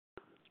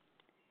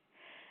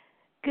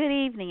Good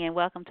evening and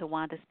welcome to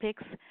Wanda's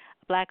Picks,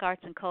 Black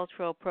Arts and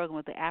Cultural Program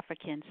with the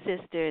African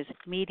Sisters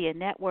Media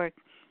Network.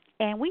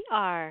 And we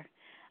are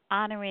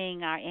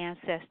honoring our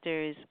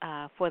ancestors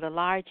for the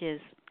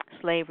largest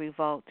slave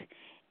revolt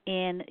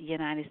in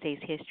United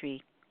States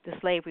history, the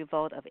slave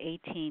revolt of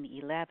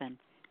 1811,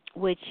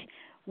 which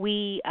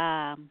we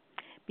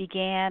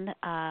began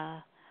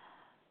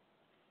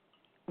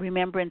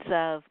remembrance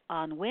of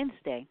on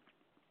Wednesday,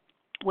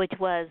 which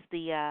was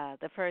the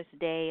first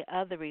day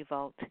of the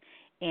revolt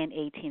in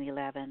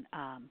 1811,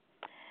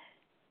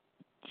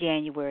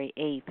 January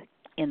 8th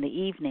in the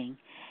evening,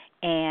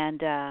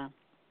 and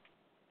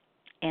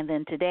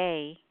then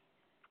today,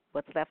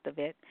 what's left of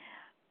it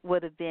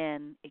would have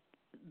been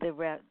the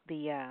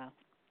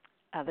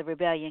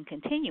rebellion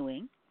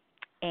continuing,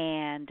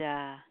 and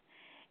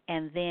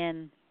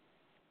then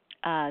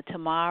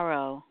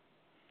tomorrow,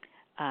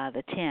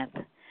 the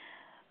 10th,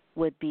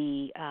 would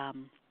be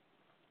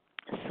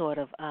sort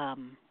of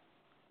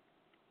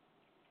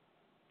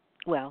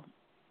well,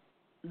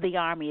 the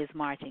army is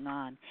marching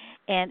on,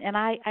 and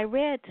I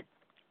read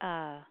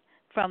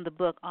from the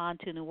book On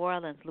to New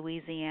Orleans,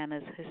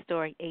 Louisiana's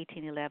historic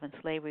 1811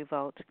 slave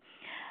revolt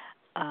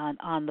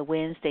on the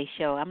Wednesday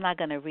show. I'm not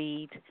going to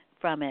read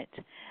from it,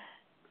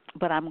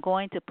 but I'm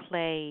going to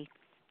play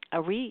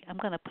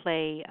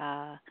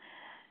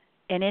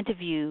an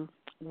interview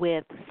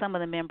with some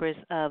of the members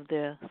of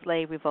the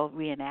slave revolt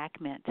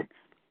reenactment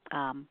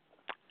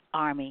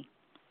army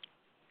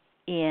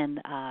in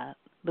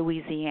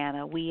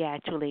Louisiana. We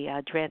actually,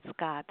 Dred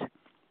Scott,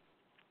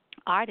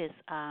 artist,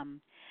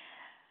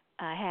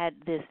 had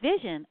this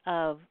vision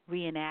of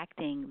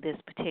reenacting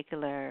this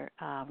particular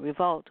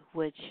revolt,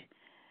 which,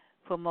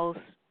 for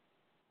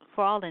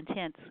all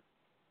intents,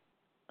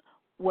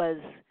 was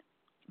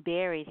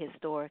buried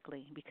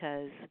historically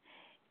because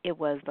it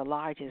was the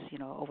largest.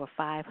 Over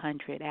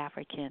 500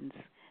 Africans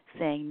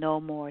saying no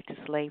more to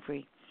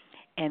slavery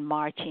and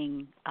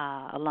marching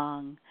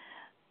along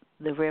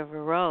the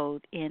River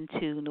Road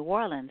into New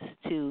Orleans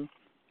to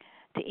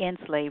end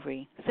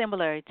slavery,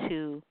 similar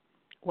to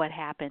what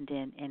happened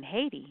in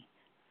Haiti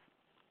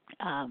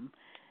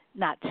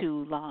not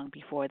too long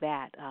before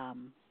that.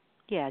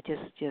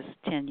 Just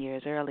 10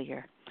 years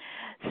earlier.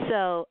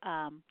 So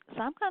I'm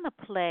going to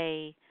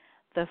play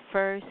the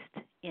first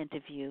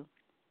interview.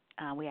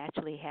 We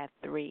actually had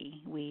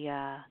three. We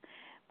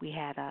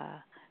had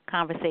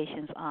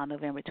conversations on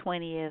November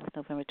 20th,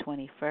 November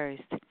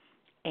 21st,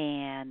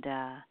 and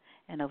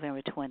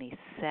November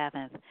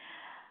 27th.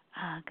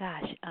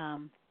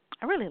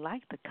 I really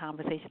liked the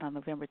conversation on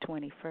November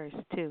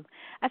 21st, too.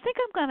 I think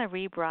I'm going to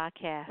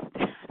rebroadcast.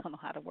 I don't know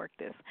how to work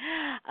this.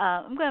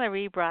 I'm going to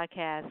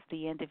rebroadcast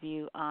the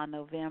interview on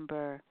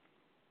November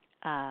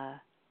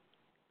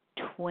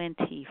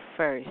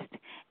 21st,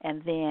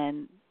 and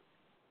then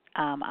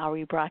I'll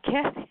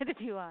rebroadcast the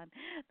interview on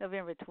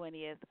November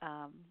 20th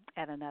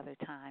at another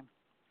time.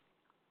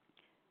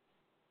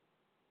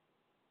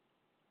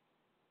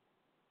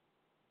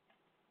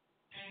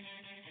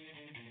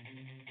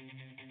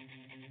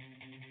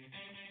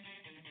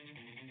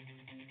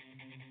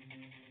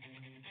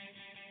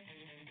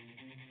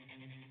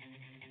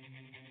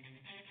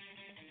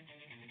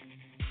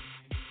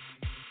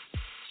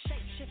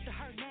 Shapeshifter,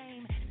 her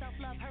name.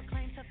 Self-love, her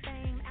claim to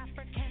fame.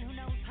 African who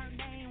knows her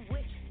name.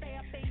 Which stay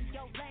up in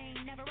your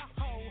lane. Never a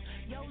hoe.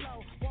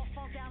 YOLO. Won't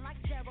fall down like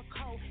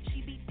Jericho.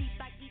 She beat deep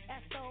like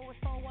ESO. It's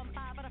 415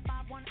 out of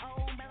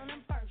 510.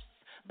 Melanin first.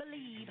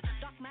 Believe.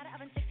 Dark matter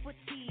of six with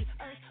T.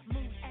 Earth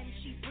moves and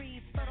she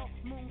breathes. Fertile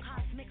moon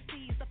cosmic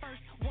seas. The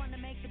first one to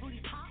make the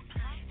booty pop.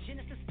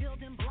 Genesis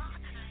building block.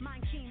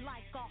 Mind keen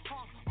like a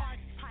hawk.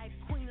 Archetype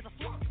queen of the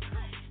flock.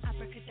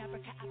 Abracadabra,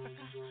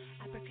 Africa.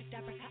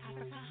 Abracadabra,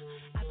 Africa.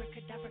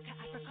 Abracadabra,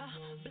 Africa.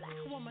 Black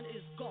woman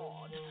is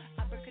God.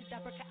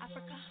 Abracadabra,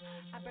 Africa.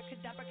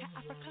 Abracadabra,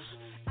 Africa.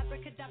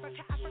 Abracadabra,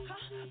 Africa.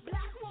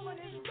 Black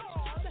woman is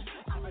God.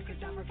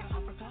 Abracadabra,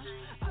 Africa.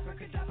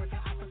 Abracadabra,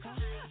 Africa.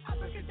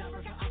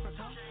 Abracadabra,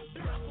 Africa.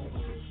 Black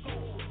woman is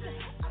God.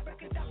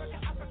 Abracadabra,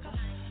 Africa.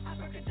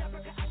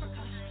 Abracadabra,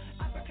 Africa.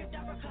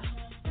 Abracadabra.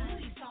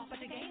 Booty soft, but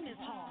the game is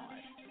hard.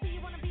 See, you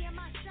wanna be in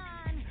my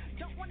shine?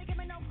 Don't wanna give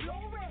me no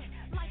glory.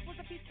 Life was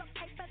a piece of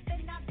paper,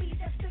 then I be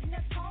the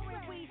signatory.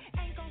 We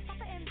ain't gon'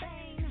 suffer in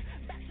vain.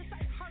 That's just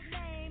like her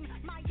name.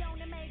 My own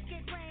to make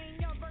it rain.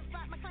 Your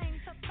birthright, my claim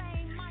to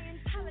fame. My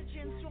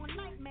intelligence, your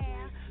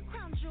nightmare.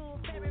 Crown jewel,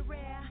 very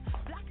rare.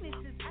 Blackness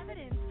is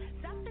evidence.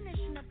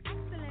 Definition of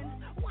excellence.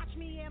 Watch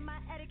me and my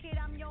etiquette.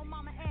 I'm your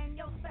mama and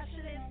your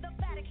specialist. The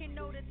Vatican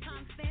know the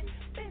time spent.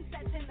 Been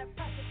setting the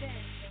precedent.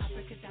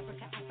 Abracadabra,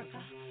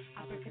 Africa.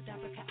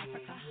 Abracadabra,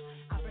 Africa.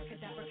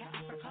 Abracadabra,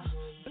 Africa.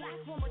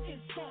 Black woman is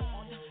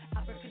God.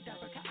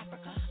 Abracadabra,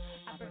 Africa.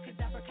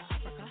 Abracadabra,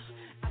 Africa.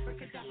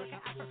 Abracadabra,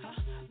 Africa.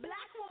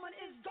 Black woman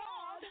is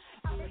God.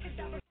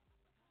 Abracadabra.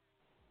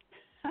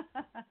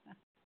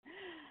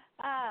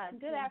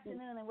 Good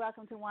afternoon and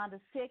welcome to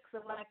Wanda's Picks, the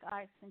Black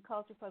Arts and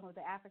Culture Program with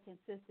the African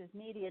Sisters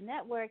Media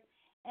Network.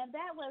 And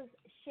that was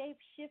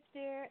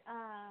Shapeshifter,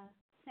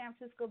 San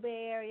Francisco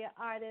Bay Area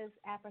artist,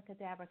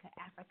 Abracadabra,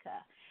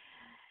 Africa.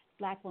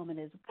 Black Woman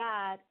is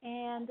God.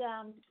 And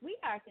we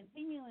are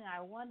continuing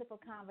our wonderful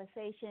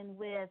conversation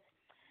with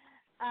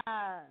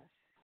uh,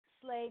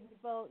 slave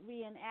revolt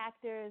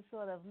reenactors,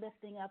 sort of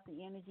lifting up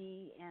the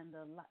energy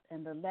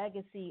and the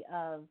legacy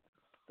of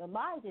the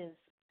largest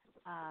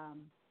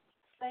um,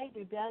 slave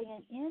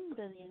rebellion in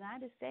the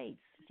United States,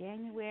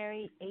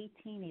 January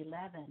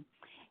 1811.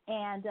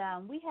 And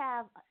we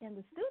have in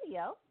the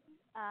studio,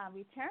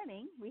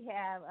 returning, we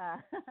have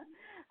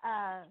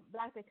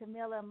Dr.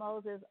 Camilla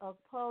Moses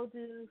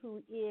Okpodu,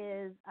 who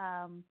is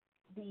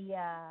the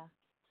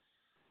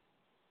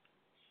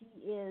she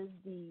is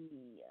the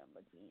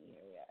looking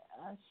here.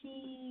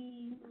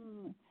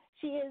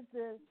 She is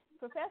the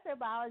professor of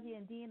biology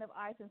and dean of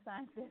arts and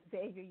sciences at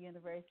Xavier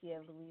University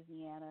of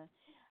Louisiana,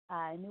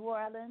 in New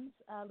Orleans,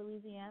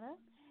 Louisiana,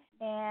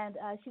 and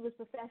she was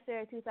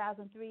professor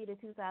 2003 to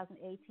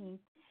 2018.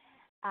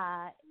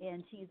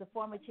 And she's a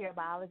former chair of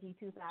biology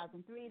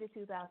 2003 to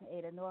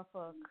 2008 at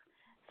Norfolk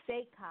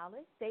State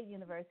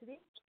University,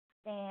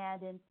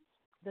 and in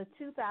the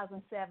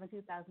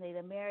 2007-2008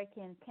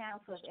 American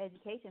Council of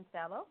Education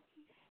Fellow.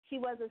 She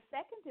was a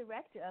second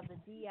director of the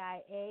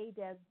DIA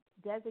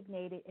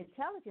designated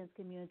Intelligence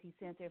Community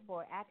Center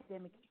for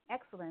Academic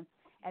Excellence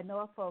at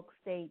Norfolk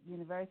State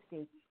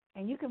University.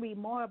 And you can read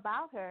more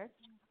about her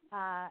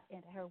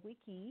at her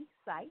wiki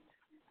site,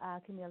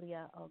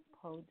 Camellia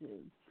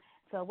Okpodu.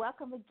 So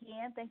welcome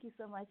again. Thank you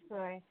so much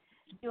for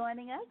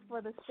joining us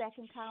for the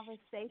second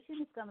conversation.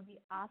 It's going to be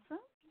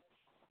awesome.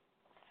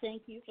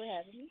 Thank you for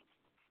having me.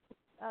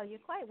 Oh, you're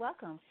quite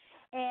welcome.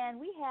 And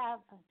we have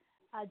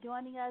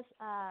joining us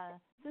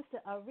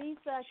Sister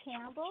Aretha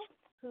Campbell,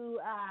 who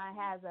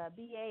has a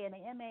BA and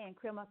an MA in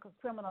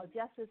criminal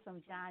justice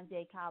from John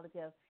Jay College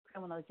of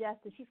Criminal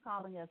Justice. She's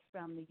calling us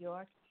from New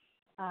York.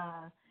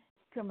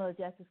 Criminal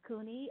Justice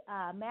Cooney,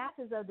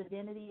 Masters of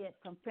Divinity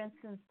from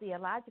Princeton's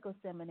Theological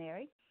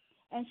Seminary,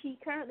 and she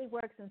currently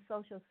works in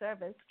social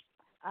service.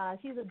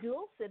 She's a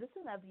dual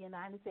citizen of the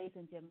United States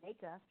and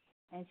Jamaica,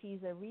 and she's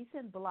a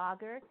recent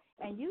blogger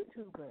and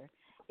YouTuber.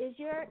 Is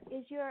your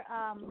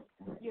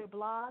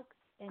blog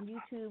and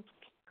YouTube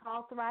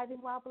called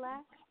Thriving While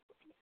Black?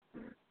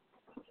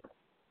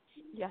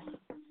 Yes.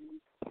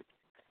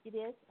 It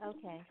is?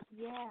 Okay.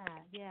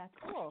 Yeah,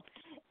 cool.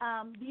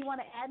 Do you want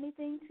to add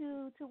anything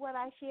to what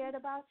I shared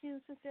about you,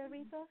 Sister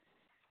Aretha?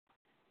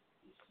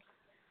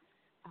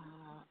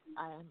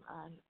 I am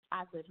an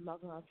avid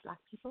lover of Black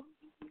people.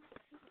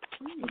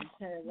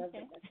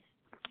 Okay.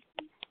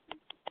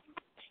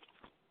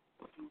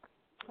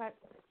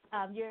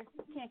 You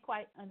can't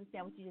quite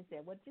understand what you just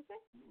said. What did you say?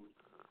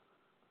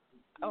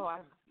 Oh,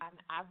 I'm an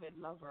avid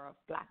lover of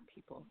Black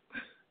people.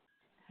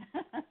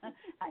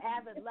 An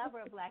avid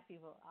lover of Black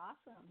people.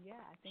 Awesome.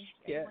 Yeah, I think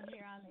everyone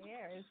here on the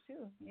air is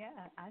too.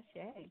 Yeah,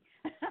 Ashe.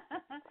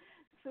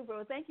 Super.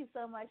 Well, thank you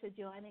so much for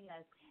joining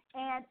us.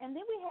 And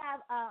then we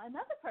have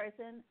another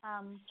person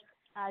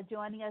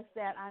joining us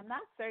that I'm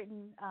not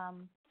certain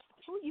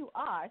who you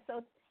are.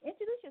 So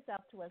introduce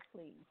yourself to us,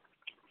 please.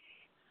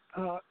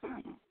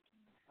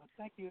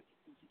 Thank you.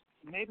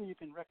 Maybe you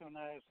can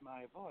recognize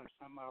my voice.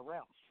 I'm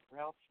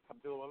Ralph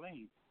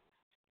Abdul-Alim.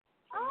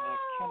 From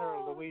Kenner,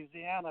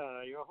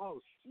 Louisiana, your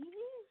host.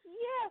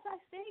 Yes, I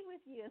stayed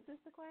with you,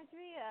 Sister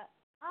Quadria.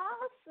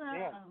 Awesome.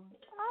 Yeah.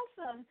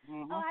 Awesome.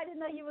 Mm-hmm. Oh, I didn't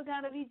know you were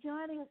going to be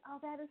joining us. Oh,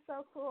 that is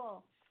so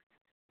cool.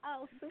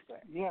 Oh, super.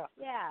 Yeah.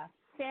 Yeah,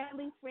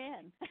 family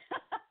friend.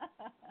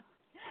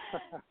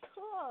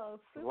 Cool.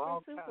 Super,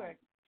 Long super. time.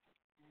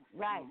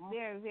 Right, Mm-hmm.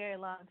 very, very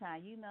long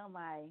time. You know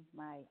my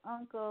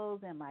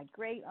uncles and my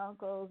great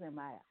uncles and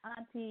my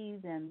aunties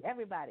and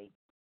everybody.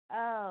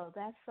 Oh,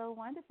 that's so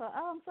wonderful.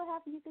 Oh, I'm so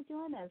happy you could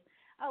join us.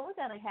 Oh, we're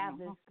going to have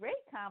this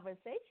great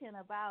conversation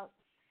about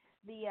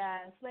the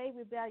slave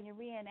rebellion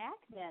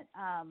reenactment,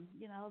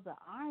 the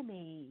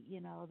army,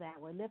 that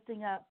were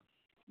lifting up,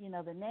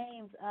 the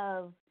names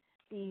of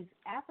these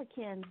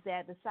Africans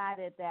that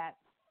decided that,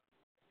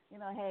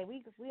 hey,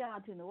 we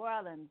on to New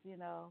Orleans,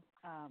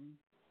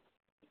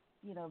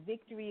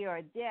 victory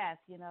or death,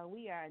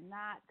 we are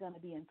not going to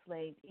be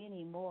enslaved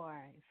anymore.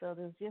 So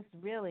there's just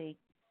really,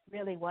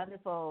 really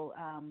wonderful,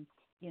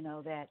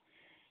 that,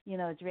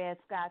 Dred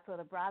Scott sort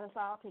of brought us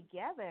all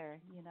together,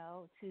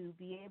 to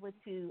be able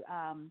to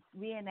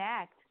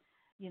reenact,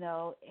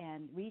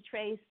 and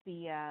retrace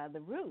the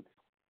route,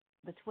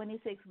 the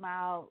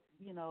 26-mile,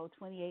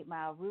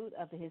 28-mile route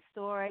of the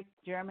historic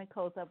German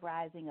Coast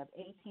Uprising of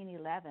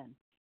 1811.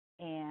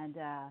 And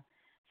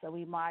so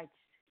we marched,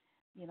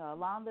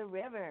 along the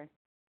river,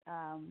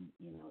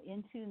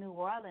 into New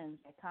Orleans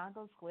at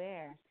Congo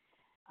Square,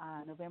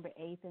 November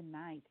 8th and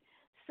 9th.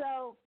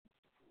 So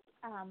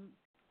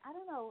I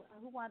don't know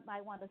who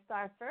might want to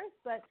start first,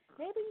 but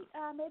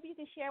maybe you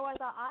can share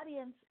with our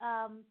audience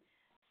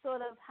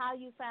sort of how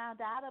you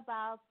found out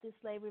about the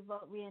slave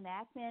revolt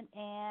reenactment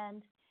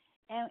and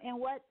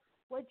what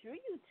drew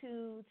you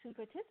to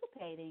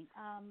participating.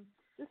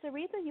 Sister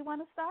Aretha, you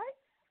want to start?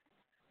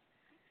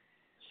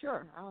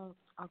 Sure, I'll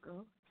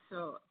go.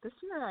 So this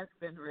year I've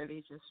been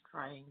really just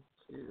trying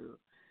to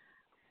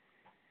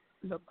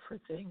look for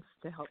things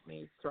to help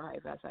me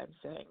thrive, as I'm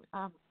saying.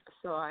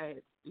 So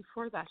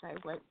before that, I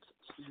went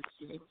to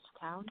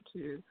Jamestown,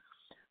 to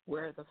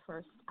where the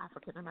first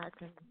African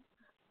American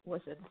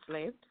was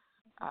enslaved,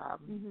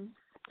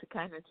 to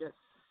kind of just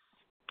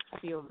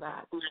feel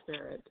that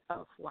spirit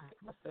of what it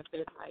must have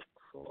been like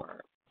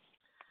for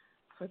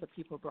the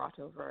people brought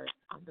over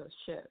on those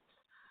ships.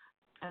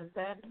 And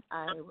then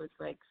I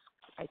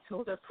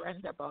told a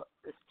friend about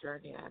this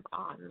journey I'm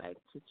on, like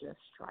to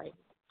just try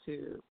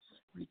to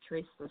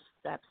retrace the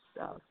steps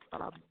of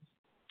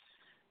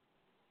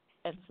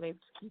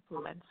enslaved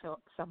people and so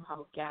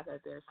somehow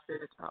gather their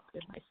spirit up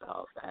in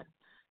myself. And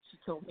she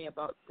told me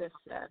about this,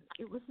 and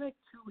it was like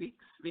 2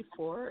 weeks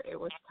before it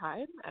was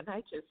time, and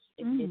I just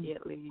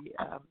immediately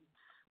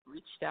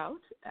reached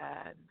out,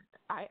 and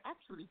I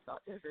actually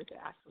thought they were going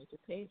to ask me to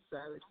pay, so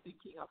I was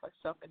thinking of a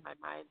sum in my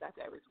mind that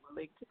I was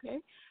willing to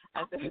pay,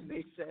 and then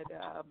they said,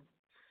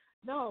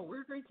 no,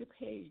 we're going to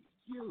pay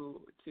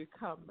you to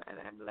come, and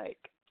I'm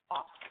like,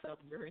 awesome,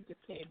 you're going to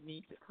pay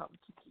me to come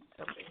to do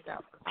something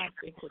that I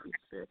think would be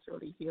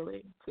spiritually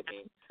healing to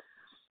me.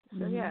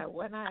 So yeah,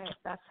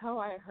 that's how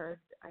I heard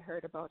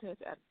about it,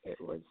 and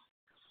it was,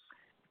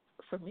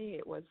 for me,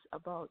 it was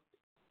about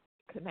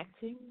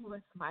connecting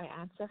with my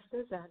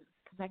ancestors and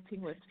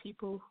connecting with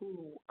people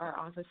who are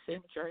on the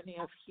same journey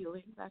of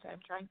healing that I'm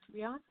trying to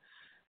be on.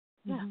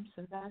 Yeah,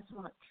 so that's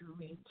what drew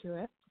me into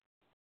it.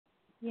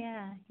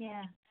 Yeah.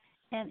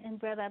 And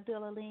Brother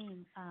Abdul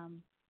Alim,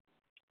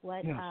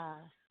 what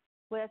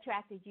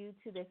attracted you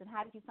to this, and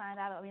how did you find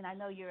out? I mean, I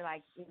know you're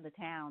like in the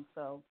town,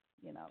 so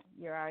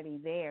you're already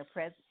there,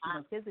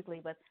 physically.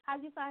 But how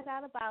did you find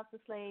out about the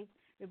Slave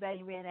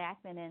Rebellion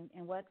reenactment,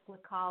 and what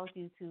caused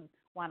you to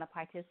want to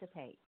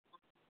participate?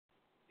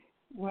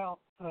 Well,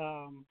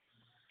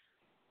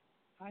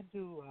 I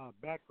do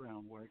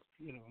background work,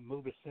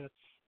 movie sets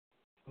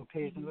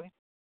occasionally,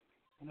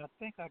 and I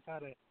think I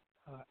got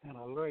an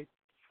alert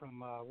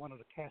from one of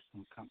the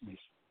casting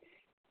companies.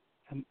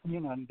 And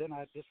then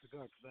I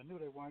disregarded because I knew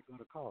they weren't going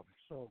to call me.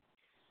 So,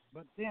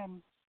 but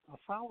then a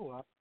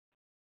follow-up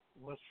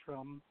was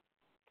from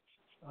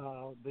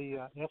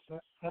the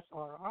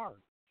SRR.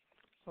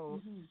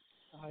 So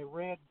I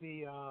read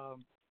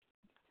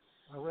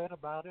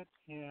about it,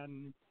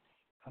 and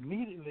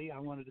immediately I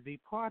wanted to be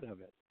part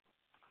of it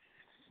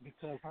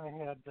because I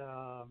had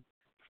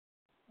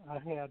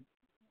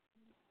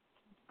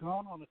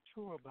gone on a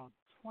tour about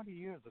 20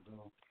 years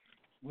ago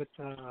with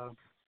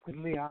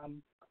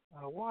Leon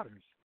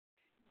Waters,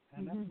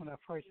 and that's when I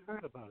first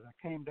heard about it. I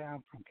came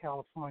down from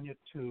California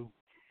to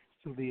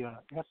the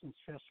Essence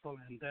Festival,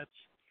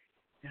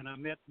 and I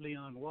met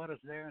Leon Waters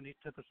there, and he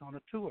took us on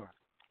a tour,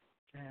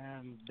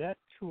 and that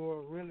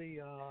tour really,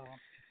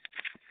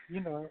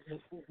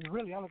 it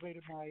really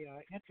elevated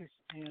my interest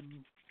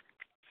in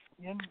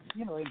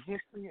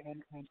history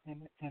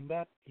and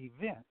that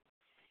event,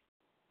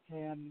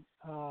 and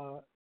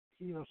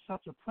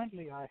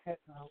subsequently I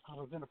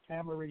was in a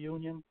family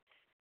reunion.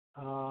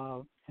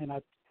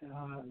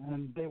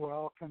 And they were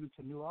all coming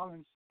to New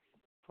Orleans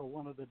for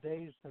one of the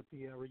days that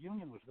the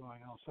reunion was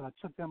going on. So I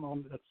took them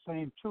on that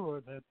same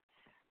tour that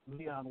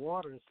Leon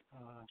Waters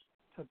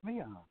took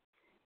me on.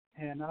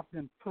 And I've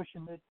been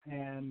pushing it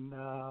and,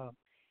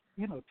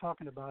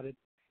 talking about it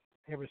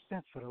ever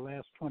since for the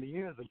last 20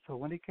 years. And so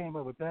when he came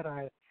up with that,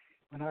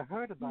 when I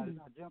heard about it,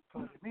 I jumped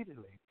on it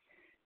immediately.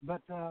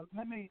 But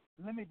let me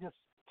just,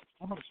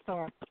 I'm going to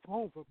start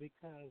over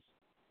because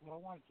what I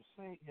wanted to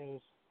say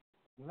is,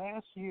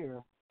 last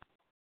year,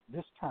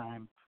 this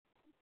time,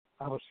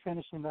 I was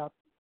finishing up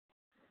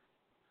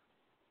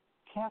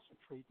cancer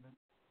treatment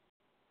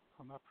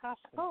for my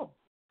prostate. Oh,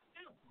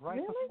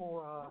 right really?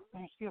 Before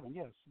Thanksgiving.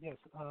 Yes.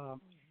 I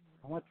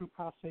went through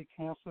prostate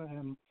cancer,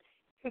 and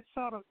it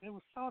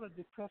was sort of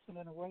depressing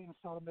in a way, and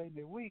sort of made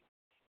me weak.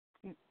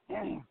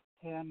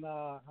 And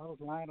I was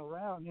lying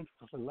around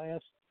for the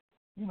last,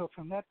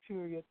 from that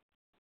period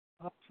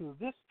up to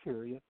this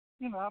period.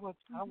 I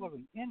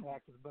wasn't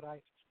inactive, but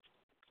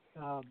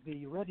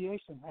the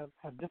radiation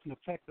have different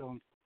effect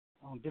on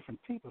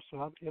different people,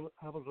 so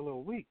I was a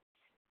little weak.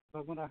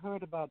 But when I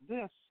heard about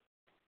this,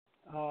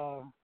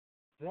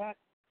 that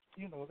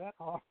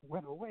all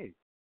went away.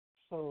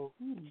 So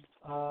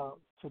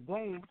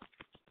today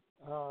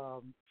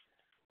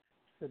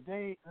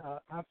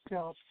I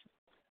felt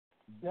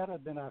better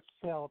than I've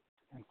felt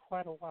in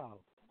quite a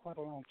while, quite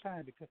a long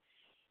time. Because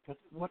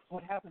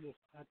what happened is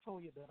I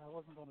told you that I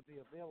wasn't going to be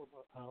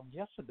available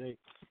yesterday.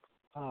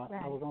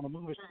 I was on a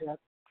movie set.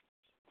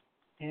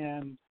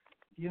 And,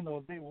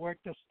 they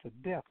worked us to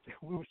death.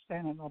 We were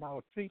standing on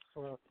our feet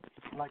for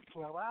like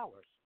 12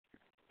 hours.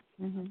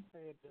 I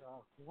said,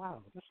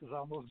 wow, this is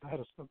almost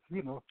better,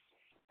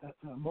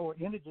 more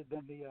energy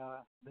than the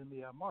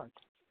march.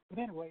 But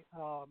anyway,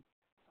 a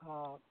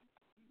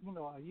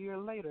year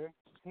later,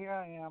 here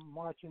I am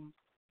marching.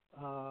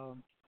 I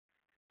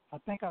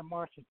think I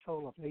marched a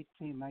total of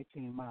 18,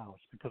 19 miles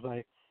because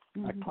I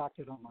clocked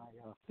it on my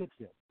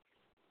Fitbit.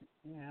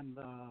 And,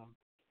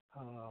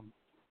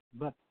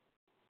 but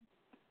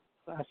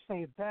I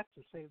say that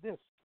to say this: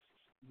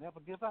 never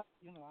give up.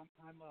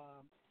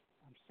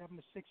 I'm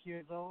 76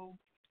 years old,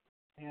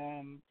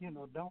 and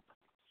don't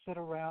sit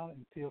around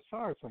and feel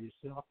sorry for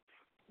yourself.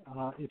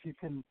 If you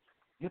can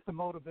get the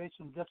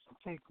motivation just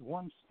to take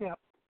one step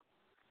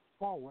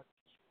forward,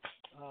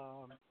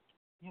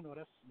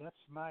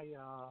 that's my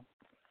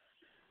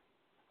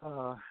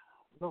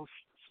little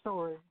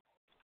story,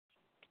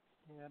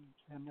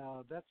 and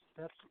that's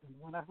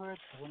when I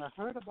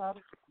heard about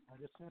it, I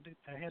just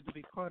I had to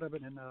be part of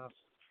it, and I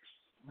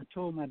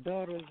told my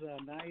daughters,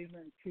 Naima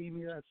and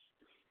Kimia,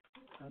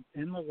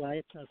 and my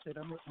wife, I said,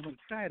 I'm gonna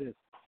try this.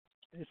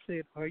 They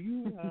said, are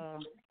you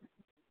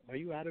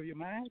out of your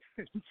mind?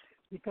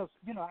 Because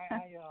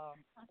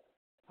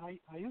I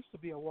used to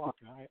be a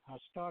walker. I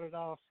started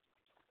off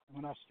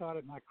when I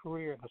started my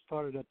career. I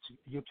started at a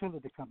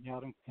utility company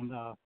out in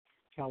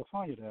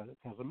California there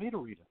as a meter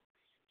reader.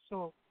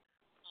 So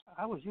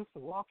I was used to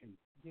walking.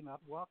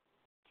 I'd walk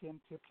 10,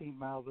 15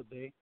 miles a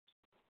day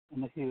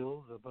in the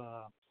hills of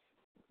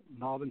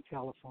Northern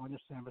California,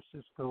 San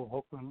Francisco,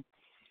 Oakland,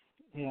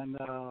 and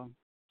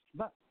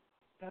but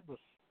that was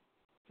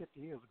 50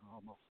 years ago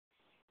almost.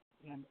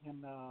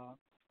 And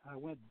I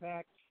went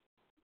back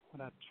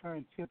when I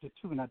turned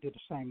 52, and I did the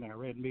same thing. I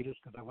read meters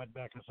because I went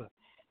back as a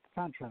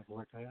contract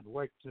worker. I had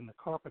worked in the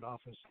corporate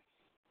office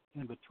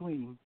in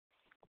between,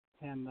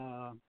 and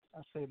I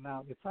said,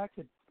 now if I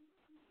could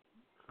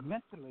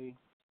mentally,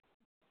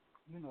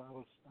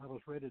 I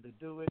was ready to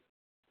do it.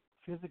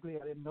 Physically,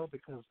 I didn't know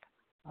because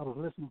I was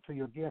listening to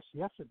your guest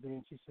yesterday,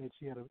 and she said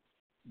she had a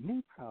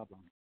knee problem,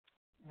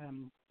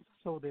 and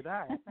so did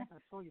I. I think I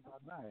told you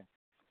about mine.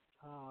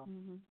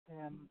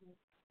 And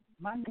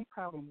my knee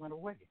problem went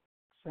away,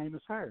 same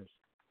as hers.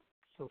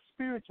 So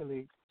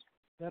spiritually,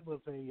 that was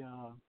a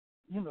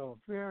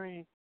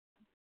very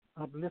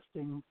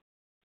uplifting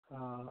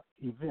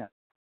event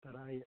that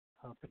I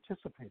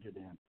participated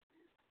in.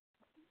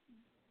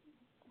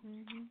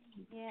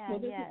 Yeah, well,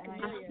 this yeah. is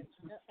familiar.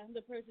 I'm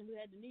the person who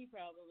had the knee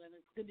problem, and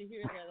it's good to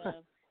hear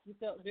that you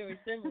felt very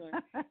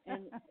similar.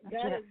 And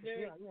God is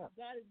very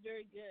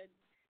good,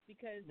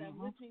 because I'm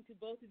listening to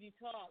both of you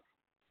talk,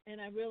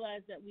 and I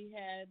realized that we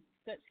had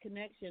such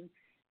connection.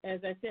 As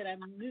I said,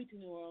 I'm new to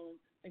New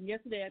Orleans, and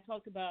yesterday I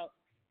talked about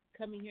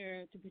coming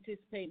here to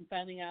participate and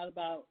finding out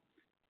about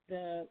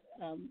the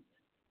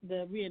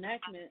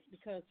reenactment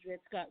because Dred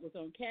Scott was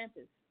on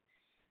campus.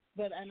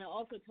 And I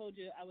also told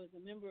you I was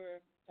a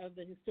member of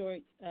the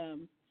Historic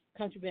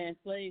Contraband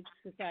Slave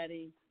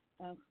Society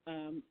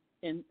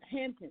in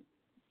Hampton.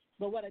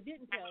 But what I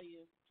didn't tell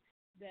you,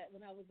 that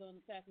when I was on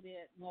the faculty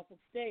at Norfolk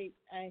State,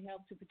 I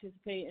helped to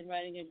participate in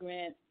writing a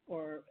grant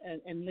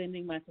and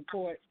lending my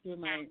support through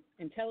my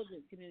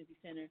Intelligence Community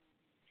Center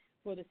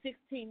for the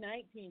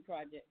 1619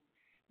 project,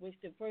 which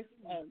the first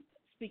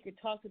speaker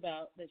talked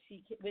about, that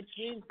she with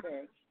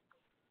Greensburg.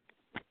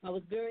 I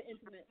was very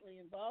intimately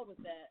involved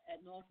with that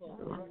at Norfolk,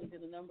 and we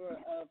did a number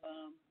of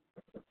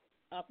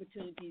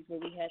opportunities where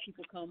we had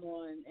people come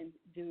on and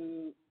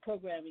do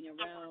programming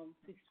around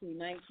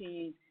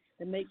 1619,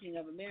 the making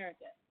of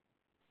America.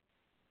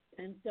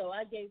 And so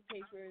I gave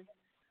papers.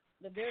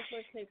 The very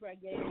first paper I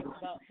gave was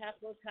about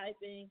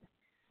haplotyping,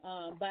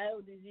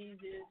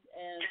 biodiseases,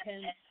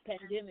 and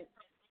pandemics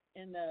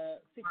in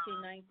the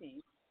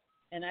 1619.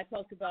 And I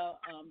talked about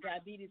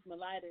diabetes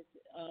mellitus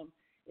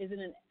is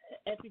an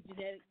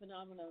epigenetic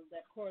phenomenon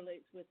that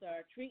correlates with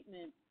our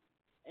treatment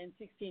in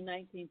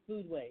 1619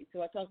 foodways.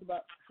 So I talked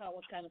about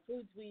what kind of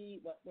foods we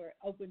eat, what were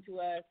open to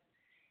us,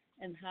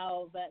 and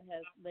how that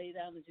has laid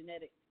down the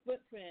genetic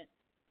footprint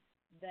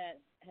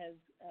that has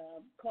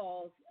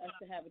caused us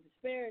to have a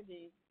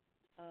disparity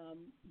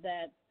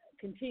that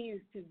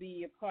continues to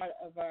be a part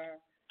of our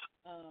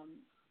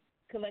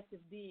collective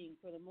being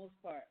for the most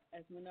part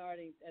as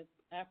minorities, as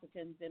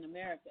Africans in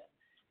America.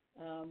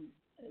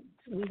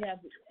 We have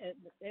at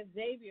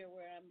Xavier,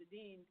 where I'm the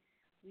dean,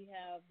 we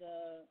have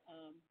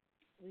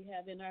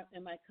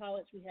in my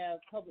college we have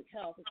public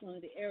health. It's one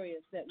of the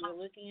areas that we're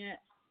looking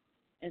at,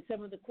 and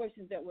some of the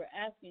questions that we're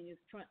asking is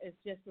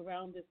just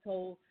around this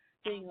whole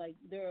thing. Like,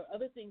 there are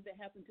other things that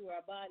happen to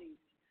our bodies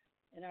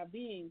and our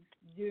beings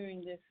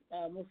during this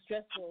most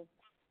stressful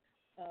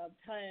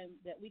time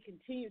that we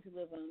continue to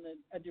live under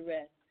a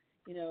duress.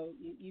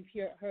 You've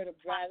heard of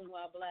driving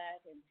while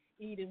black and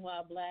eating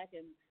while black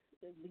and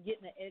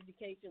getting an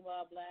education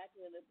while black,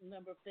 and a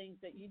number of things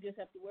that you just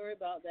have to worry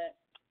about that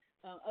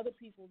other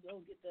people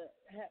don't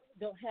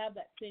have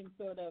that same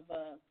sort of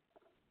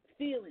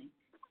feeling.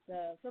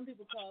 Some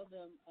people call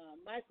them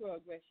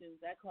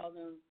microaggressions. I call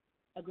them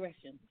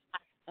aggressions.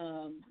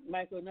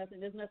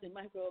 There's nothing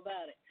micro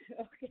about it.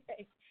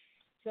 Okay,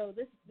 so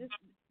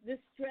this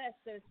stress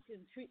that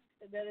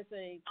is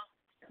a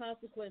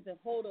consequence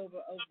and holdover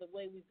of the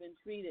way we've been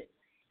treated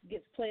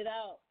gets played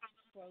out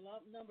for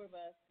a number of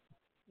us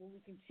when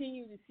we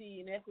continue to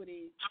see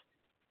inequities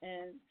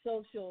and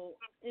social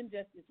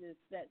injustices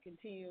that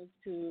continue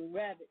to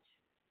ravage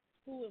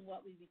who and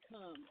what we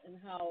become, and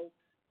how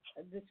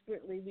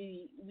disparately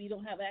we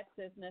don't have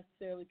access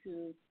necessarily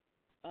to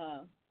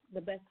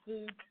the best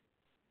food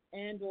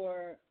and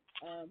or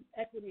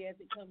equity as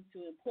it comes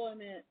to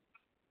employment,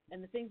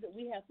 and the things that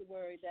we have to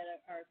worry that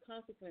are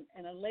consequent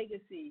and a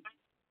legacy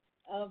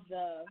of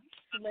the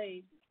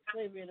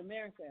slavery in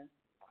America.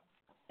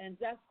 And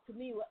that's, to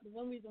me,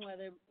 one reason why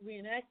the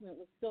reenactment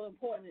was so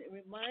important. It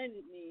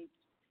reminded me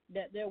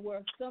that there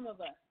were some of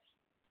us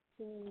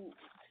who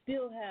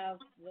still have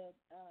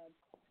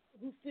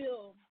who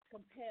feel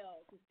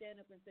compelled to stand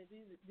up and say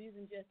these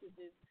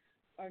injustices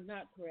are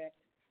not correct.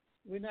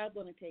 We're not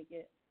going to take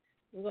it.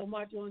 We're going to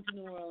march on to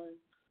New Orleans.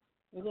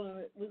 We're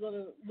going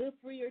to live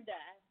free or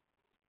die.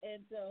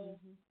 And so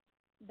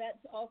that's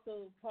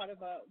also part of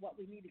what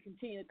we need to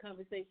continue the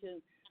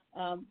conversation,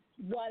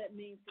 what it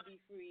means to be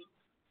free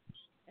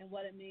and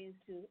what it means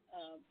to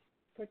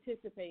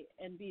participate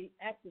and be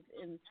active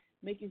in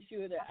making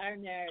sure that our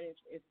narrative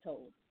is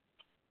told.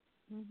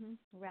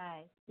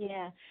 Right.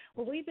 Yeah.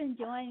 Well, we've been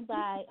joined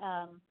by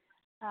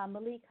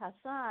Malik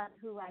Hassan,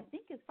 who I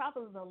think is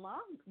probably the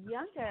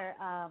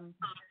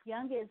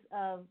youngest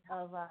of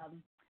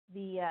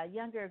the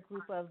younger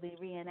group of the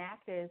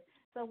reenactors.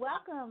 So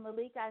welcome,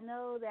 Malik. I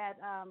know that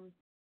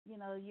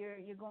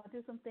you're going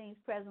through some things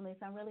presently,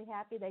 so I'm really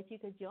happy that you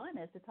could join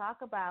us to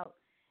talk about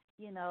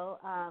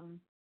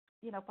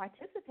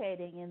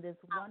participating in this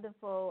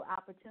wonderful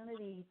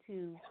opportunity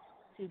to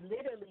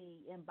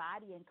literally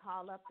embody and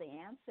call up the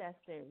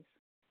ancestors.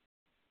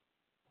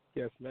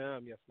 Yes,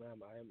 ma'am.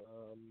 I am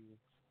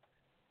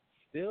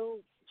still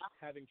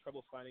having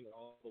trouble finding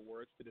all the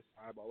words to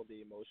describe all of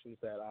the emotions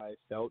that I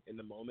felt in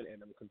the moment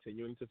and I'm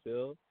continuing to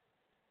feel,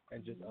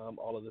 and just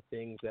all of the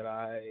things that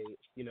I,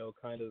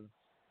 kind of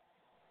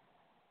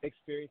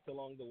experienced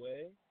along the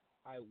way.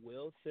 I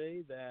will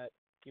say that,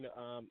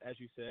 as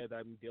you said,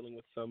 I'm dealing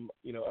with some,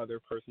 other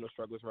personal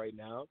struggles right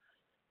now.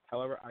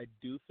 However, I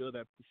do feel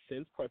that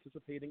since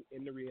participating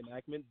in the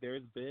reenactment,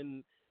 there's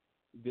been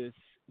this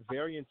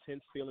very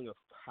intense feeling of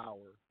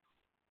power,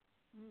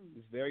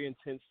 this very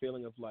intense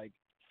feeling of, like,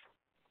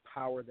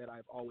 power that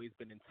I've always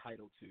been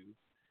entitled to,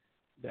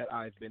 that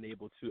I've been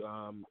able to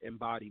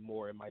embody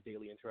more in my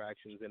daily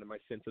interactions and in my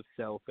sense of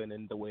self and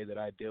in the way that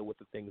I deal with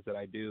the things that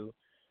I do.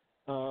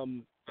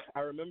 I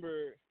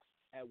remember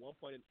at one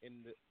point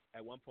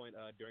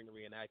during the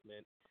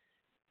reenactment,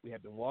 we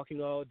had been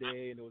walking all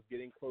day, and it was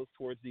getting close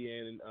towards the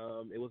end.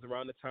 And it was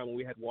around the time when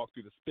we had walked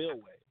through the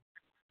spillway.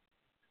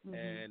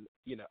 And,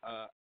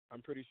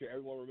 I'm pretty sure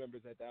everyone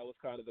remembers that was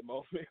kind of the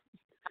moment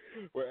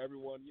where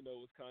everyone,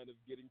 was kind of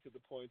getting to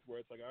the point where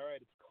it's like, all right,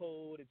 it's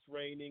cold, it's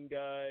raining,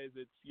 guys.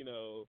 It's,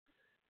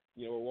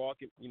 we're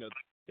walking,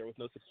 there was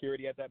no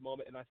security at that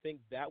moment. And I think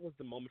that was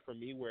the moment for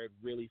me where it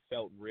really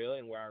felt real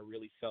and where I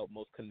really felt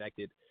most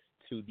connected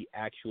to the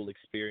actual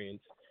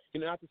experience.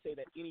 Not to say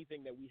that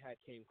anything that we had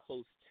came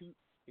close to,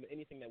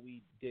 anything that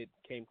we did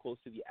came close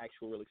to the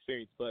actual real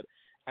experience. But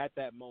at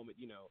that moment,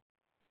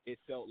 it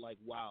felt like,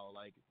 wow,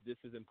 like this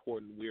is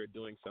important. We're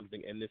doing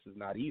something, and this is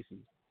not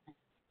easy.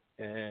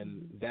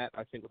 And that,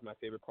 I think, was my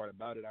favorite part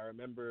about it. I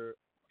remember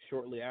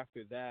shortly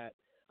after that,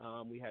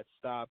 we had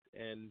stopped,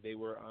 and they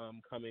were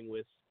coming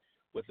with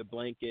the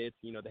blankets.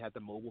 They had the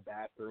mobile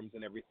bathrooms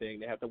and everything.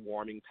 They had the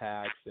warming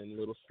packs and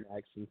little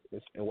snacks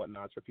and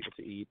whatnot for people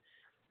to eat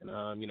and,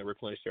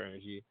 replenish their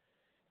energy.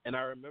 And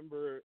I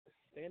remember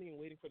standing and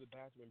waiting for the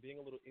bathroom and being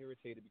a little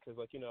irritated because,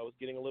 I was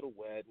getting a little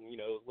wet and,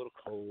 it was a little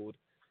cold,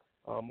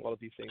 all of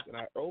these things. And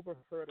I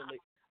overheard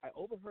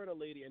a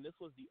lady, and this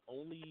was the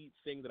only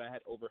thing that I had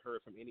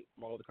overheard from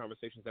all the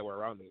conversations that were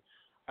around me.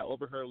 I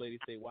overheard a lady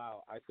say,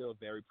 wow, I feel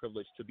very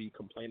privileged to be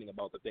complaining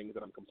about the things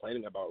that I'm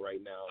complaining about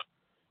right now,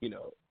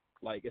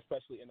 like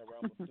especially in the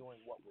realm of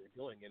doing what we're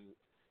doing and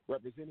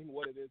representing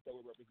what it is that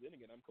we're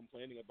representing. And I'm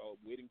complaining about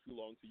waiting too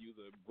long to use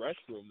a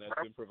restroom that's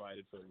been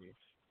provided for me.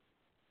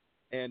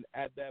 And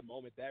at that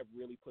moment, that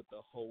really put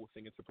the whole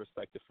thing into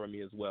perspective for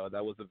me as well.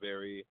 That was a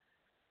very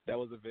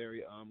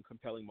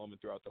compelling moment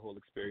throughout the whole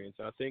experience.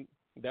 And I think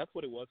that's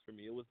what it was for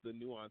me. It was the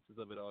nuances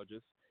of it all,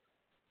 just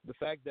the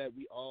fact that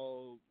we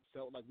all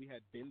felt like we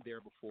had been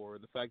there before,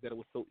 the fact that it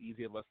was so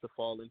easy of us to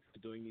fall into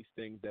doing these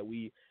things that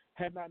we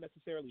had not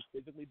necessarily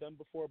physically done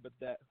before, but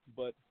the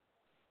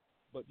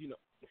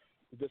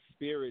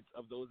spirits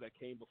of those that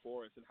came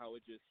before us and how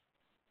it just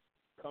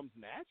comes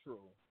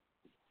natural.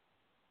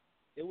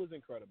 It was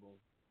incredible.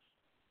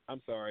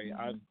 I'm sorry.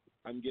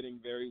 I'm getting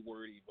very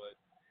wordy, but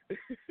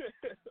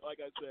like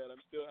I said,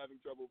 I'm still having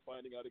trouble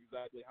finding out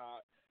exactly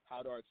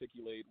how to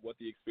articulate what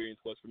the experience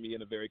was for me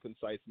in a very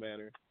concise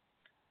manner.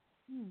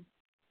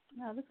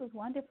 No, this was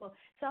wonderful.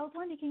 So I was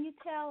wondering, can you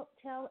tell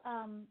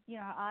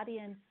our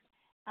audience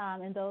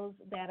and those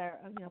that are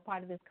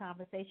part of this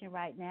conversation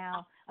right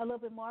now a little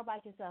bit more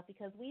about yourself,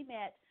 because we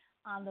met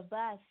on the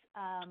bus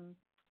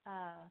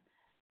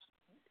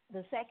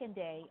the second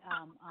day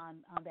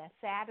on that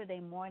Saturday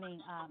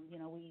morning.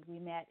 We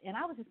met, and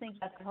I was just thinking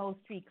about the whole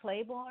street,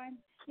 Claiborne.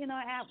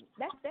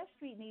 That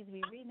street needs to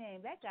be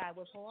renamed. That guy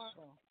was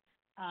horrible.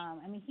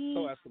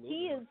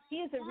 He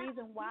is the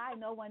reason why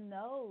no one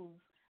knows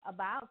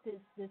about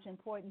this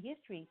important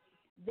history.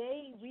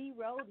 He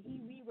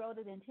rewrote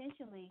it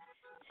intentionally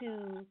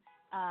to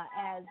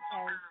as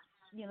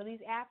these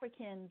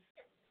Africans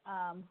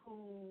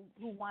who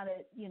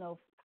wanted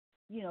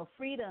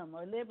freedom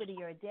or liberty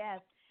or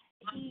death,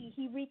 he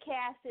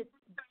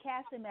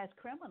cast them as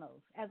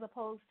criminals as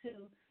opposed to,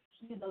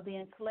 the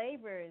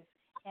enslavers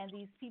and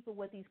these people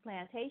with these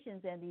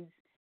plantations and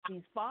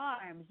these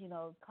farms,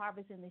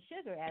 harvesting the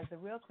sugar as the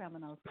real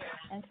criminals.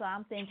 And so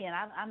I'm thinking,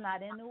 I'm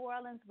not in New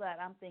Orleans, but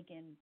I'm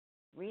thinking,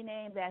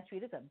 rename that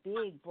street. It's a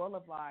big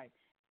boulevard.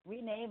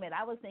 Rename it.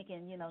 I was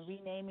thinking,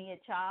 renaming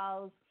it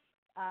Charles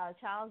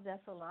de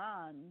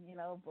Salon,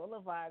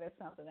 Boulevard or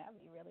something. That'd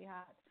be really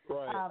hot.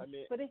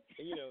 Right. But it's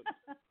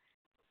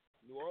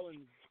New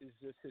Orleans is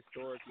just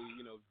historically,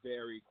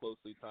 very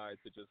closely tied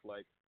to just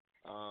like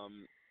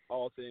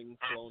all things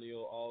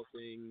colonial, all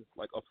things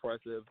like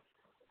oppressive.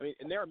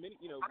 And there are many,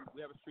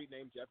 we have a street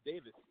named Jeff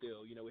Davis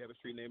still, we have a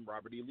street named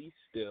Robert E. Lee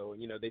still,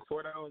 they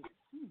tore down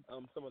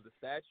some of the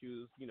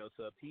statues,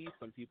 to appease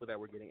some people that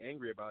were getting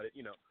angry about it,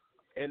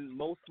 and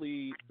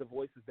mostly the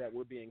voices that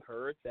were being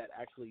heard that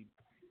actually,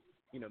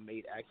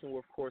 made action were,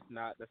 of course,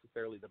 not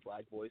necessarily the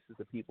black voices,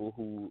 the people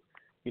who,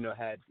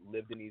 had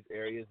lived in these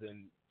areas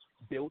and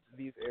built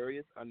these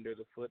areas under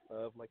the foot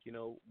of, like,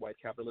 white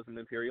capitalism and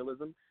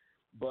imperialism.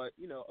 But,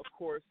 of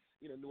course,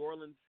 New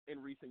Orleans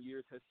in recent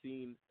years has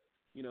seen,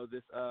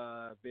 this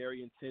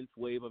very intense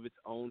wave of its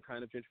own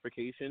kind of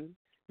gentrification.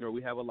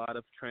 We have a lot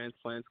of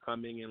transplants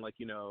coming and, like,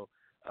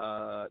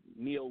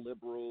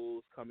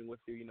 neoliberals coming with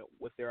their,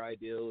 with their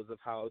ideals of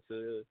how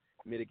to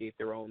mitigate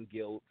their own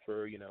guilt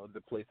for,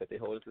 the place that they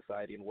hold in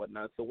society and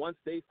whatnot. So once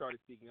they started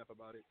speaking up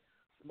about it,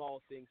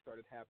 small things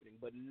started happening,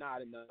 but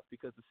not enough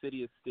because the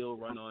city is still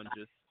run on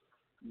just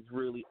these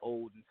really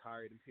old and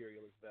tired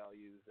imperialist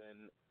values,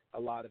 and a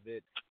lot of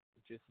it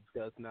just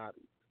does not.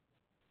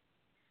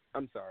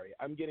 I'm sorry,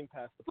 I'm getting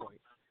past the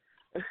point.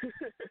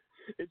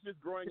 It's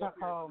just growing up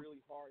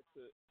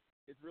here.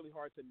 It's really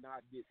hard to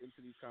not get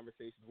into these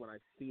conversations when I've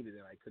seen it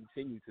and I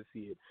continue to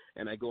see it,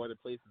 and I go other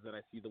places and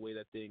I see the way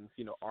that things,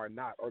 are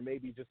not, or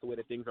maybe just the way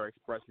that things are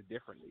expressed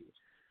differently.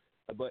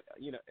 But,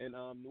 and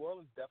New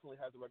Orleans definitely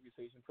has a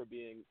reputation for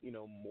being,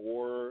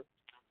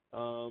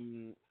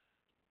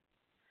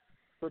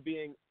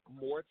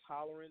 more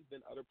tolerant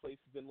than other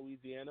places in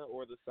Louisiana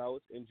or the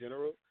South in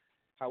general.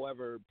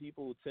 However,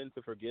 people tend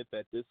to forget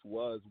that this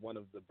was one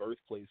of the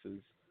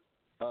birthplaces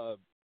of,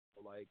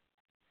 like,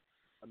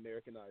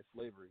 Americanized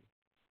slavery.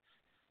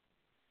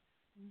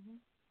 Mm-hmm.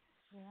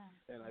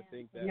 Yeah. And I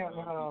think that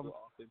people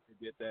often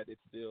forget that it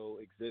still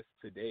exists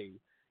today.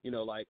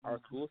 Like, our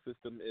school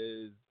system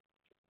is,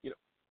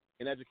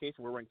 in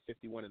education, we're ranked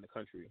 51 in the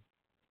country,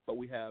 but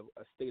we have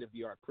a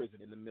state-of-the-art prison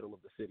in the middle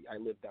of the city. I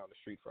live down the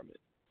street from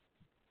it.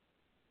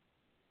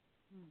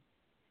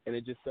 And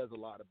it just says a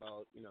lot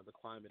about, the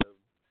climate of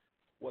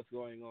what's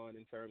going on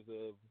in terms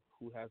of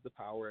who has the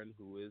power and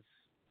who is,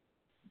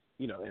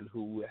 and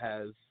who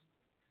has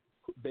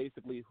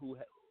basically who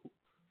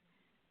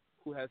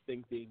has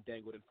things being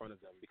dangled in front of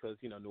them. Because,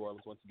 New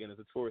Orleans, once again, is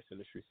a tourist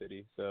industry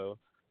city. So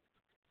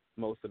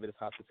most of it is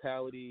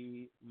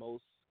hospitality.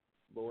 Most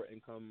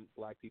lower-income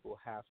black people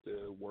have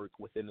to work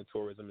within the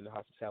tourism and the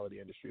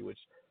hospitality industry, which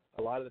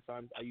a lot of the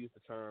times I use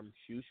the term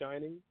shoe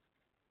shining,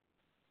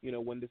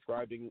 when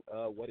describing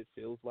what it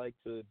feels like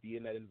to be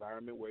in that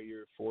environment where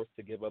you're forced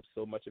to give up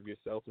so much of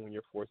yourself and when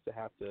you're forced to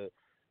have to,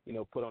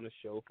 put on a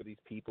show for these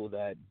people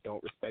that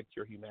don't respect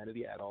your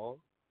humanity at all.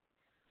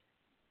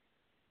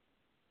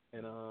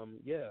 And,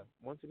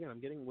 once again, I'm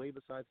getting way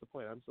besides the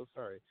point. I'm so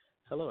sorry.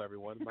 Hello,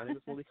 everyone. My name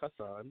is Malik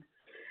Hassan.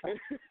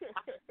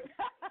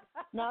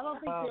 No, I don't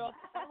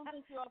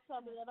think you're off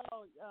topic at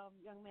all,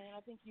 young man.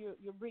 I think you're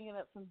bringing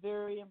up some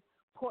very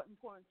important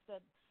points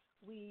that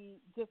we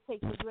just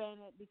take for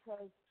granted,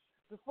 because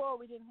before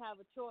we didn't have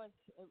a choice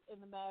in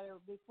the matter.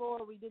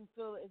 Before we didn't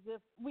feel as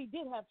if we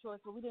did have choice,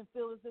 but we didn't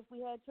feel as if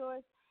we had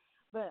choice.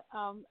 But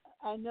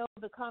I know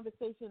the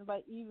conversation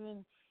about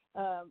even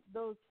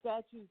those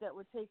statues that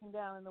were taken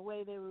down and the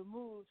way they were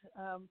moved,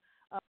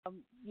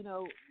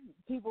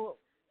 people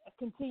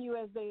continue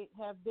as they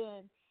have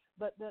been.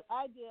 But the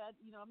idea,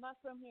 I'm not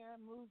from here.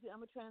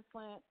 I'm a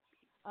transplant.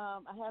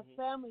 I have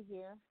family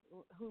here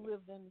who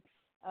lived in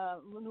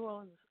New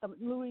Orleans,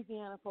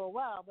 Louisiana for a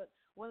while. But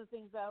one of the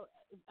things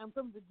I'm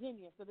from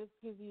Virginia, so this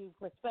gives you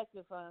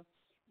perspective.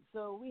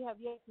 So we have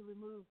yet to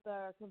remove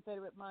our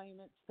Confederate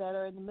monuments that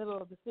are in the middle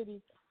of the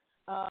city.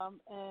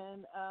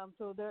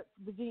 So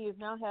Virginia is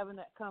now having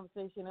that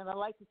conversation. And I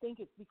like to think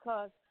it's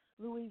because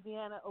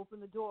Louisiana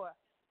opened the door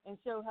and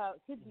showed how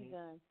it could be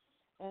done.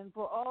 And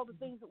for all the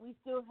things that we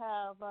still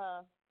have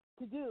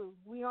to do,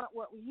 we aren't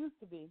what we used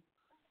to be.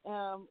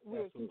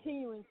 We're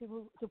continuing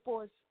to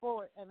forge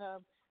forward. And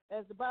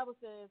as the Bible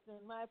says,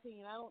 in my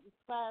opinion, I don't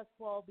despise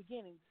small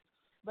beginnings,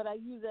 but I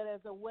use that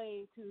as a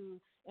way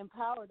to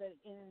empower that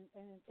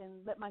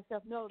and let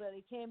myself know that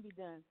it can be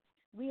done.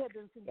 We have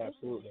been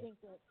conditioned to think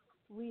that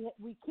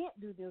we can't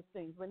do those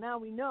things, but now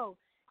we know.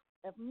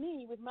 If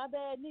me, with my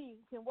bad knees,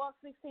 can walk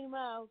 16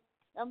 miles,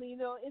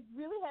 it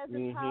really has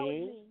empowered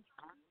me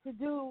to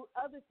do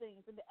other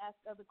things and to ask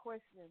other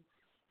questions.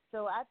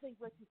 So I think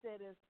what you said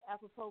is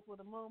apropos for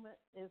the moment,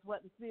 is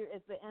what the spirit,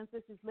 as the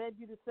ancestors led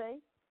you to say,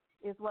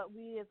 is what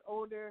we as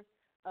older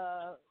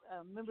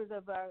members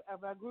of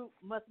our group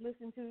must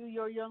listen to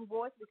your young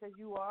voice because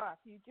you are our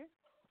future,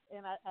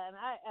 and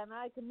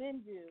I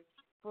commend you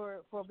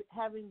for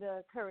having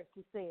the courage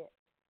to say it,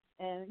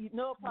 and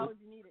no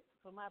apology needed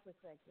from my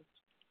perspective.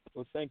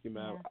 Well, thank you,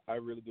 ma'am. Yeah. I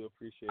really do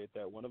appreciate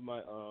that. One of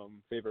my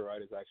favorite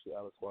writers, actually,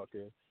 Alice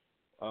Walker.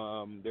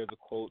 There's a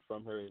quote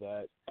from her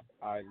that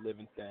I live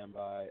and stand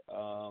by.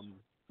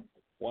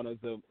 One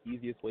of the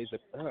easiest ways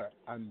that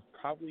I'm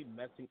probably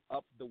messing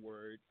up the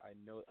word.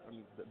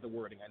 The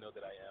wording. I know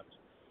that I am.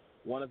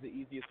 One of the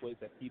easiest ways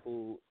that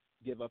people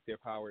give up their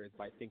power is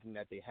by thinking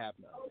that they have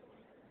none.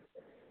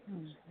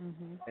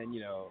 Mm-hmm. And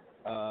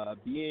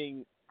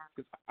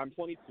because I'm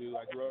 22,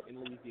 I grew up in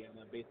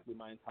Louisiana basically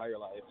my entire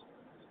life,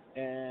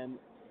 and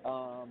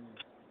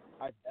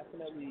I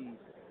definitely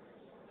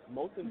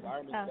most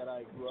environments that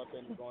I grew up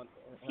in have gone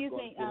Excuse to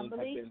me, school in have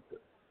Malik. been.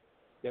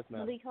 Yes,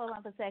 ma'am. Malik, hold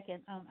on for a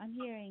second. I'm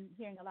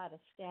hearing a lot of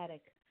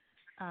static.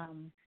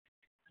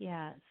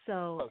 Yeah.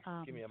 So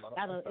Give me a moment.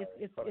 I don't.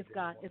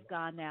 It's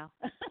gone now.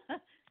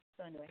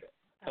 So anyway,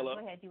 Hello?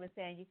 go ahead. You were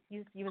saying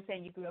you were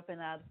saying you grew up in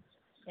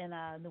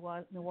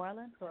New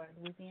Orleans or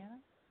Louisiana.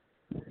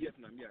 Yes,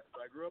 ma'am. Yes. So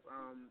I grew up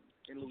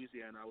in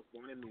Louisiana. I was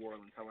born in New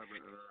Orleans. However,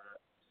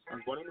 I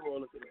was born in New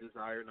Orleans in the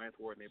Desire Ninth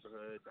Ward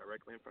neighborhood,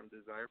 directly in front of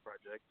the Desire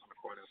Project on the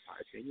corner of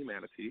Piety and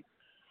Humanity.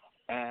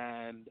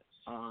 And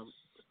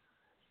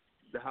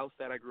the house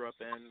that I grew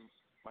up in,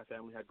 my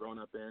family had grown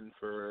up in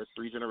for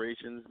 3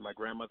 generations. My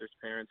grandmother's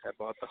parents had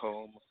bought the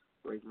home,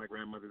 raised my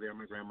grandmother there.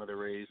 My grandmother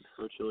raised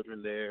her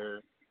children there.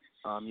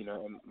 And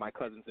my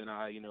cousins and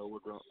I,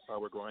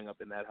 were growing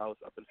up in that house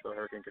up until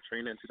Hurricane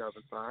Katrina in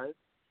 2005.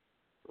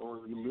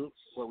 Where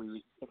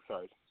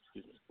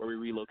we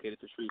relocated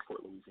to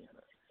Shreveport,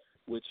 Louisiana,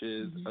 which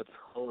is a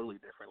totally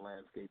different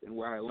landscape, and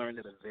where I learned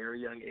at a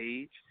very young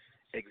age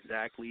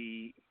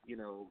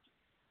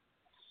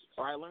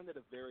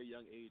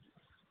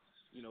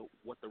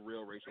what the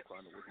real racial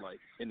climate was like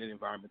in an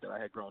environment that I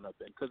had grown up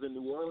in. Because in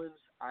New Orleans,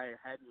 I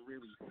hadn't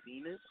really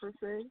seen it per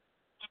se,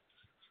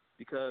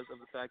 because of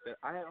the fact that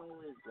I had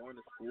only gone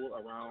to school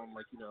around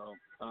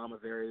a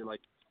very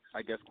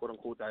I guess quote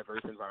unquote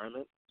diverse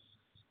environment.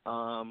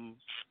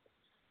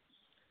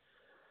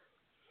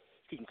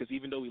 Because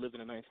even though we lived in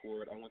the Ninth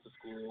Ward, I went to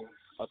school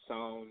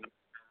uptown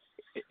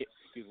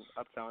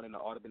in the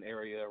Audubon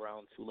area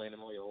around Tulane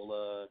and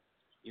Loyola,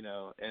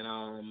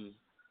 and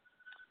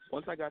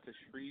once I got to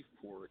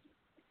Shreveport,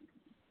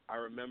 I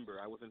remember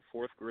I was in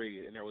 4th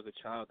grade, and there was a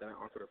child that I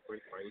offered a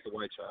French fry. He was a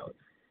white child,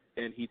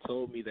 and he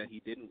told me that he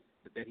didn't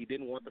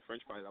want the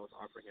French fry that I was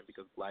offering him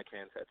because black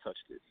hands had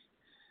touched it.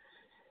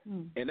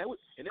 And this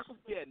was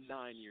me at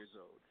 9 years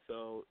old.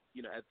 So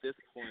at this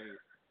point,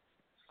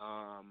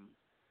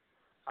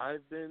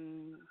 I've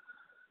been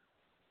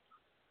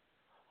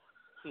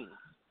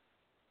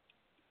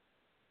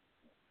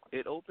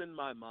it opened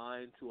my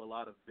mind to a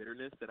lot of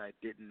bitterness that I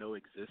didn't know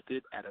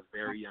existed at a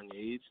very young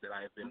age, that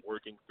I have been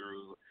working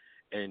through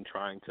and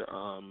trying to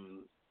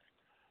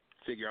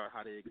figure out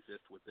how to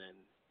exist within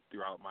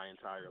throughout my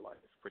entire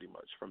life, pretty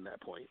much from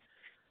that point.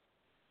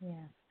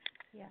 Yeah.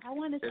 I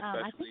wanted.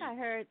 I think I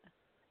heard.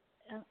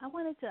 I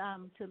wanted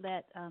to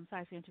let.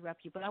 Sorry to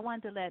interrupt you, but I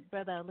wanted to let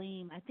Brother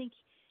Aleem. I think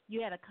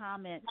you had a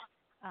comment.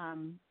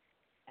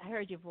 I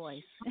heard your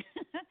voice,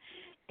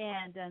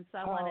 and so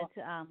I wanted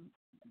to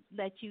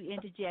let you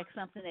interject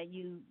something that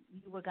you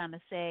were going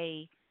to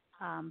say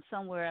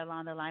somewhere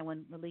along the line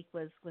when Malik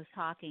was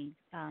talking,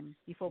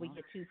 before we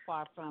get too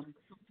far from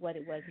what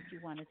it was that you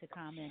wanted to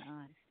comment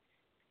on.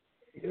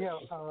 Yeah,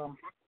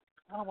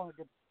 I don't want to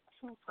get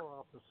too far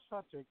off the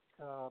subject,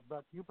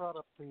 but you brought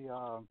up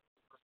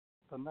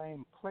the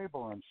name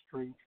Claiborne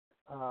Street.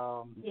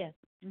 Yes.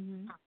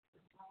 Mm-hmm.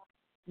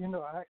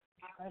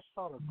 I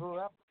sort of grew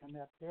up in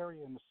that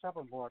area in the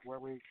 7th Ward where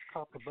we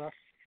caught the bus.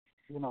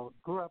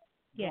 Grew up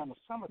during the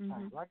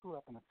summertime. I grew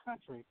up in the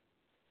country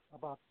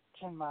about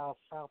 10 miles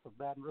south of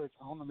Baton Rouge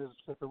on the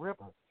Mississippi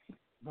River.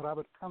 But I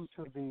would come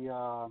to New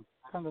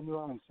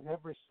Orleans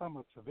every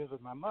summer to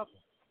visit my mother.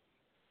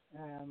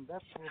 And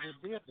that's what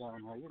we did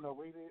down there.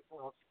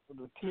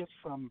 The kids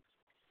from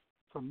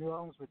New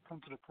Orleans would come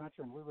to the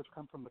country, and we would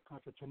come from the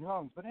country to New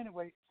Orleans. But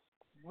anyway,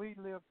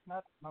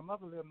 my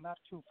mother lived not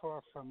too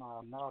far from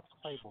North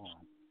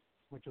Claiborne,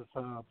 which is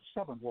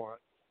 7th Ward.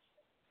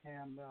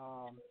 And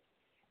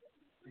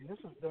this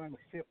is during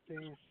the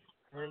 50s,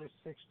 early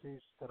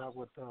 60s that I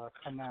would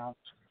come out.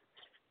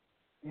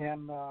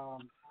 And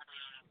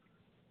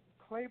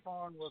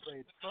Claiborne was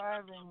a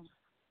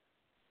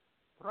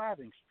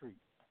thriving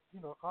street.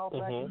 All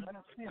black.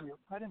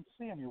 I didn't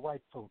see any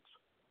white folks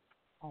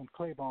on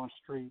Claiborne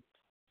Street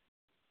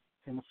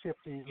in the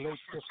 50s, late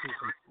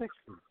 50s and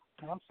 60s.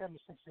 And I'm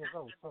 76 years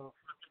old, so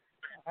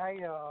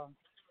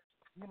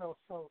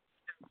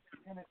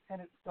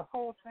the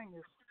whole thing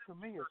is, to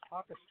me, is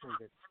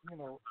orchestrated.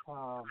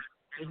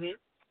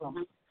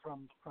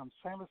 From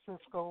San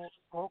Francisco,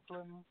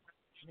 Oakland,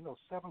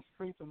 7th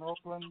Street in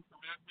Oakland,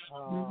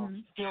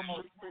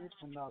 Fillmore Street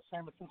in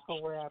San Francisco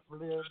where I've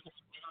lived,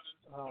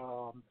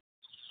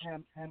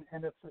 and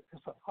it's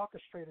an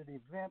orchestrated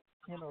event.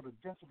 You know, the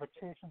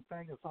gentrification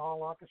thing is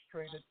all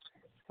orchestrated.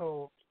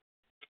 So,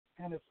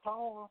 and it's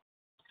all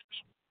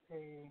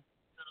a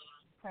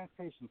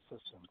plantation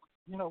system.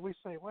 You know, we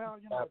say, well,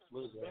 you know,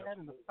 it's bad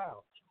in the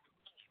South.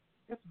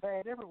 It's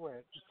bad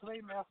everywhere. The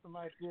slave master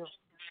might give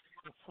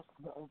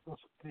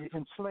the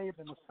enslaved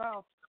in the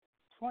South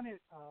 20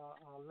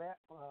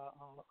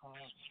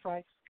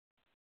 strikes.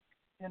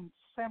 In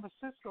San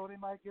Francisco, they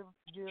might give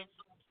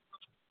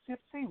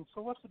 15.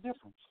 So what's the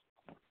difference?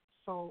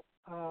 So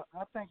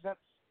I think that's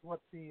what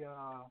the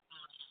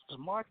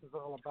march is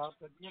all about.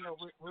 That, you know,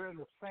 we're in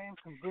the same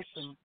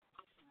condition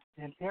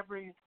in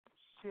every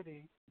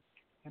city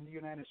in the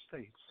United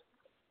States.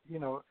 You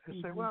know,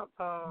 they say, well,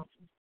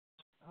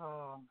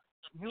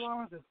 New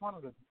Orleans is one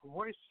of the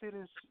worst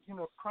cities, you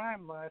know,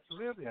 crime-wise to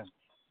live in.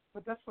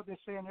 But that's what they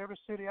say in every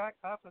city I've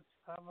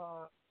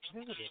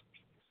visited.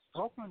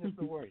 Oakland is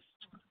the worst.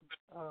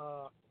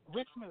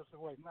 Richmond is the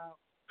worst. Now,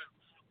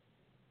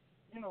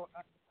 you know,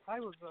 I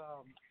was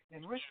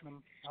in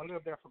Richmond. I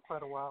lived there for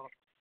quite a while,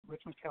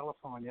 Richmond,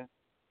 California.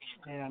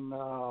 And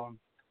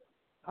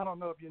I don't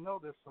know if you know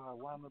this,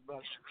 Wanda,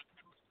 but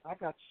I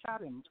got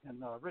shot in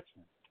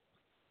Richmond.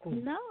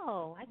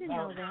 No, I didn't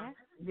know that.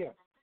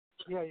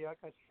 Yeah, I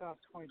got shot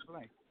point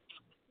blank.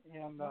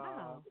 And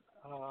wow.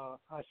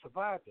 I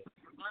survived it.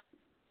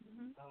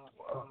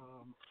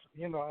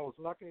 You know, I was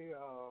lucky.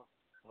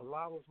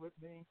 Allah was with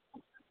me.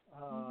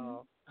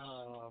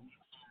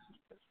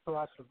 So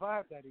I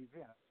survived that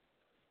event.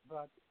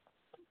 But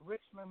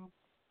Richmond,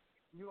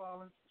 New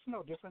Orleans, it's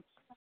no difference.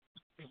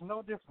 There's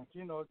no difference.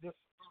 You know, just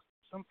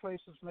some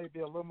places may be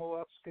a little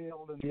more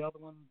upscale than the other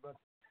one, but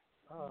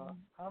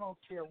I don't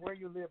care where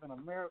you live in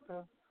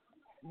America,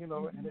 you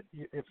know, and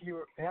if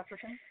you're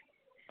African,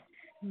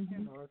 you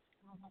know,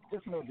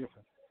 it's no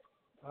different.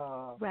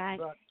 Right.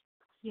 But,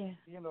 yeah.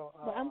 You know.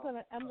 But I'm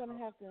gonna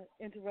have to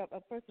interrupt.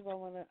 First of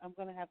all, I'm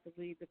gonna have to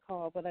leave the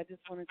call, but I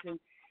just wanted to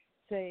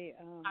say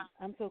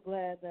I'm so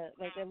glad that,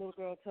 like that little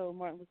girl told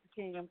Martin Luther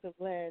King, I'm so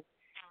glad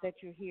that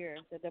you're here.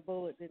 That the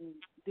bullet didn't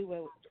do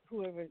what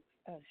whoever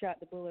shot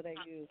the bullet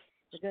at you,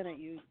 the gun at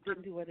you,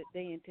 didn't do what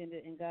they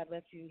intended, and God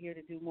left you here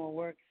to do more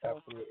work. So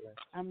Absolutely.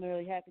 I'm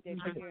really happy that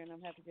you're here, and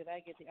I'm happy that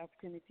I get the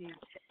opportunity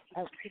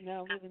to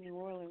now live in New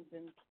Orleans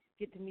and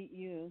get to meet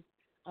you.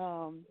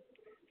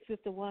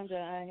 Sister Wanda,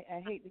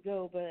 I hate to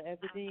go, but as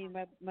the dean,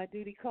 my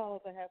duty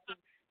calls. I have to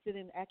sit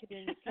in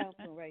academic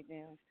counseling right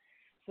now.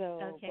 So,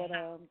 okay.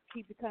 But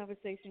keep the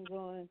conversation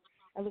going.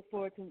 I look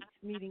forward to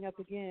meeting up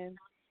again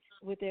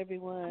with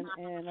everyone.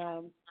 And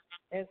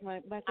as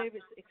my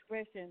favorite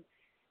expression,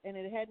 and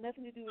it had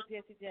nothing to do with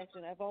Jesse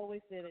Jackson, I've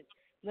always said it,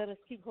 let us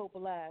keep hope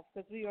alive,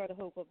 because we are the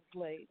hope of the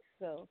slaves.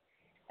 So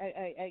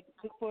I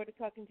look forward to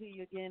talking to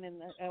you again,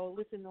 and I will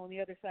listen on the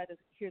other side to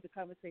hear the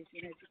conversation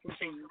as you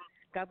continue.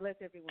 God bless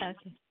everyone.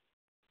 Okay.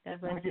 God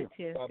bless you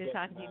too. Good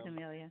talking to you,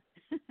 Camellia.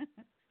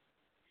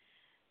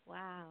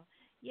 Wow.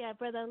 Yeah,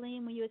 Brother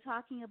Aleem, when you were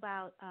talking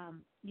about,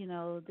 you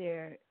know,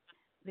 there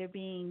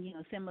being, you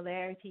know,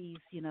 similarities,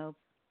 you know,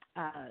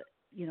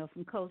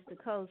 from coast to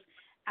coast,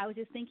 I was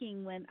just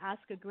thinking when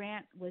Oscar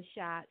Grant was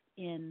shot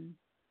in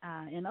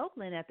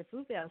Oakland at the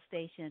Fruitvale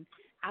station,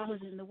 I was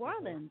in New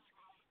Orleans.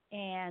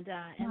 And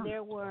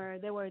there were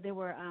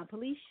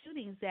police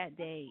shootings that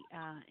day,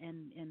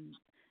 and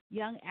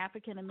young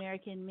African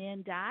American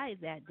men died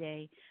that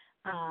day,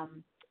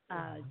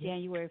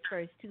 January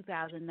 1st,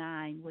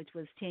 2009, which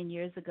was 10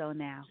 years ago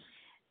now.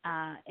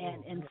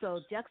 And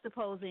so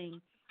juxtaposing,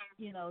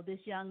 you know, this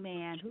young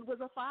man who was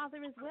a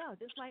father as well,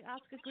 just like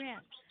Oscar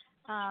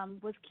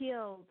Grant, was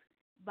killed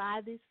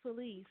by this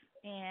police,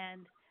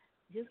 and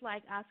just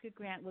like Oscar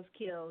Grant was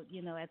killed,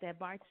 you know, at that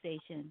BART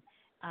station.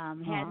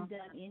 Hadn't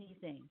done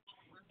anything,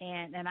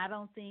 and I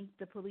don't think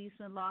the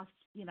policeman lost.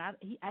 You know,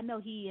 I know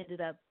he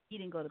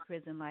didn't go to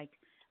prison like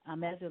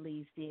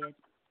Messerly's did,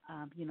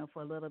 you know,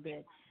 for a little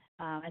bit.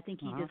 I think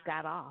he just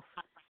got off,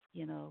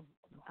 you know.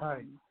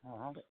 Right.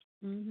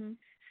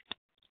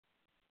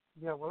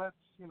 Yeah, well,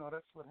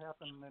 that's what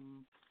happened,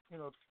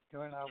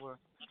 during our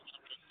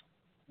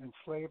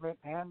enslavement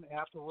and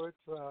afterwards.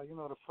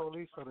 The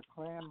police or the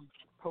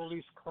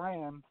police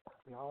clan,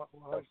 they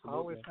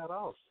always got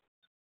off.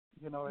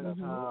 You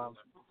know,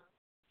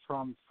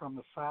 from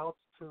the south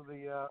to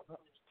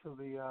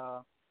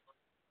the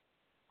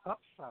up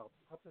south,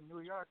 up in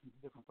New York and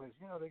different places.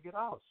 You know, they get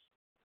out,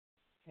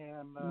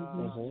 and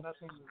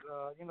nothing's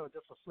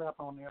just a slap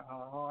on the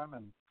arm,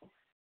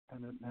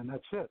 and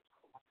that's it.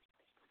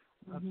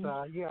 But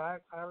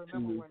I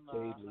remember when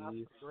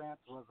Oscar Grant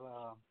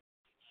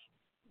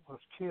was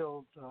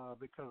killed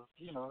because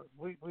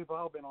we've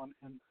all been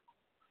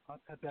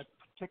at that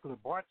particular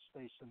BART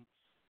station.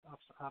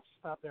 I've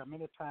stopped there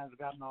many times,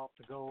 gotten off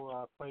to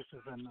go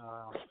places, and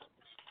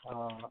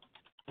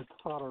it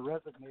sort of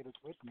resonated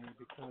with me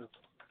because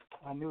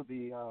I knew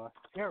the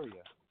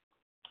area.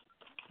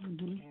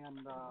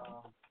 And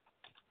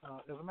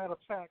as a matter of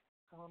fact,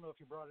 I don't know if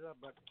you brought it up,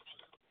 but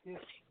his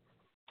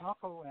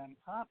uncle and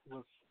aunt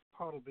was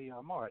part of the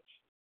march.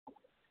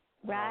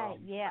 Right.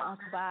 Yeah,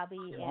 Uncle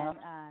Bobby Yeah,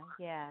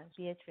 and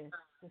Beatrice,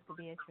 Sister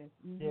Beatrice.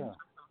 yeah,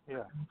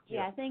 yeah,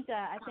 Yeah,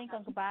 yeah. I think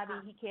Uncle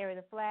Bobby he carried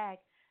a flag.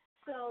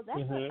 So that's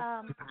what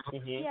Mhm.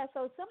 Mhm. yeah,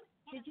 so some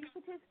did you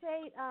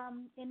participate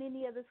in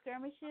any of the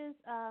skirmishes?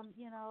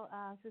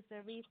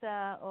 Sister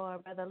Risa or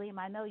Brother Liam,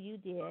 I know you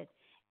did.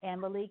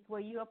 And Malik, were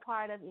you a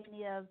part of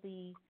any of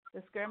the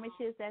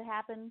skirmishes that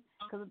happened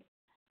cuz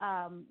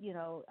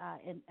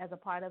as a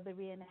part of the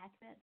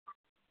reenactment?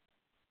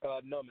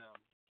 No, ma'am.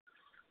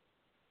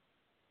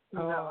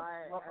 No, Well,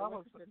 I I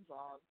was, wasn't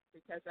involved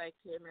because I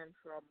came in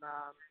from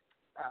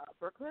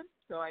Brooklyn,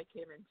 so I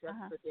came in just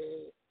Uh-huh. the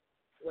day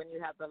when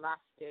you have the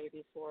last day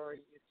before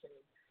you can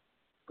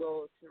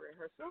go to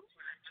rehearsal.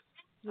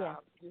 Yes.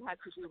 You had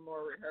to do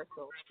more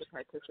rehearsals to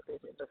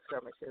participate in the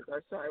skirmishes,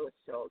 or so I was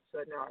told.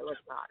 So no, I was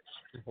not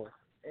Mhm.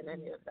 in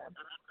any of them.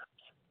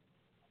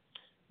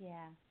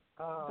 Yeah.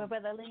 But um,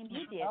 Brother Liam,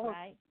 you did, I was,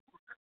 right?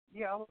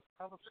 yeah,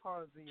 I was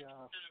part of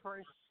the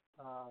first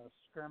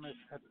skirmish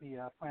at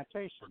the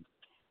plantation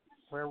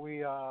where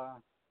we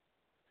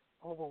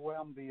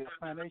overwhelmed the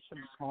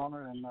plantation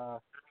owner and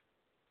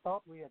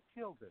thought we had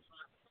killed him.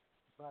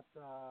 But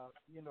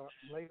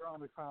later on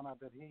we found out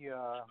that he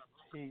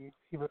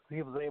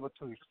was able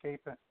to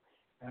escape it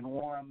and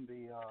warn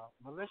the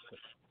militia.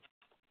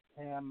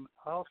 And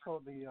also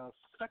the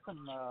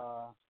second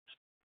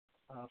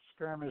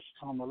skirmish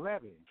on the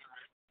levee.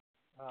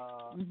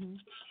 Mhm.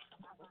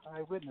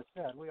 I witnessed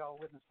that. We all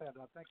witnessed that.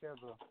 I think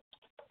there's a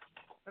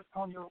it's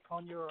on your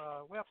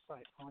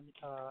website.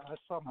 I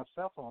saw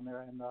myself on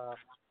there, and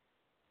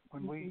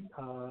when we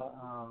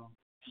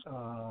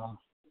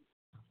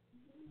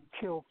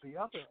killed the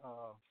other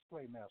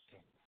slave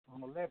master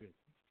on the levee,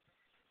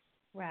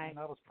 Right. and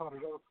I was part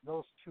of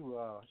those two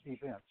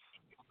events.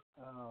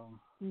 Um,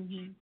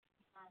 Mhm.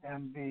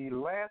 and the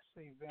last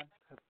event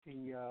at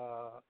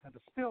the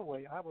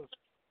spillway, I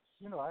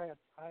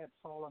had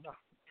fallen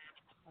off.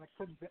 I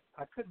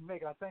couldn't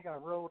make it. I think I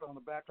rode on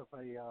the back of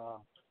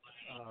a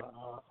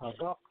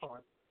golf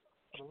cart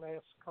for the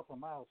last couple of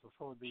miles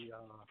before the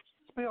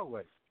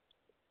spillway.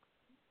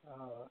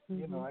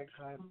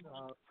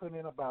 I put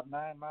in about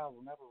 9 miles,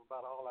 and that was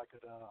about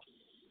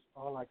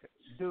all I could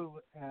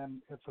do.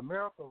 And it's a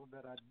miracle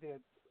that I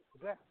did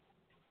that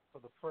for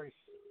the first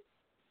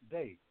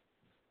day.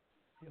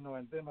 And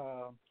then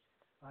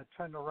I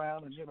turned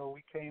around, and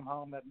we came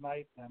home that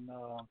night and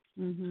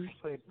Mhm.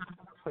 played.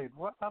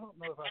 Well, I don't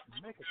know if I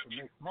can make it the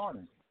next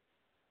morning.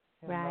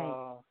 And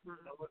Right.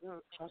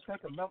 I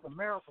think another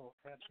miracle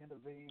had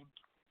intervened.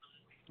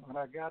 When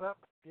I got up,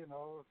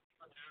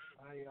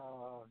 I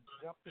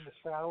jumped in the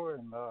shower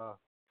and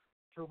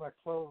threw my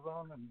clothes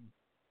on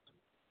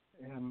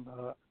and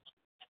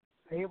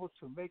able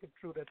to make it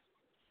through that.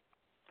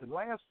 The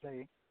last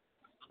day,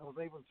 I was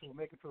able to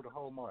make it through the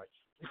whole march,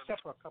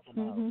 except for a couple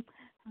miles. Mhm.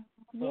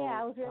 Yeah,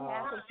 I So was really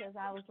happy because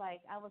I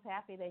was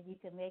happy that you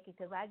could make it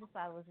because I just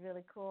thought it was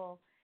really cool,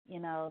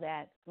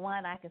 that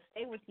one I could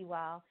stay with you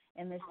all,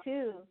 and then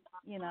two,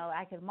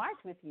 I could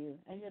march with you,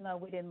 and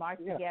we didn't march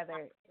yeah, together.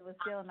 It was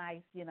still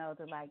nice,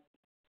 to like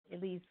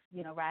at least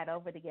ride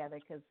over together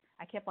because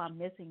I kept on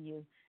missing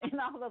you in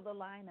all of the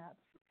lineups.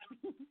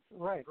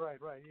 right.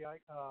 Yeah,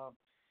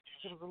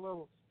 it was a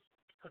little.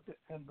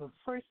 And the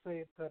first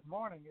day that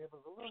morning, it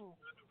was a little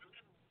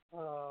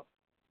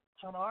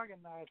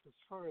unorganized as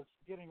far as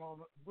getting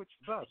on which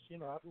bus.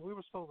 We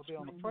were supposed to be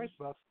on the first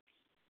bus,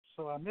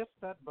 so I missed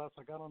that bus.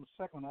 I got on the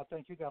second one. I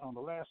think you got on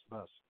the last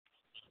bus.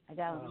 I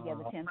got on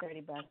the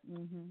 10:30 bus.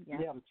 Mhm.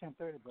 Yeah. Yeah, the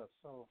 10:30 bus.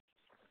 So,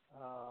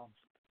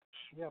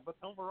 but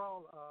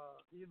overall,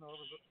 it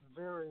was a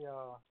very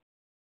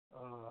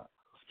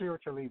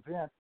spiritual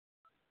event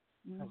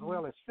as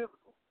well as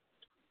physical.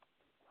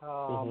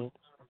 Mhm.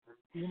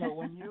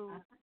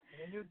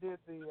 When you did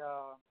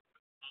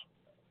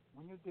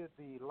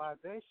the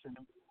libation,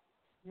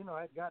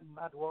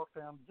 I'd walked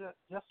down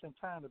just in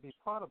time to be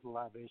part of the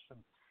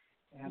libation,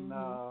 and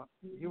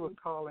you were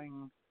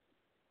calling,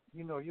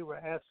 you were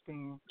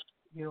asking,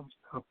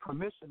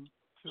 permission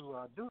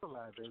to do the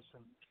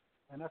libation,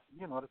 and that's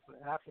the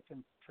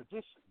African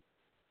tradition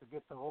to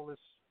get the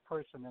oldest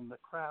person in the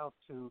crowd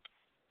to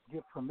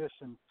give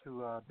permission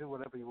to do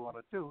whatever you want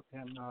to do,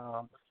 and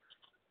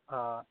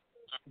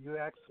you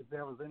asked if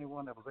there was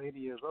anyone that was 80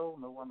 years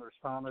old. No one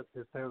responded.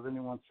 If there was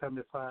anyone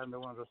 75, no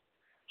one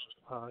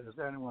is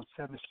there anyone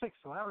 76?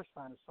 So I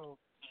responded. So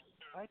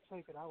I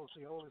take it I was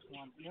the oldest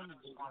one in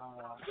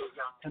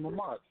the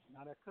march.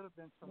 Now there could have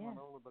been someone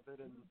older, but they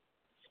didn't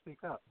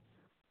speak up.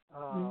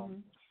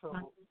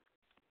 So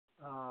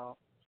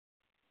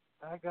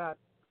I got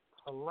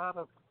a lot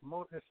of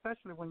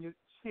especially when you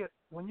see it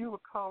when you were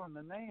calling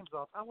the names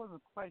off. I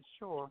wasn't quite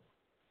sure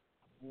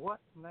what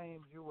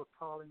names you were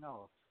calling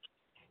off.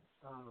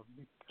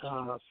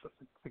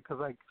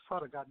 Because I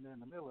sort of gotten in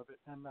the middle of it,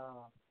 and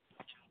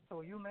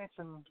so you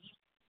mentioned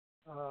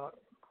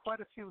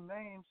quite a few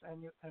names,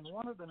 and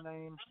one of the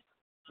names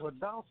were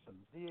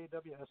Dawson,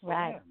 Dawson.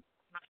 Right.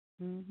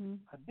 Mhm.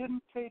 I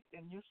didn't take,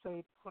 and you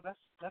say, "Well,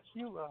 that's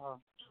you,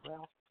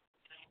 Ralph."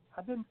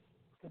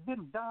 It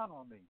didn't dawn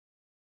on me.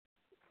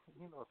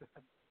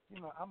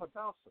 I'm a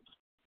Dawson.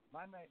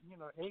 My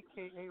name,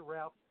 A.K.A.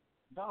 Ralph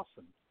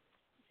Dawson.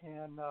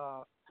 And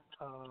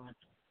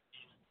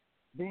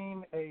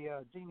being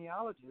a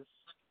genealogist,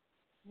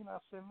 I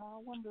said, I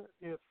wonder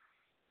if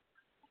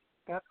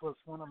that was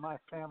one of my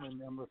family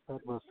members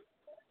that was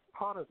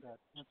part of that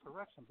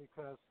insurrection,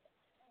 because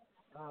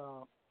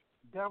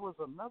there was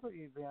another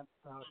event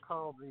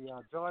called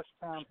the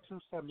Georgetown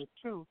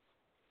 272,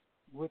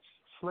 which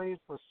slaves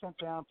were sent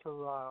down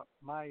to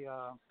my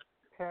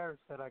parish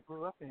that I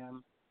grew up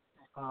in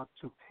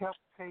to help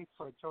pay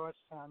for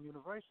Georgetown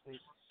University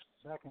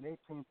back in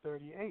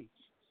 1838.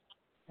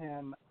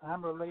 And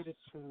I'm related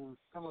to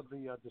some of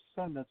the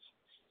descendants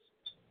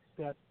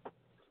that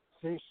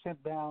they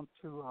sent down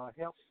to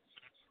help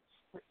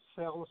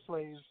sell the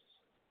slaves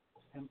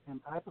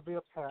in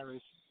Iberville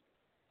Parish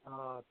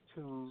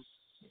to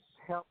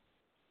help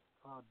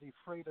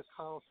defray the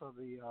cost of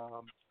the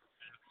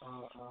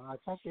I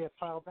think they had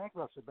filed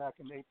bankruptcy back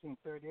in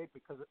 1838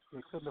 because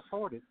they couldn't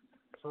afford it.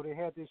 So they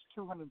had these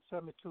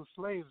 272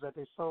 slaves that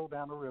they sold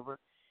down the river,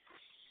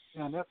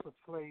 and that's what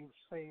slaves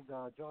saved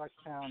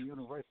Georgetown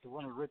University,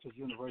 one of the richest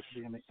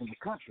universities in the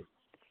country.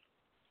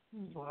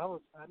 So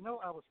I know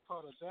I was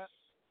part of that.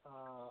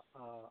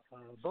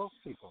 Those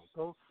people,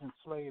 those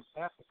enslaved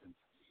Africans.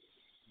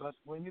 But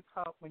when you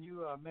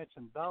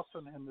mentioned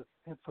Dawson and the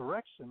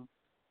insurrection,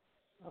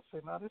 I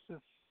said, now this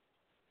is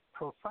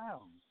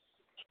profound.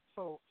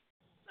 So,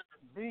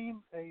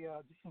 being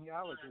a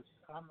genealogist,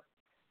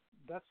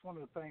 that's one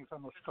of the things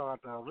I'm going to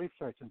start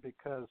researching,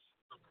 because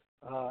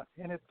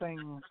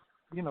anything,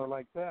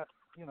 like that,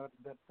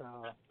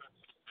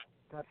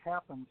 that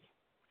happens,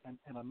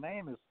 and a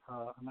name is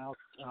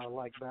announced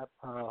like that,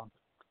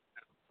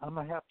 I'm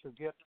going to have to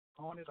get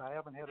on it. I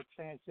haven't had a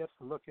chance yet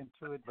to look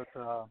into it, but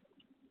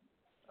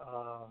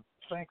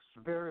thanks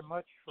very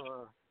much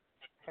for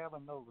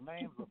having those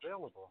names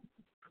available,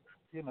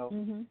 and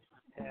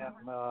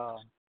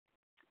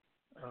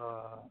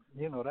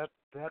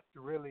that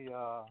really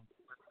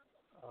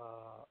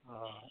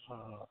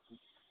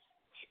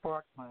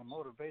sparked my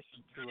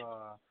motivation to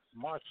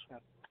march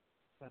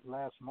that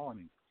last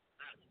morning.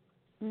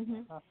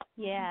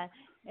 Yeah,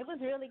 it was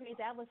really great.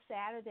 That was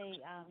Saturday,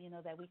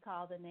 that we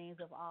called the names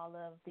of all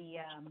of the,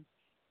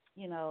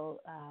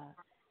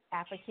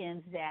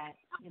 Africans that,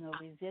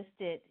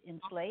 resisted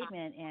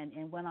enslavement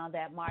and went on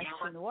that march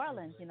to New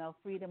Orleans,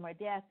 freedom or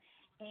death.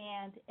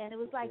 And it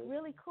was like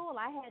really cool.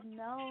 I had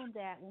known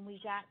that when we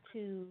got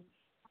to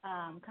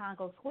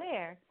Congo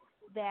Square,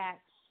 that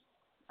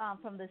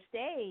from the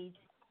stage,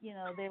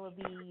 there would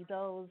be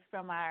those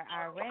from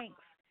our ranks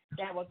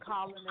that were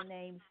calling the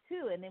names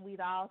too, and then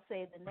we'd all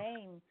say the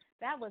name.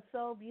 That was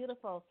so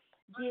beautiful.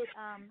 Did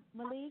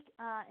Malik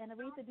and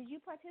Aretha, did you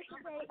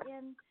participate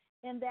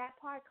in that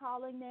part,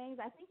 calling names?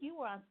 I think you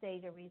were on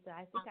stage, Aretha.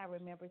 I think I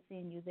remember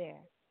seeing you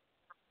there.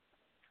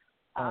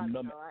 No,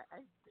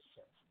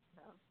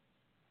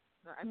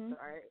 I'm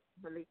sorry.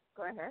 Malik,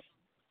 go ahead.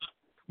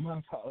 My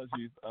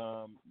apologies.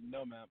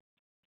 No, ma'am.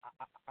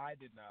 I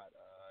did not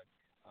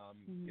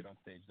get on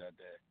stage that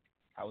day.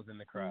 I was in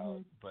the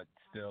crowd, but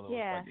still, it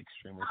was like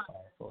extremely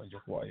powerful and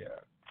just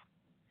yeah.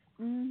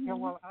 Yeah,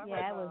 well,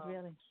 it was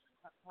really.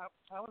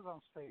 I was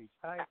on stage.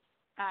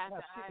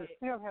 It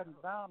still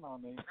hadn't dawned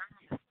on me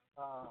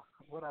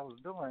what I was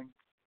doing,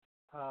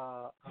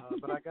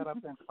 but I got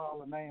up and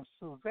called the name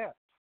Suzette,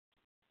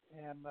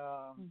 and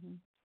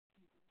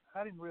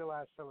I didn't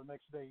realize till the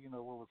next day,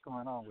 what was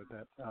going on with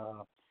that.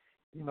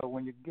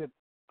 When you get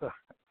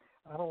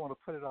I don't want to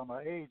put it on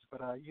my age,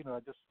 but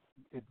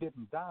it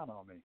didn't dawn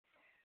on me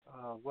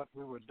what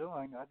we were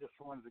doing. I just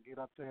wanted to get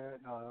up there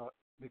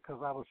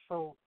because I was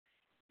so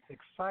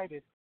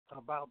excited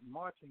about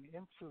marching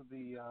into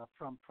the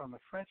from the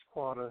French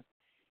Quarter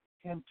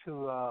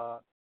into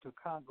to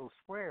Congo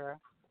Square.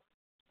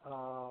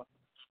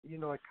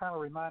 It kind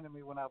of reminded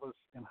me when I was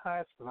in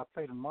high school. I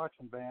played in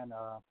marching band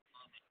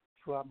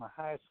throughout my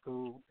high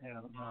school,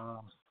 and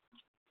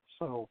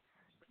so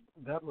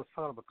that was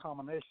sort of a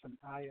combination.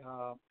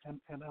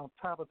 And on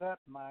top of that,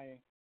 my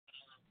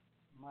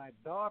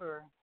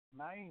daughter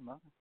Naima,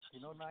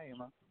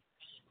 Naima,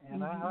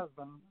 and her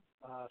husband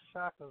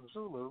Shaka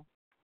Zulu,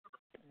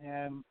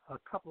 and a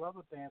couple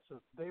other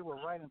dancers. They were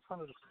right in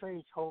front of the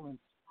stage holding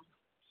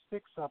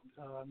sticks up.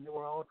 They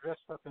were all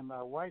dressed up in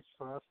whites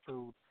for us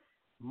to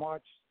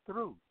march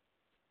through,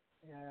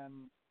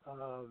 and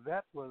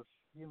that was,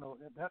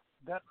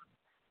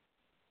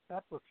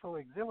 that was so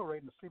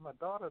exhilarating to see my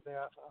daughter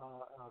there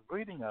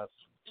greeting us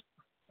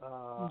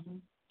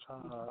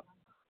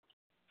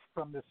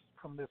from this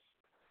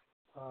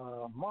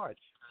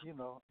march, and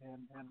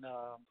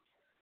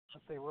I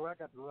say, well, I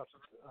got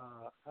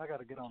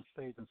to get on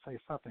stage and say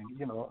something,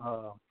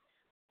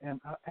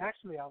 and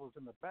actually I was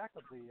in the back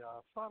of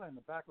sort of in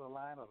the back of the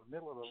line or the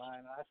middle of the line.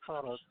 And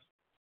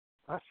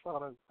I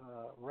sort of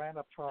ran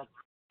up toward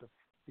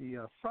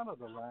the front of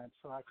the line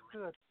so I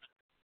could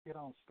get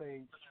on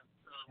stage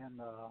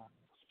and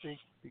speak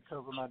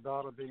because of my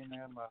daughter being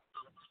there and my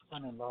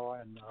son-in-law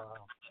and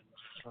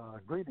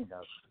greeting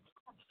us.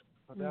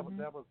 But that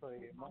was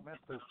a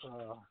momentous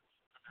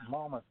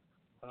moment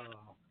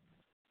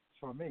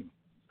for me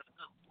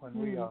when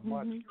we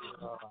marched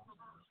to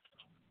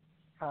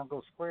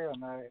Congo Square,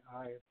 and I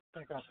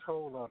think I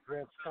told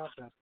Dred Scott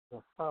that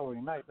the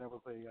following night there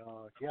was a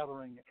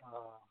gathering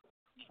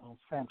on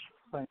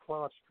St.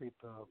 Claude Street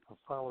the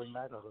following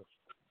night of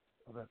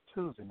that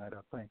Tuesday night,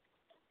 I think,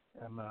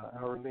 and I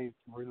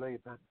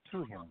relayed that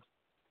to him.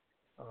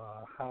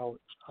 How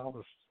I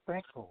was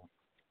thankful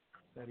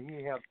that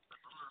he had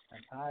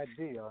an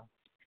idea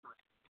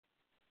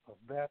of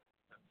that.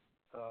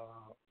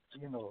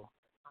 You know,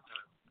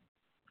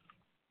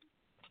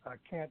 I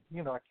can't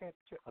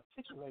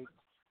articulate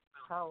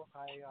how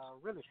I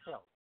really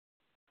felt,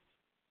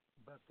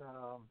 but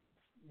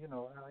you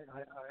know,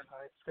 I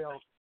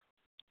felt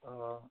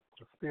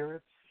the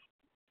spirits,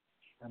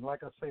 and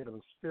like I said, it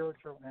was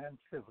spiritual and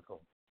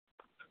physical.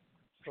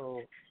 So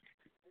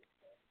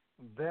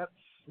that's,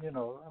 you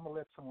know, I'm gonna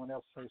let someone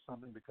else say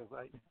something because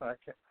I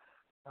can't.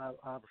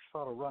 I've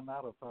sort of run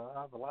out of.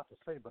 I have a lot to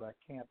say, but I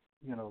can't,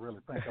 you know,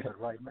 really think of it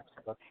right now.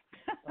 But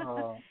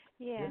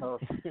yeah. you know.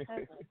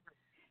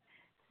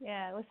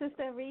 Yeah. Well,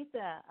 Sister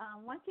Aretha, I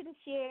want you to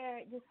share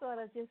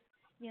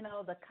you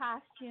know, the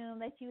costume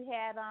that you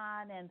had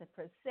on and the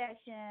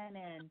procession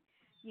and,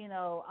 you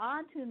know,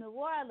 on to New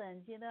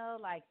Orleans, you know,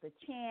 like the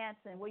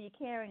chants, and were you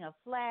carrying a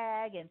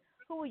flag, and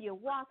who were you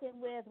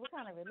walking with? What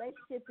kind of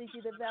relationship did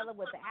you develop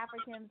with the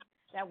Africans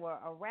that were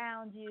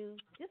around you?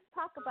 Just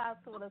talk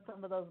about sort of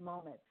some of those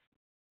moments.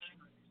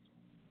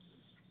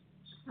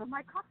 So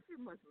my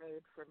costume was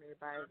made for me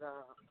by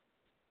the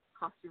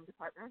costume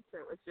department. So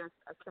it was just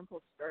a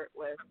simple skirt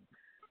with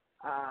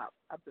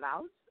a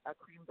blouse, a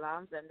cream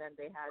blouse, and then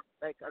they had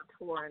like a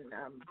torn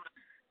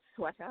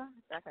sweater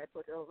that I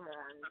put over,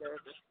 and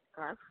there's a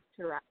scarf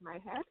to wrap my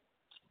head.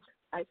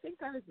 I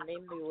think I was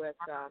mainly with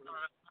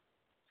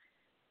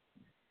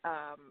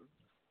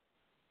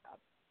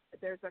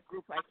there's a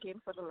group I came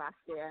for the last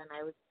year, and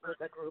I was with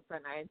a group,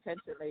 and I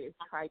intentionally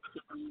tried to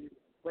be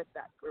with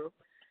that group.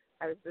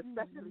 I was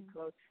especially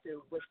close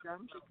to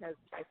Wisdom because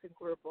I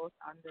think we're both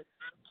on this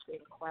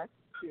same quest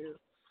to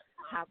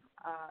have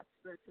a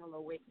spiritual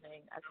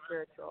awakening, a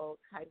spiritual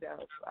kind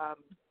of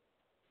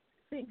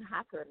thing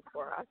happen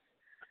for us.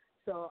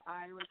 So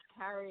I was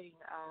carrying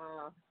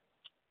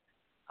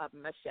a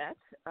machete.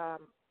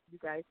 You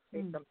guys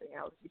say something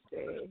else. You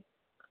say,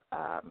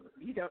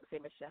 you don't say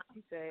machete.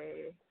 You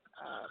say,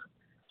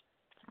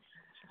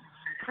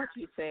 what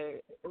do you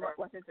say?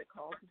 What is it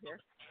called here?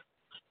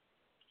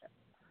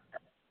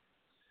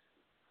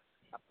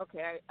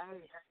 Okay,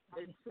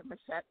 it's a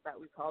machete that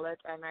we call it,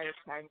 and I was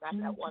carrying that.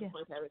 At one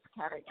point, I was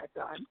carrying a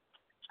gun.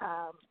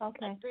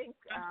 Okay. I think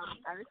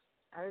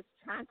I was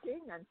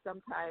chanting, and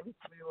sometimes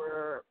we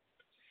were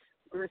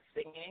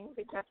singing,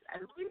 because I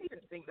really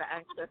didn't think the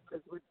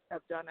ancestors would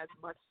have done as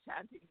much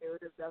chanting. They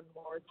would have done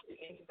more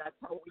singing. That's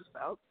how we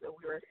felt. So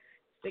we were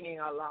singing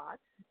a lot.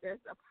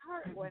 There's a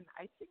part when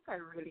I think I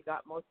really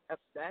got most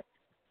upset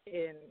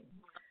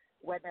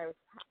when I was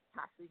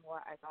passing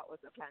what I thought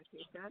was a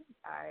plantation.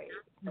 I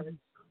was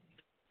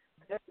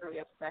just really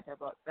upset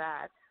about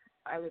that.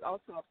 I was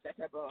also upset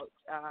about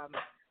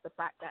the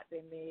fact that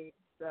they made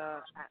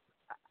the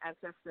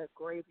ancestor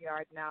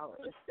graveyard now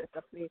is just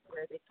a place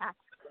where they catch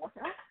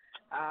water.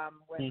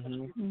 When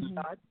the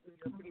floods, we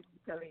were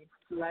basically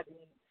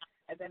flooding.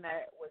 And then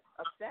I was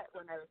upset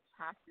when I was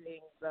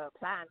passing the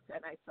plants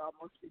and I saw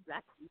mostly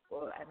black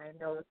people, and I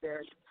know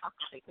there's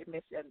toxic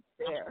emissions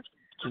there.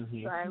 So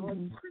I was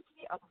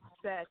pretty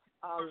upset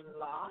a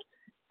lot.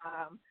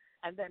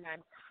 And then I'm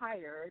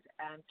tired,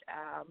 and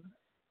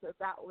so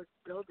that was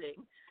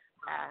building.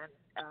 And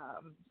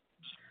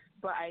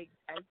but I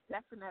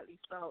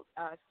definitely felt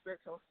a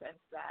spiritual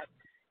sense that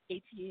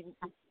 1811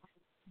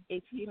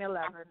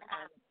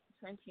 and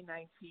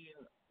 2019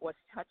 was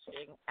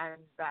touching,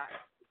 and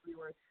that we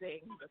were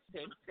saying the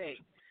same thing,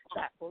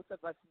 that both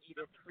of us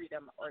needed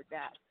freedom or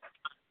death,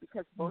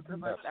 because both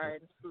of us are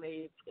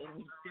enslaved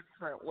in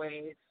different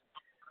ways.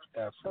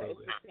 Absolutely. So it's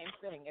the same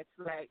thing. It's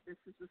like, this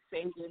is the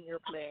same game you're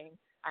playing.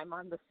 I'm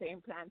on the same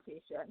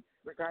plantation.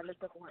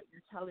 Regardless of what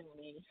you're telling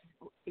me,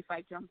 if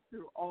I jump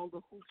through all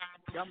the hoops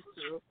to jump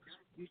through,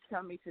 you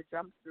tell me to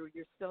jump through,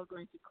 you're still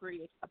going to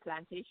create a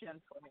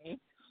plantation for me.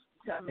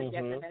 Tell me to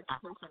get an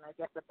education, I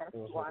get the best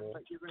one,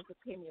 but you're going to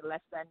pay me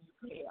less than you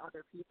pay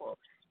other people.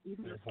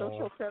 Even the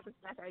social service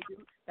that I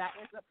do, that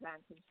is a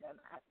plantation.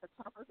 At the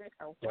top of it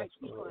are white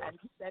people, and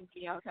you send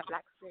me out a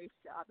black slaves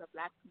to other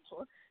black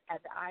people,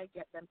 and I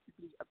get them to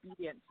be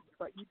obedient to me,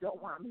 but you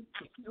don't want me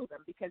to kill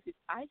them, because if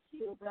I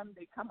kill them,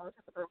 they come out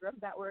of the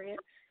program that we're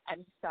in,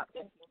 and you stop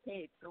getting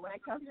paid. So when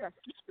I tell you a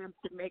system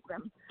to make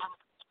them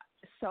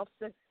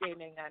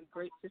self-sustaining and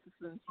great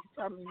citizens, you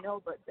tell me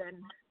no, but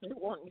then they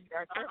won't need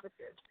our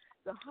services.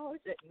 So how is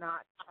it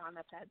not on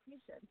a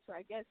plantation? So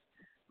I guess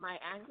my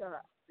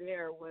anger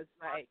there was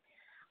like,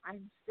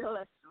 I'm still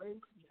a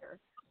slave here.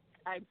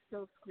 I'm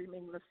still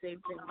screaming the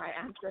same thing my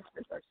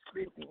ancestors are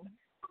screaming.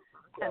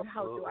 And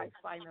how do I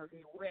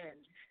finally win?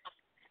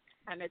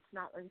 And it's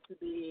not going to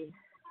be,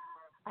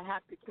 I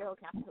have to kill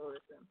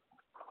capitalism.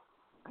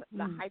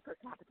 the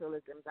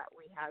hyper-capitalism that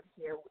we have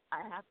here.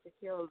 I have to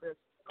kill this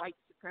white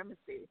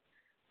supremacy.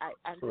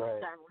 And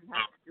this time we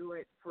have to do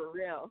it for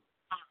real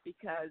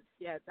because,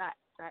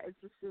 that is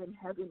the same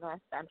heaviness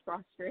and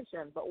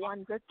frustration. But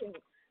one good thing,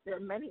 there are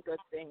many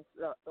good things.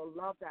 The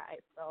love that I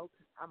felt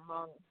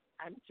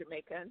I'm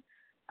Jamaican,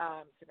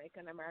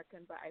 Jamaican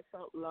American, but I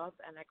felt love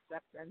and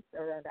acceptance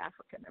around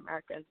African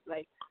Americans.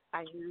 Like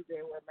I knew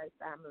they were my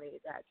family,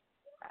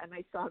 and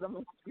I saw the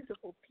most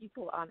beautiful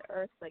people on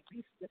earth, like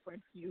these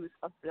different hues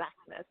of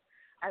blackness.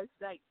 I was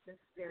like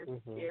just there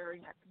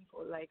staring at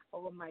people like,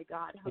 oh my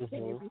God, how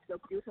can you be so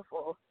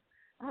beautiful?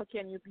 How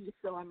can you be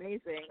so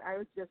amazing? I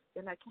was just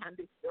in a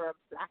candy store of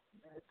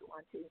blackness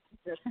wanting to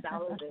just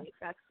salivate.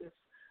 That's just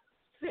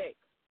sick.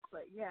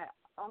 But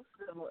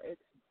also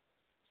it's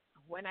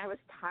when I was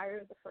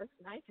tired the first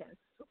night and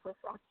super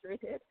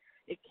frustrated,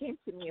 it came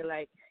to me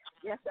like,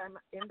 yes, I'm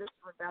in this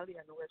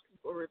rebellion where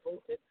people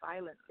revolted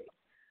violently,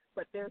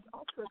 but there's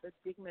also the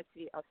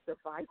dignity of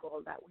survival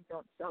that we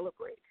don't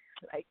celebrate.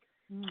 Like,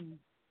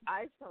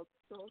 I felt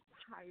so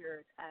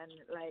tired and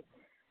like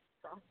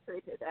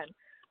frustrated and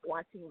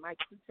wanting my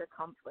creature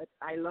comforts.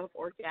 I love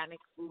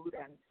organic food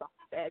and soft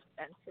beds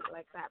and shit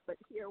like that. But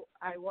here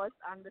I was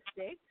on the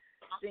stage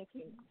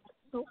thinking,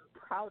 so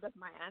proud of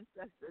my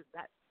ancestors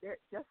that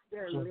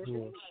their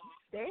living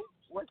day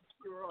was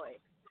heroic.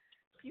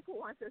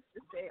 People want us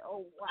to say,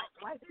 oh,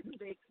 why didn't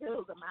they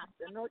kill the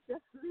master? No,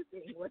 just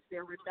living was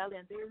their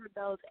rebellion. They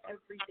rebelled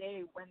every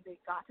day when they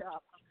got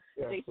up.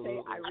 They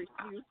say, I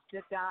refuse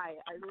to die.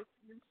 I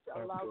refuse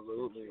to allow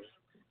you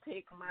to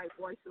take my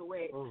voice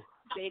away.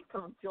 They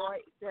come joy.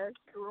 Their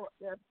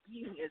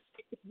being is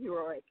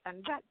heroic.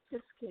 And that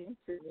just came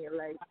to me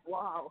like,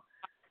 wow,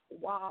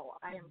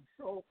 I am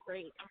so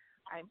great.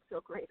 I'm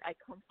so great. I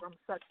come from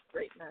such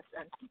greatness,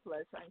 and people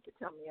are trying to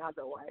tell me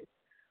otherwise.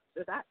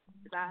 So that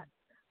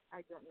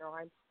I don't know.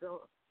 I'm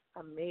so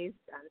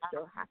amazed and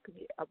so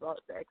happy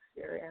about the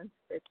experience.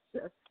 It's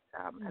just,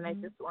 and I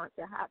just want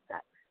to have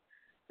that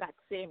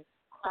same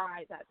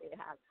cry that they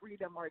have,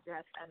 freedom or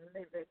death, and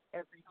live it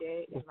every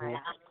day in my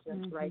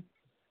actions. Like,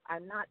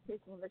 I'm not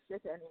taking the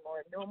shit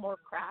anymore. No more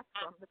crap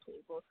from the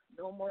table.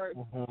 No more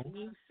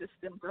new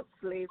systems of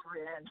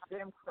slavery and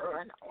Jim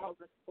Crow and all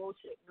this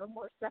bullshit. No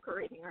more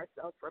separating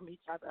ourselves from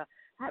each other,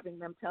 having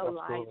them tell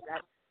lies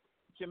that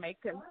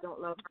Jamaicans don't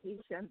love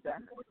Haitians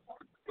and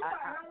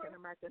African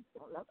Americans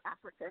don't love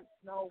Africans.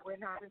 No, we're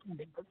not in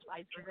single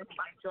slides. We're going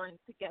to join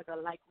together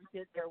like we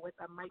did there with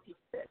a mighty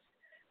fist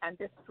and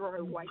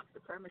destroy white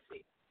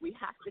supremacy. We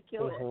have to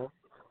kill it.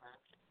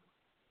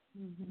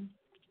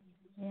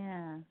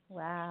 Yeah.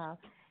 Wow.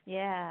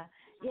 Yeah.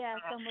 Yeah.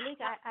 So Malik,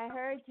 I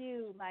heard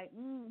you like,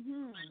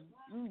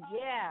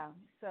 yeah.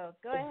 So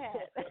go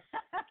ahead.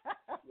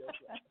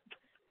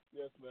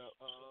 Yes, ma'am.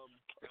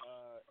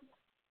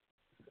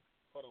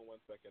 Hold on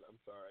one second. I'm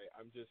sorry.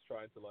 I'm just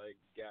trying to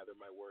gather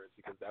my words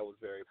because that was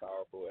very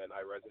powerful and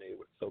I resonated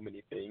with so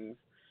many things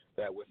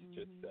that was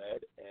just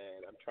said,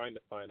 and I'm trying to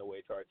find a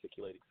way to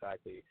articulate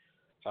exactly,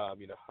 how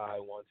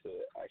I want to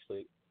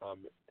actually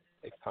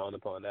expound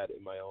upon that in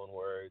my own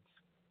words.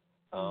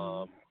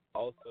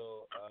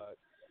 Also,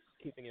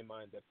 keeping in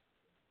mind that,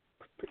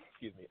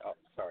 excuse me,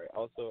 sorry.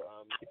 Also,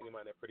 keeping in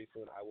mind that pretty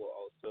soon I will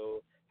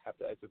also have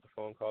to exit the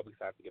phone call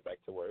because I have to get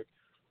back to work.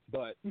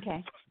 But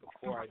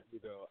before I do,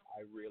 though,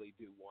 I really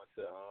do want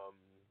to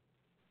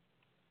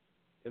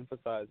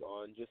emphasize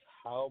on just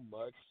how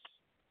much,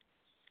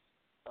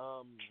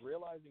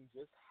 realizing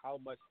just how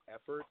much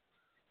effort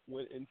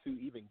went into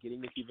even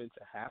getting this event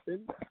to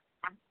happen,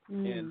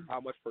 and how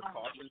much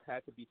precautions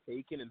had to be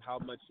taken, and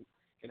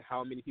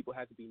how many people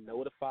had to be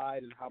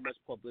notified, and how much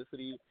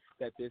publicity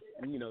that this,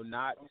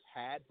 not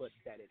had, but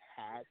that it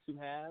had to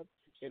have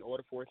in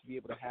order for it to be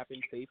able to happen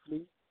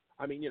safely.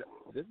 I mean,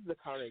 this is a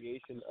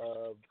congregation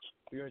of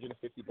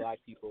 350 black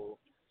people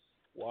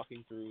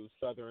walking through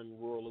southern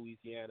rural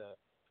Louisiana,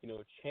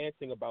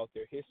 chanting about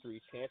their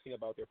history, chanting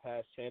about their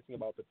past, chanting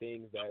about the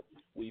things that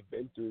we've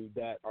been through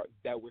that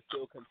we're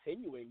still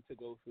continuing to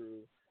go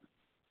through,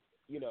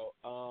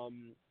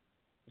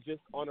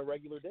 just on a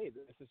regular day.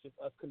 This is just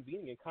us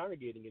convening and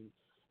congregating and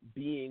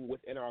being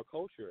within our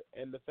culture.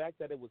 And the fact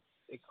that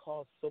it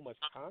caused so much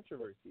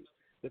controversy,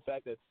 the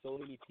fact that so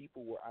many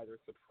people were either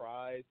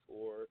surprised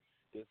or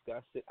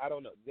disgusted. I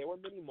don't know. There were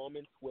many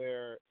moments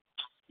where,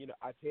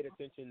 I paid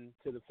attention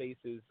to the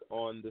faces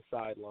on the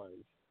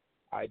sidelines.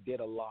 I did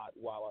a lot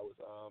while I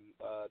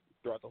was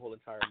throughout the whole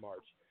entire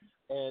march.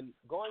 And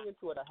going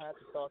into it, I had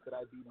the thought that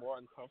I'd be more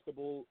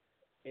uncomfortable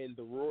in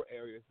the rural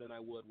areas than I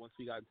would once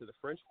we got into the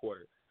French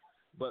Quarter.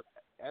 But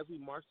as we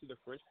marched through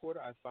the French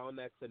Quarter, I found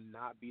that to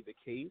not be the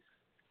case,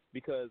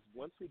 because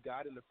once we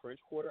got in the French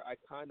Quarter,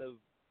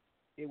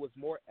 it was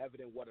more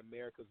evident what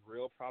America's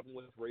real problem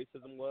with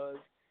racism was,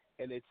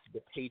 and it's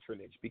the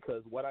patronage.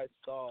 Because what I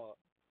saw,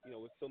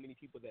 with so many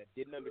people that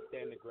didn't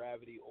understand the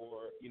gravity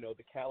or,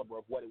 the caliber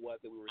of what it was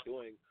that we were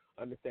doing,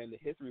 understand the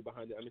history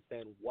behind it,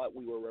 understand what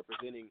we were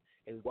representing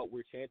and what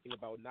we're chanting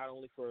about, not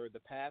only for the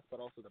past but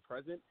also the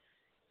present.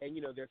 And,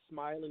 they're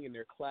smiling and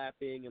they're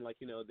clapping and,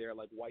 they're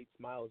white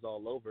smiles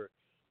all over.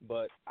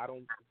 but I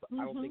don't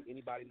think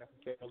anybody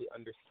necessarily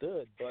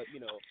understood. But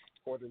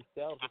for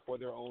themselves and for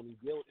their own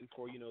guilt and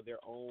for their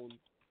own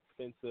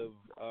sense of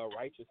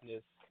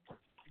righteousness,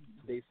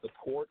 they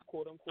support,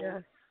 quote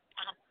unquote,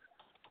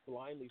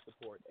 blindly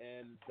support.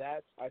 And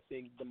that's, I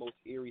think, the most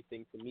eerie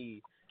thing to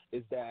me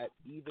is that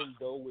even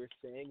though we're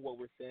saying what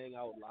we're saying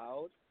out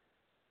loud,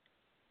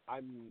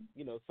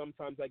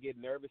 sometimes I get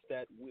nervous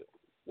that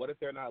what if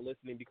they're not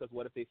listening, because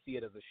what if they see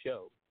it as a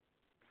show?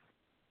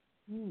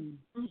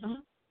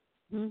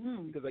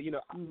 Because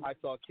I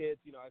saw kids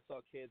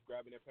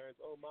grabbing their parents.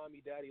 Oh,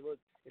 mommy, daddy, look,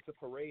 it's a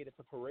parade,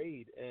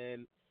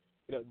 and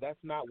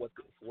that's not what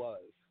this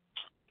was.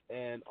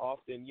 And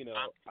often,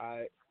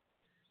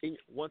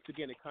 once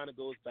again, it kind of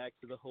goes back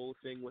to the whole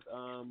thing with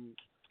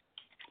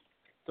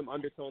some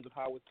undertones of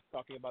how I was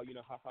talking about,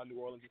 how New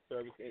Orleans is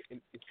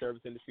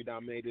service industry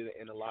dominated,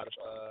 and a lot of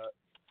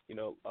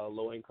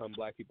low income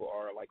Black people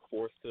are like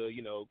forced to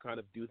kind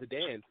of do the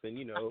dance and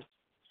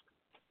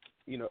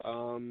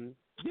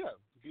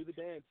do the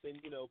dance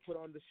and put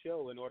on the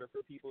show in order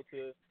for people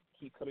to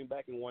keep coming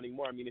back and wanting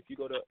more. I mean, if you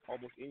go to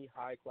almost any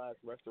high class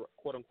restaurant,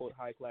 quote unquote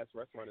high class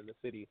restaurant in the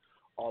city,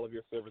 all of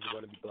your servers are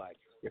going to be Black.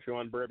 If you're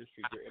on Bourbon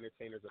Street, your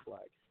entertainers are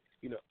Black.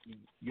 You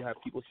have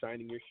people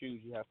shining your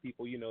shoes. You have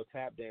people,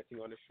 tap dancing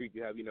on the street.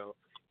 You have,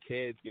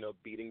 kids,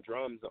 beating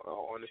drums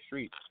on the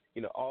street.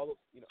 All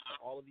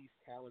of these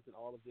talents and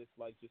all of this,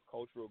 like, just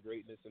cultural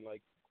greatness and,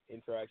 like,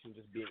 interaction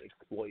just being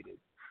exploited.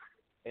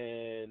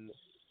 And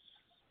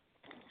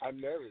I'm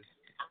nervous.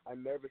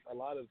 A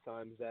lot of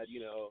times that,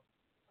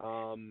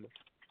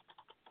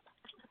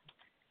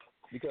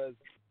 because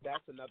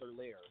that's another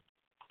layer.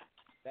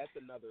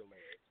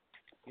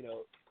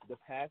 The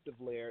passive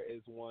layer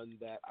is one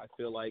that I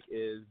feel like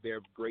is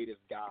their greatest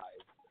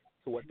guide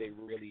to what they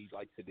really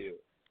like to do,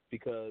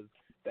 because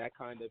that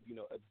kind of,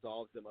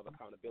 absolves them of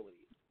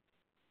accountability.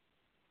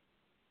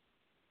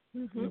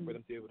 For them to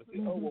be able to say,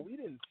 oh, well, we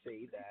didn't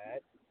say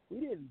that. We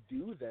didn't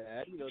do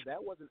that.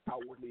 That wasn't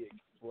outwardly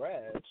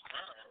expressed.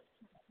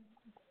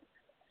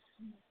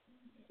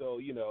 So,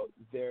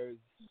 there's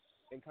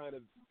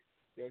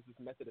this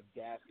method of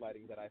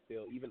gaslighting that I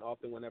feel even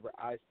often whenever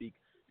I speak,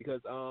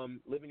 because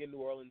living in New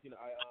Orleans,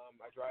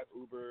 I drive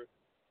Uber.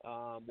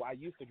 I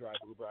used to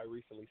drive Uber. I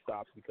recently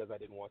stopped because I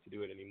didn't want to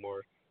do it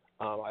anymore.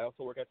 I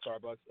also work at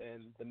Starbucks,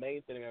 and the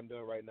main thing I'm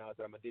doing right now is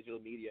that I'm a digital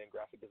media and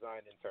graphic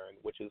design intern,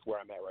 which is where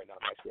I'm at right now.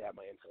 I'm actually at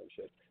my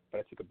internship, but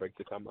I took a break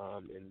to come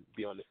and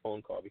be on this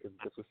phone call because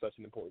this was such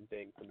an important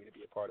thing for me to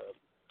be a part of.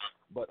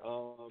 But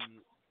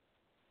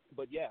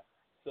yeah.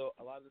 So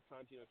a lot of the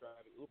times,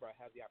 driving Uber, I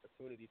have the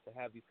opportunity to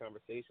have these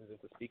conversations and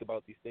to speak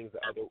about these things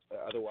that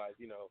otherwise,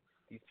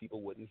 these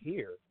people wouldn't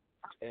hear.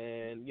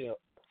 And,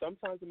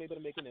 sometimes I'm able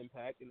to make an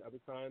impact, and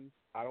other times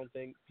I don't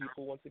think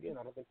people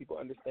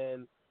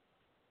understand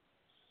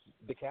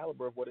the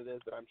caliber of what it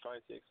is that I'm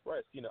trying to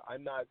express.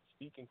 I'm not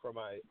speaking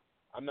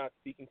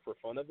for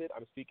fun of it.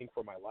 I'm speaking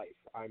for my life.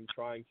 I'm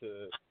trying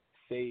to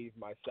save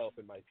myself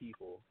and my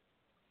people.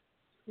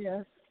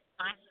 Yes.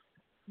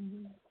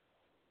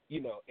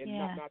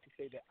 Not to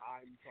say that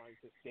I'm trying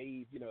to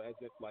save, as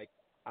if like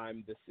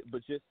I'm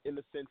but just in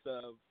the sense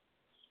of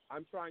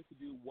I'm trying to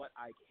do what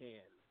I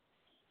can,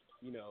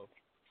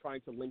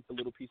 trying to link the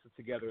little pieces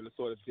together and to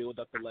sort of build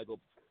up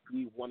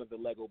be one of the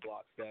Lego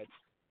blocks that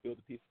build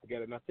the pieces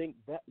together. And I think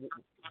that's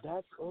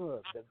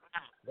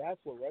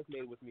what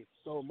resonated with me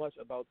so much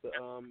about the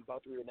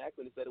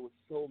reenactment is that it was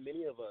so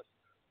many of us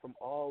from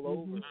all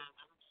over.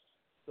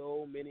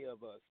 So many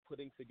of us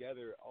putting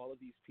together all of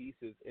these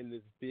pieces in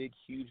this big,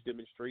 huge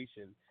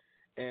demonstration.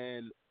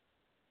 And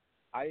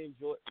I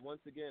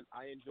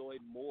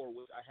enjoyed more,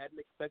 which I hadn't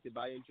expected,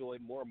 but I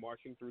enjoyed more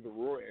marching through the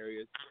rural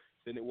areas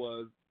than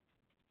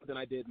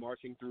I did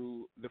marching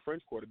through the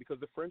French Quarter,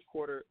 because the French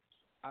Quarter,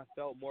 I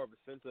felt more of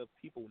a sense of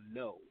people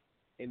know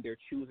and they're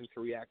choosing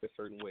to react a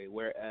certain way,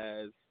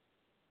 whereas,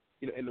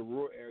 in the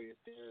rural areas,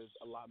 there's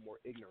a lot more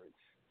ignorance.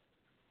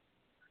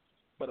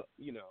 But,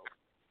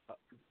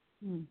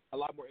 a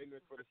lot more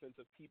ignorance for the sense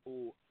of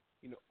people,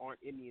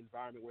 aren't in the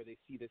environment where they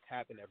see this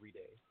happen every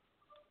day.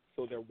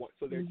 So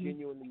they're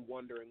genuinely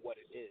wondering what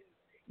it is.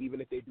 Even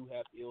if they do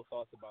have ill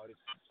thoughts about it,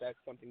 that's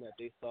something that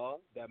they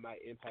saw that might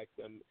impact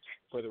them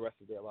for the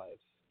rest of their lives.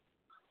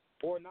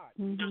 Or not.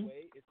 Either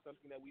way, it's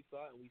something that we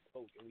saw and we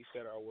spoke and we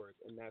said our words,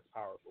 and that's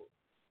powerful,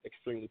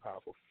 extremely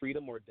powerful.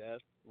 Freedom or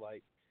death,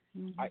 like,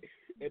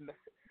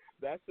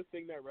 that's the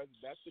thing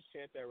that's the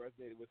chant that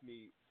resonated with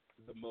me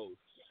the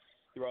most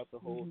throughout the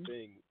whole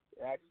thing.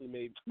 It actually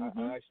made I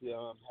actually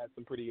had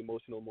some pretty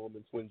emotional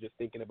moments when just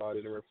thinking about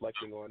it and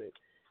reflecting on it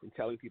and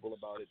telling people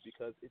about it,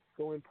 because it's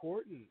so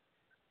important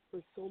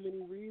for so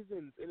many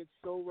reasons, and it's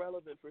so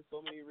relevant for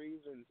so many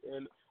reasons.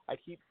 And I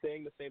keep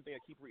saying the same thing, I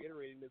keep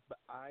reiterating this, but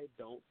I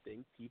don't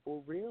think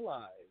people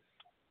realize.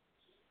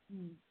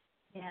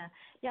 Yeah,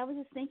 I was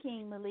just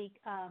thinking, Malik,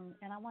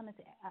 and I wanted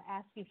to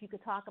ask you if you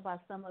could talk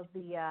about some of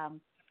the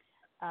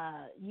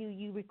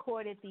you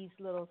recorded these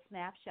little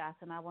snapshots,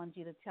 and I wanted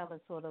you to tell us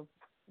sort of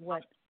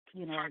what,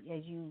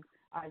 as you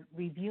are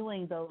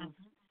reviewing those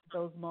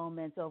those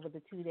moments over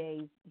the 2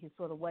 days,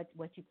 sort of what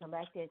you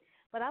collected.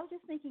 But I was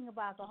just thinking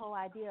about the whole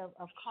idea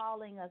of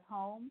calling us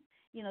home.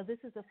 This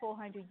is a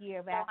 400-year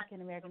of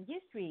African American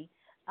history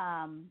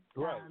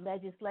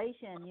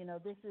legislation.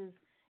 This is,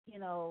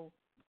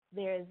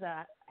 there's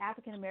a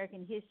African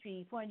American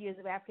history, 400 Years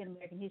of African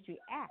American History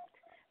Act,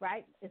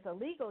 right? It's a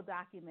legal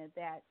document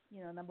that,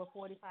 number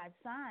 45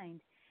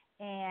 signed.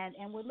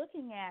 And we're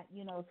looking at,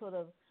 sort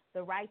of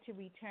the right to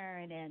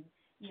return, and,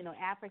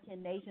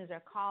 African nations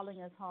are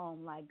calling us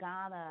home, like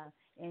Ghana,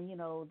 and,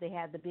 they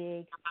had the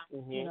big,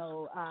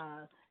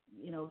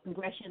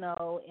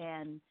 congressional,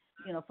 and,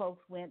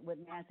 folks went with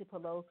Nancy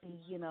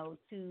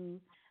Pelosi,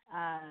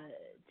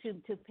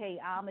 to pay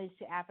homage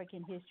to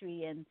African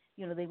history, and,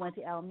 they went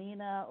to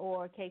Elmina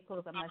or Cape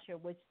Coast, I'm not sure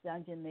which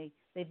dungeon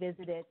they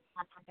visited,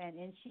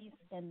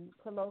 and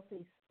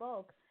Pelosi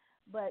spoke,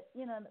 but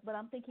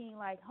I'm thinking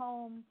like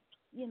home,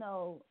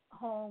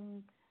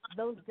 home,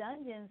 those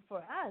dungeons for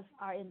us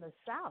are in the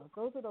South.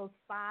 Those are those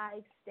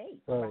 5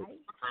 states, right?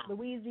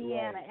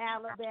 Louisiana,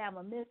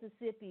 Alabama,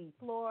 Mississippi,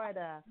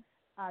 Florida,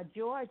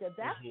 Georgia.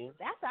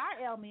 That's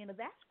our Elmina.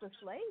 That's the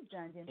slave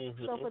dungeon.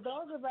 So for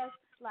those of us,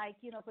 like,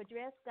 for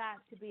Dred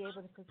Scott to be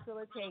able to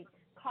facilitate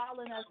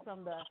calling us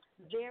from the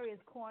various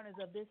corners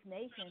of this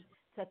nation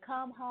to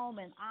come home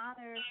and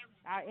honor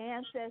our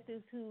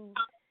ancestors who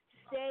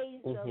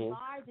staged the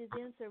largest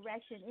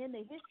insurrection in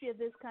the history of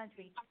this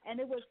country, and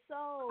it was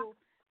so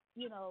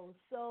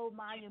so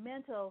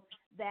monumental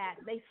that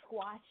they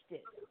squashed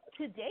it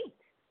to date.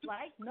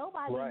 Right?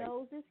 Nobody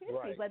knows this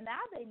history, but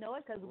now they know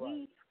it because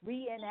we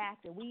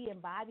reenacted, we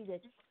embodied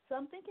it. So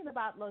I'm thinking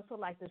about also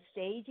like the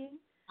staging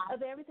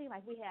of everything.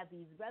 Like we have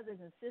these brothers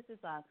and sisters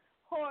on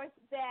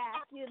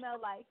horseback,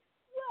 like,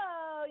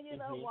 whoa,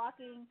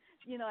 walking,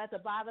 at the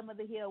bottom of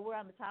the hill. We're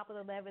on the top of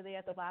the levee, they're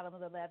at the bottom of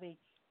the levee.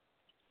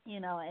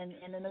 And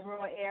in the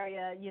rural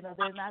area,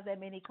 there's not that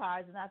many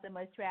cars, not that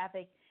much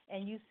traffic,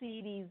 and you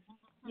see these,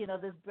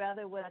 this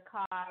brother with a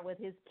car with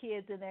his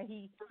kids in there.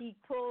 He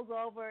pulls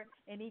over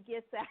and he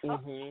gets out.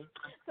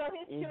 So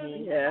his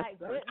children can like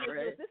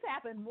witness this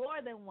happened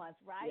more than once,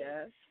 right?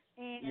 Yes.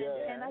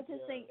 And I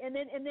just think, and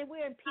then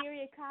we're in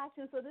period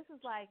costumes. So this is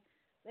like,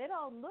 they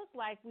don't look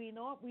like we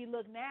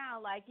look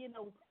now, like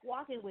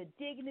walking with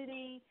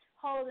dignity,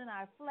 holding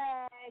our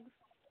flags.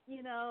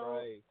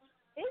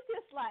 It's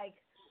just like.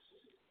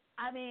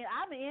 I mean,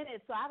 I'm in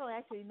it, so I don't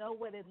actually know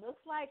what it looks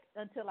like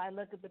until I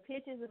look at the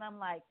pictures, and I'm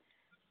like,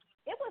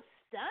 it was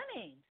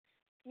stunning,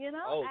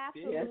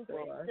 absolutely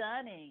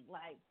stunning.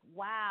 Like,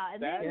 wow. And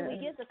then when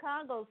we get to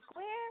Congo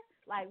Square,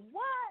 like,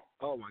 what?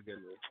 Oh, my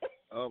goodness.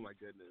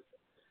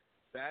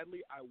 Sadly,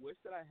 I wish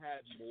that I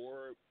had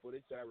more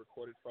footage that I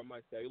recorded from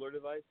my cellular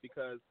device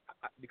because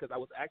I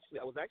was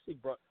actually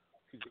brought.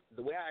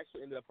 The way I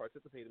actually ended up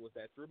participating was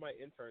that through my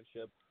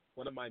internship,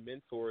 one of my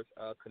mentors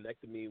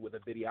connected me with a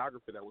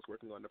videographer that was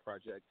working on the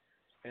project,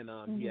 and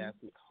he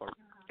asked me,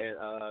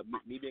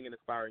 me being an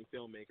aspiring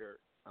filmmaker,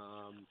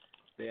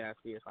 they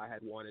asked me if I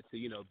had wanted to,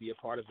 be a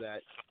part of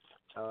that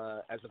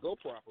as a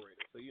GoPro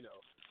operator, so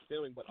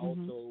filming, but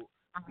also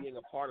being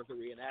a part of the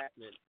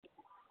reenactment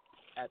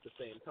at the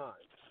same time.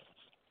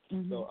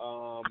 So,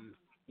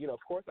 of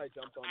course, I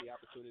jumped on the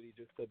opportunity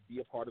just to be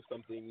a part of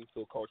something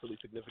so culturally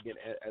significant,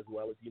 as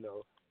well as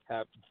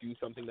do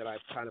something that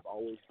I've kind of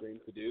always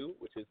dreamed to do,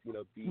 which is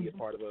be a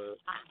part of a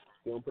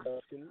film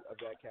production of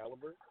that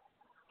caliber.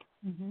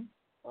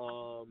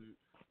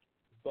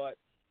 But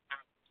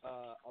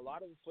a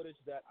lot of the footage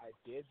that I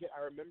did get,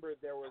 I remember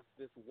there was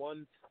this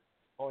one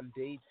on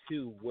day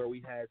 2 where we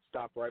had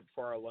stopped right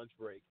before our lunch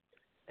break,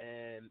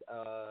 and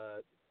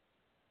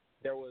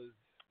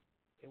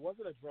it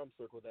wasn't a drum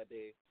circle that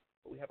day,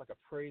 but we had like a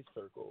praise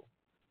circle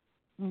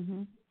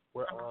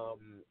where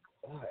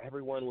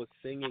everyone was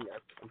singing.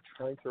 I'm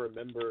trying to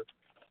remember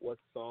what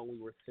song we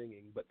were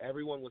singing, but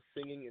everyone was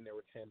singing, and there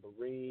were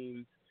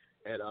tambourines,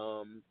 and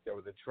there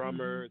were the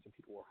drummers, and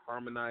people were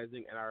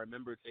harmonizing. And I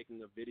remember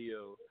taking a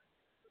video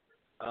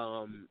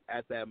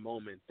at that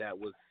moment that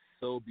was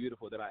so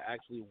beautiful that I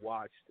actually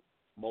watched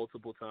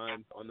multiple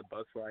times on the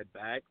bus ride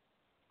back.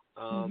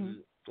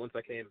 Once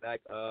I came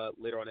back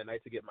later on that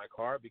night to get my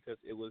car, because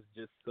it was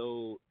just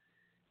so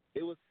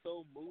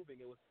moving.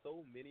 It was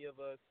so many of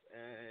us,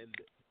 and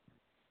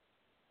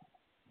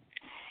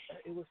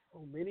it was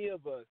so many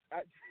of us.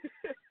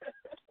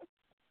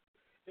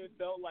 It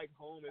felt like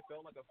home. It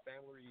felt like a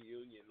family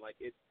reunion. Like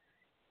it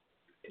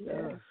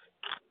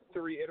to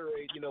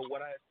reiterate,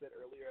 what I had said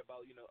earlier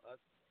about, us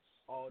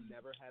all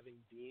never having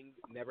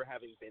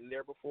been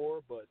there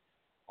before, but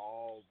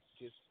all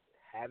just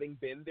having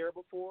been there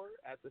before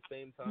at the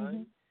same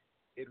time.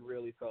 It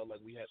really felt like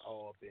we had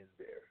all been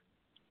there.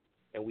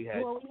 And we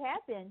had. Well, we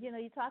have been.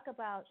 You talk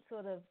about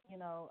sort of,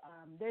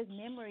 there's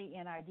memory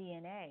in our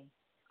DNA.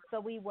 So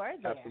we were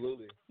there.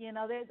 Absolutely.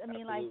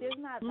 There's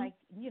not like,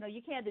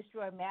 you can't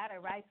destroy matter,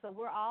 right? So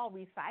we're all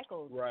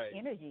recycled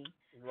energy.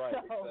 Right.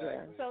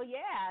 So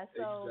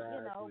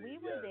we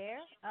were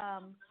there.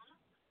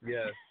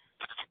 Yes.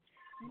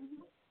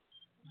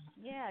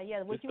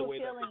 Yeah. What you were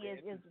feeling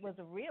was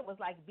real. Was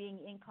like being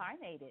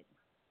incarnated.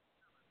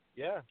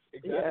 Yeah,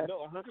 exactly. Yeah. No,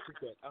 100%, 100%.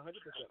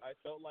 I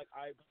felt like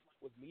I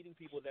was meeting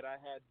people that I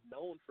had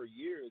known for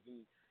years,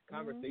 and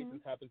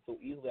conversations happened so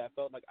easily. I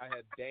felt like I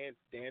had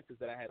dances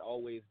that I had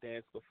always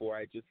danced before.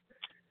 I just,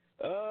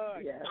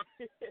 Yeah.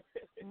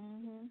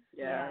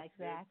 Yeah,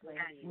 exactly.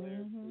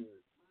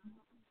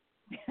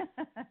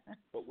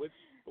 But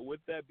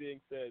with that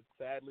being said,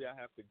 sadly I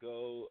have to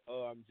go.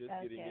 Oh, I'm just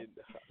getting in.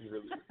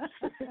 Really.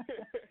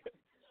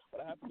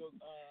 But I have to go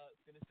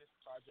finish this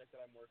project that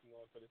I'm working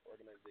on for this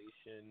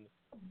organization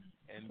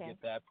and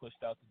get that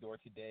pushed out the door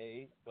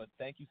today. But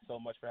thank you so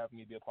much for having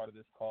me be a part of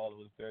this call. It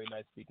was very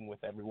nice speaking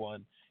with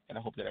everyone, and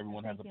I hope that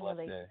everyone has a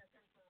blessed day.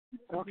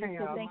 Okay,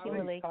 thank you,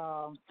 Malik.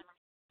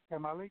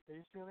 Malik, are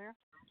you still there?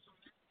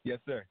 Yes,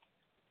 sir.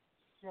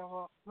 Yeah,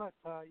 well, look,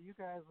 you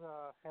guys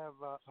have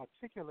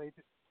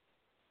articulated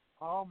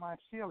all my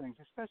feelings,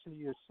 especially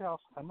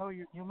yourself. I know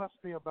you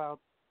must be about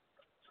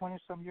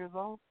 20-some years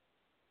old.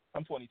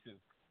 I'm 22.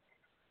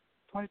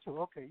 22,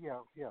 okay,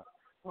 yeah.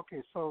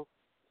 Okay, so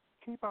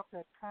keep up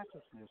that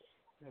consciousness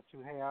that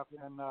you have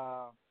and,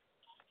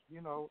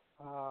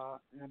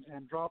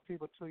 and draw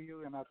people to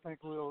you, and I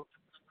think we'll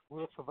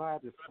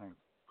survive this thing.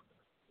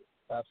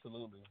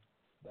 Absolutely.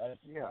 That's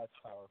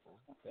powerful.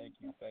 Thank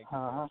you.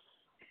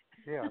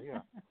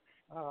 Yeah.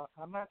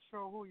 I'm not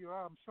sure who you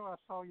are. I'm sure I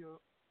saw you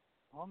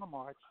on the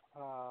march.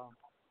 I'll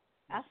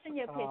send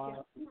you a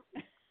picture.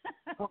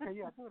 Okay,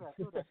 yeah, do that.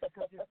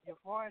 Because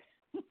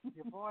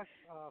your voice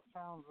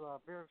sounds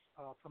very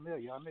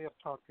familiar. I may have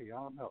talked to you. I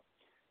don't know.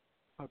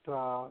 But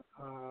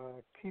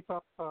keep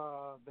up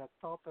that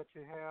thought that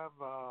you have.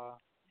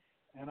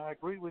 And I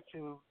agree with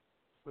you,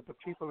 with the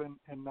people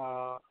in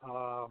the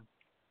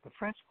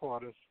French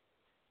quarters.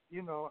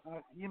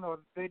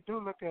 They do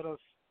look at us,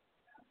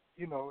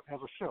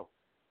 as a show.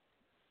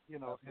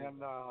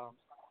 And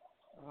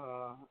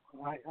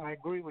I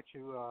agree with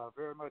you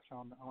very much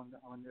on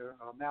your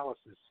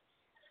analysis.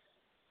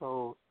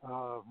 So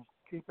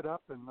keep it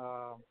up, and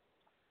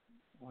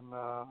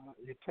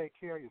you take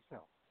care of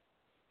yourself.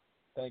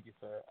 Thank you,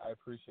 sir. I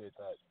appreciate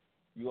that.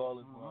 You all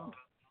as well.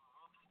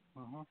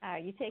 All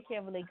right, you take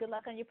care, Malik. Good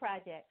luck on your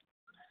project.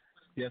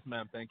 Yes,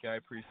 ma'am. Thank you. I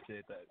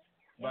appreciate that.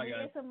 Bye,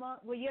 guys.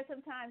 Will you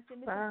sometimes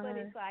send me some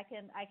footage so I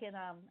can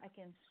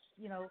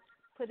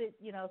put it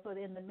so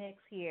in the mix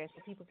here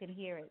so people can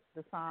hear it,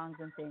 the songs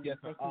and things that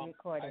you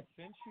recorded.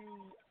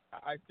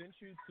 I sent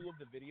you 2 of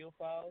the video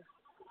files.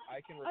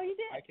 You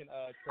did? I can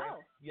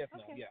yes,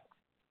 ma'am. Okay. Yeah.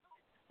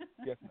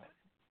 Yes, ma'am.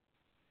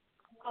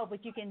 Oh,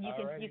 but you can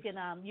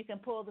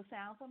pull the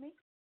sound for me?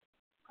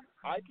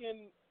 I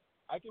can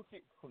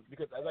see,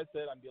 because as I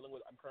said, I'm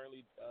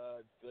currently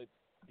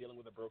dealing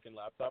with a broken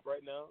laptop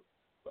right now,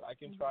 but I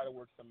can try to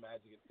work some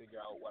magic and figure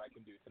out what I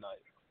can do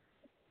tonight.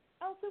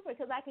 Oh, super!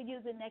 Because I could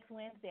use it next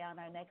Wednesday on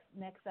our next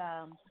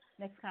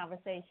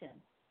conversation.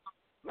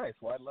 Nice.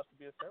 Well, I'd love to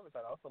be of service.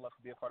 I'd also love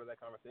to be a part of that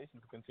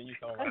conversation to continue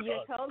some of our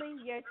thoughts.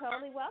 You're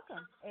totally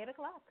welcome. 8:00 Pacific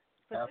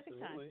time.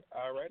 Absolutely.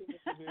 All righty,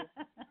 Mr. Beer.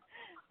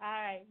 All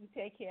right. You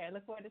take care.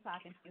 Look forward to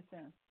talking to you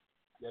soon.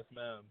 Yes,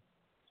 ma'am.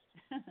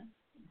 All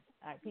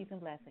right. Peace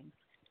and blessings.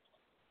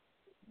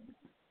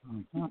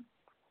 Mm-hmm.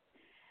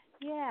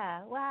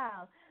 Yeah.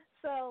 Wow.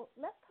 So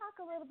let's talk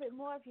a little bit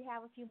more, if you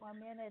have a few more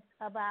minutes,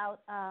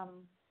 about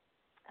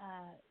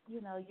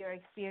your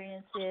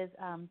experiences.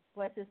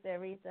 Boy, Sister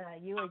Aretha,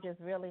 you were just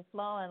really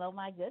flowing. Oh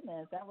my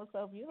goodness, that was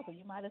so beautiful.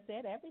 You might have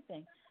said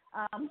everything.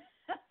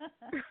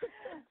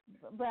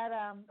 But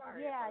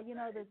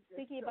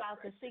thinking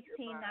about the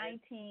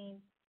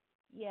 1619.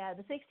 Yeah,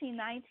 the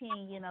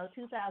 1619.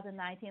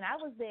 2019. I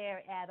was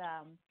there at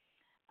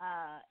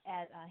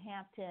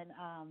Hampton.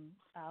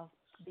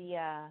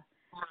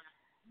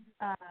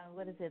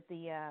 What is it?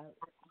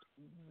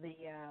 The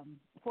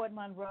Fort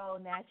Monroe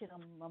National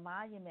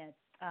Monument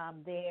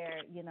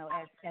there,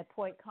 at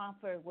Point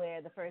Comfort,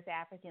 where the first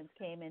Africans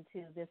came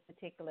into this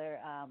particular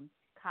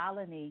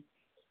colony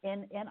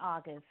in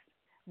August.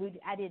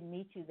 I didn't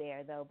meet you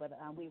there though, but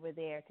we were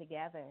there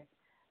together.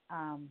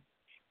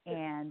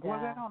 And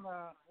was that on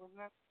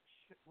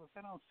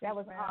C-SPAN? That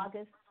was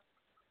August.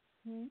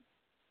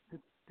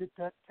 Did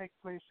that take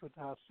place with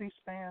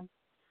C-SPAN?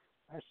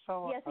 I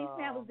saw. Yeah,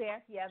 C-SPAN was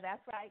there. Yeah,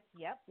 that's right.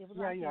 Yep, it was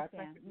on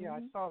C-SPAN.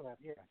 I saw that.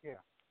 Yeah.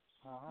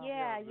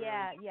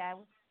 Yeah.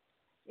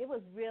 It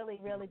was really,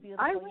 really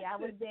beautiful. I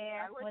was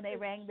there when they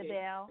rang the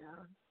bell.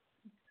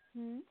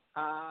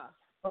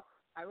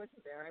 I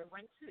wasn't there. I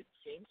went to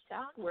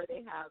Jamestown, where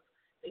they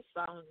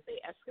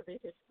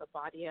excavated the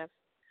body of,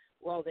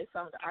 they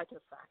found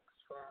artifacts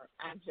for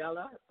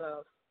Angela,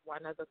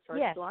 one of the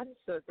first ones.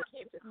 So they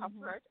came to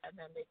Comfort, and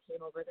then they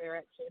came over there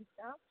at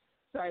Jamestown.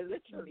 So I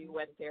literally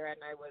went there,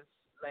 and I was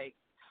like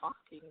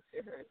talking to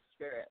her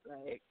spirit,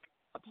 like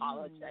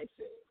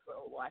apologizing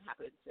for what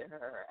happened to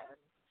her, and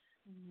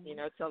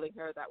telling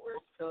her that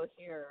we're still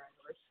here and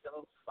we're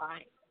still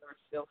fine,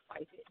 we're still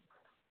fighting.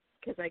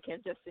 Because I can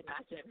just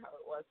imagine how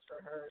it was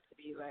for her to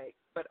be like.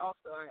 But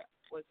also, I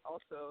was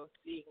also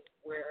seeing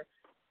where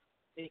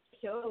they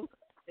took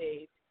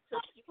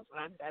people's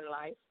land and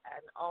life,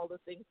 and all the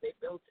things they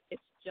built.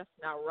 It's just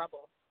now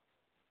rubble.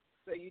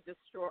 So you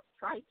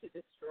try to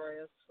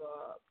destroy us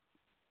for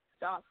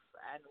stuff,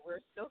 and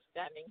we're still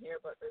standing here,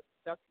 but the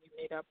stuff you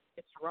made up,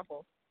 it's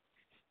rubble.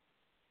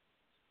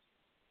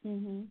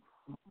 Mhm.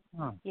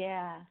 Huh.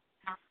 Yeah.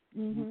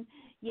 Mhm.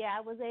 Yeah,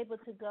 I was able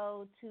to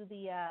go to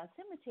the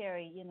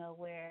cemetery,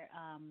 where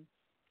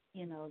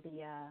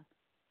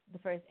the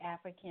first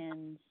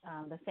Africans,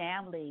 the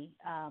family,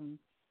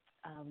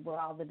 where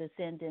all the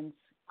descendants,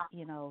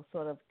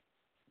 sort of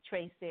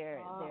trace their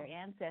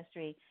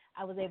ancestry.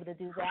 I was able to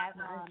do that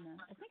on,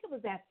 I think it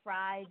was that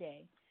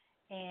Friday,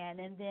 and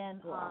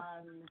then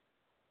on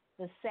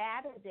the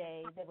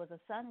Saturday there was a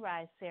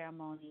sunrise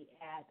ceremony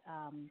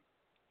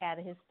at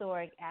a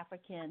historic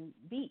African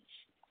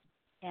beach,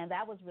 and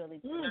that was really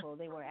beautiful.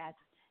 They were at,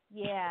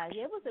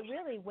 it was a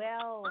really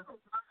well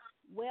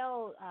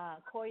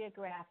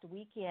choreographed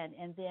weekend,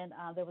 and then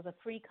there was a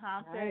free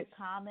concert. Nice.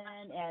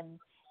 Common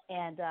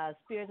and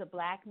Spirits of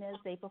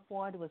Blackness, they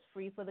performed. It was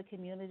free for the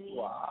community.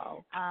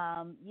 Wow.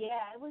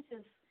 It was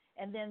just,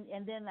 and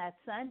then that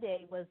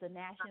Sunday was the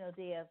National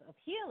Day of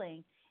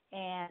Healing,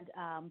 and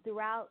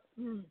throughout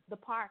the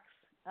parks,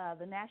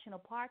 the national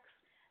parks,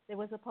 they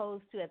were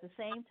supposed to, at the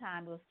same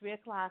time, it was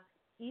 3:00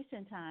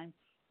 Eastern time,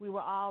 we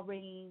were all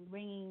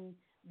ringing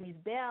these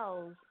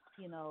bells,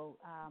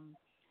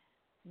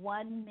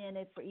 1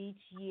 minute for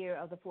each year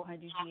of the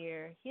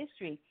 400-year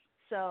history.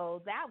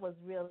 So that was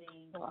really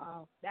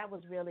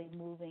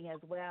moving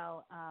as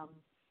well,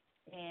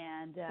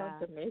 and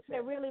Sounds amazing.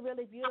 they're really,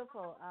 really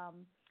beautiful.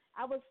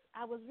 I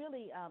was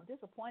really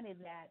disappointed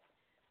that,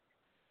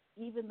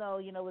 even though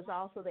it was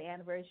also the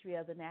anniversary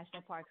of the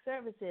National Park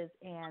Services,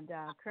 and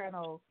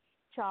Colonel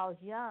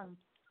Charles Young,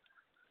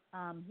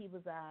 he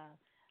was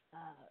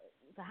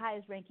the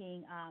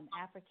highest-ranking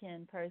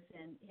African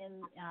person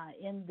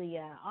in the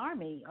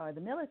Army or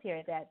the military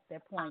at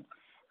that point.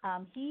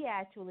 He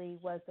actually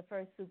was the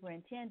first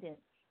superintendent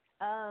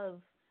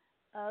of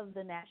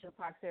the National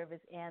Park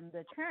Service, and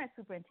the current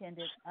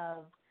superintendent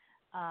of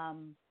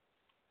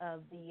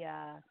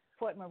the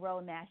Fort Monroe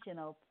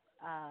National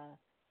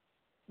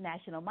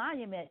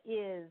Monument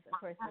is a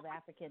person of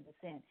African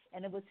descent,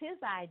 and it was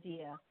his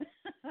idea.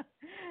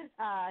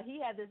 He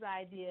had this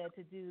idea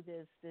to do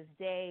this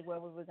day where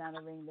we were going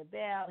to ring the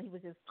bell. He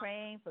was just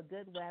praying for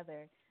good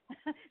weather.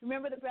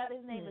 Remember the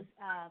brother's name was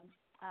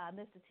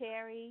Mr.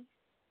 Terry,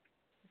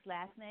 his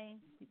last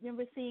name.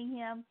 Remember seeing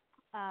him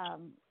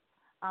on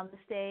the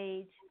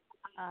stage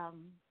a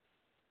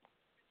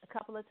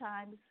couple of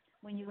times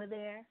when you were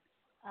there,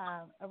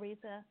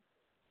 Aretha?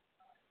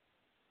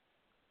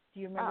 Do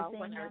you remember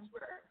seeing when him? I was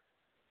where?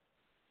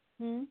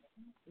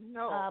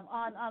 No.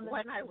 On the,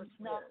 when I was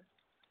where?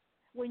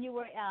 When you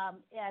were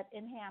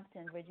in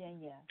Hampton,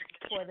 Virginia,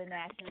 for the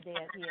National Day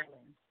of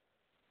Healing.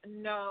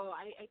 No,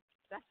 I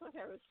that's what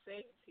I was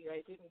saying to you.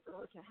 I didn't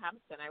go to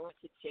Hampton. I went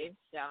to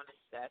Jamestown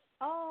instead.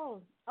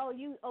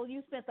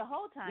 You spent the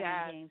whole time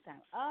in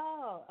Jamestown.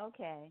 Oh,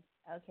 okay.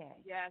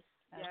 Yes,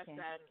 okay. and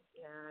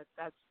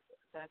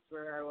that's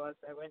where I was.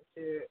 I went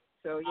to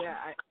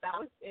that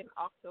was in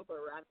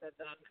October rather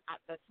than at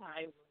the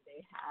time when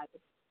they had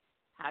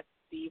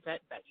the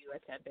event that you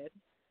attended.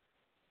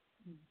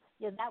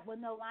 Yeah,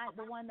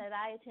 the one that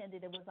I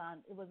attended, it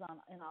was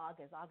in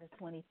August. August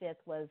 25th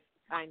was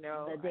I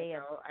know the day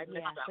I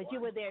missed that but one. you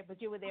were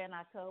there in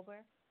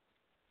October?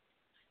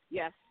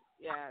 Yes,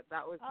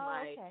 that was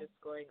okay.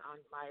 just going on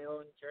my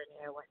own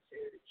journey. I went to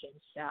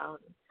Jamestown.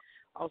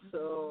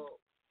 Also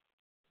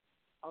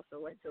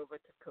went over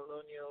to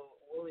Colonial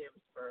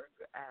Williamsburg,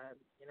 and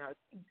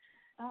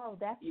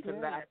that's even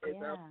good. that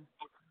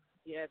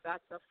is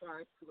that's a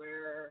farce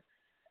where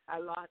a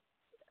lot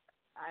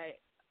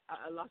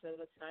of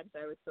the times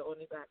I was the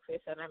only black face,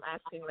 and I'm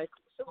asking, like,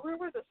 so where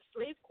were the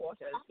slave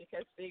quarters?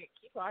 Because they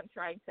keep on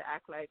trying to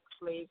act like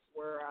slaves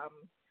were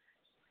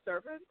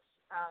servants.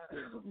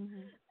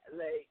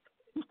 Like,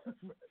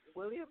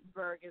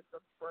 Williamsburg is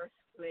the first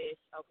place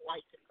of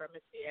white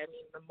supremacy. I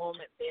mean, the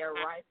moment they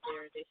arrive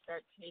there, they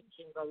start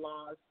changing the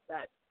laws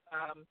that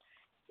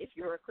if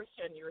you're a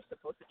Christian, you were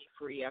supposed to be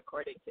free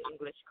according to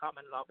English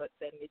common law, but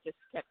then they just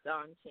kept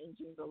on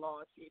changing the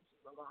law.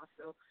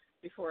 So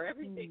before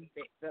everything,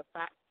 the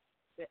fact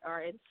that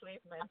our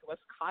enslavement was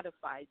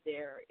codified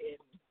there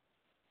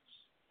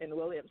in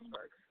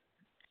Williamsburg.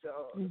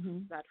 So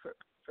that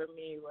for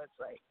me was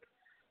like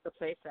the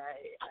place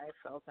I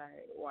felt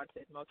I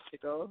wanted most to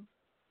go.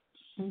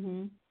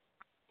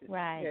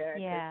 Right.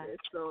 Yeah.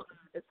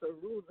 It's the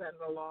rules and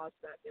the laws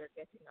that they're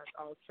getting us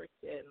all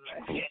tricked in.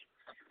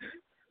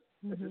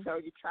 This is how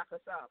you trap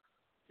us up,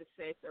 to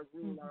say it's a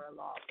rule or a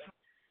law. But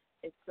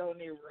it's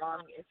only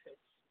wrong if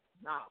it's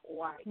not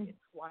white. It's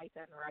white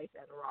and right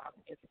and wrong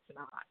if it's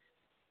not.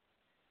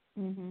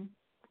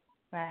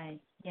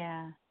 Right.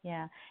 Yeah.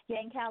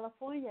 In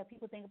California,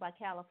 people think about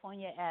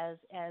California as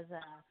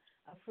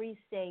a free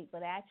state,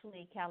 but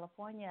actually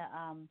California,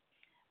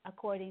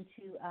 according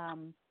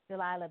to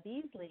Delilah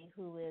Beasley,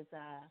 who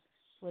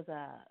was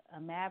a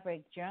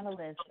maverick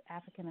journalist,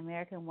 African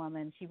American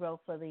woman. She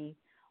wrote for the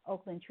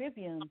Oakland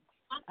Tribune.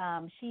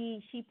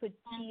 She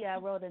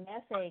wrote an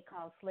essay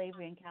called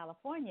 "Slavery in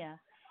California,"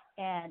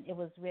 and it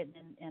was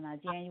written in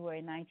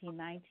January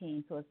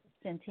 1919, so it's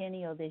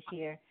centennial this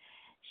year.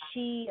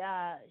 She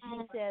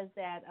says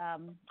that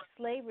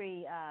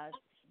slavery,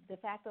 de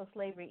facto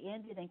slavery,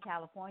 ended in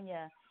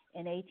California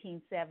in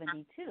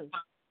 1872.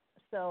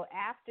 So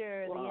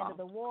after the end of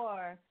the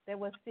war, there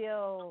was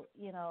still,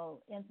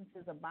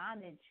 instances of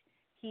bondage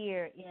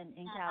here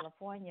in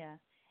California.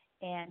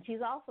 And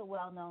she's also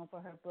well known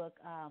for her book,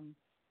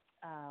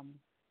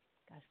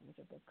 what's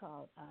her book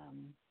called?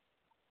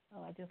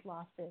 I just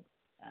lost it.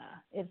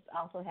 It's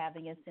also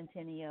having a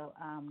centennial.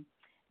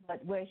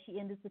 But where she,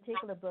 in this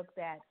particular book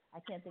that I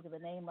can't think of the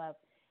name of,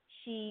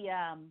 she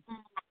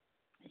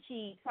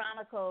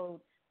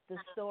chronicled the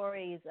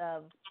stories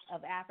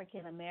of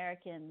African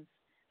Americans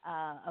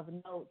of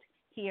note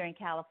here in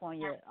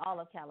California, all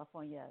of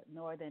California,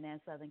 Northern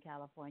and Southern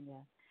California,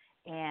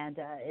 and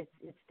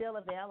it's still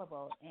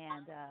available,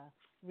 and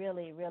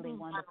really, really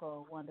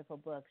wonderful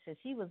book. So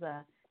she was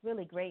a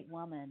really great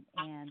woman,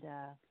 and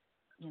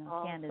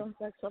Candace, sounds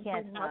like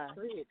something must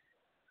read.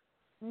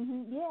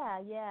 Yeah,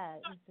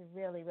 it's a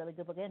really, really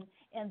good book,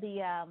 and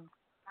the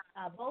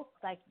both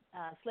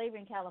Slavery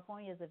in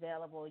California is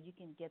available. You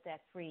can get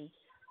that free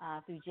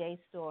through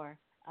JSTOR,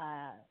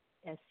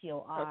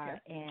 STOR, okay.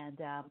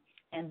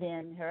 And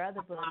then her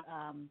other book,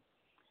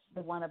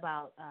 the one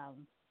about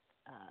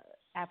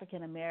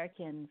African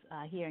Americans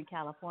here in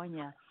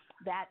California,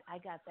 that I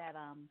got that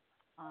on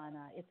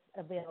it's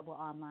available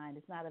online.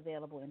 It's not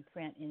available in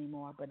print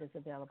anymore, but it's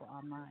available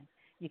online.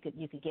 You could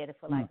get it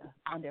for like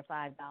under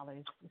 $5.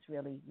 It's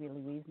really,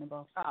 really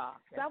reasonable.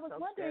 Okay. So I was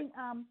wondering,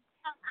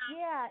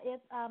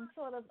 if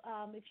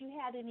if you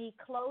had any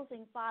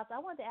closing thoughts. I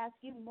wanted to ask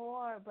you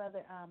more,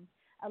 Brother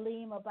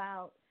Aleem,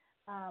 about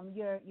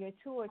your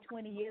tour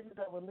 20 years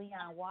ago with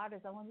Leon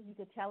Waters. I wonder if you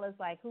could tell us,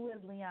 who is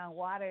Leon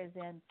Waters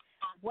and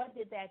what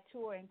did that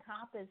tour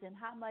encompass, and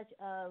how much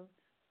of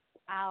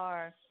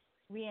our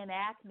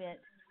reenactment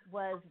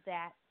was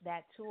that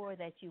tour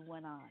that you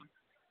went on?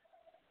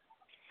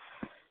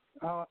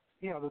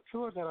 The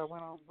tour that I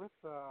went on with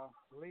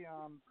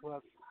Leon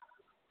was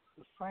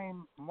the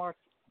same march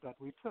that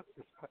we took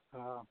this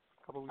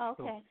couple weeks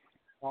ago.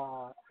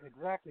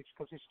 Exactly,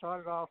 because he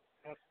started off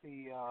at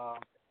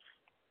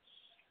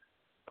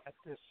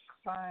this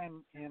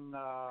sign in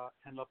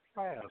La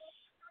Place,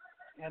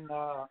 and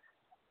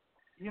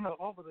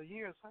over the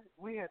years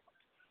we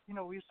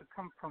used to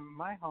come from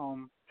my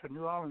home to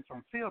New Orleans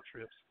on field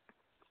trips,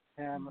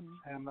 and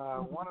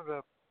one of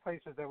the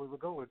places that we would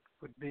go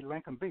would be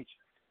Lincoln Beach.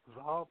 It was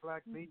an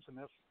all-black beach, and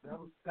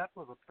that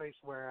was a place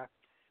where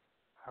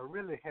I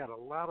really had a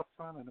lot of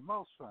fun and the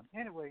most fun.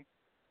 Anyway,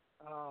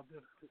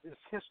 this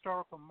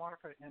historical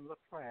marker in La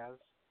Place,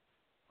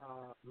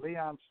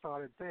 Leon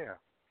started there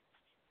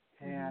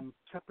and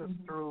took us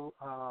through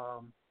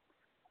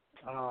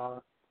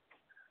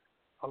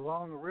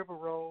along the River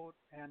Road,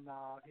 and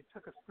he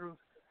took us through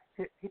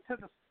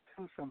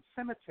some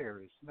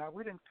cemeteries. Now,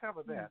 we didn't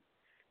cover that,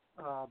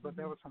 but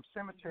there were some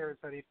cemeteries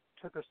that he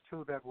took us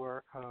to that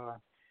were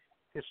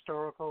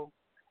historical,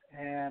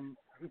 and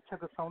he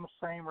took us on the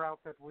same route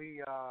that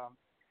we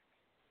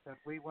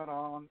went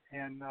on,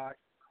 and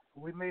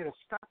we made a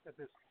stop at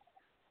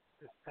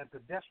the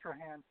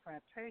Destrehan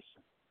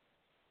Plantation,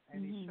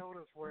 and he showed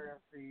us where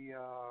the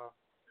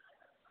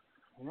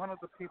one of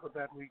the people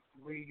that we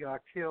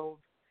killed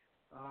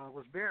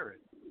was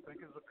buried. I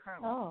think it was a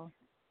colonel.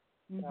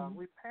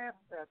 We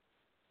passed that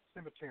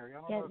cemetery.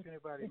 I don't know if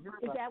anybody knew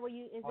about it. Is that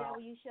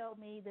where you showed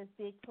me this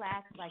big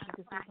plaque, like you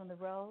could see from the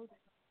road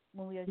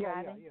when we were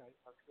driving?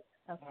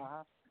 Yeah. Okay.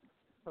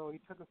 So he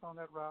took us on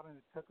that route, and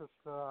it took us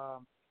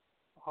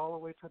all the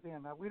way to the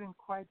end. Now, we didn't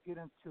quite get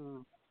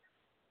into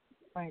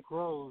St.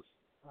 Rose,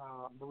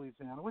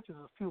 Louisiana, which is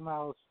a few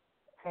miles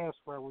past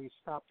where we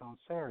stopped on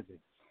Saturday.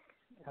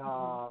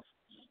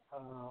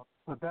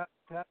 But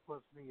that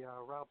was the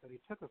route that he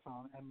took us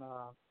on. And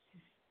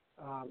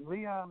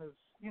Leon is,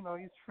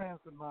 he's friends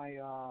with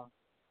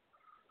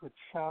with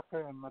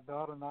Shaka and my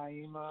daughter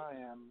Naima,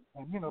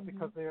 and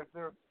because they're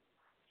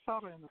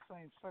sort of in the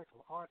same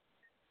circle, art,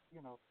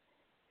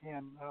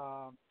 and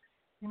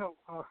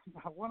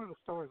one of the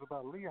stories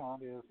about Leon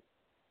is,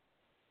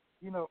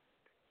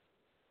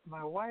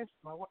 my wife,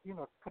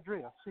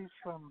 Kadria, she's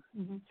from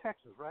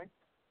Texas, right?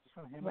 She's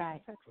from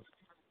Henderson, Texas,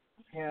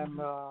 and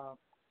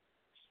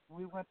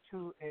we went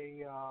to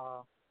a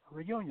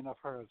reunion of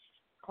hers,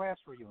 class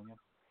reunion,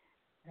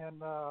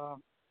 and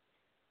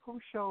who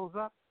shows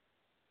up?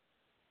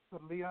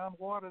 But Leon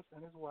Waters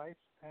and his wife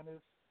and his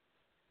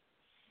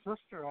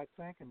sister, I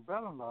think, and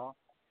brother-in-law.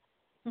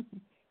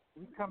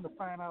 We come to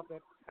find out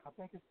that I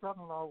think his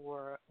brother-in-law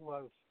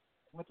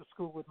went to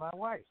school with my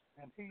wife,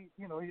 and he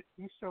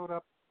showed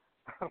up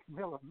out of the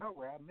middle of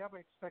nowhere. I never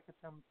expected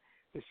him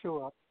to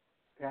show up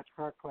at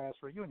her class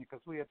reunion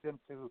because we had been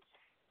to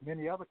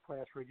many other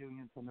class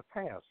reunions in the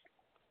past.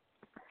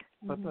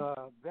 But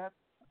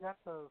that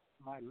was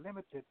my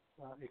limited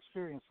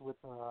experience with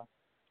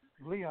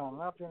Leon.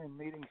 I've been in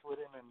meetings with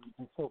him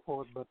and so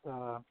forth, but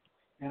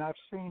and I've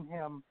seen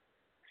him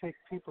take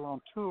people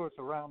on tours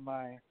around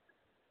my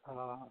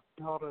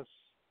daughter's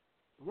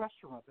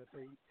restaurant that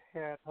they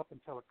had up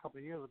until a couple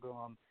of years ago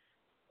on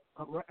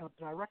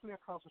directly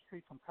across the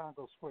street from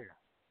Congo Square.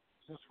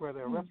 Just where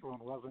their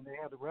restaurant was, and they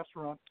had a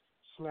restaurant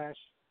slash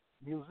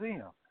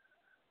museum,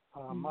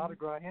 Mardi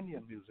Gras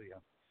Indian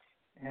Museum.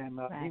 And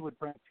he would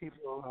bring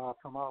people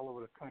from all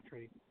over the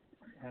country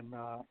and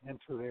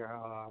into their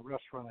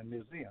restaurant and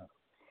museum.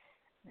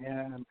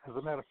 And as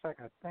a matter of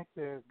fact, I think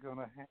they're going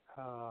to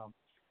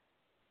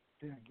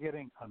they're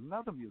getting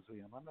another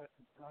museum.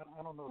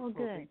 I don't know the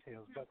full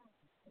details, but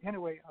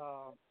anyway,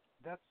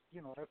 that's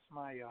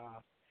my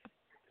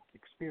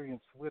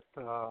experience with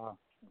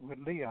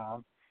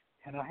Leon.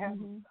 And I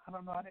haven't, I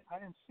don't know, I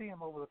didn't see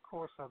him over the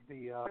course of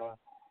the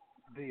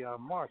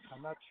march.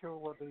 I'm not sure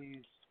whether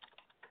he's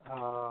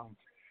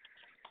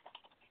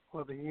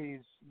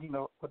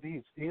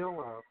ill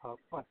or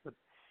what, but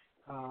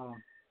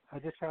I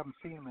just haven't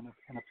seen him in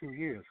a few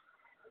years.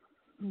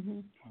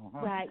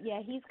 Right,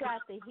 yeah, he's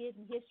got the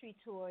Hidden History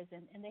Tours,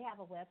 and they have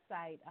a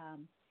website,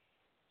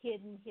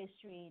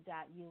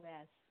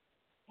 hiddenhistory.us,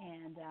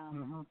 and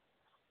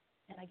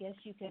I guess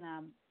you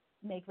can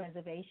make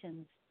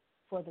reservations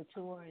for the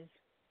tours,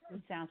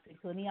 which sounds pretty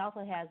cool. And he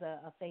also has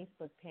a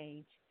Facebook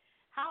page.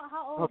 How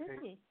old is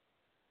he?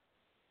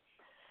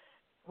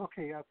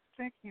 Okay, I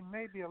think he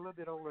may be a little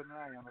bit older than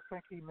I am. I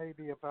think he may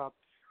be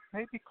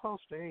maybe close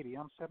to 80.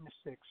 I'm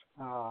 76.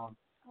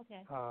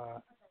 Okay.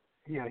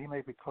 Yeah, he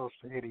may be close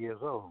to 80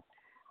 years old.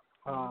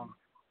 I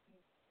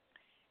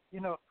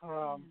don't know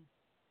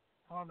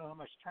how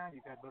much time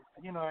you got, but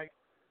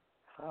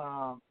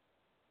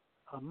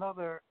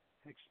another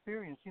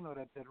experience,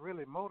 that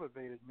really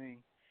motivated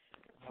me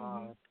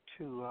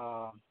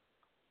to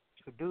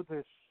do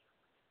this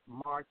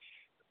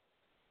march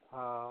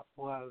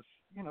was,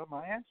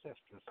 my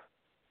ancestors.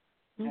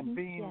 And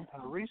being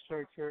a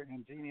researcher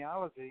in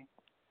genealogy,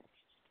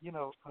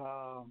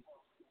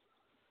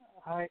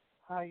 I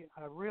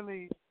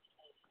really,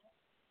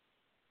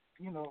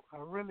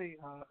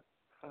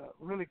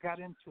 really got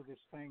into this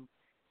thing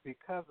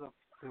because of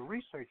the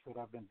research that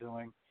I've been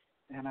doing,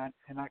 and I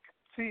could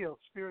feel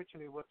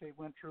spiritually what they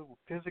went through,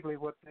 physically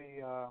what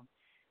they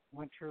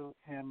went through,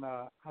 and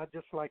I'd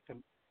just like to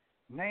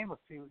name a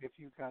few if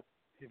you have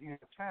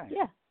time.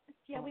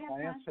 Yeah, we have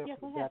time. Yeah,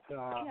 go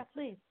ahead.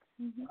 Please.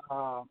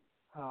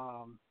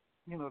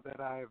 That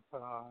I've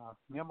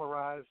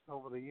memorized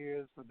over the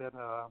years, that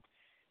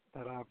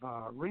I've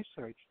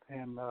researched,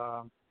 and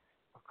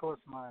of course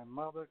my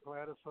mother,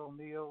 Gladys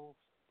O'Neill.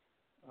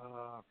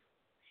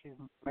 She's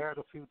married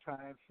a few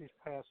times. She's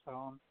passed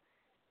on.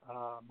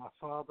 My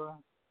father,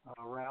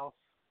 Ralph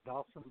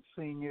Dawson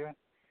Sr.,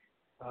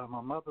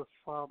 my mother's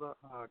father,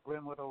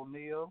 Glenwood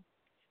O'Neill,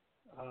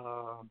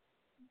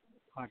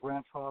 my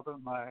grandfather,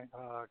 my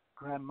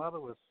grandmother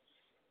was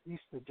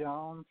Easter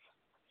Jones.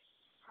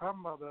 Her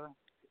mother,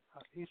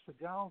 Easter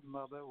Jones'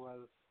 mother,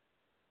 was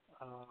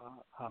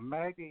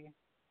Maggie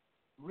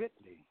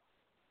Ridley.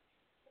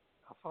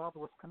 Her father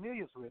was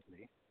Cornelius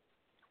Ridley,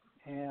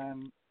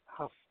 and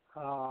her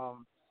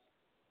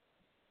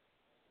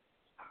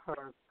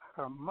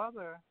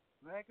mother,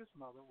 Maggie's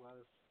mother,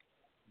 was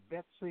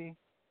Betsy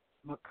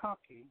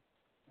McConkey,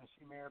 and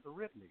she married a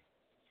Ridley.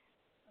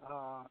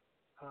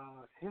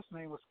 His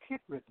name was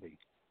Kit Ridley.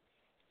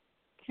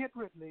 Kit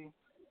Ridley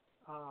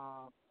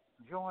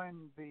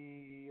joined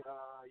the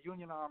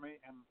Union Army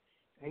in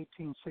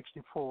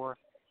 1864,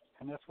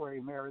 and that's where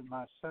he married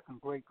my second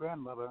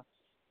great-grandmother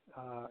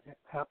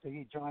after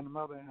he joined the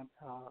mother and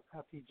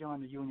after he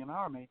joined the Union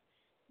Army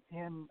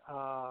in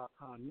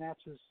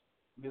Natchez,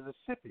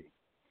 Mississippi.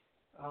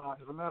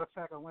 As a matter of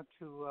fact, my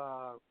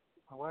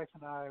wife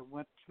and I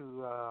went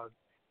to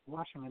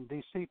Washington,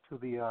 D.C. to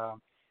the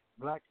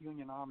Black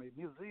Union Army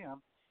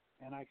Museum,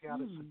 and I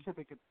got a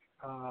certificate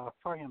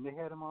for him. They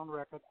had him on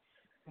record,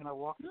 and we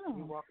walked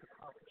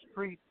across the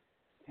street,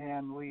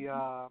 and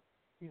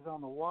he's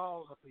on the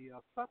wall of the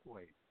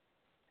subway,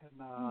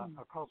 and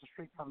across the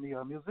street from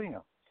the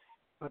museum.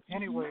 But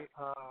anyway,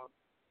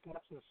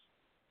 that's as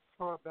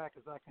far back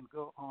as I can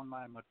go on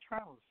my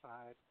maternal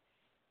side.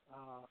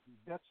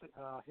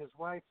 His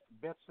wife,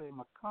 Betsy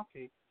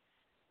McConkey,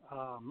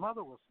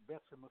 mother was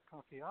Betsy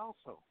McConkey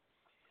also.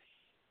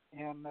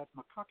 And that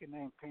McConkey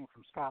name came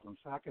from Scotland,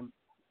 so I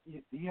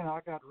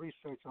got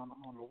research on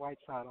the white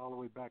side all the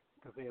way back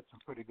because they had some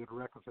pretty good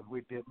records and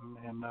we didn't.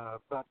 And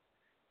but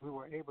I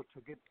was able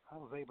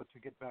to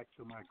get back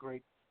to my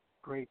great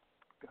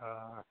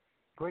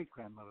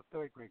grandmother,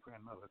 third great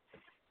grandmother.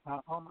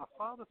 On my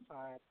father's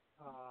side,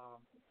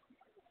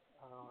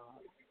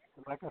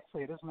 like I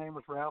said, his name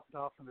was Ralph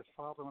Dawson. His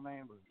father's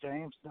name was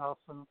James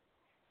Dawson.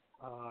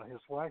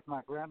 His wife,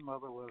 my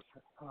grandmother, was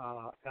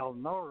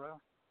Elnora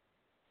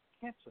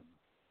Kenton.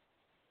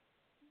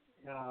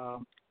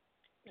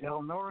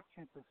 Elnora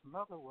Kenton's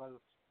mother was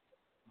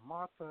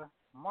Martha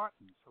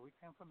Martin, so we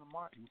came from the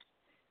Martins.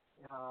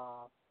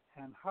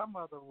 And her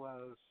mother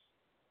was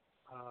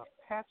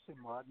Patsy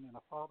Martin, and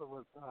her father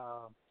was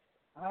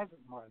Isaac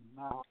Martin.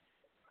 Now,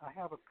 I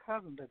have a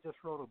cousin that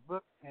just wrote a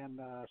book, and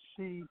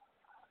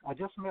I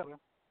just met her,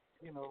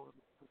 a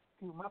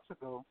few months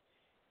ago.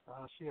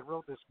 She had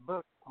wrote this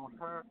book on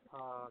her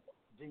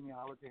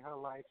genealogy, her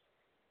life,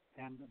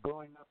 and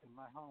growing up in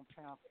my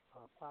hometown,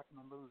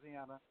 Plaquemine,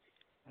 Louisiana.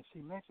 And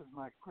she mentions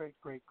my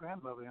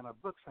great-great-grandmother in her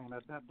book, saying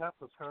that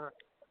was her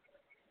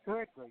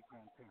third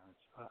great-grandparents,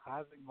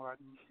 Isaac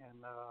Martin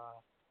and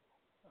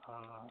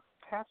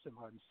Patsy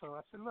Martin. So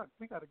I said, look,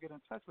 we got to get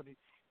in touch with you.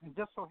 And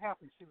just so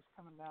happened she was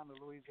coming down to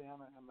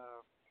Louisiana, and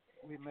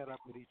we met up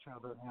with each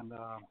other.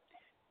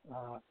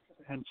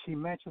 And she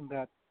mentioned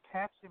that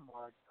Patsy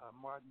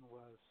Martin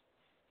was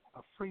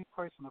a free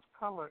person of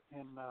color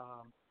in,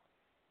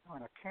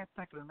 I can't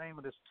think of the name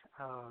of this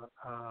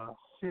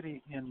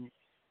city in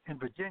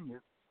Virginia,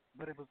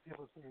 but it was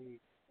a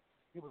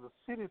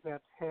city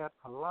that had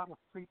a lot of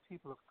free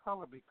people of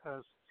color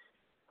because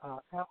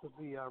after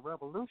the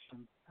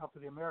Revolution, after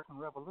the American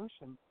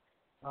Revolution,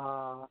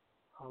 a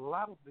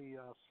lot of the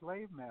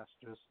slave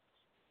masters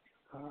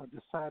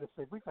decided to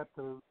say, we got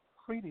to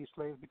free these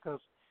slaves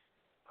because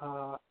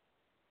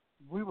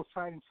we were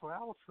fighting for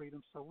our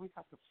freedom, so we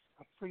have to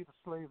free the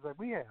slaves that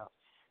we have.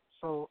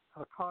 So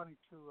according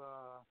to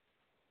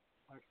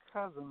my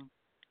cousin,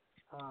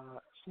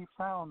 she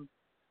found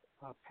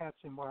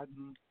Patsy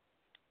Martin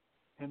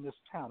in this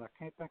town. I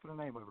can't think of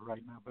the name of it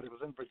right now, but it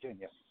was in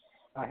Virginia.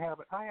 I have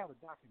it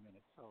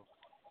documented. So,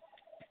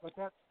 but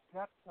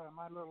that's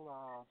my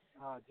little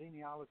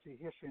genealogy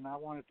history, and I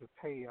wanted to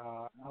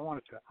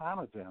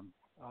honor them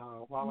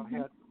while I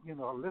had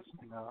a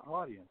listening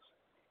audience.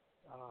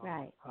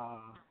 Right.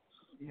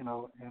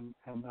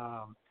 And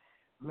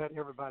let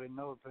everybody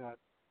know that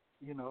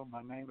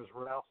my name is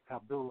Ralph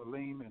Abdul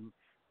Alim, and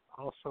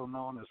also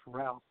known as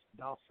Ralph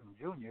Dawson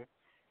Jr.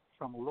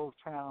 from a little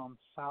town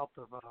south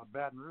of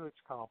Baton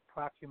Rouge called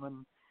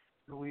Plaquemine,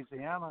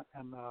 Louisiana.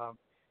 And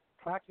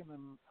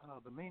Plaquemine,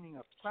 the meaning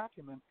of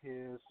Plaquemine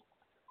is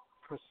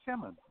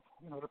persimmon.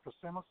 The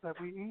persimmons that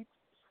we eat.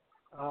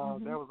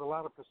 There was a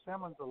lot of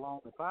persimmons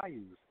along the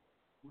bayous,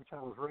 which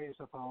I was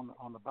raised up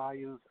on the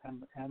bayous,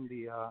 and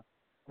the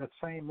that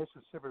same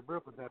Mississippi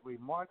River that we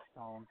marched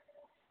on,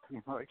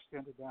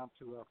 extended down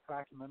to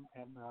Plaquemine,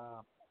 and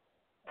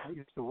I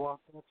used to walk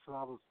that, so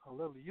I was a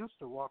little used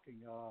to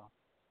walking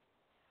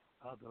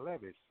the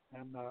levees.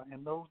 And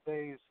in those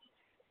days,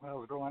 when I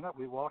was growing up,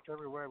 we walked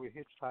everywhere. We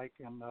hitchhiked,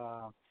 and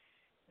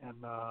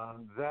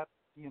that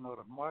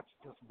the march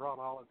just brought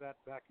all of that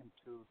back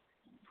into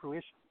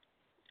fruition.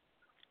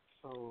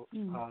 So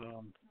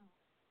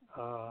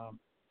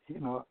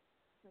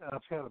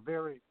I've had a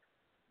very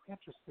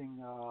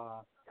interesting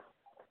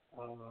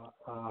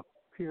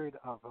period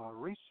of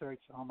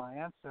research on my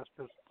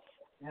ancestors,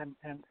 and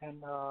there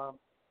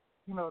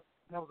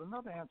was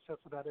another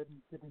ancestor that I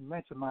didn't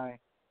mention.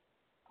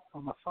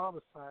 On my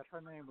father's side,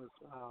 her name was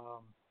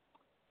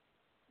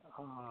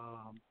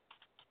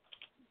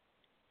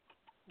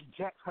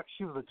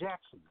she was a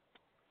Jackson,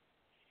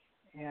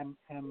 and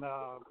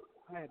I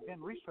had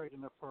been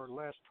researching her for the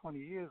last 20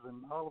 years,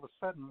 and all of a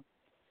sudden,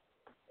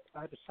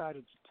 I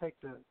decided to take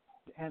the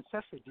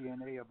ancestry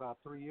DNA about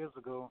 3 years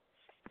ago,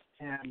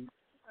 and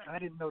I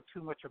didn't know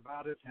too much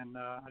about it, and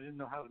I didn't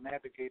know how to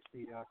navigate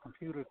the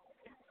computer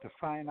to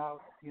find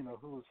out,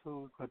 who's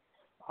who. But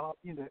all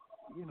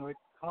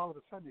of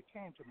a sudden it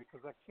came to me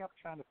because I kept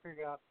trying to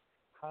figure out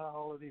how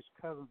all of these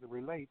cousins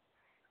relate,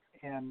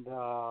 and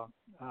I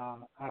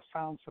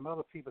found some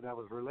other people that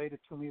was related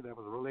to me, that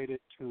was related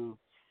to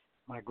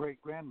my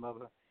great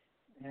grandmother,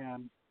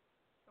 and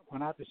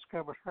when I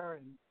discovered her,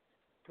 and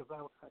because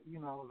I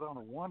was on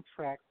a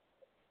one-track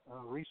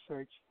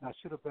research, I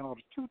should have been on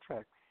a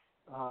two-track.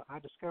 I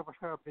discovered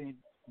her being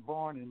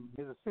born in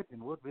Mississippi,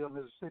 in Woodville,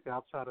 Mississippi,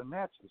 outside of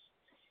Natchez.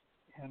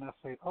 And I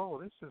said, oh,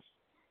 this is,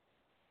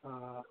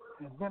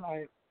 and then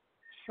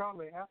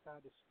shortly after I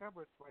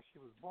discovered where she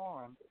was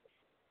born,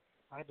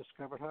 I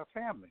discovered her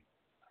family,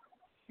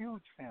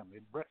 huge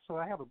family. So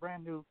I have a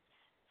brand new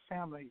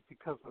family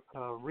because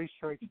of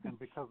research and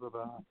because of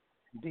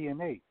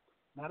DNA.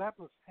 Now that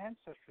was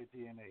ancestry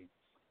DNA.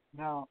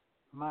 Now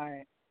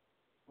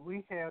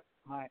we had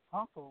my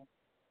uncle,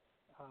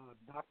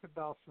 Dr.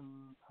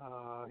 Dawson.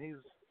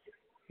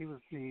 He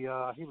was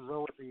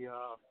over the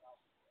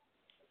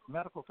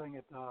medical thing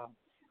at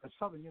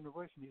Southern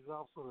University. He's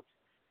also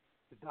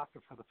the doctor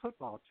for the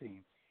football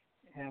team.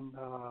 And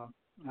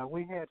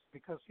we had,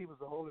 because he was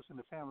the oldest in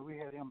the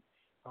family,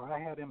 I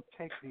had him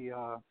take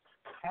the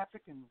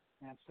African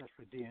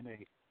ancestry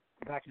DNA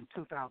back in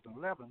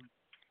 2011,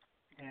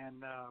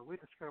 and we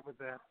discovered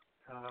that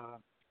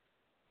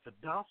the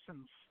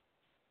Dawsons,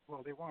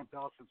 well, they weren't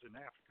Dawsons in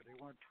Africa. They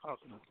weren't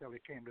Dawsons until they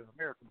came to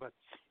America. But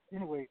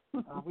anyway,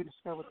 we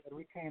discovered that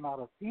we came out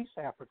of East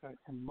Africa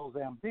in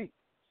Mozambique,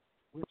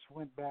 which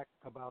went back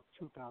about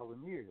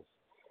 2,000 years.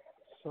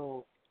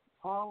 So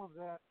all of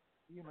that,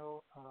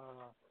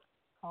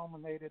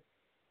 culminated,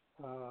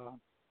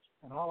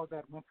 and all of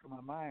that went through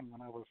my mind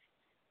when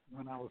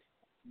I was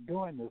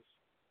doing this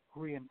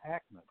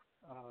reenactment.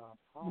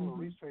 All the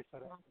research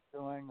that I was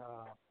doing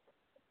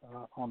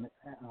on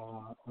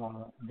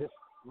this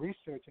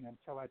researching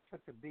until I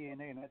took the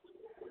DNA, and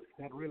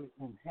that really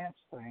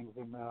enhanced things.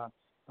 And as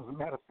a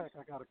matter of fact,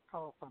 I got a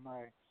call from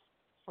my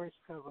first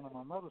cousin on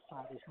my mother's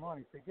side this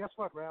morning. He said, "Guess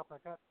what, Ralph? I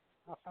got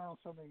I found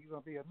something you're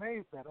gonna be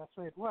amazed at. I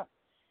said, what?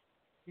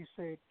 He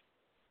said,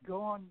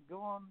 go on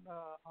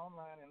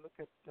online and look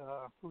at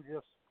who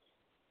just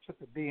took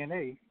the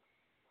DNA,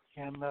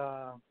 and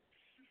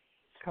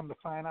come to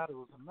find out it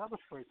was another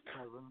first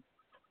cousin.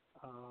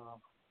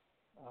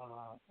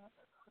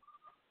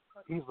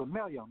 He's a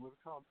million. We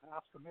call him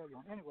Oscar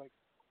Million. Anyway,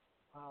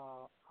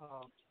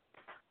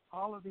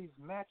 all of these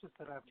matches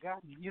that I've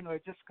gotten,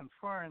 it just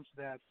confirms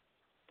that,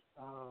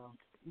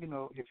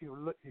 if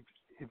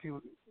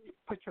you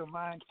put your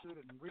mind to it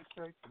and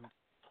research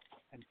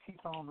and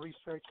keep on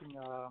researching,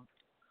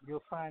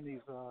 you'll find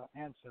these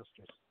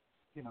ancestors,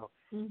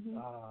 Mm-hmm.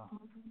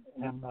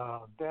 and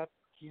that,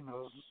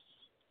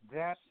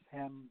 that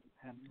and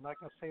like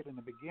I said in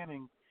the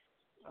beginning,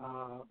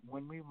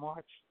 when we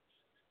marched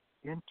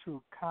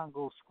into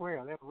Congo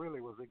Square, that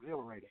really was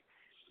exhilarating.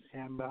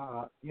 And,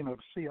 to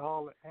see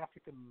all the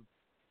African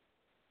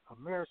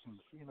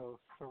Americans,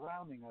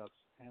 surrounding us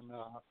and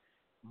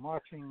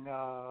marching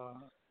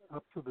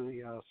up to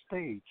the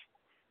stage,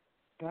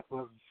 that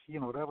was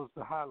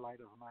the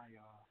highlight of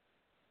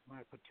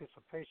my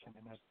participation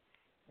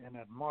in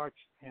that march.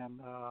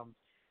 And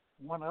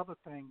one other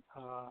thing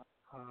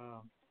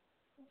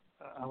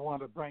I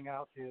want to bring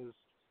out is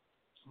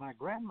my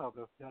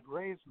grandmother that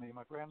raised me,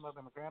 my grandmother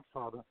and my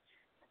grandfather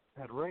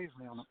that raised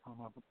me on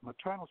my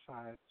maternal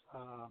side.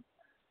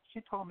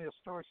 She told me a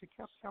story. She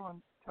kept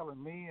telling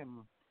me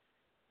and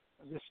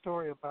this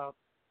story about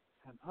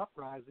an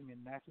uprising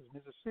in Natchez,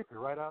 Mississippi,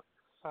 right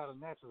outside of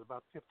Natchez,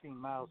 about 15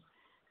 miles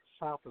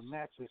south of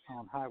Natchez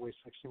on Highway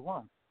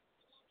 61.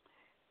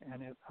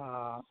 And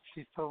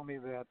she told me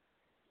that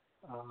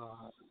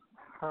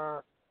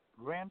her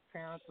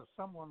grandparents or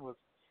someone was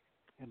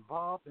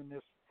involved in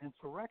this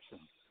insurrection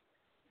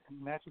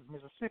in Natchez,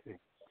 Mississippi.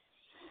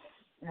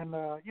 And,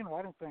 I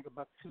didn't think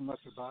about too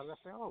much about it. I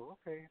said, oh,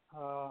 okay.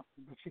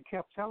 But she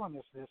kept telling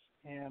us this.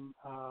 And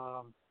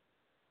a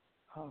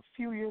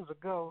few years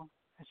ago,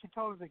 and she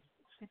told me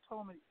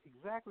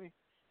exactly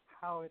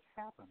how it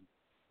happened.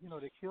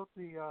 They killed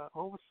the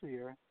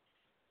overseer,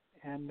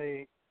 and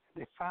they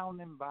found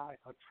him by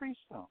a tree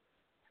stump.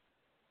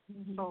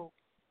 Mm-hmm. So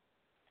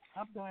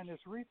I'm doing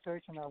this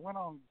research, and I went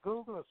on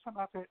Google or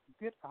something. I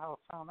forget how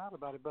I found out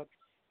about it. But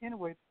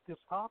anyway, this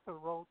author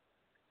wrote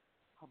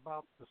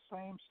about the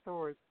same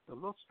story, the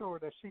little story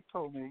that she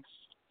told me.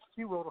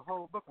 He wrote a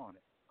whole book on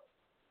it.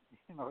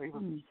 And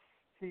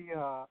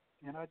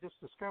I just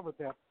discovered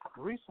that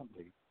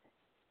recently.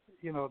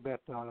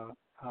 That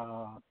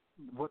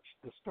what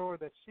the story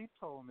that she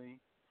told me,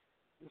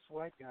 this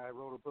white guy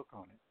wrote a book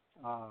on it.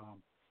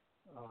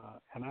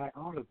 And I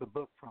ordered the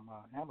book from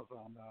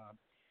Amazon.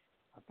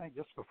 I think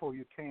just before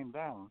you came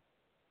down,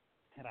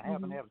 and I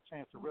haven't had a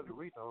chance to really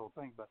read the whole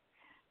thing, but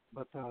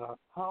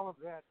all of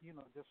that,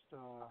 just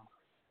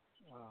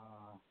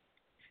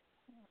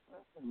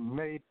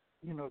made,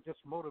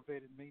 just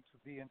motivated me to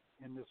be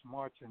in this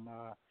march and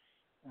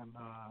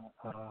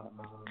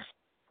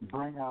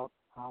bring out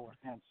our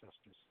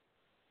ancestors.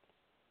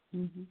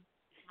 Mm-hmm.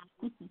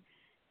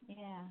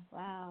 Yeah.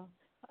 Wow.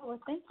 Oh, well,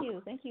 thank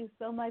you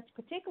so much,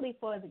 particularly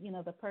for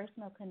the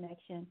personal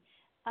connection.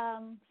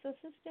 So,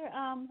 Sister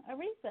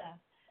Aretha,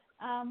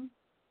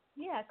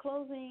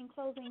 closing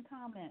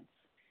comments.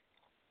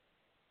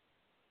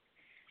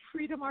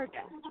 Freedom or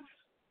death.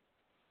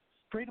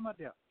 Freedom or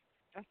death.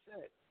 That's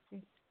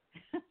it.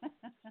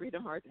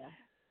 Freedom or death.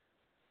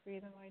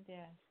 Freedom or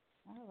death.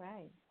 All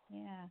right.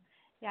 Yeah.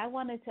 Yeah. I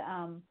wanted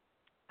to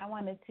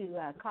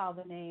call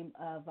the name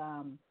of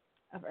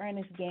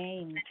Ernest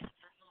Gaines,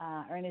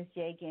 Ernest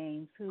J.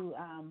 Gaines, who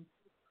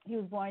he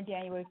was born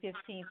January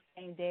 15th,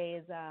 same day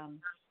as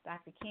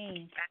Dr.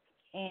 King,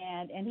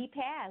 and he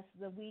passed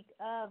the week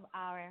of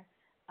our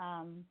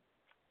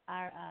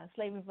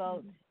slave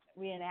revolt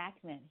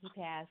reenactment. He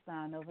passed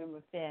on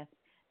November 5th.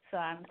 So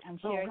I'm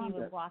sure he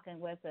was walking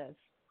with us.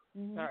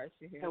 Mm-hmm. Sorry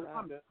to hear that.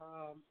 Wanda,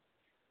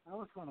 I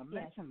was going to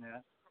mention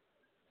that.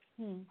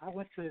 I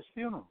went to his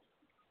funeral.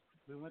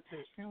 We went to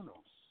his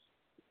funeral.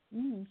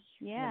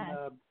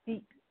 Yeah.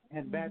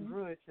 In Baton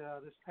Rouge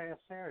this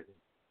past Saturday.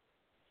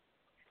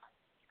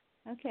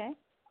 Okay.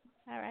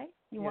 All right.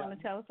 You want to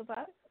tell us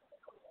about it?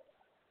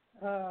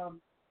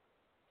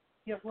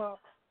 Well,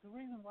 the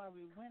reason why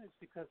we went is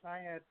because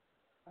I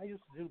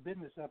used to do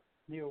business up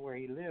near where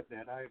he lived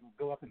at. I would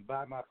go up and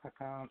buy my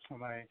pecans for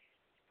my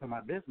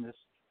business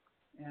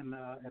and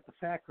at the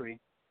factory.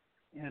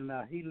 And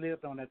he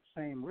lived on that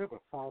same river,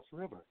 False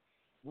River,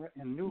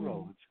 in New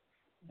Roads.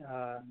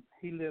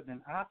 He lived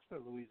in Oscar,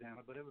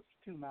 Louisiana, but it was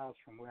 2 miles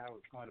from where I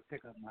was going to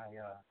pick up my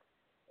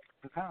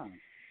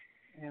pecans.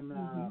 And,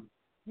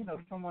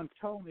 someone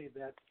told me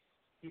that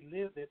he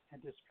lived at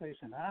this place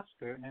in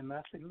Oscar, and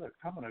I said, look,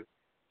 I'm going to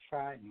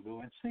try and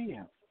go and see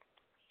him.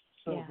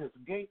 So his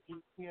gate,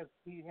 he has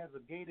a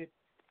gated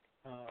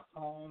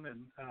home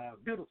and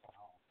beautiful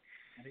home.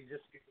 And he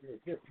just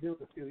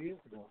built a few years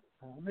ago,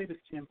 maybe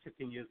 10,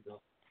 15 years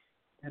ago.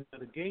 And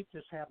the gate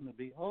just happened to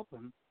be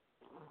open,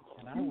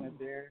 and I went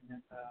there,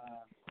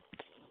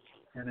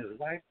 and his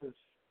wife was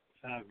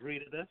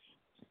greeted us.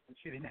 And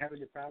she didn't have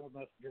any problem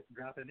with us just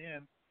dropping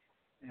in.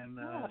 and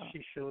Oh.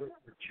 she showed us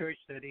the church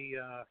that he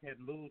had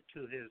moved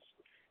to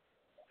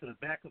the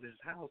back of his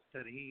house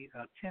that he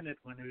attended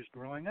when he was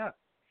growing up.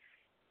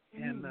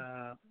 And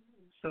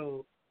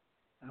so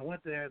I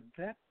went there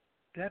that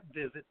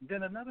visit.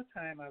 Then another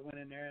time I went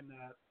in there and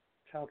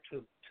talked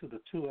to the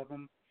two of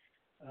them.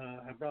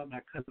 I brought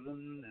my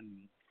cousin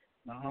and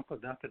my uncle,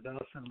 Dr.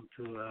 Dawson,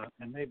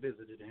 and they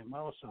visited him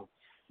also.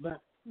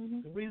 But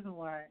the reason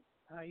why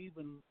I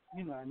even,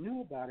 I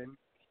knew about him,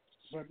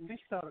 but we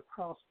started to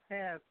cross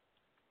paths,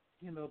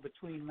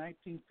 between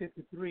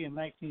 1953 and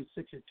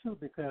 1962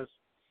 because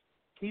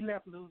he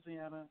left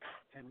Louisiana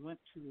and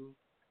moved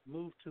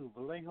to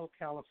Vallejo,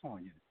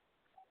 California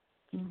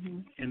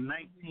in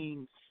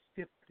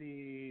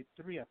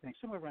 1953, I think,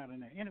 somewhere around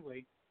in there.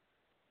 Anyway,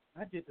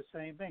 I did the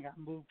same thing. I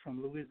moved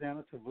from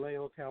Louisiana to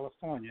Vallejo,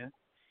 California.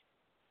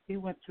 He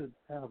went to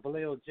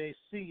Vallejo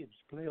JC,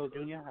 Vallejo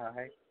Junior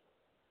High.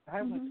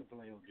 I went to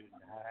Vallejo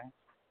Junior High.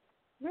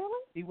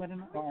 Really? He went in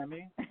the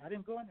Army. I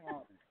didn't go in the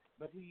Army,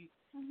 but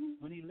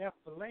when he left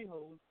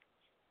Vallejo,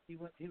 he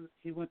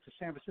went to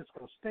San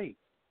Francisco State.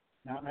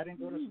 Now, I didn't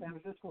go to San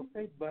Francisco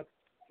State, but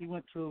he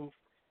went to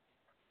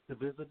the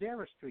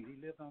Divisadero Street. He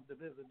lived on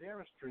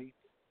Divisadero Street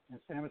in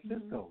San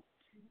Francisco.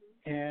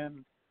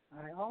 And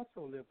I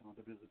also lived on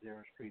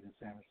Divisadero Street in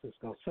San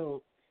Francisco.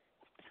 So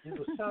it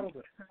was sort of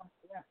a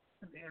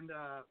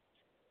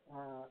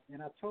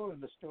and I told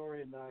him the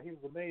story, and he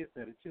was amazed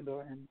at it,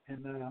 And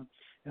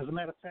as a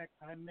matter of fact,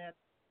 I met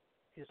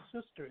his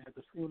sister at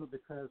the funeral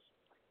because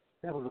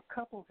there was a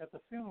couple at the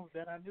funeral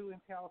that I knew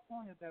in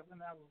California that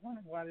when I was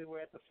wondering why they were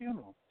at the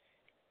funeral.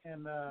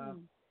 And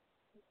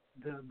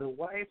the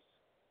wife,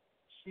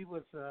 she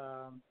was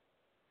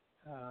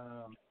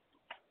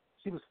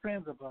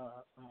friends of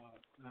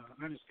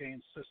Ernest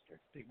Gaines' sister.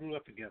 They grew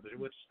up together. They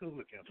went to school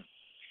together.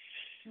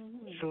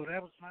 So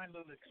that was my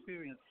little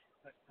experience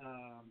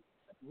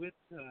with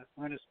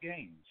Ernest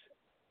Gaines.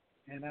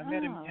 And I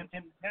met him.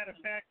 And matter of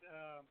fact,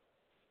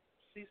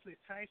 Cecily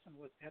Tyson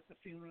was at the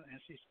funeral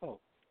and she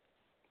spoke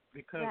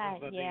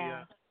because of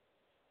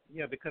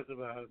because of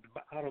the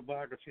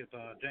autobiography of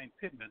Jane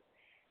Pittman.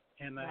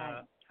 And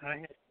I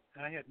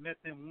had met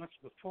them once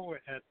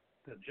before at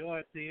the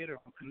Joy Theater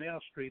on Canal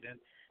Street, and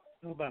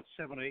it was about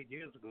 7 or 8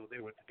 years ago.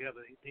 They were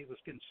together. He was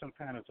getting some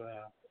kind of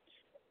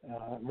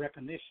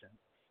recognition,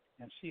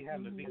 and she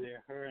happened to be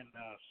there. Her and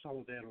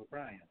Soledad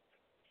O'Brien.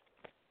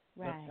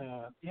 Right.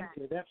 But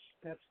anyway,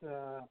 that's.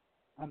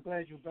 I'm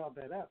glad you brought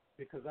that up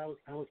because I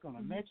was going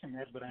to mention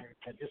that, but I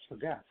just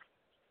forgot.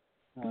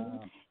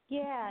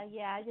 Yeah.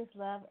 I just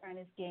love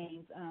Ernest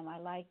Gaines. I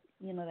like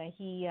that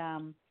he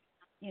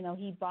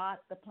he bought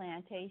the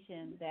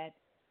plantation that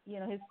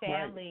his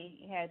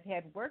family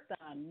had worked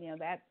on.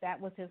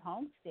 That was his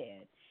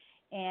homestead,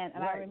 and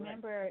I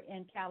remember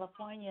in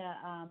California,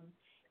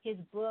 his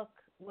book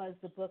was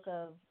the book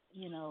of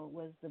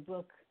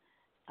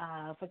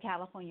for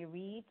California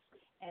Reads,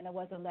 and it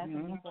was a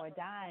lesson before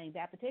dying.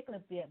 That particular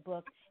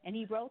book, and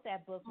he wrote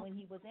that book when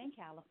he was in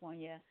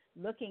California,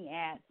 looking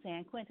at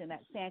San Quentin.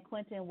 That San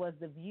Quentin was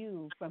the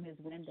view from his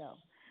window,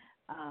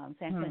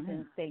 San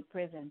Quentin State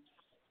Prison.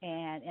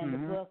 And the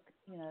book,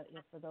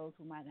 for those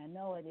who might not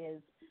know, it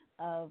is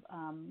of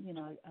a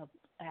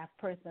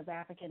person of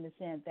African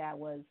descent that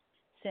was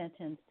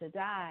sentenced to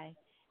die,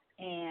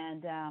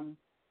 and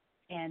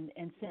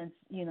since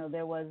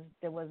there was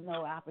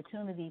no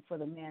opportunity for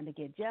the man to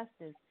get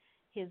justice,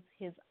 his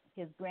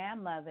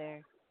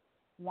grandmother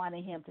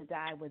wanted him to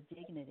die with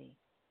dignity.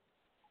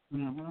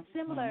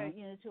 Similar,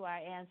 to our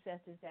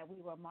ancestors that we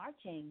were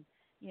marching,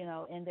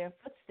 in their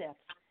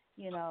footsteps,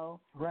 it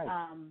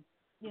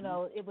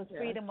was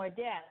freedom or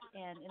death,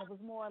 and it was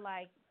more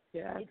like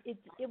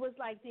it was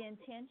like the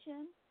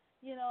intention.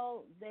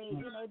 They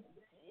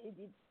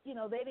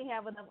they didn't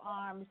have enough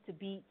arms to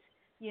beat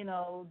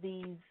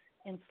these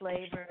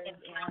enslavers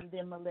and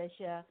the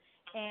militia,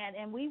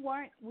 and we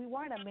weren't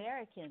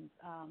Americans.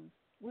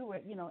 We were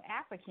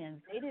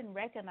Africans. They didn't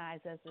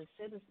recognize us as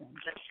citizens.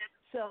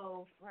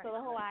 So the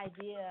whole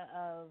idea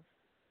of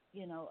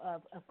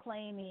of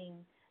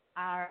claiming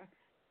our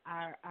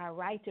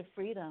right to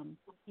freedom,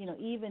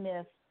 even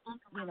if,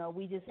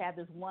 we just have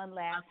this one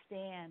last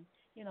stand,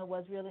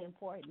 was really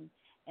important.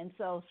 And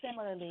so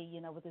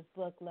similarly, with this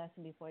book,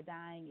 Lesson Before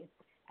Dying,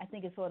 I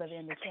think it's sort of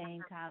in the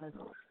same kind of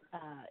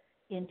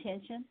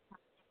intention,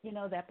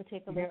 that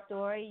particular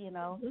story,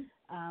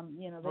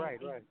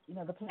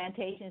 the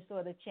plantation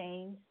sort of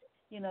changed,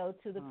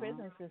 to the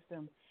prison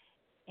system.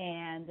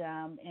 And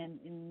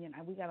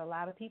we got a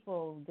lot of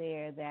people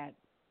there that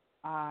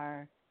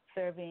are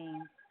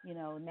serving,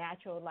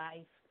 natural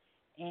life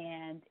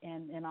and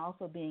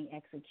also being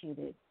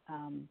executed,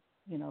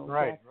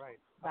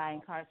 by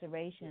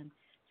incarceration.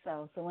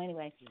 So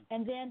anyway,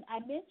 and then I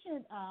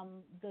mentioned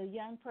the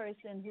young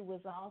person who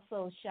was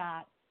also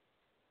shot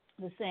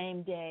the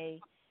same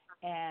day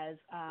as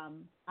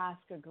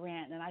Oscar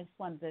Grant, and I just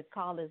wanted to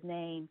call his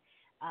name.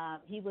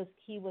 He was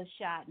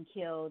shot and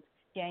killed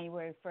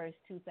January 1st,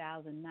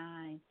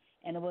 2009,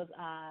 and it was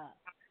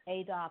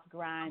Adolph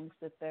Grimes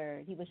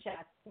III. He was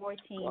shot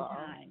 14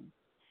 times.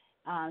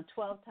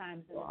 12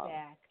 times in the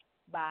back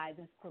by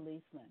this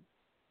policeman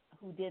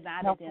who did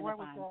not Now,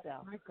 identify himself.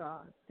 Oh my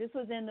God. This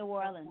was in New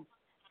Orleans.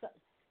 So,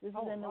 this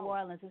was in New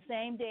Orleans, the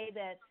same day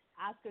that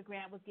Oscar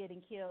Grant was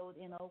getting killed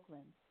in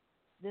Oakland.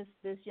 This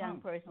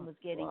young person was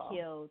getting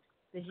killed.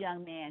 This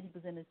young man, he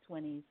was in his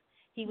 20s.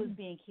 He was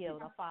being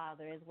killed, a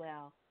father as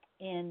well,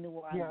 in New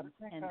Orleans.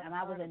 And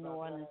I was in New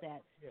Orleans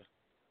at. Yeah.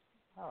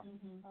 Oh,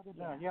 I did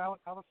Yeah. not. Yeah,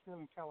 I was still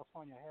in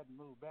California. I hadn't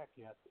moved back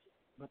yet.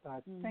 But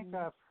I think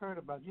I've heard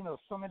about,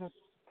 so many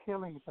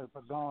killings that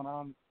have gone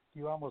on,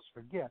 you almost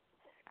forget.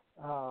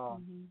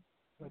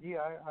 But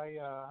yeah,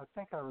 I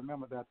think I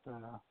remember that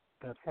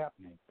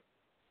happening.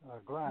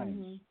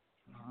 Grimes.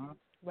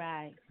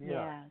 Right.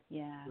 Yeah.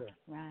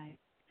 Right.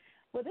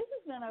 Well, this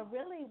has been a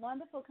really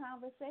wonderful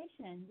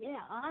conversation.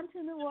 Yeah, on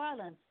to New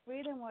Orleans.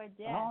 Freedom or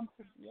death.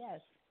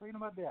 Yes.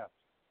 Freedom or death.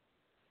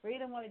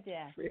 Freedom or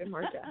death. Freedom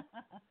or death.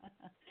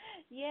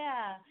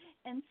 Yeah.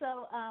 And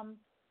so,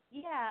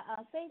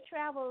 safe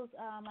travels,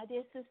 my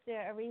dear sister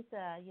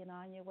Aretha,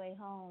 on your way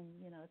home,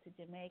 to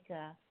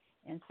Jamaica,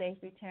 and safe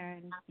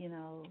return,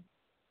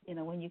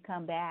 when you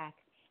come back.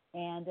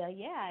 And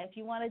if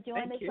you want to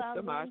join us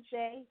on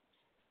Wednesday,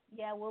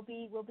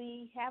 we'll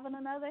be having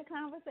another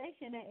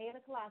conversation at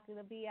 8:00.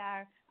 It'll be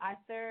our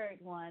third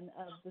one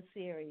of the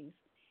series.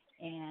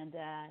 And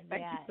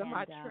thank you so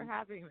much for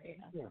having me.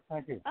 Yeah,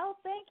 thank you. Oh,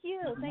 thank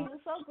you. Thank you. It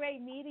was so great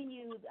meeting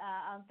you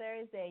on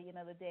Thursday.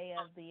 The day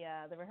of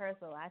the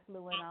rehearsal. I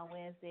flew in on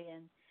Wednesday,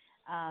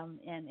 and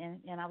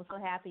I was so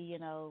happy,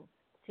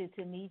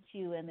 to meet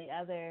you and the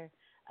other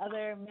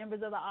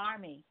members of the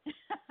Army.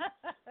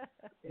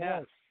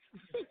 Yes.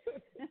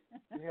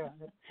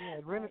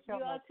 It really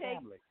felt like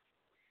family.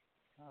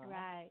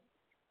 Right.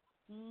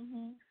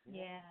 Mhm.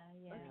 Yeah.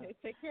 Okay,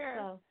 take care.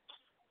 So, all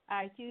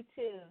right, you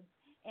too.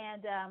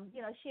 And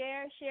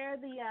share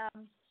the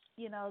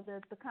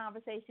the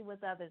conversation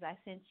with others. I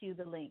sent you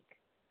the link.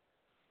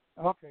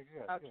 Okay,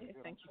 good. Okay,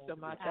 good. thank you so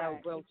much. All I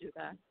right. will do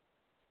that.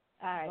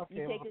 All right, Okay,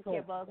 you take good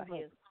care, both of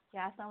okay. you.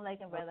 Yeah, assalamu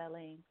alaikum, Brother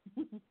Aline.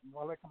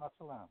 Wa alaikum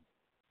assalam.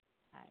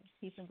 All right,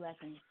 peace and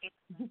blessings.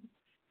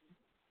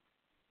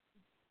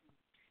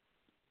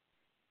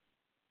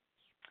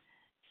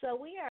 So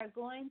we are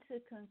going to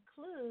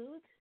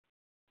conclude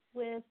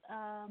with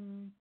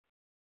one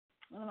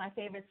of my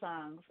favorite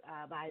songs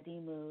by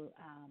Adimu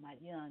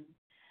Madyun.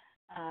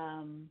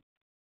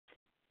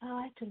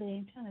 Actually,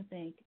 I'm trying to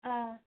think.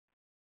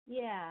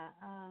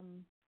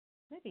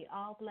 Maybe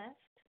All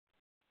Blessed.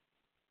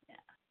 Yeah.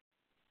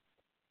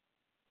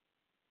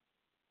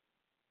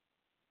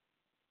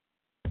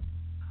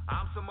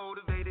 I'm so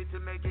motivated to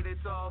make it,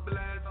 it's all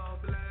blessed, all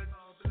blessed,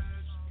 all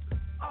blessed,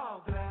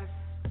 all blessed.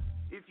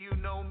 If you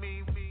know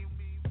me,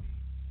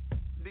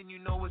 then you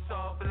know it's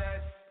all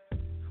blessed.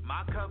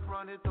 My cup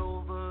runneth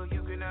over,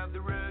 you can have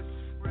the rest.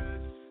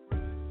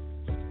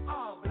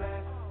 All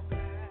blessed,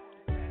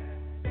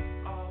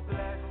 all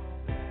blessed.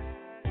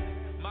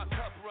 My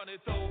cup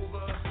runneth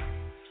over.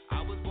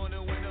 I was born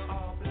a winner,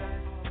 all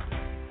blessed.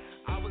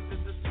 I was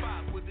in the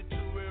spot with the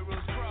two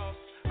arrows crossed.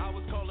 I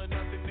was calling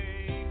out the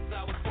names.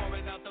 I was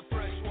pouring out the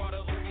fresh water,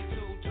 Oogie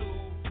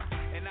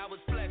and I was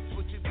blessed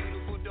with your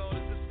beautiful daughters,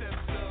 a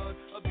stepson,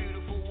 a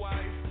beautiful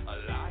wife, a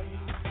life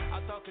I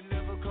thought could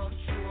never come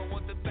true. I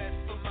want the best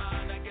for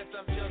mine. I guess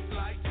I'm just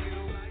like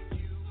you.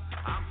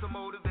 I'm so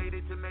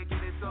motivated to make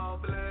it. It's all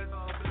blessed,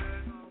 all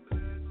blessed,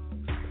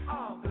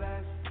 all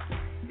blessed.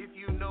 If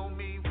you know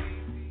me,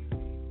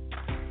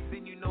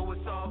 then you know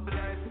it's all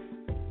blessed.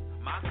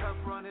 My cup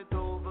runneth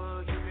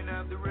over. You can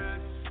have the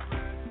rest.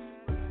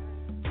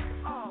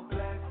 All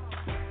blessed,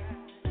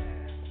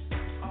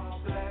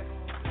 all blessed.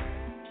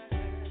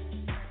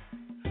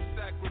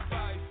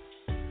 Sacrifice,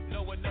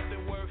 knowing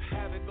nothing worth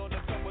having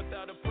gonna come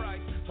without a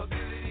price.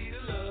 Ability to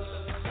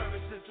love,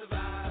 courage to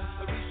survive.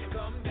 A reach to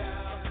come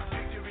down,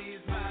 victory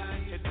is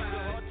mine. And through the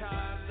hard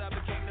times, I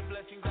became the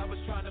blessings I was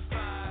trying to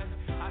find.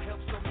 I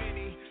helped so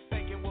many,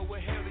 thinking what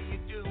would Harry you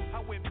do? I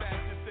went back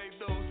to save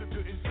those who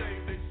couldn't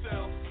save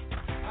themselves.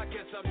 I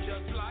guess I'm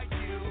just like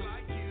you.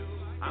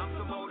 I'm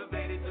so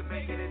motivated to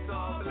make it. It's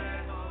all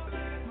blessed,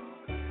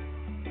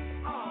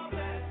 all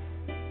blessed.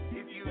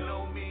 If you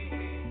know me,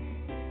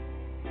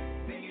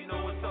 then you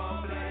know it's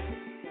all blessed.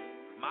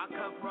 My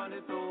cup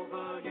runneth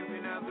over, you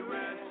can have the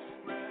rest.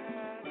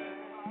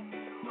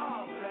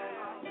 All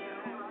blessed,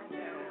 all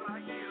blessed.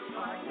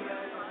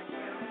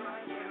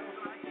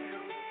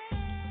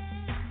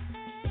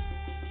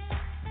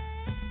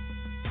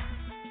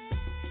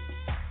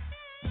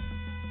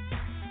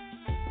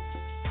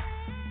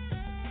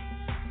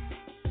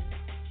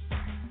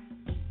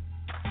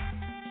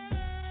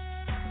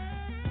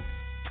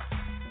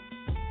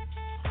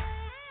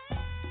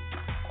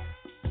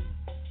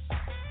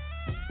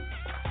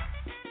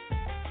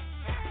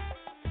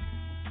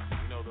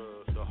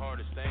 The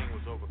hardest thing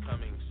was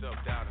overcoming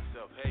self-doubt and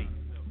self-hate.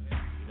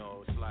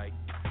 It's like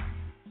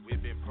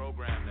we've been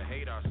programmed to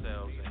hate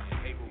ourselves and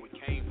hate where we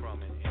came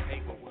from and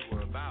hate what we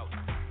were about.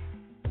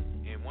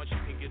 And once you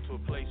can get to a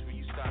place where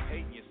you stop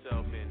hating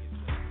yourself and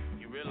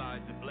you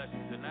realize the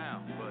blessings are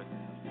now. But,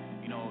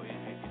 you know, it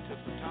took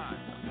some time.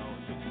 You know,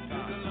 it took some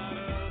time. Took a lot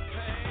of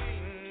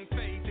pain,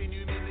 faith, and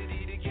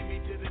humility to get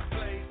me to this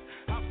place.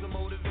 I'm so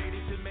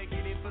motivated to make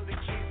it in for the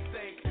kids'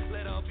 sake.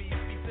 Let all beefs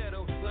be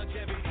settled,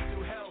 longevity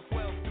through health,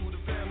 wealth through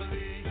the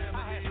family.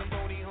 I had some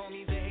phony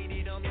homies that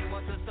hated on me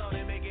once I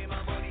started making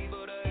my money,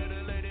 but I had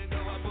to let it go.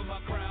 I put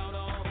my crown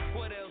on.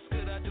 What else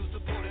could I do?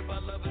 Supported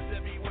by lovers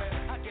everywhere.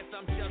 I guess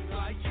I'm just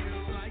like you,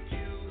 like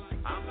you.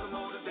 I'm so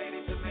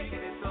motivated to make it.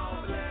 It's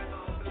all blessed,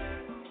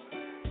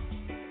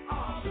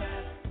 all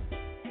blessed.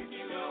 If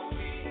you know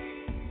me,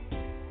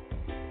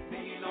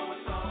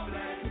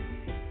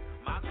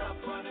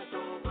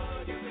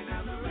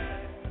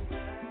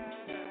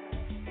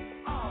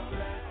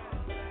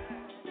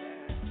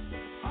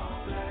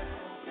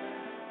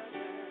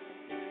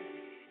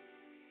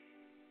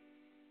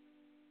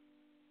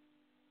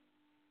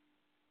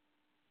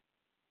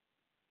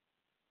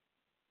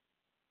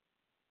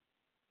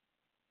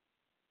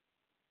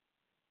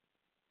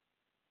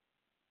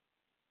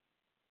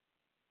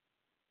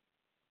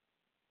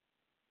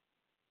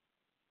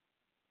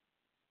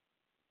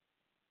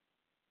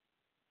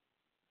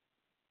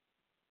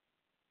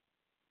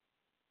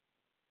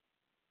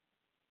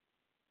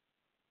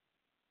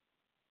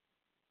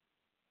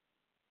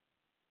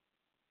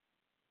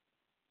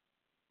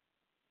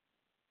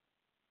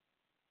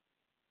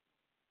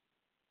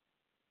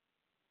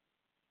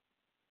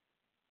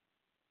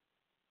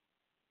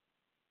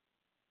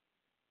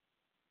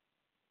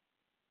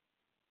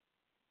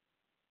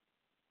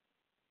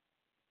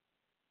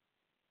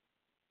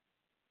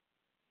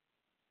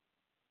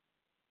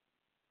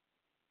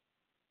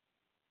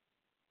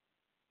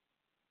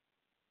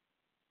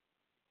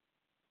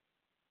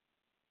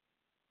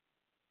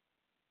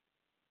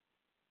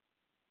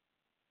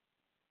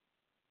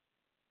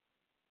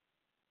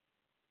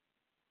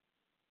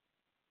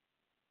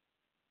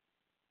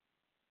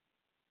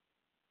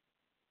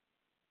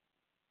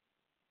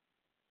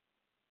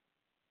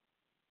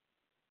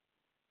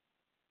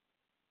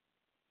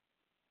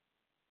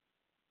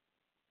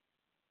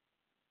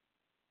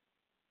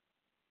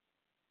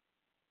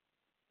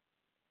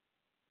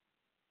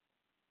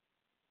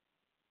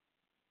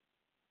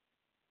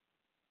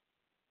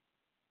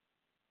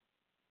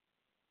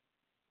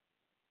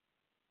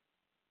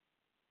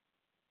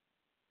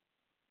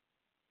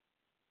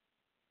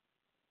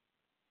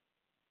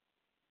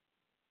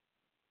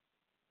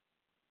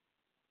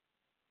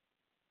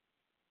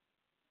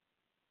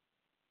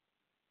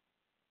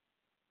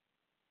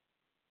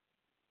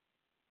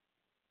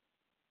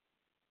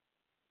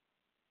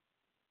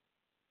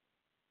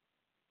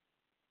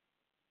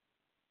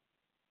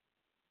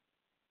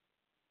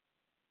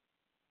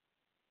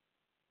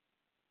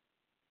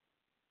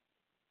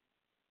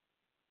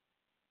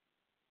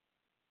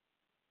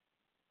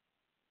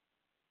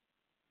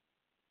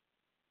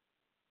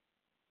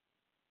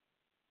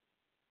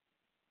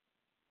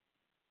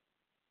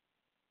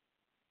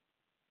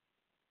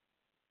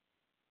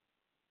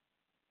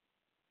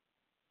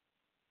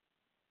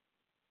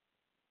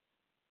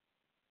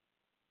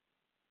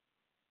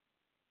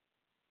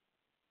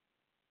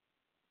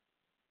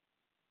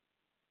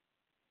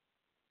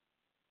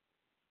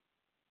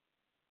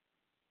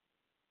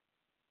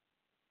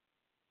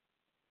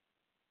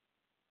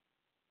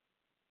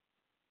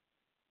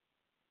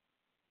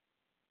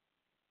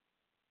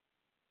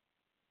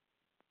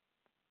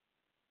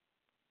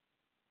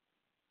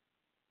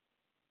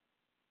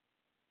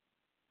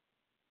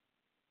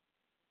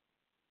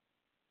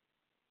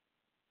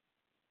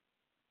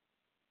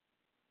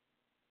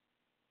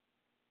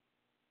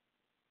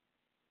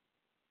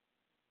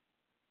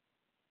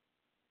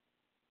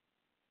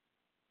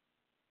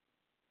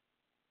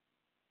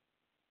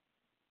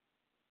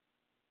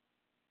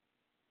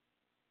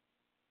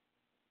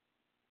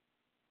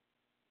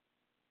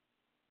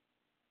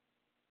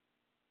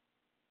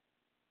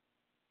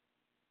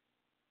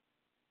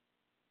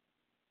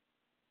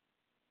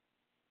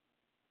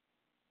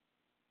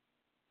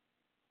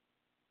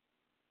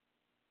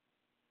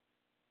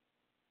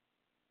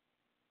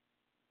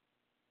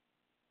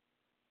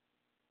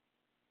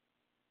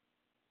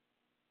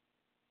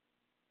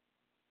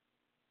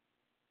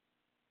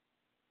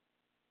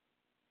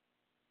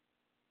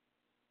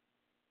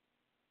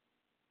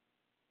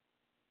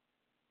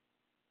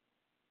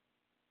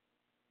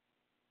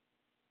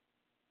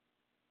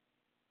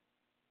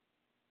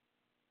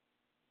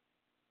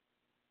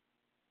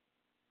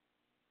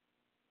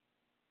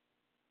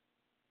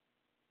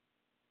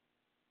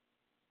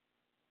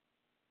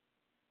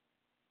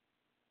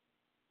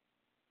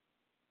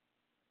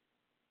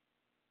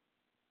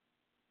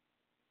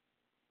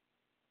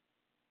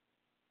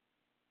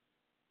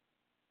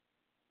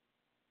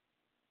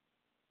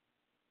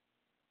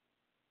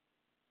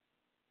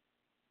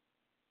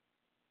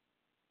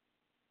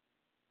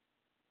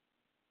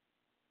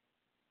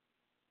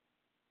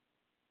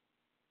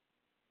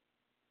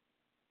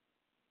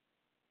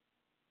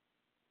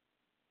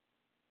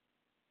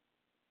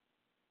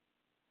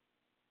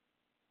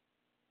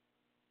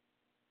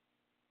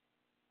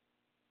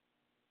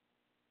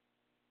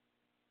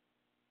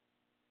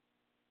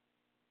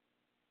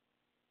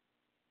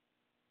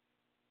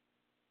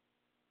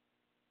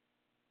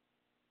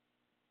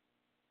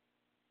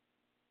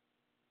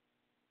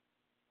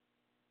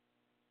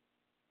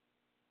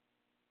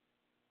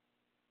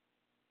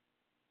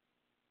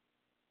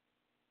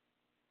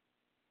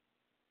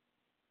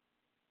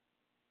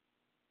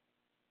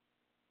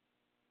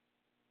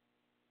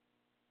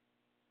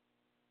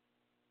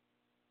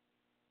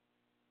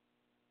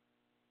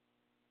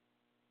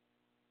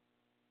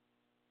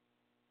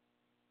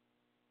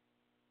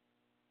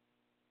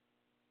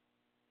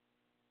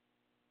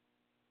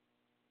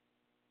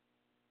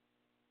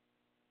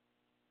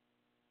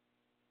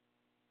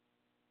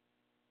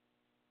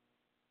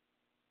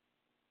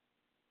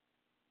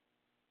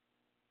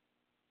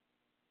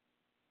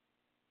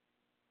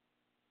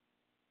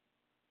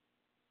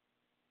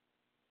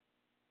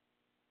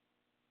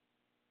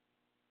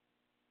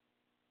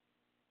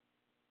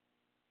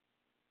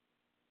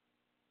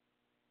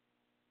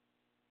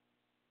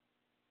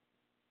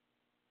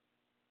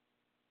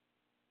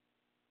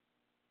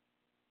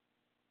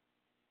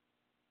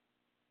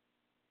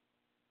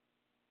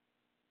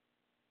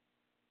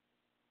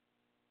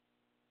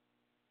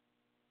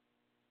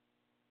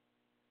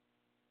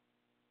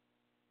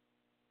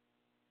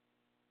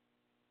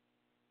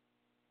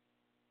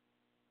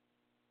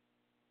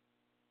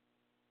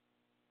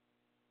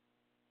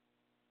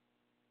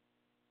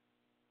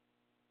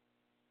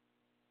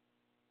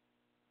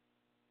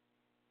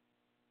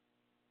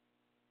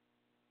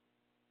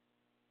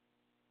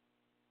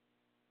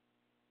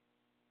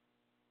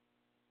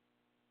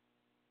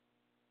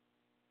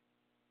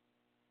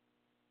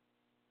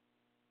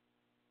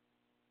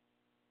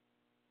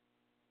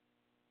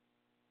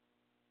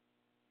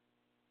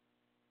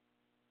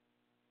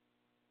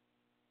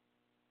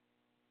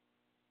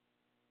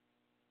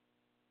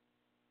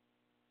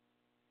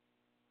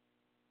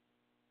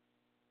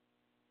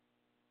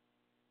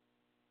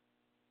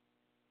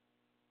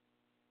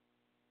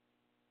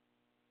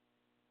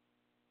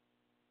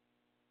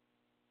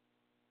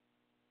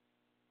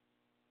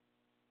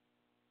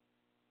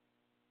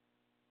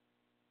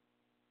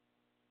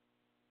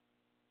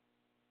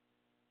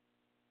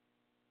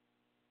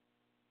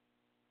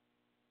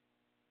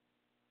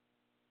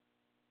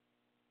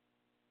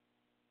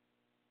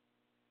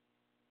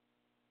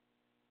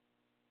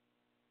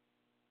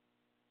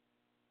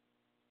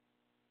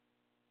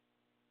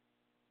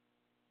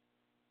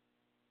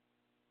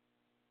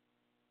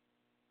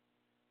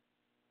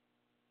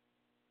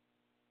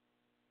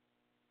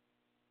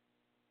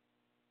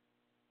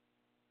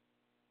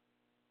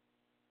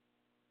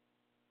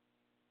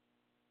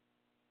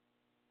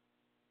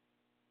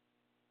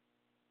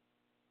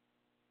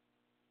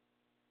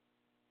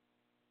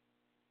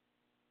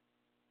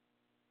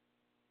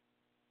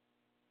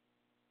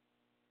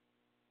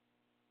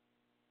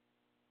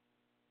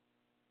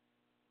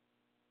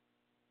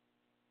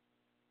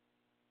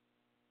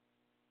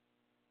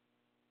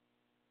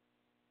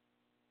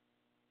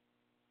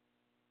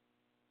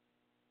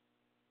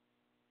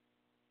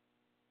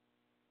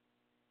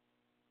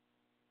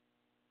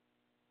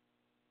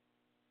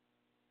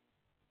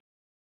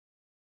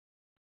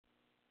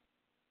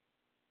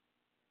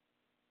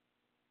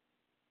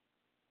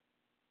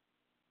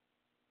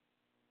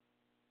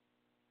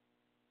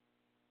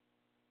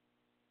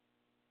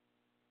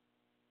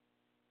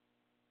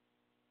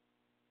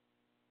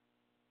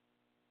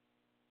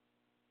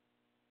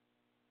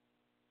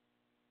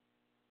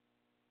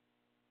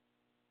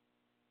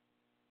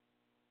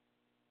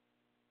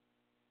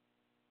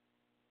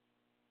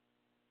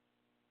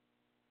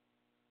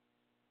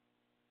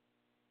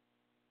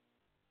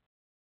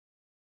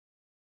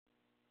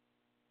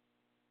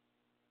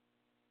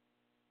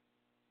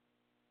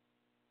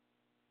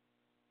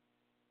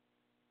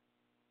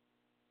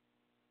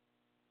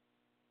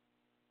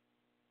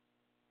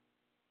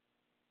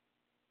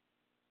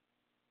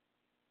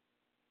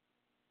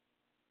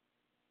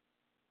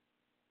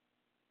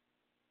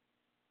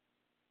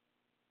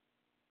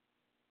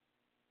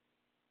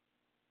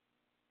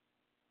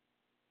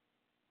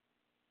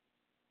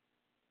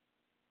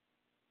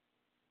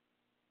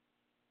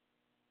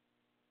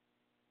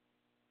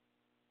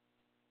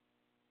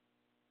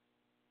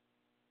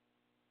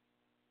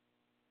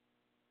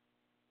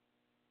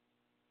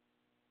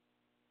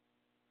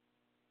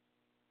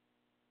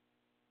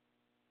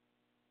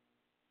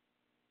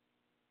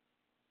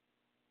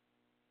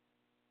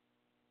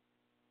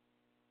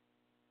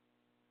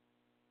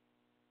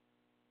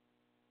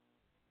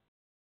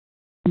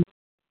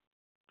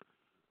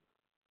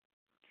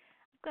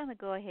 going to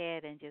go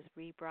ahead and just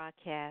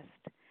rebroadcast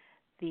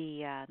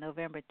the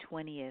November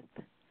 20th,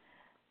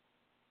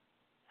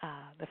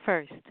 the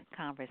first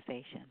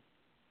conversation.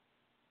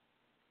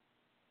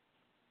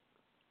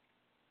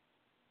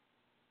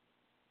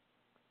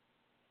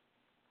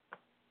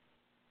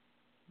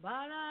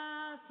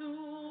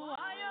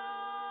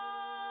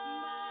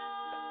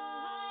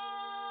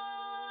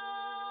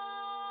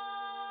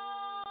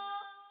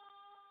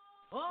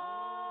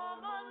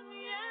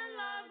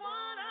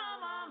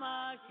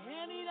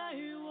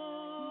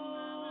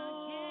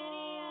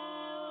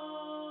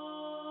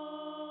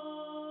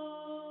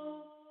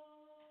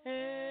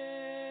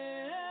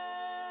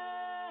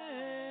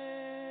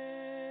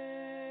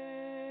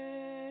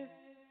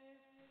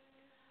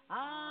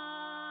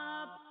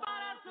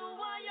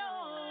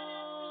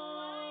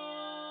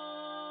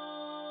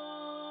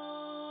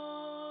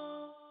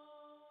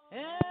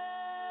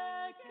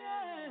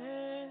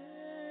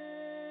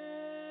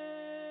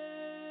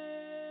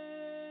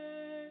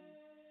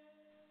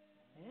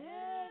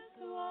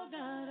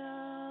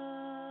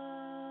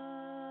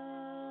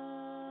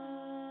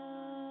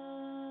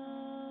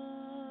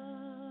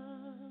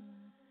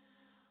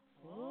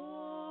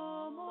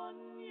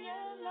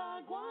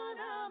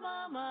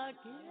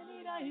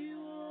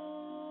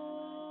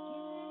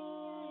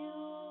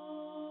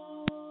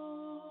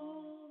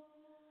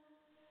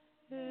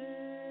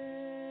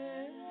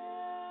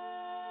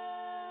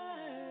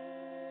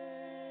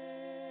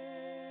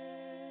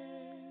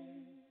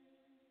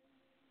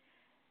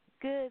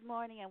 Good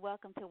morning and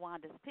welcome to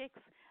Wanda's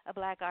Picks, a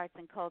Black Arts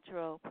and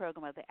Cultural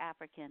program of the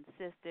African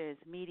Sisters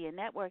Media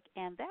Network.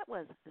 And that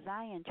was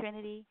Zion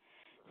Trinity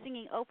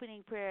singing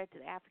opening prayer to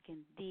the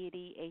African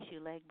deity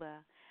Eshu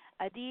Legba,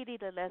 a deity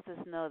that lets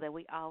us know that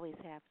we always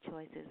have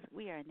choices.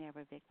 We are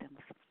never victims.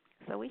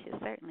 So we should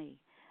certainly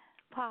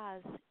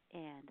pause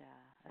and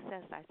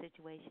assess our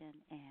situation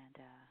and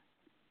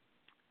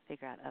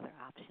figure out other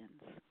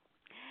options.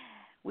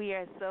 We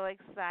are so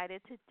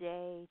excited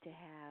today to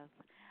have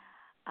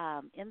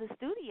in the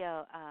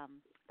studio,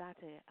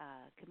 Dr.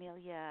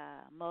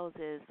 Camelia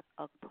Moses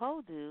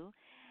Okpodu,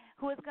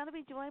 who is going to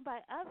be joined by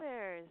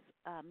others,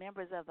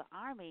 members of the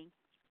Army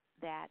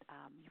that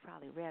you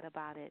probably read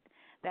about it,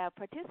 that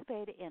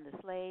participated in the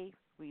Slave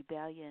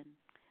Rebellion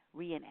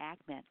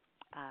reenactment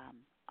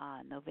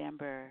on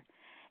November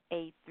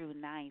 8th through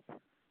 9th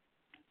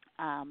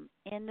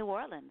in New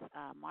Orleans,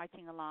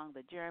 marching along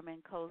the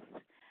German coast,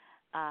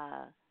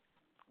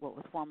 what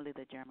was formerly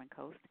the German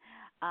coast,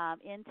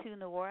 into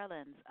New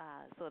Orleans,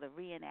 sort of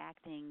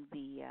reenacting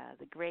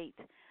the great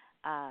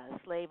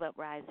slave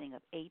uprising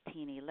of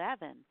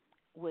 1811,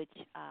 which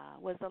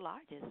was the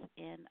largest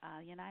in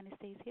United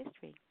States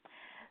history.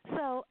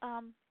 So,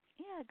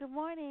 good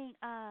morning,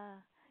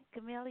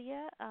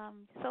 Camelia.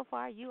 So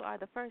far, you are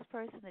the first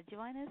person to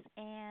join us,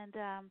 and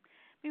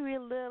we read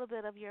a little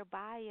bit of your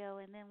bio,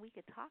 and then we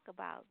could talk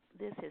about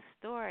this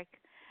historic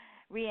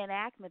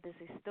reenactment, this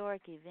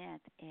historic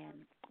event,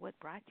 and what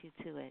brought you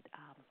to it.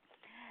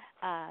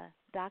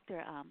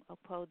 Dr.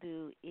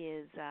 Okpodu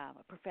is a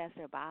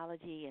professor of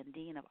biology and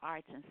dean of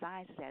arts and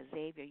sciences at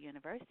Xavier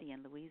University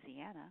in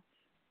Louisiana,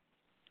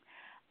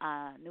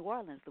 New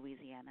Orleans,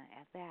 Louisiana,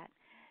 at that.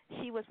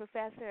 She was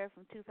professor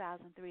from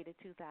 2003 to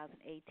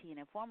 2018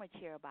 and former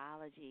chair of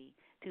biology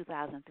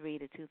 2003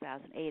 to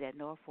 2008 at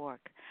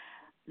Norfolk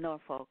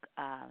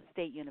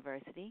State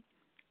University,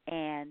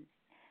 and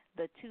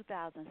the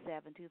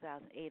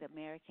 2007-2008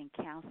 American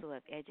Council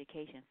of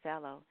Education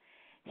Fellow.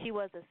 She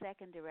was the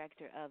second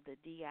director of the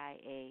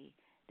DIA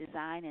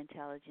Design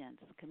Intelligence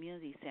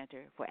Community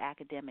Center for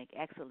Academic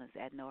Excellence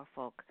at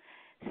Norfolk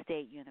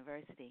State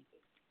University.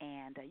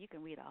 And you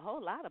can read a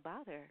whole lot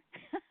about her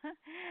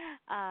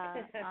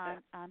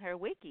on her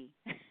wiki.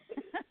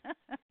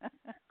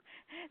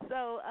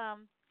 So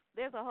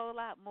there's a whole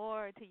lot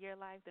more to your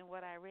life than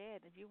what I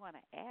read. If you want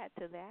to add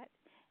to that,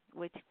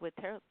 which would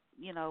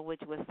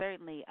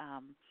certainly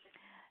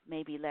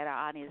maybe let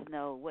our audience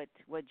know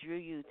what drew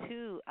you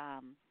to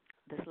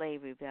the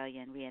Slave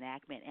Rebellion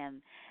reenactment.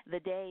 And the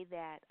day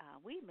that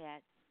we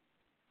met,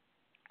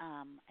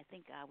 I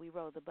think we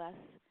rode the bus.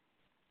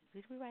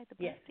 Did we ride the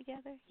bus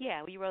together?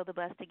 Yeah, we rode the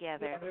bus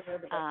together. Yeah, we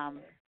rode the bus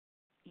together.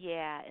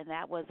 Yeah, and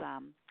that was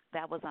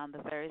on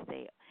the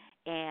Thursday,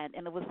 and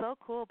it was so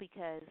cool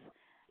because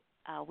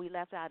we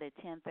left out at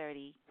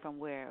 10:30 from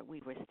where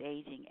we were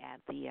staging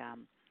at the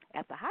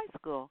high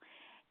school,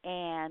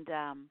 and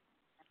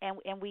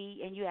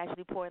you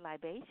actually poured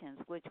libations,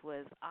 which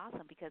was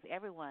awesome because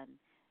everyone,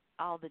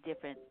 all the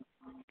different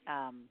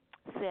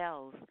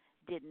cells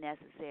didn't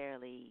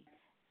necessarily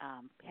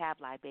have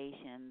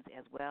libations,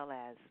 as well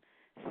as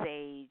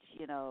sage,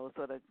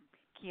 sort of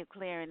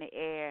clearing the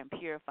air and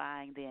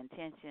purifying the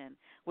intention,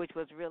 which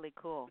was really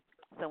cool.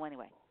 So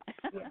anyway.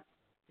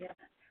 Yeah.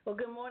 Well,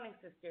 good morning,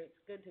 sister.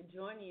 It's good to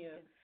join you,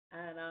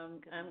 and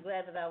I'm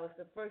glad that I was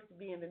the first to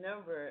be in the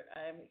number.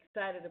 I'm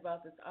excited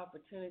about this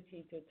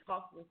opportunity to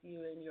talk with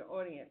you and your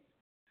audience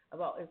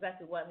about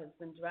exactly what has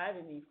been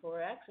driving me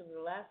for actually the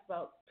last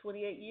about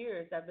 28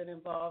 years. I've been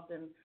involved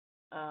in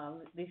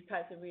these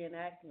types of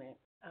reenactment.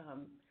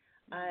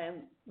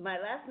 My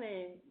last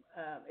name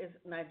is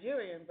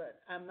Nigerian,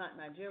 but I'm not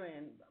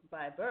Nigerian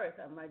by birth.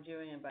 I'm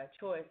Nigerian by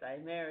choice. I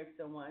married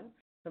someone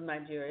from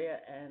Nigeria,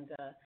 and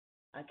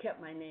I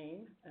kept my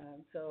name.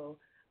 So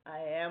I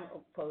am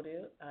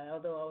Okpodu,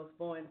 although I was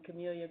born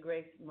Camellia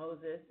Grace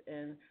Moses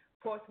in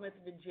Portsmouth,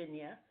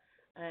 Virginia,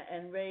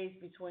 and raised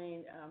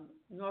between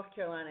North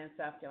Carolina and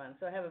South Carolina.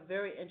 So I have a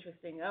very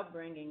interesting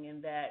upbringing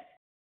in that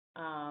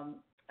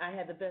I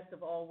had the best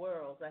of all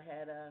worlds. I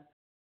had a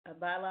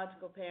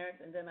biological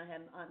parents, and then I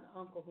had an aunt and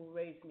uncle who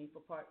raised me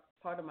for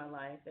part of my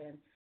life, and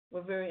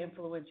were very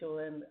influential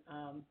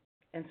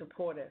and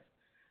supportive.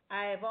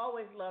 I have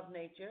always loved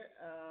nature.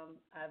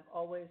 I've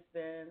always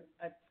been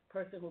a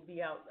person who'll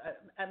be out,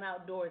 an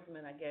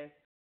outdoorsman, I guess.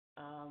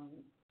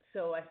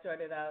 So I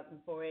started out in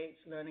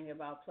 4-H learning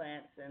about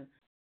plants and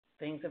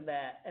things of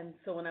that. And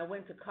so when I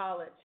went to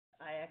college,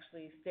 I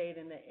actually stayed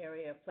in the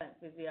area of plant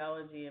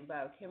physiology and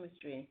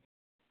biochemistry.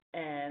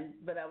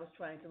 But I was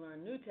trying to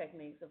learn new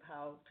techniques of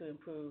how to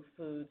improve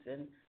foods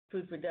and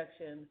food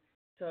production.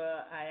 So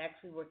I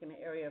actually work in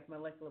the area of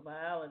molecular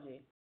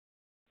biology.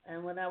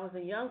 And when I was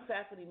a young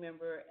faculty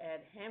member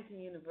at Hampton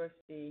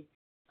University,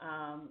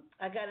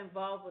 I got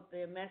involved with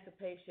the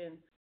Emancipation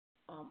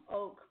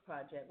Oak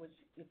Project, which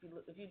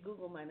if you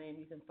Google my name,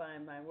 you can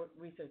find my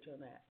research on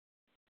that.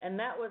 And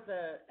that was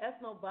a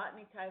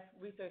ethnobotany type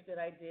research that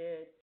I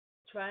did,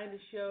 trying to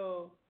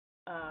show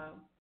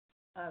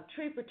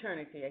tree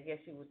paternity, I guess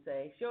you would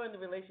say, showing the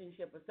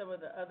relationship of some of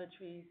the other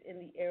trees in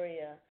the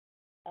area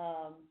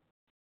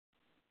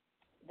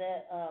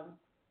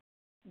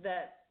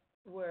that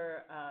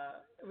were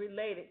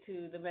related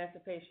to the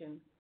Emancipation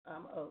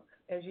Oak.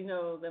 As you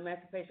know, the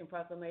Emancipation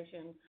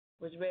Proclamation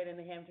was read in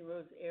the Hampton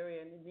Roads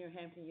area near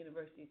Hampton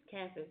University's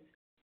campus.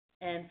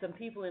 And some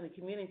people in the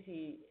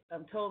community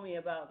told me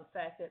about the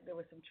fact that there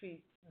were some trees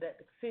that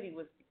the city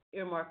was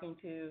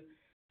earmarking to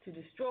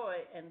destroy,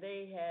 and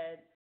they had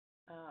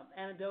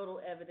anecdotal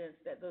evidence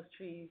that those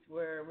trees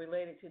were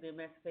related to the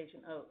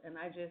Emancipation Oak. And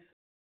I just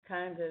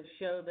kind of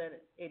showed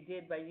that it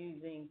did by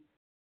using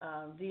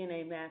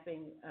DNA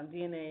mapping,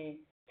 DNA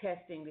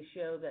testing to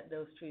show that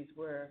those trees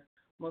were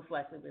most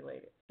likely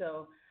related.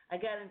 So I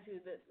got into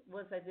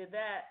once I did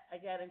that, I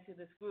got into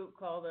this group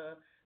called the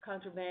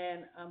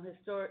Contraband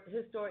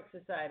Historic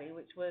Society,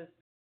 which was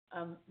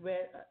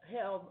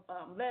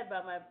led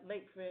by my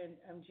late friend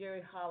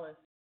Jerry Hollis,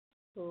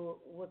 who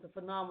was a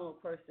phenomenal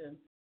person.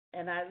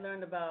 And I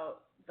learned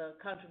about the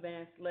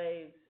contraband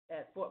slaves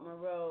at Fort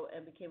Monroe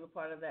and became a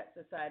part of that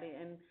society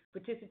and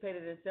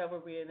participated in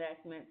several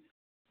reenactments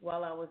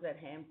while I was at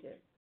Hampton.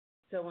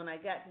 So when I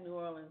got to New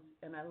Orleans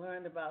and I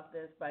learned about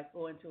this by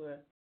going to a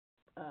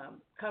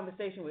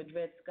conversation with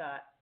Dred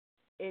Scott,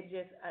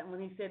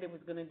 when he said it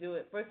was going to do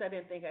it, first I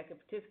didn't think I could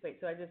participate,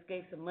 so I just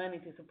gave some money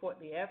to support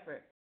the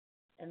effort.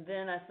 And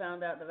then I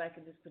found out that I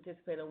could just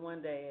participate on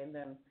one day, and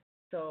then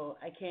so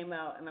I came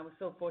out, and I was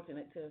so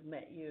fortunate to have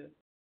met you.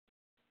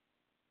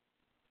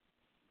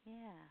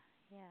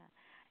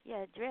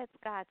 Yeah. Dred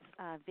Scott's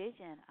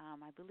vision.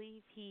 I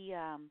believe he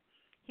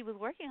was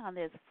working on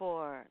this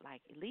for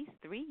like at least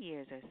 3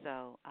 years or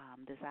so.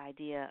 This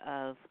idea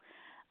of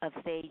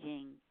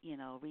staging,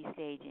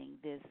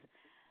 restaging this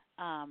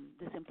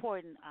this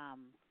important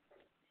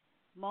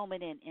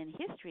moment in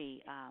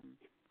history,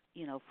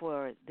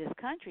 for this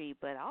country,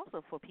 but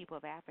also for people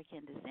of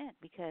African descent,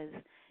 because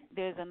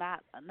there's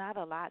not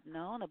a lot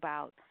known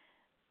about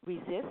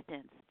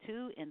resistance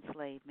to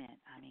enslavement.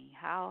 I mean,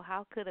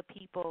 how could a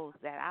people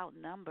that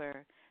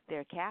outnumber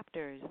their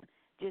captors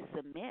just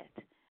submit,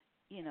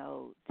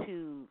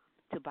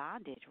 to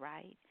bondage,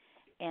 right?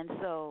 And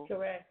so,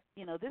 correct.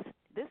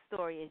 This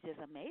story is just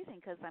amazing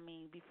because I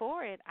mean,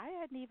 before it, I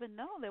hadn't even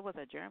known there was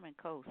a German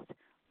coast.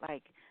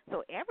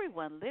 So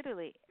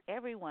literally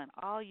everyone,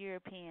 all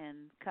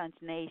European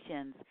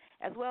nations,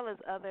 as well as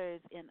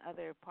others in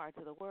other parts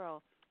of the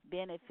world,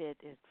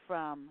 benefited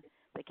from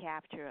the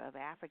capture of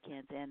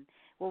Africans. And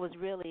what was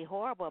really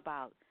horrible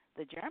about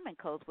the German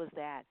coast was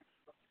that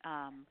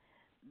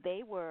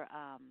they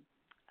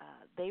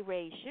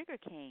raised sugar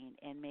cane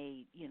and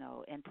made,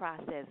 and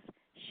processed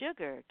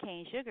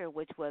cane sugar,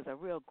 which was a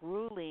real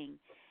grueling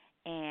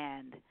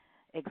and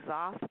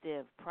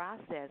exhaustive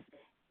process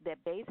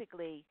that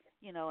basically,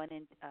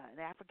 an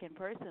African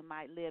person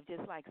might live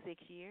just like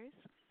 6 years,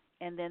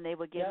 and then they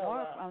would get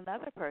more from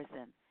another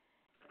person.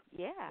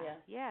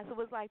 Yeah. So it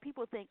was like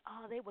people think,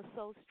 oh, they were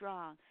so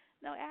strong.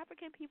 No,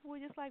 African people were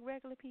just like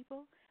regular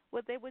people.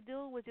 What they would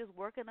do was just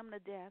working them to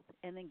death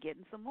and then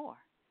getting some more.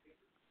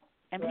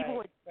 And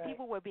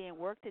people were being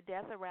worked to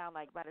death around,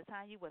 like, by the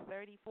time you were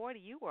 30, 40,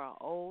 you were an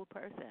old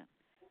person.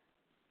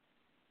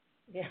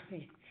 Yeah,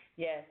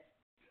 yes.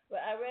 Well,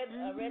 I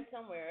read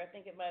somewhere, I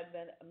think it might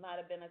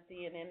have been a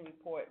CNN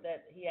report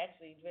that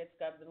Dred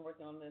Scott's been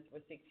working on this for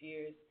 6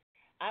 years.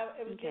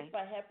 It was just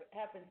by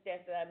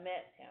happenstance that I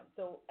met him.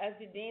 So as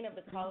the Dean of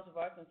the College of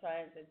Arts and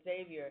Science at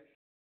Xavier,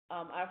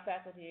 our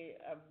faculty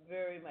are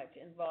very much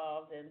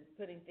involved in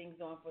putting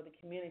things on for the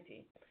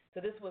community. So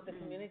this was a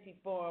community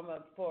forum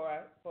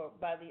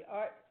by the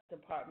art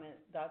department,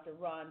 Dr.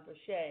 Ron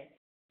Brochet,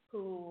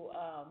 who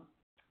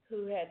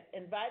who had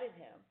invited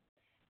him,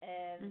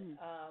 and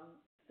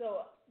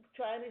so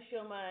trying to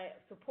show my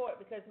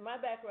support because my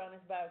background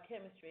is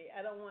biochemistry.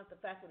 I don't want the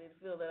faculty to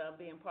feel that I'm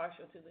being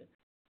partial to the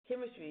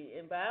chemistry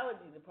and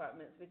biology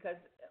departments because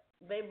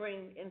they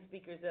bring in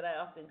speakers that I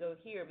often go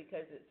hear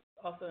because it's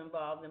also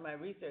involved in my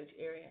research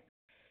area.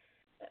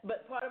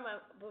 But part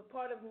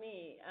of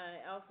me,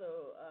 I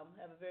also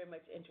have a very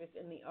much interest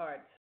in the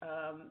arts.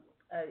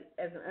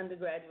 As an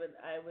undergraduate,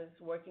 I was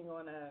working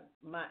on a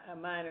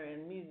minor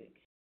in music.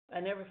 I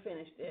never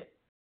finished it,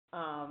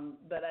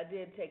 but I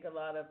did take a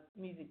lot of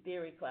music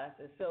theory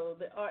classes. So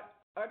the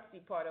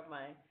artsy part of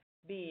my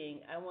being,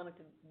 I wanted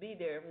to be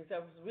there because I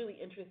was really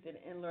interested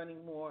in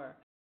learning more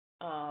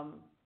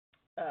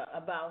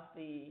about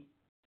the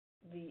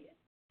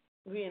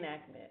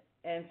reenactment.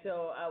 And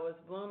so I was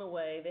blown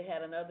away. They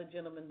had another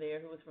gentleman there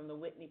who was from the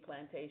Whitney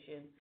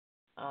Plantation,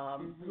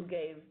 who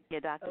gave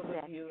an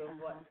overview of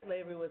what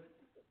slavery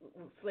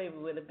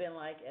would have been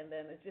like, and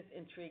then it just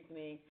intrigued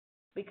me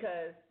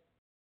because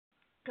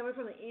coming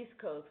from the East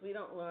Coast, we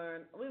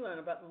learn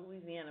about the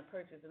Louisiana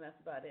Purchase, and that's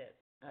about it.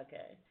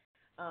 Okay,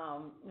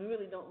 we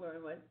really don't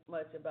learn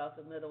much about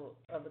the middle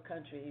of the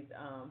country's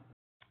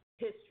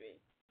history.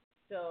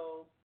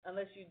 So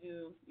unless you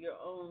do your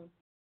own,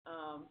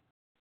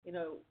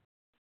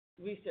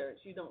 research,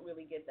 you don't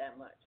really get that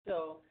much.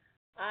 So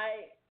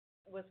I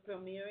was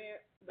familiar,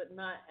 but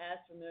not as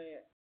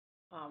familiar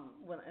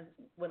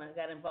when I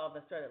got involved.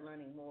 I started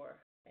learning more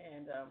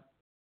and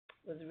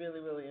was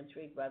really, really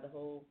intrigued by the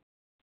whole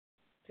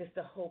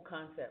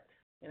concept.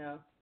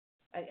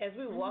 As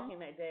we were walking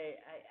that day,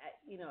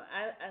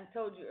 I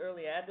told you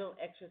earlier I don't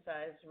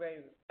exercise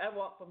regularly. I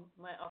walk from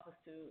my office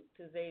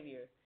to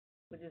Xavier,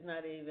 which is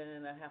not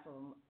even a half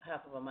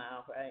of a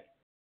mile, right?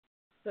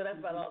 So that's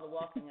about all the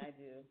walking I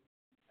do.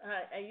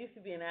 I used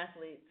to be an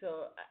athlete,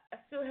 so I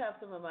still have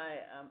some of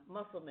my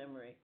muscle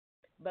memory,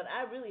 but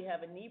I really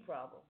have a knee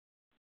problem.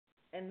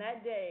 And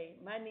that day,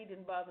 my knee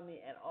didn't bother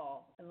me at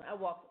all. And I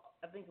walked.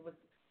 I think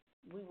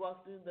we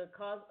walked through the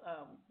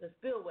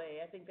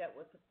spillway. I think that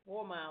was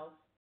 4 miles,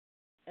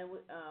 and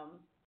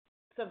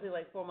something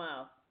like 4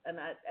 miles. And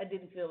I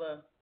didn't feel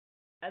an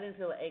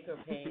ache or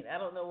pain. I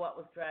don't know what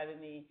was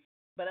driving me,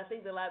 but I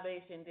think the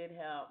libation did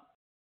help.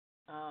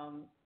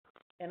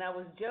 And I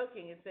was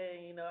joking and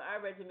saying,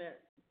 our regiment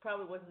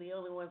probably wasn't the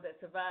only ones that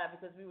survived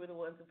because we were the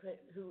ones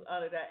who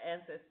honored our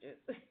ancestors.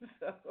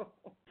 So.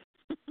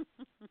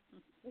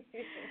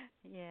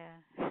 Yeah.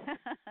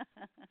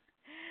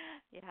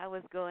 Yeah, I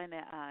was doing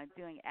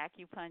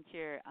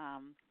acupuncture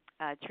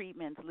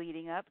treatments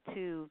leading up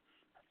to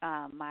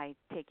my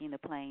taking the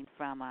plane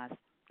from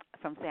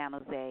San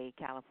Jose,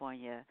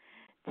 California,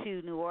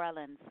 to New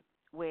Orleans,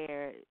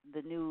 where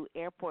the new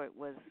airport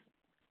was.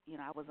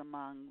 I was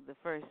among the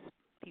first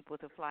people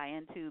to fly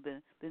into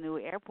the new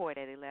airport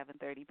at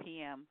 11:30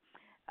 p.m.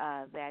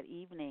 That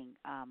evening.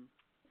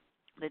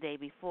 The day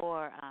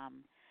before,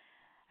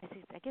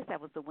 I guess that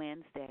was the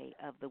Wednesday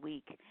of the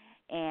week,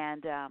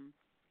 and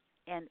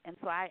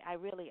so I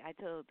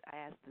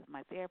asked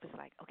my therapist,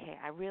 like, okay,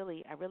 I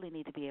really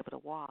need to be able to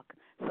walk,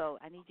 so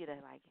I need you to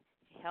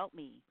help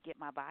me get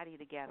my body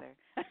together.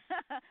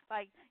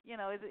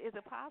 Is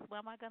it possible?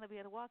 Am I going to be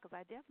able to walk? Because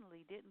I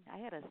definitely didn't. I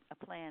had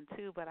a plan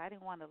too, but I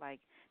didn't want to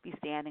be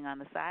standing on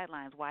the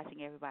sidelines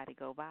watching everybody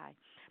go by.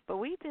 But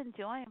we've been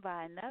joined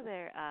by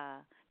another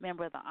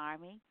member of the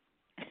Army.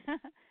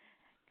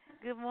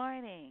 Good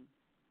morning.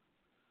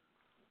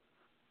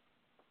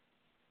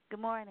 Good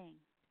morning.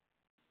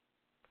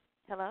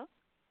 Hello?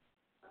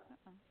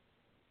 Uh-uh.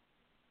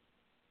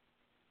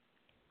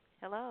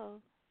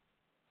 Hello?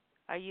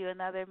 Are you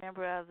another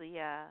member of the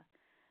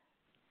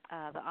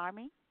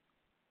Army?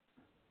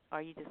 Or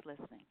are you just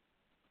listening?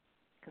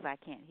 Because I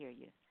can't hear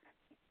you.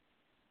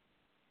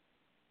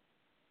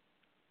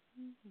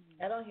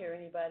 I don't hear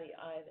anybody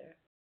either.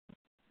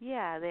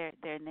 Yeah,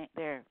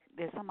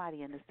 there's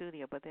somebody in the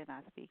studio, but they're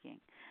not speaking.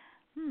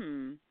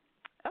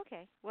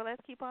 Okay. Well,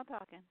 let's keep on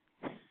talking.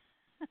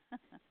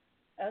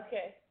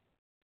 Okay.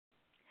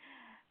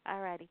 All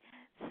righty.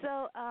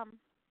 So,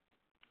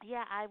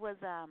 yeah, I was,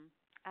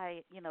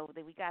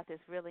 we got this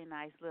really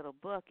nice little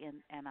book,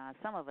 and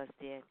some of us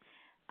did.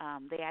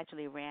 They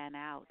actually ran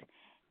out,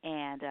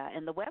 and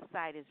the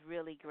website is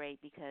really great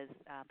because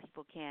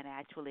people can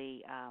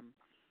actually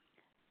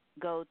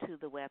go to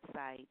the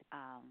website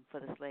for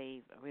the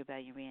Slave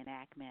Rebellion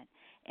reenactment,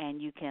 and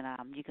you can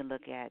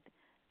look at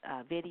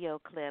video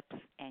clips,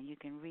 and you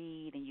can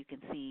read, and you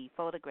can see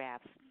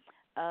photographs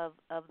of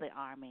the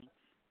Army,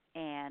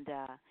 and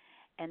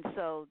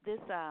so this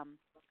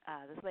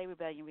the Slave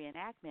Rebellion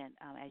reenactment,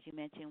 as you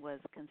mentioned, was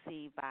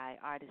conceived by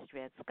artist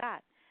Dred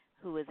Scott,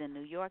 who is in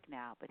New York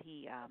now, but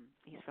he's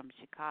from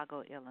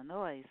Chicago,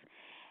 Illinois,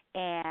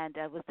 and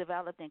was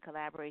developed in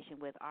collaboration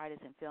with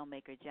artist and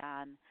filmmaker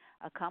John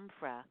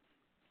Akumfra,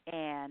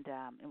 and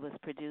it was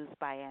produced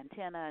by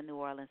Antenna, a New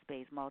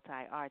Orleans-based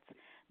multi-arts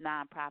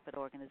nonprofit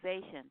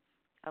organization,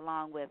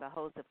 along with a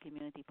host of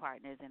community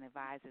partners and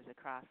advisors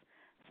across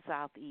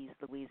Southeast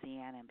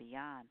Louisiana and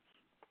beyond.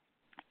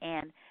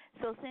 And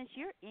so, since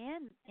you're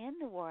in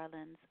New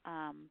Orleans,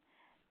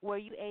 were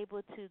you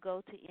able to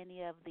go to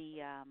any of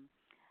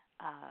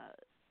uh,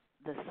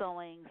 the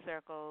sewing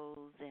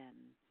circles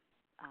and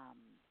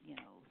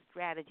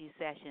strategy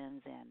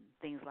sessions and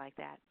things like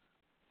that?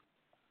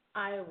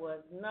 I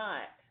was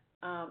not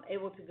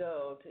able to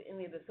go to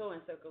any of the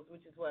sewing circles,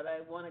 which is what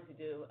I wanted to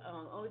do.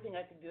 Only thing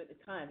I could do at the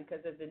time,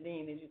 because as the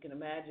dean, as you can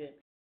imagine,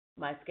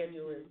 my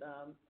schedule is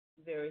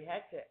very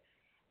hectic.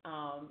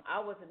 I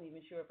wasn't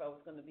even sure if I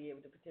was going to be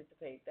able to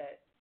participate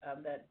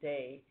that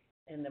day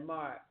in the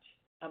march,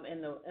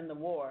 in the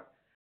war.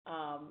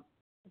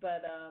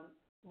 But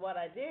what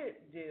I did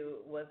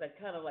do was I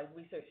kind of like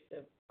researched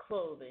the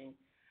clothing.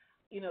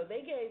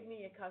 They gave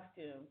me a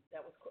costume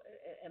that was,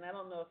 and I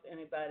don't know if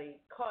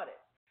anybody caught it.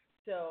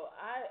 So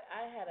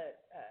I had a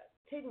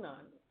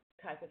tignon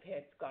type of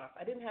headscarf.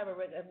 I didn't have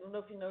I don't know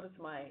if you noticed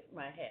my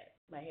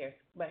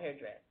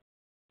hairdress.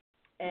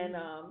 And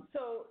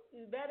so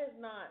that is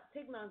not,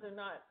 tignons are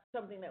not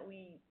something that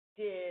we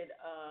did,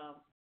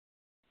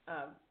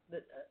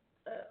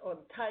 or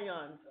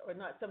taillons are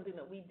not something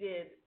that we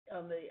did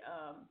on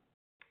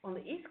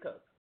the East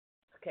Coast.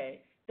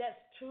 Okay, that's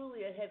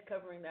truly a head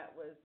covering that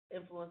was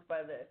influenced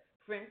by the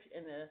French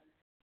and the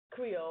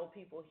Creole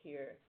people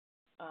here.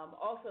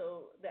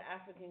 Also the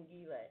African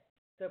Gile.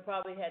 So it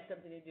probably had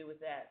something to do with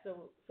that.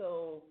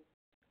 So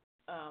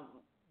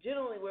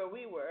generally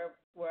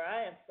where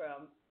I am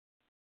from,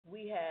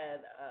 we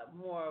had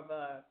more of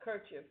a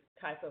kerchief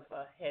type of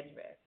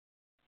headdress.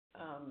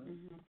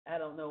 I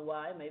don't know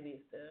why. Maybe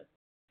it's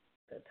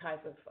the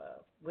type of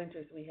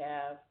winters we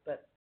have,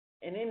 but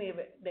in any of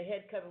it, the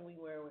head covering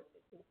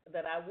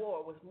that I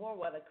wore was more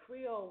what a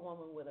Creole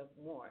woman would have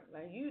worn.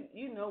 Now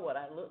you know what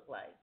I look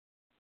like,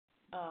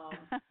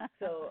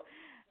 so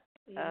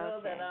you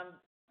know that I'm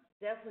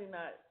definitely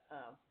not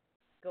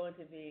going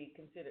to be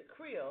considered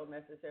Creole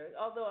necessarily.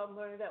 Although I'm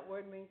learning that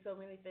word means so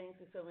many things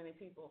to so many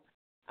people.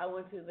 I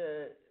went to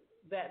the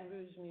Baton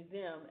Rouge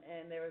Museum,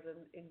 and there was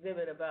an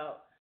exhibit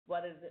about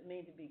what does it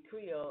mean to be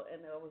Creole,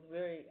 and I was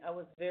very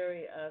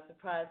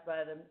surprised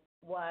by the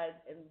wide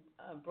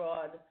and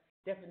broad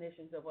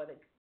definitions of what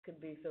it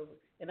could be. So,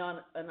 in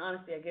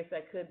honesty, I guess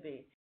I could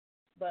be,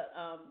 but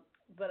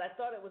I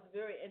thought it was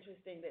very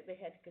interesting that they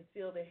had to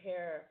conceal their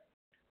hair,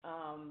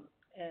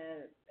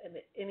 and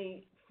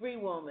any free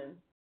woman,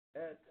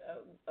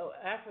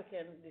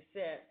 African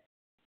descent.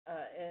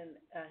 And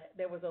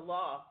there was a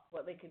law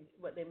they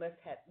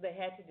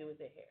had to do with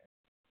their hair,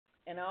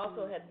 and I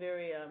also had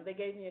they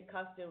gave me a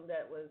costume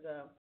that was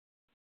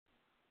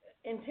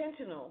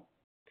intentional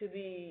to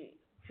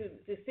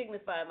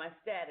signify my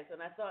status,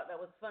 and I thought that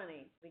was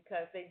funny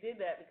because they did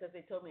that because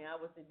they told me I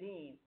was the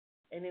dean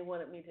and they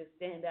wanted me to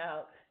stand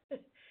out.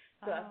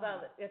 So I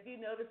thought that if you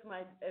notice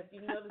my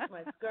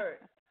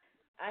skirt,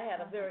 I had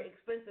a very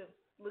expensive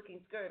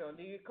looking skirt on.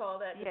 Do you recall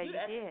that? Yeah, you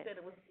did. Said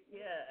it was,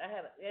 I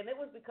had, and it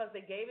was because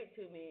they gave it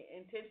to me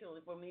intentionally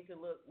for me to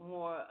look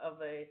more of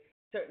a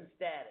certain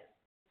status.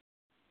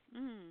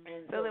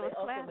 And so there they was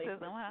also made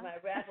classism, huh? my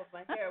wrap of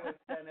my hair was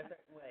done a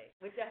certain way,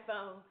 which I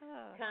found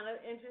kind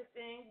of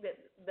interesting.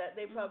 That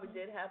they probably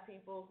did have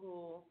people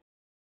who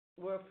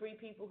were free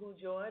people who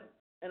joined.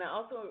 And I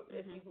also,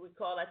 if you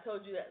recall, I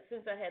told you that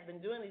since I had been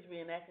doing these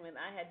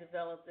reenactments, I had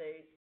developed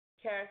a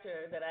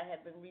character that I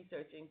had been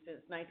researching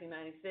since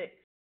 1996.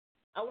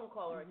 I won't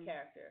call her a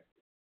character.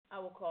 I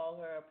will call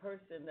her a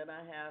person that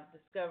I have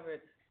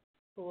discovered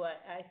who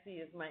I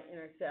see as my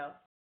inner self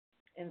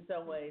in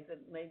some ways,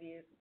 and maybe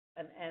is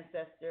an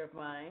ancestor of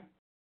mine.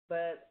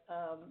 But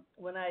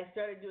when I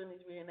started doing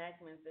these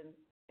reenactments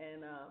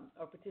and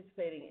or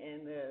participating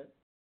in the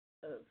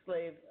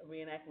slave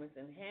reenactments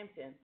in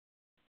Hampton,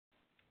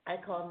 I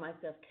called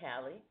myself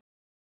Callie.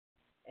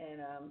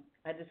 And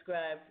I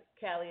described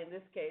Callie in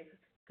this case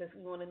because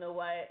we want to know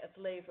why a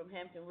slave from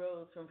Hampton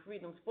Roads, from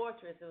Freedom's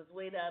Fortress, it was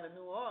way down in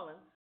New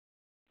Orleans,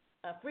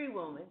 a free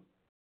woman.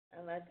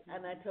 And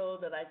I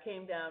told that I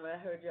came down and I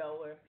heard y'all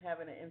were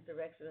having an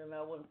insurrection and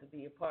I wanted to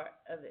be a part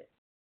of it.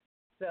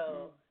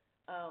 So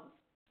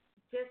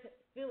just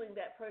feeling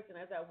that person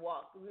as I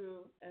walked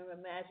through and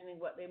imagining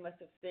what they must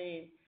have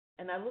seen.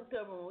 And I looked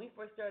over when we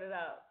first started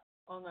out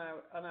on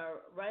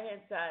our right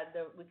hand side,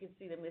 we could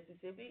see the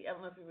Mississippi. I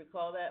don't know if you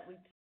recall that.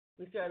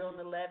 We started on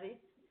the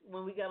levee.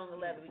 When we got on the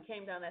levee, we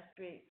came down that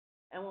street,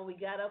 and when we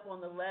got up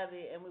on the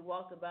levee and we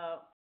walked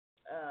about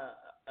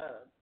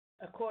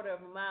a quarter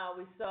of a mile,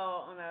 we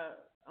saw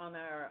on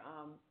our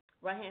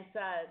right hand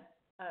side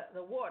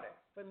the water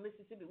from the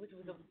Mississippi, which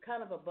was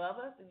kind of above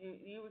us. Do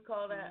you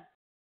recall that?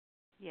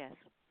 Yes.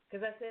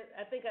 Because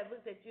I think I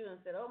looked at you and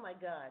said, "Oh my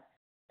God,"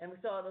 and we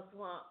saw the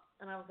swamp,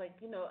 and I was like,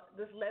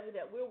 this levee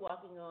that we're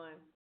walking on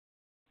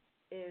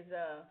is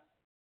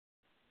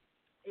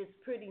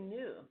pretty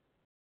new.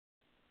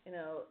 In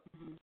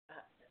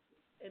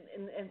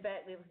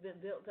fact, it was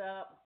been built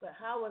up, but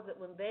how was it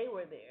when they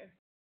were there?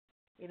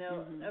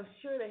 I'm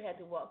sure they had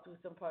to walk through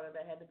some part of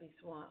that had to be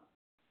swamp.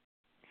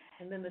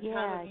 And then the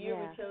time of year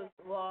we chose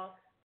to walk,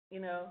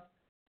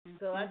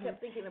 So I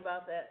kept thinking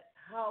about that,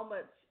 how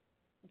much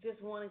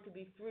just wanting to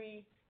be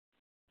free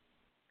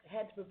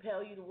had to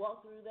propel you to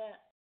walk through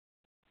that.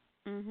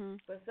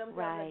 But sometimes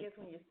I Right. guess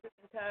when you're sick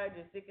and tired,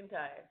 you're sick and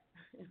tired.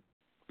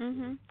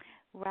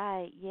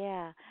 Right.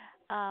 Yeah.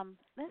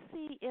 Let's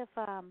see if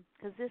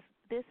because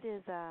this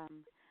is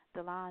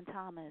Delon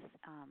Thomas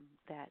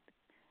that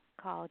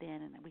called in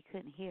and we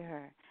couldn't hear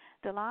her.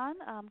 Delon,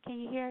 can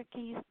you hear?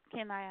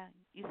 Can I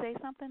you say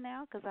something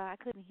now? Because I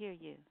couldn't hear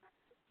you.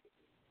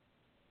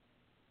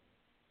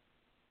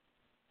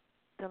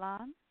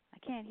 Delon, I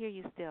can't hear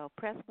you still.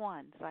 Press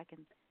 1 so I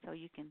can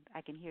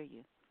hear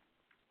you.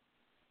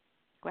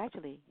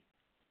 Gradually,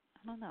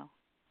 I don't know.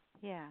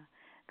 Yeah,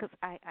 because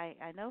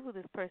I know who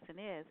this person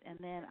is, and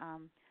then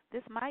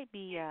this might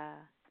be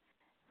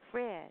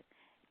Fred.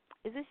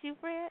 Is this you,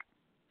 Fred?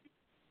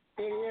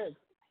 It is.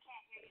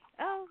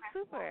 Oh,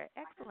 super,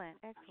 excellent.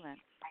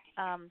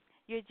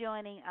 You're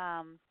joining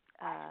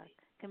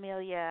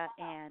Camellia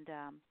and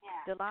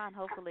Delon.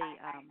 Hopefully.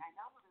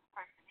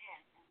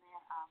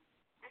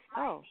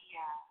 Oh,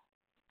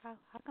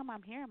 how come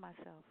I'm hearing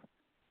myself?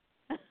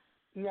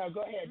 No,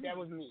 go ahead. That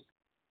was me.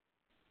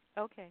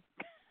 Okay.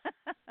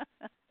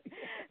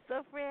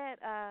 So Fred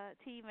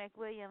T.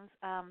 McWilliams,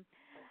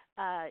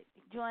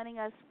 joining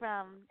us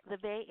from the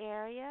Bay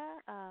Area,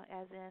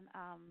 as in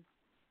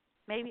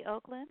maybe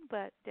Oakland,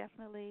 but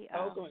definitely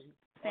Oakland.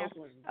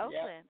 Oakland.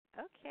 Oakland.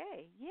 Yep.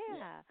 Okay.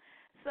 Yeah.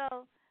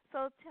 So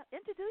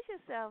introduce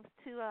yourselves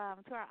to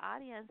our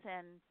audience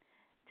and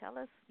tell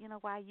us,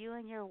 why you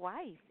and your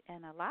wife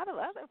and a lot of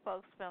other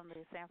folks from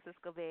the San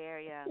Francisco Bay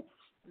Area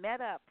met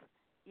up,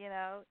 in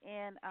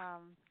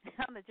on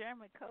the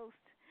German coast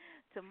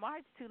to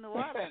march to New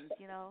Orleans.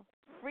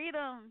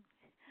 Freedom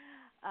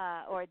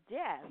or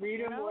death.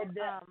 Freedom or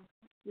death.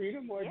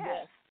 Freedom or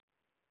yes.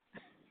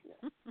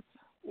 death.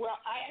 Well,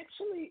 I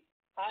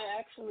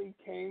actually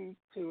came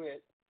to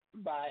it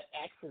by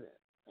accident.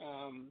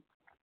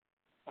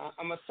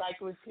 I'm a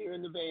cyclist here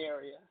in the Bay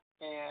Area,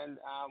 and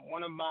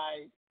one of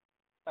my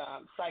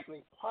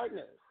cycling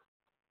partners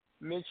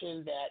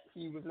mentioned that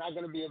he was not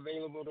going to be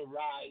available to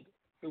ride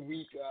the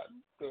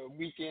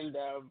weekend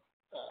of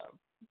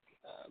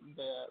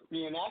the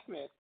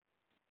reenactment,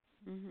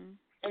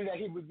 and that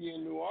he would be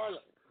in New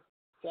Orleans.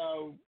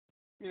 So,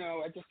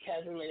 I just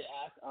casually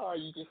asked, "Oh, are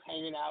you just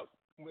hanging out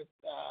with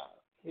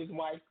his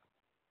wife,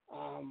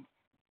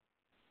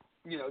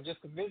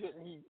 just to visit?"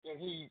 And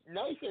he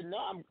said, "No,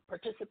 I'm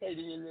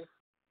participating in this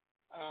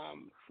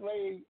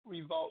slave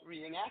revolt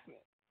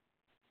reenactment."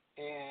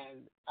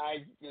 And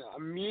I,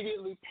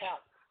 immediately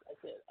pounced. I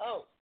said,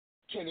 "Oh,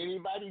 can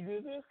anybody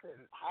do this?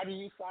 And how do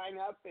you sign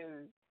up?"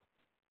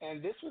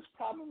 And this was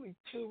probably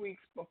 2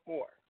 weeks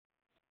before.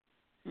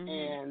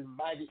 And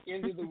by the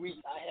end of the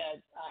week, I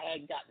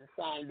had gotten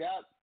signed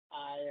up.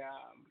 I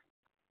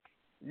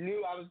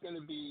knew I was going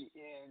to be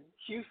in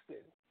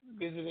Houston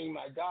visiting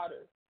my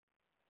daughter,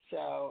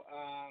 so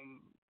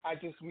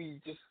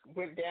we just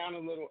went down a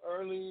little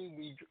early.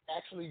 We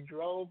actually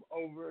drove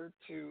over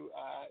to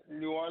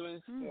New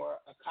Orleans for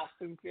a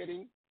costume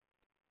fitting,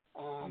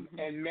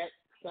 and met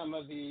some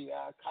of the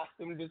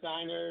costume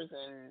designers,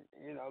 and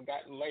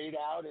got laid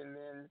out. And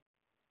then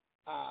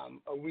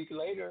a week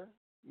later,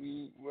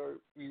 we were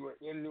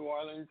in New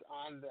Orleans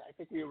I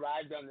think we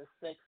arrived on the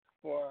 6th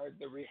for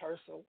the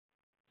rehearsal,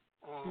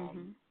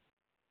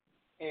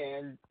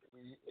 and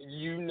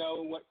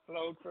what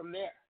flowed from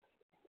there.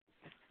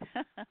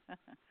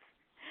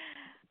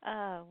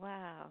 Oh,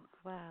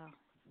 wow,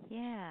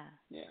 yeah.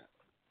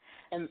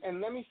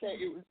 And let me say,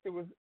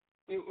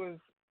 it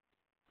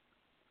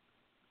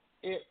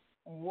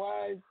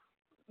was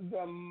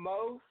the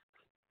most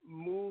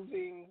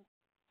moving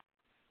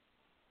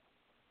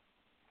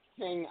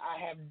thing I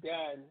have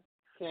done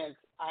since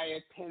I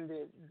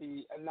attended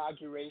the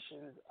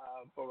inaugurations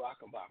of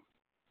Barack Obama.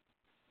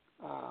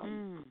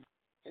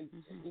 And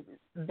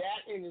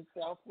that in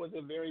itself was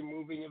a very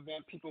moving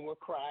event. People were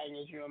crying,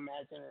 as you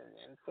imagine,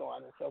 and so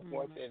on and so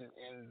forth.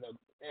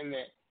 And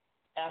the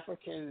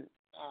African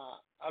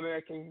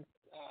American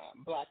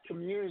Black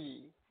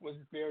community was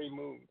very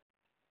moved.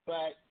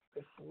 But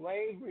the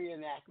slave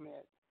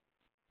reenactment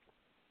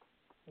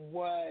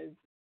was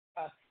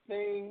a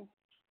thing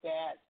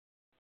that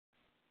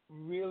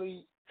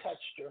really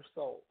touched your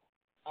soul.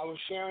 I was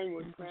sharing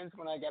with friends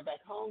when I got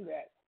back home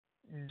that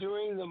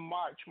during the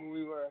march, when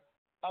we were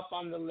up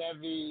on the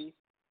levee,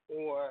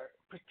 or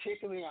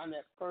particularly on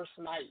that first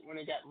night when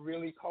it got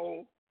really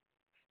cold,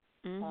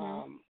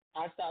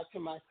 I thought to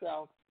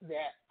myself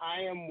that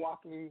I am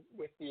walking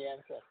with the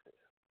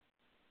ancestors.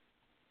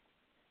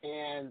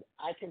 And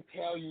I can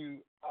tell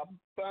you a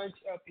bunch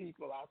of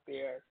people out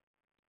there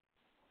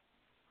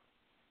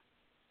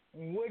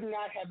would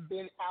not have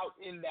been out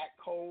in that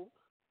cold,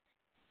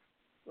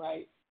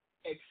 right,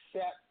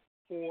 except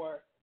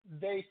for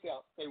they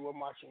felt they were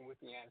marching with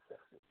the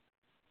ancestors,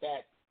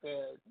 that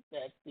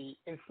the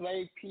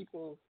enslaved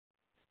peoples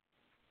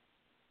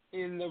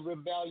in the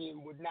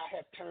rebellion would not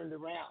have turned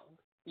around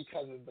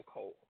because of the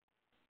cold.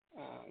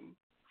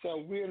 So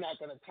we're not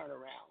going to turn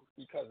around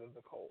because of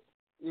the cold.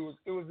 It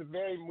was a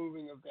very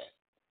moving event.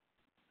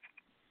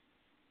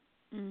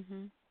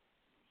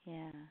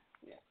 Yeah.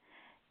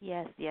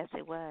 Yes,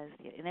 it was,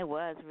 and it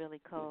was really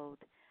cold.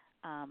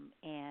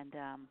 And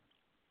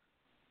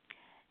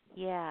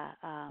yeah,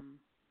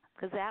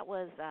 because that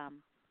was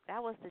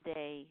the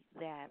day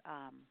that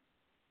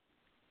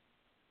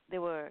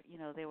there were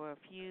a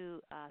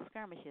few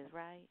skirmishes,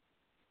 right?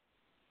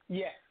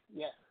 Yes,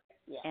 yes,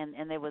 yes.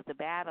 And there was the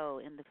battle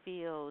in the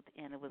field,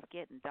 and it was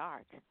getting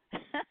dark.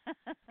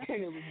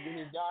 And it was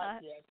getting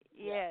dark. Yes,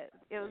 yes,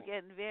 Yeah, it was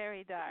getting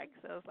very dark.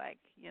 So it was like,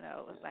 it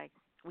was like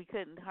we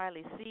couldn't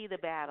hardly see the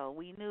battle.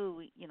 We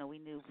knew, we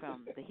knew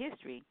from the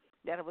history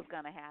that it was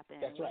going to happen.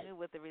 that's We right. knew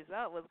what the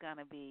result was going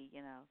to be.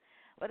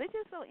 But it's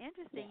just so Yeah.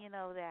 interesting,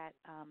 that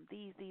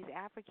these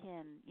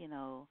African,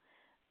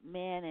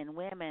 men and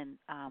women,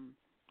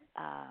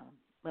 uh,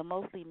 but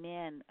mostly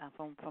men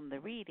from the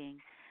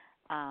reading,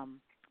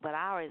 but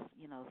ours,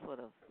 sort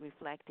of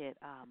reflected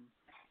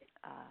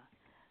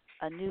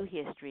a new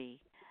history,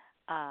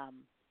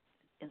 um,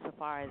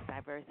 insofar as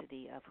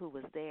diversity of who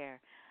was there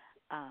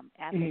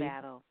at the Hmm.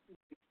 battle.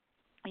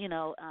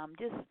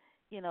 Just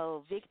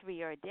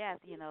victory or death.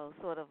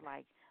 Sort of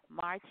like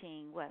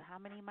marching. How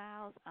many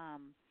miles?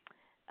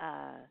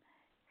 Uh,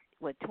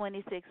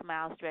 26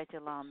 mile stretch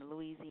along the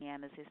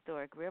Louisiana's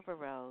historic river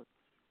road.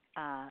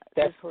 That's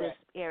This correct.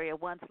 area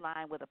once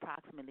lined with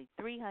approximately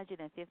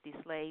 350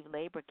 slave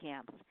labor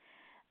camps,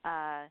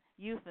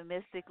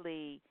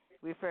 euphemistically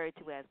referred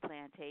to as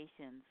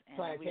plantations.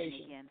 And I'm reading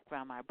Plantation. again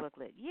from our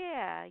booklet.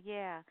 Yeah,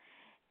 yeah.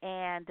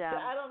 And So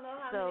I don't know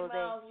how many so they.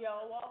 miles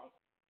y'all walked,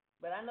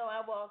 but I know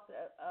I walked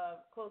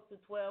close to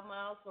 12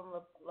 miles from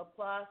La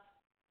Place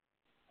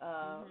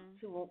Mhm.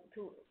 to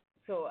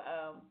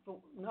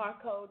from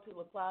Narco to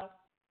La Place,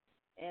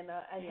 and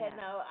I had Yeah.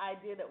 no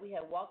idea that we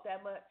had walked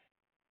that much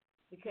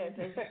because,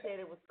 as you said,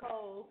 it was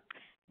cold.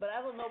 But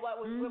I don't know what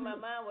was where my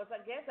Mhm. mind was. I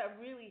guess I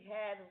really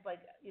had it was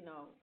like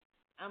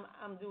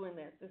I'm doing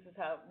this. This is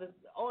how this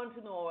on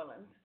to New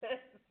Orleans.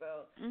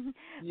 So Mhm.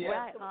 Yeah.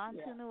 Right on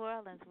Yeah. to New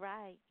Orleans.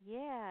 Right.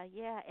 Yeah.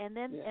 Yeah. And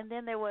then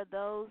Yeah. there were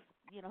those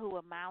who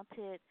were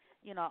mounted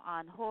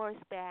on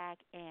horseback,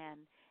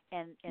 and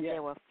Yeah.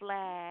 there were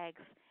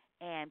flags,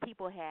 and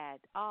people had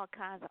all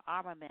kinds of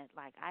armament.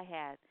 Like I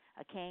had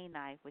a cane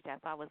knife, which I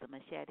thought was a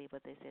machete,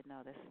 but they said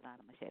no, this is not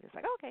a machete. It's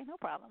like, okay, no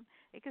problem.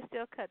 It can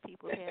still cut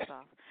people's heads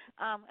off.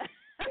 Um,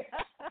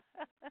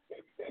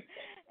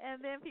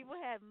 and then people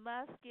had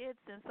muskets,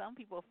 and some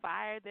people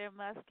fired their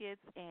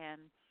muskets,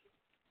 and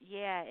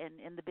yeah,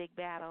 in the big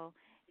battle,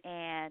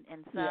 and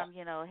Yeah. some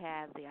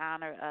had the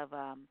honor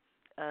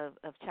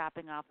of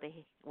chopping off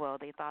they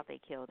thought they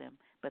killed him,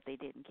 but they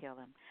didn't kill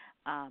him.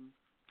 Um,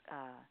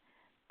 uh,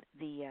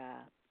 the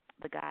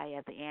guy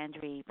at the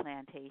Andre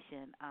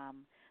plantation,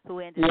 who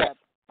ended Yeah. up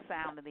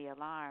sounding the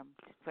alarm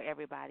for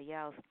everybody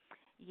else.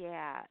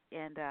 Yeah,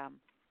 and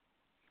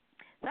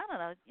so I don't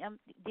know.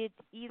 Did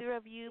either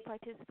of you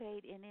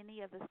participate in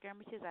any of the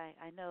skirmishes?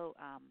 I know,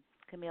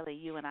 Camilla,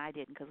 you and I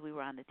didn't because we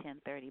were on the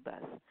 10:30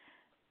 bus.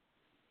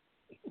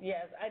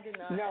 yes, I did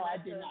not, No, and I I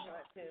did chose not.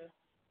 not to.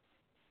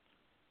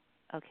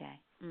 Okay.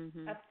 I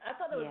Mhm. I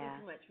thought it would be Yeah.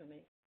 too much for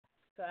me.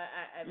 So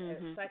I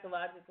Mhm.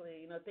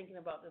 psychologically, thinking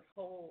about this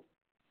whole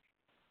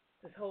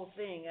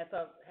thing, I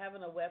thought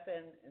having a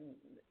weapon, and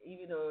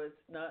even though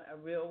it's not a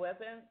real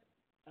weapon,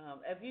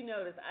 if you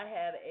notice, I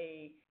had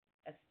a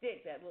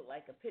stick that looked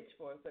like a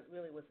pitchfork, but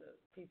really was a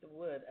piece of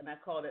wood, and I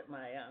called it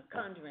my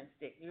conjuring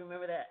stick. You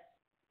remember that?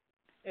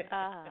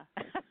 Ah.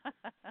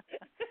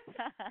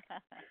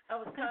 I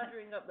was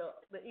conjuring up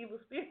the evil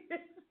spirits,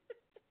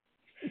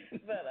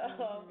 but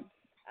Mhm.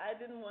 I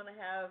didn't want to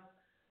have.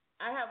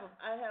 I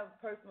have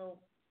personal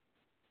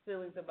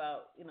feelings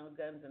about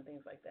guns and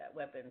things like that,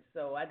 weapons.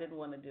 So I didn't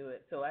want to do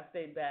it. So I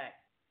stayed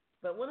back.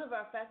 But one of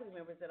our faculty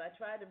members that I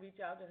tried to reach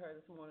out to her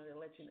this morning to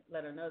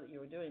let her know that you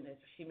were doing this.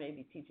 She may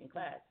be teaching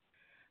class.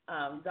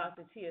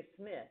 Dr. Tia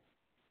Smith.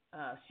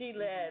 She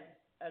led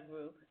a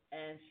group,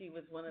 and she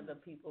was one of the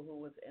people who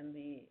was in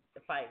the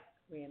fight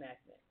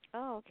reenactment.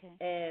 Oh, okay.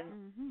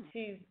 And Mhm.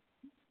 she's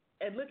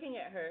and looking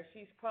at her,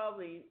 she's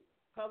probably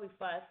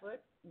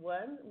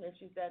 5'1", if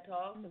she's that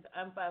tall. Because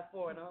I'm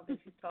 5'4", and I don't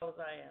think she's tall as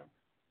I am.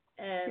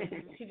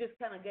 And she just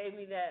kind of gave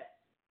me that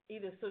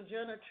either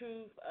Sojourner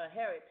Truth,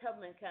 Harriet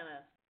Tubman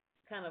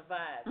kind of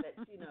vibe that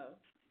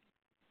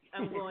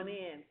I'm going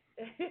in.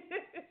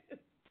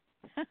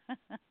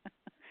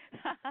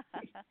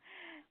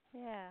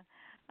 Yeah.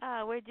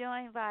 We're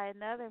joined by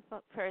another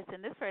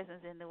person. This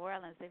person's in New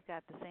Orleans. They've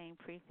got the same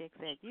prefix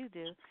that you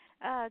do.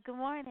 Good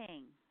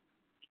morning.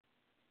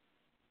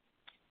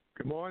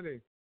 Good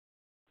morning.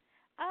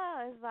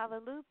 Oh, it's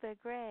Guadalupe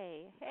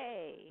Gray.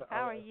 Hey,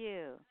 how are Uh,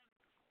 you?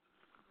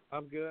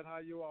 I'm good. How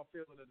you all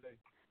feeling today?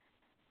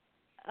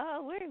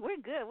 Oh, we're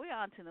good. We're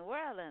on to New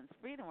Orleans.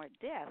 Freedom or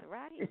death,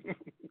 right?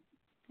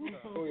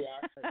 Oh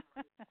yeah.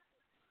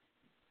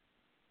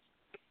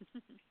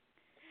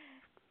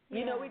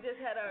 Yeah. We just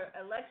had our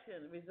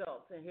election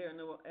results in here in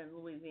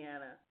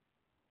Louisiana,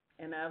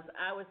 and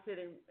I was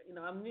sitting.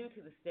 I'm new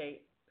to the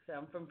state, so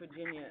I'm from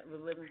Virginia. I've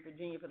lived in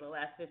Virginia for the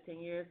last 15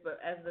 years. But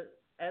as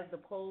the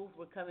polls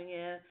were coming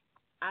in,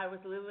 I was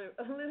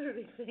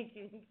literally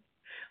thinking,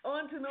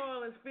 on to New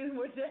Orleans, feeling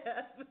more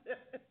jazz,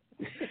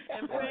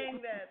 and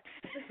praying that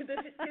the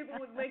people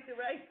would make the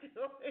right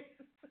choice.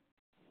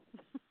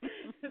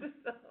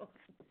 So,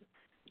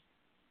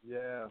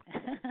 Yeah.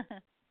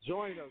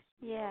 Join us.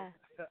 Yeah.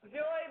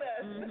 Join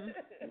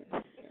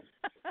us.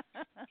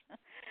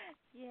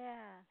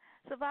 Yeah.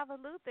 So Baba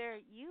Luther,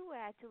 you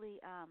actually,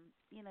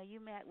 you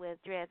met with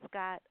Dred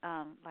Scott,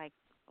 like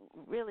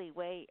really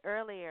way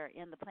earlier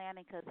in the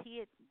planning, because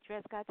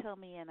Dred Scott told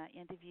me in an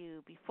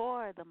interview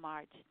before the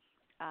march,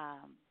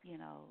 you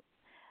know,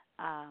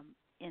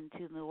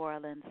 into New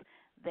Orleans,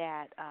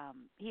 that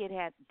he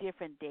had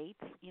different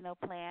dates,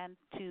 planned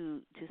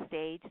to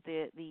stage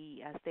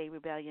the state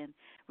rebellion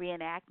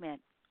reenactment,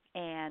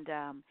 and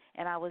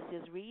I was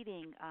just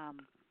reading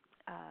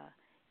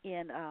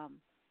in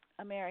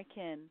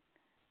American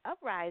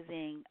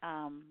Uprising,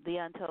 the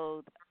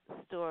untold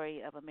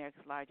story of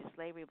America's largest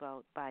slavery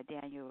revolt by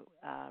Daniel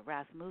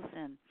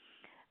Rasmussen.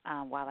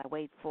 While I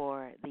wait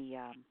for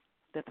the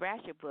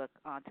Thrasher book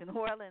on to New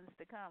Orleans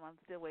to come, I'm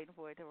still waiting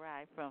for it to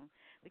arrive from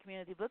the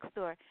community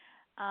bookstore.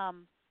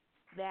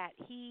 That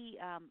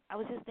I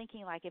was just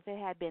thinking, like, if it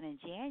had been in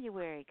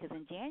January, because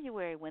in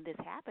January when this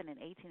happened in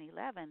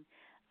 1811,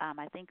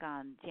 I think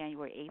on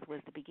January 8th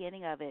was the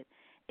beginning of it.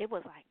 It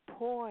was like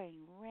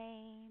pouring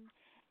rain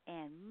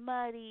and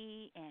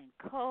muddy and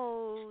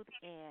cold,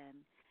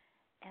 and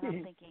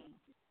I'm thinking,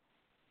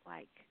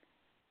 like,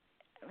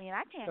 I mean,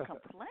 I can't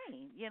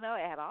complain,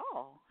 at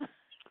all.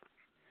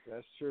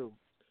 That's true.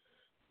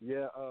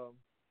 Yeah.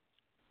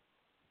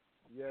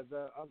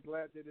 I'm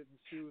glad they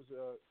didn't choose.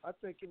 I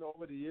think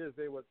over the years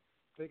they were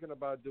thinking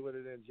about doing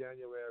it in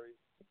January,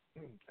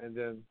 and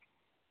then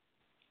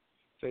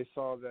they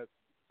saw that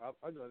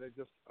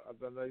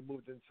they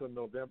moved into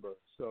November.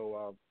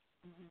 So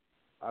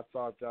I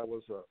thought that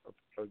was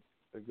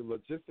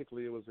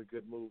logistically it was a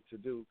good move to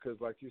do,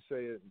 because, like you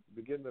say, at the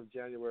beginning of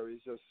January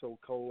it's just so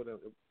cold, and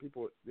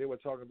they were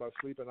talking about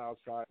sleeping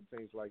outside and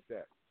things like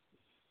that.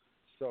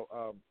 So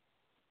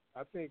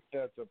I think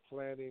that the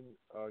planning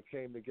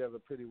came together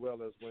pretty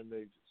well as when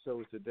they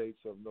chose the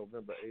dates of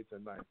November 8th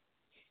and 9th.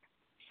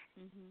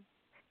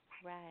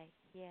 Right.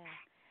 Yeah.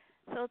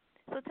 So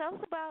tell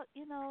us about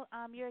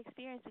your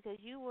experience, because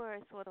you were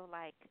sort of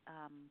like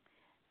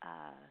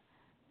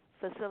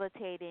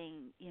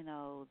facilitating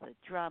the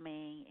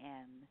drumming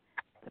and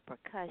the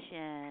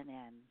percussion,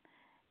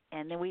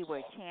 and then we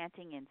were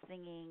chanting and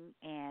singing,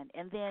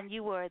 and then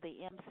you were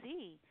the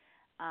MC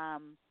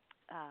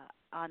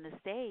on the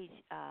stage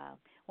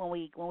when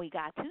we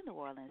got to New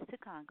Orleans, to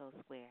Congo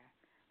Square.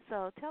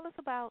 So tell us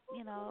about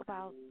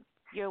about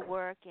your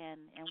work and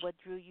what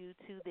drew you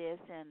to this,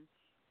 and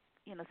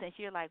since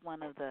you're like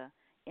one of the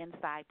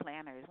inside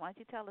planners, why don't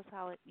you tell us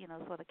how it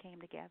sort of came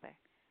together?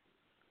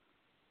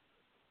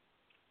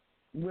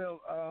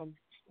 Well,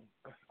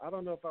 I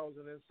don't know if I was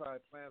an inside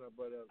planner,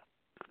 but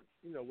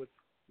with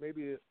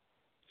maybe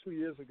 2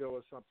 years ago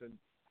or something,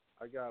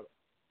 I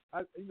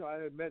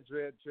had met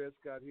Dred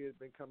Scott. He had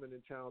been coming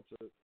in town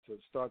to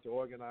start to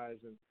organize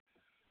and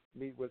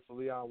meet with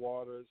Leon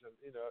Waters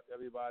and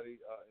everybody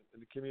in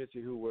the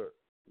community who were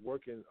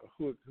working,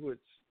 who had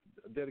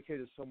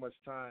dedicated so much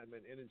time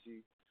and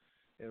energy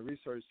and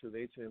research to the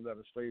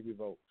 1811 slave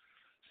revolt.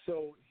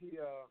 So he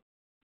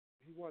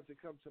wanted to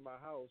come to my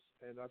house,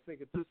 and I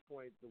think at this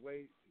point the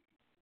way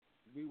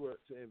we were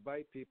to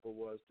invite people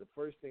was, the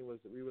first thing was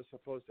that we were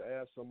supposed to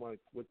ask someone,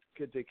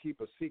 could they keep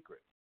a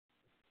secret?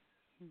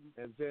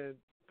 And then,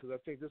 because I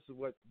think this is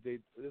what the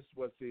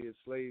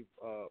slave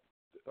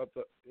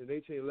in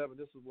 1811,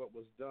 this is what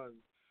was done.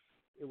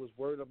 It was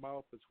word of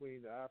mouth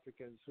between the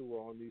Africans who were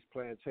on these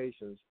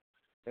plantations,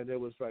 and it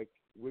was like,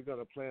 we're going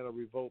to plan a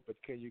revolt,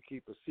 but can you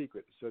keep a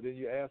secret? So then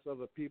you ask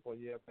other people,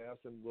 and you have to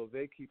ask them, will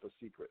they keep a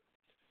secret?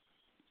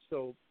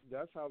 So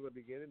that's how the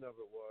beginning of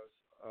it was,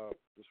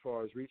 as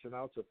far as reaching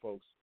out to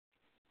folks.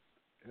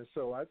 And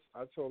so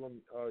I told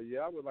him,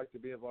 I would like to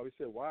be involved.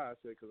 He said, why? I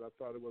said, because I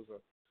thought it was a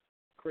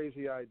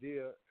crazy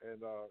idea,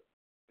 and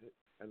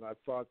I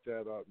thought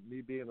that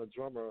me being a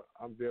drummer,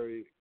 I'm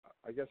very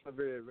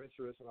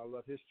adventurous, and I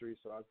love history.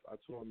 So I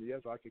told him,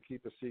 yes, I could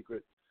keep a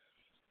secret.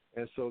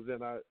 And so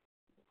then I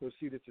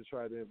proceeded to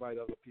try to invite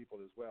other people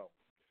as well.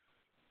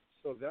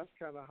 So that's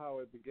kind of how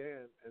it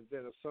began. And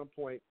then at some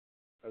point,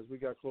 as we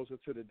got closer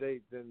to the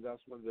date, then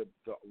that's when the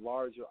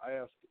larger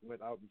ask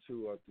went out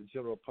into the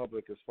general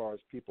public as far as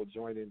people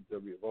joining the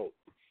revolt.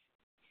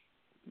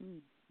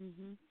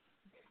 Mm-hmm.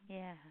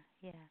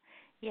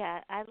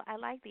 Yeah. I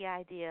like the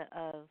idea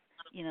of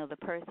the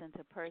person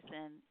to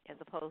person, as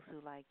opposed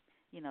to like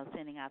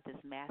sending out this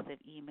massive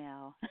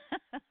email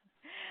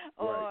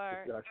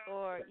Right, exactly.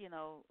 or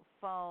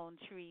phone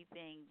tree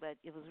thing. But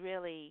it was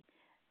really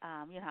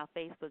how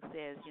Facebook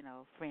says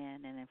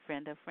friend, and then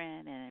friend of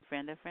friend, and then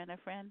friend of friend of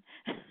friend.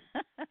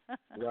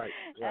 Right.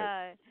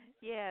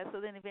 Yeah. So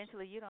then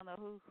eventually you don't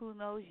know who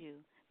knows you,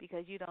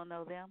 because you don't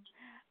know them.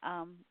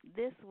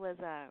 This was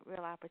a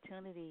real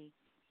opportunity,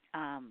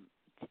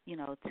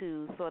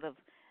 to sort of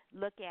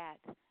look at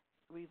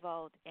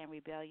revolt and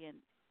rebellion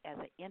as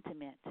an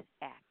intimate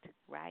act,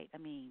 right? I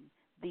mean,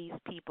 these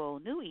people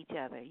knew each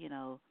other.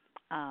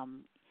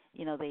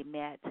 They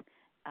met,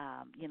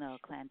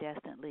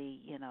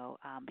 clandestinely.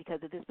 Because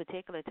at this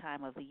particular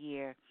time of the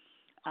year,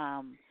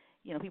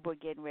 people are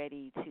getting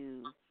ready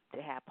to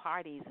have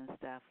parties and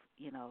stuff.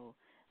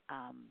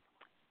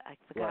 I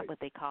forgot Right. what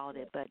they called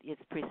it, but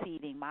it's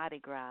preceding Mardi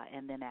Gras,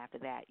 and then after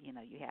that,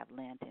 you have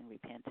Lent and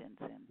repentance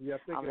and Yeah, I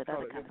think all that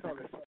other kind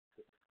of stuff.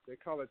 they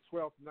call it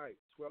 12th night.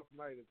 12th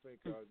night, I think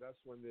that's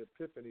when the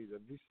Epiphany,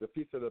 the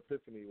Feast of the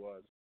Epiphany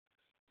was,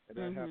 and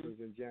that happens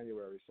in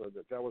January. So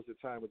that was the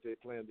time when they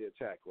planned the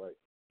attack, right?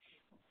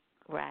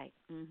 Right.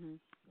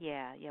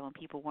 Yeah, when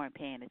people weren't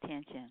paying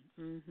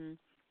attention.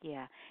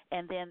 Yeah.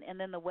 And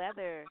then the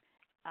weather,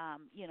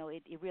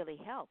 it really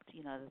helped.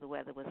 The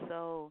weather was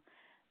so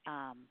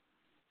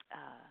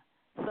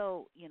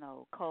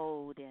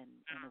cold, and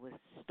it was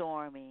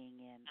storming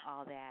and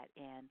all that,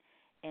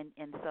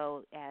 and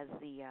so as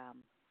the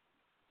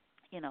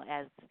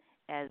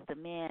as the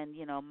men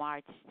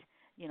marched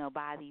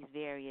by these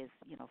various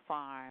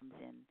farms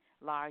and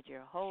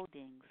larger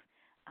holdings,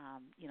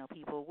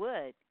 people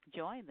would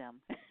join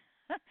them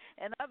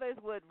and others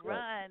would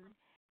run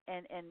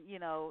and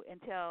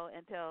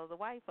tell the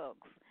white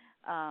folks,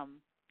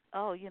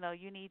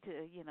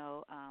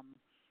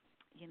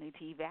 you need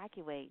to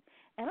evacuate.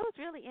 And it was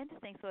really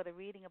interesting sort of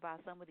reading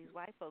about some of these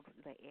white folks,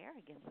 the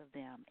arrogance of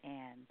them,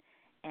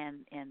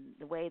 and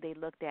the way they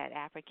looked at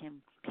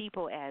African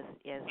people as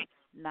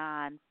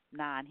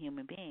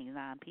non-human beings,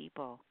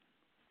 non-people,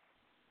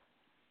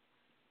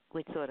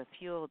 which sort of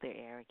fueled their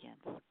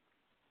arrogance.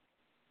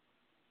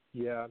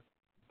 Yeah,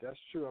 that's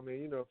true. I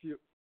mean, if you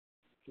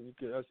can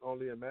just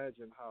only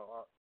imagine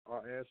how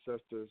our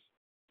ancestors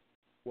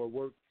were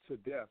worked to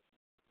death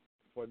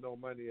for no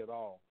money at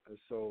all. And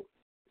so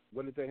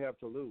what did they have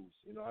to lose?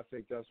 I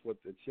think that's what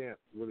the chant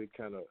really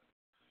kind of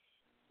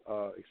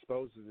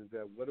exposes, is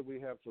that what do we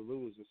have to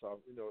lose?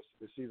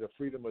 It's either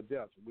freedom or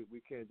death.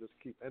 We can't just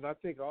keep. And I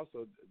think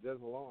also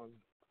Desmond,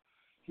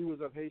 he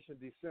was of Haitian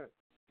descent,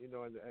 and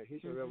the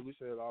Haitian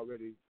Revolution had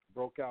already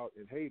broke out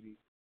in Haiti.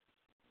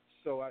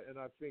 So I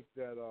think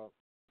that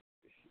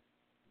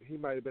he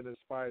might have been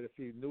inspired if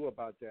he knew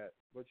about that.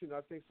 But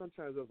I think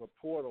sometimes there's a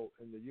portal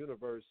in the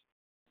universe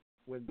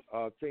when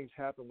things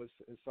happen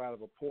inside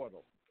of a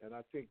portal, and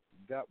I think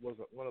that was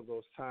one of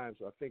those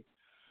times. I think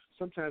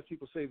sometimes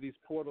people say these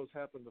portals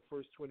happen the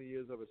first 20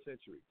 years of a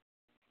century,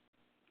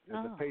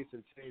 and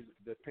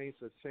the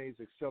pace of change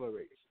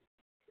accelerates,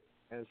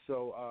 and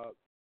so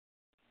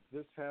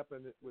this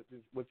happened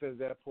within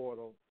that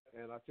portal.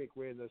 And I think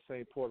we're in the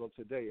same portal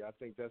today. I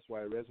think that's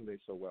why it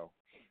resonates so well.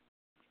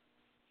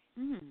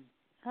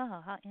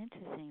 Oh, how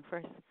interesting!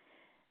 First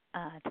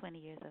 20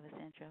 years of a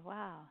century.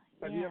 Wow.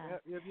 Have you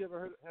ever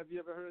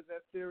heard of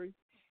that theory?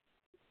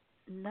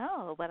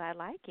 No, but I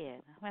like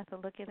it. I'm gonna have to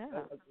look it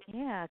up.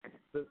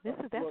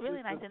 That's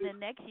really nice. And then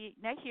next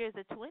year is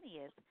the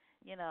 20th.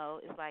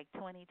 It's like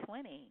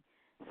 2020.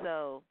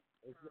 So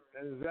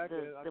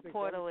exactly. The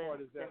portal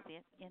is that.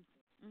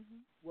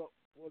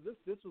 Well,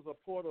 this was a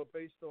portal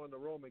based on the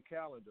Roman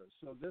calendar.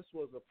 So this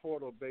was a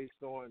portal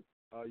based on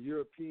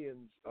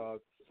Europeans'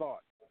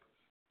 thought.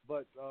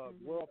 But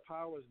world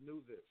powers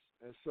knew this,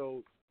 and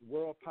so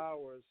world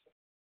powers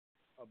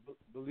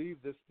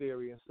believed this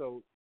theory. And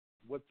so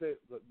what the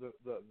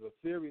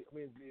theory,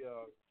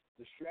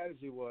 the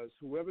strategy was,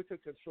 whoever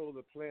could control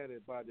the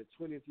planet by the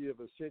 20th year of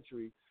a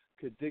century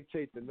could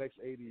dictate the next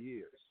 80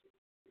 years.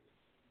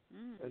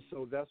 And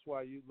so that's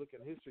why you look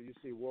in history, you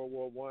see World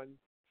War I,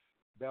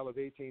 Battle of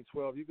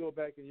 1812. You go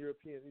back in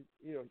European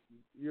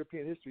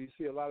history, you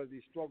see a lot of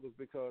these struggles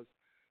because,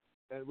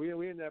 and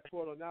we're in that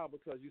portal now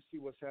because you see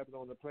what's happening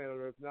on the planet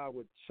Earth now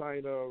with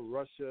China,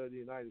 Russia, the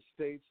United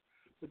States.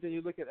 But then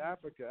you look at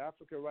Africa.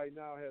 Africa right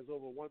now has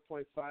over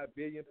 1.5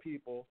 billion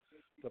people.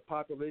 The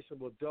population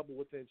will double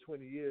within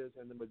 20 years,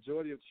 and the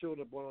majority of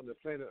children born on the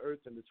planet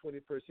Earth in the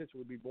 21st century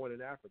will be born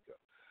in Africa.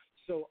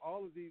 So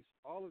all of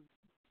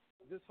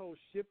this whole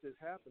shift is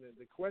happening.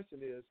 The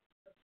question is,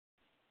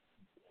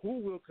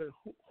 what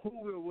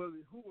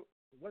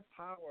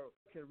power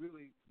can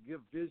really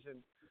give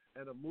vision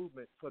and a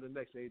movement for the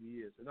next 80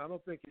 years? And I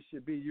don't think it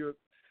should be Europe.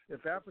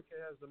 If Africa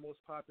has the most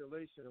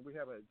population and we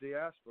have a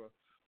diaspora,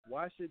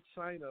 why should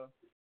China,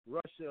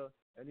 Russia,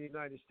 and the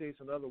United States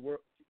and other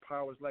world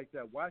powers like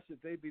that, why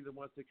should they be the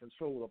ones that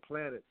control the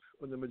planet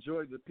when the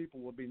majority of the people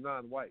will be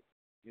non-white?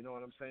 You know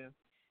what I'm saying?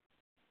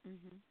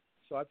 Mm-hmm.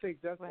 So I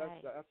think that's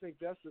right. I think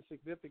that's the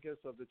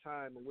significance of the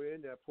time, and we're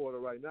in that portal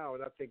right now,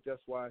 and I think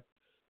that's why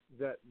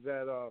that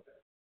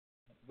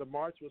the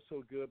march was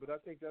so good. But I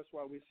think that's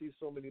why we see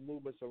so many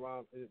movements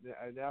around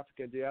in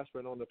African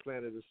diaspora and on the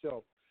planet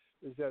itself,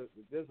 is that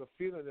there's a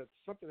feeling that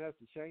something has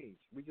to change.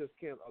 We just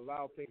can't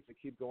allow things to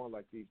keep going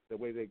like the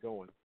way they're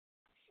going.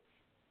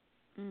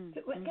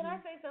 Mm-hmm. Can I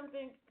say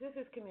something? This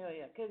is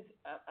Camellia, because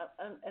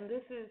and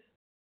this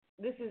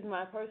is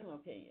my personal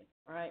opinion,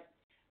 right?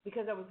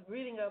 Because I was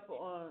reading up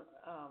on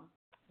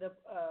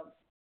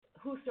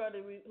who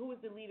was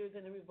the leaders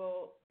in the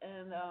revolt,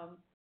 and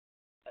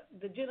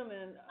the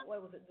gentleman,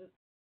 what was it,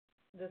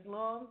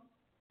 Desmond?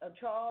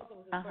 Charles. It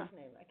was his Uh-huh. first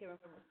name. I can't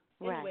remember.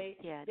 Right. Anyway,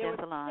 Yeah, they were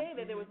Desalon. saying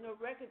that there was no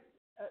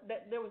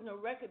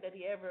record that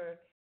he ever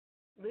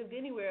lived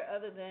anywhere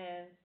other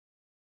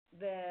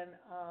than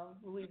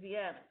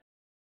Louisiana.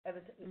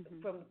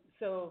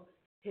 So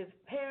his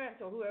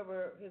parents or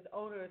whoever his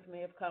owners may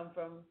have come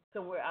from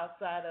somewhere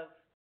outside of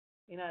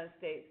the United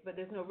States, but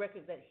there's no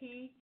record that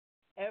he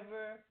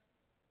ever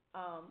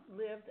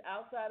lived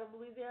outside of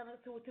Louisiana.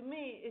 So to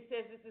me, it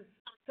says this is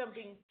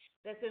something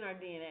that's in our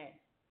DNA.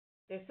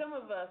 There's some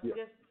of us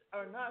just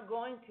are not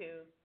going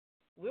to.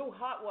 We're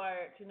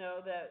hotwired to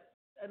know that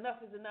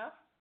enough is enough.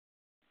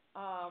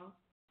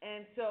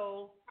 And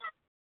so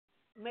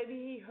maybe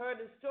he heard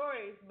the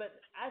stories, but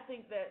I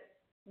think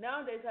that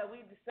nowadays how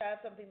we decide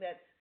something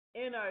that's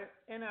in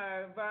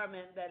our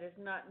environment that is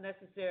not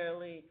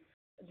necessarily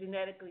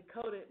genetically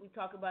coded, we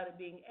talk about it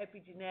being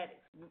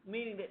epigenetics,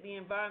 meaning that the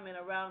environment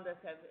around us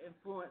has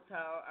influenced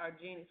how our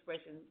gene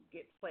expression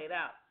gets played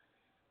out.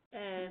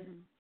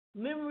 And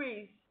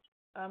memories,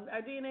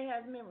 our DNA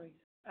has memories.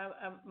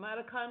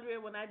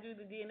 Mitochondria, when I do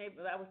the DNA,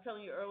 but I was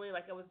telling you earlier,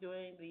 like I was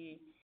doing the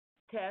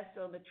test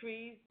on the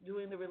trees,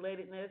 doing the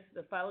relatedness,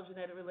 the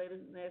phylogenetic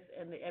relatedness,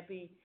 and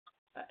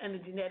the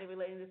genetic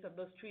relatedness of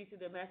those trees to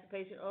the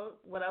emancipation.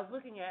 What I was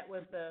looking at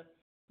was the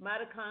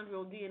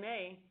mitochondrial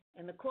DNA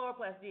and the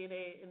chloroplast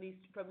DNA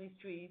from these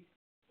trees,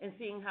 and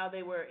seeing how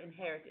they were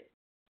inherited.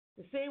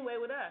 The same way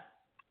with us,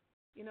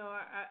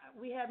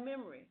 we have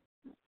memory,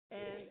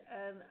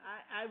 and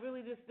I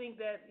really just think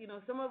that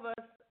some of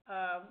us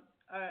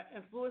are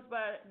influenced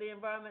by the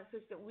environment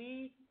such that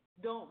we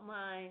don't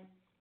mind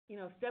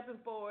stepping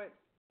forward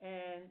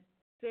and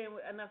saying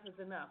enough is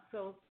enough.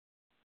 So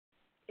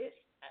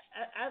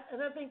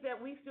and I think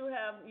that we still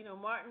have,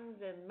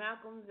 Martins and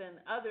Malcolms and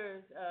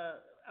others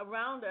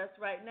around us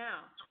right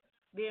now.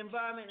 The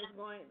environment is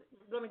going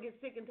to get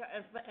sick and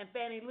tired, and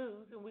Fannie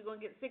Lou's, and we're going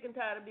to get sick and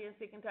tired of being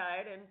sick and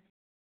tired. And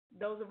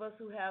those of us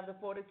who have the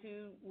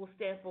fortitude will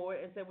stand forward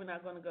and say we're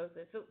not going to go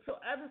there. So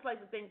I just like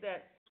to think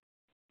that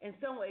in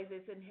some ways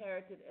it's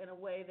inherited in a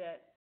way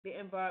that the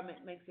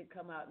environment makes it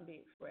come out and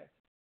be expressed.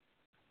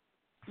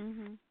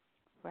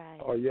 Right.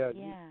 Oh yeah,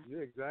 Yeah.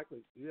 You're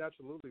exactly. You're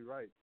absolutely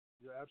right.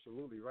 You're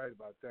absolutely right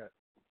about that.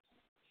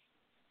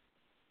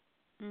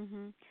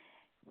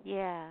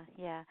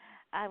 Yeah.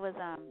 I was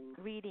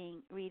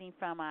reading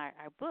from our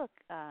book,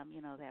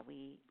 that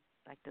we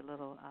like the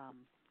little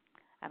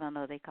I don't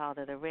know, they called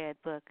it a red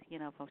book,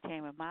 from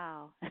Chamber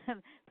Mile.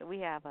 But we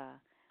have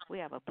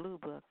a blue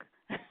book.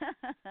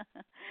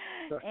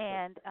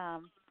 And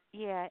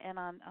and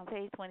on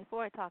page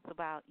 24 it talks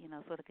about,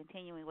 sort of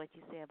continuing what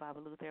you said, Baba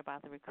Luther,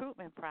 about the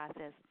recruitment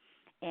process.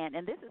 And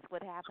this is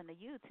what happened to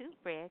you too,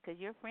 Fred, because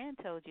your friend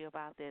told you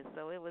about this.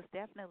 So it was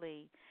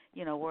definitely,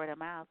 word of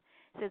mouth.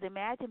 It says,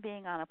 imagine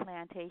being on a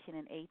plantation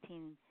in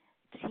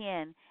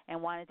 1810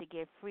 and wanted to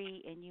get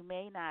free, and you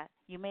may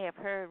have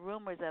heard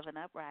rumors of an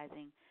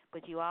uprising,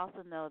 but you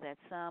also know that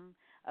some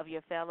of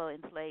your fellow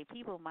enslaved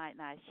people might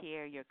not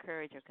share your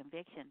courage or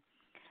conviction.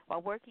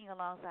 While working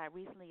alongside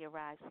recently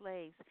arrived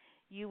slaves,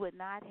 you would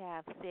not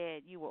have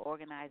said you were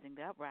organizing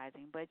the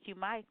uprising, but you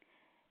might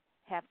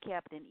have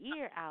kept an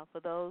ear out for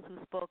those who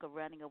spoke of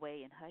running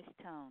away in hushed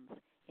tones,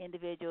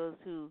 individuals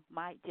who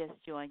might just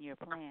join your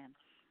plan.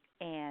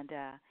 And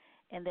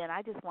then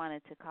I just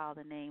wanted to call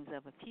the names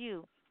of a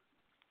few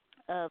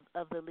of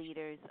the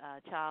leaders,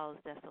 Charles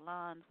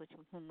Dessalines,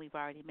 whom we've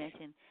already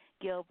mentioned,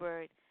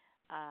 Gilbert,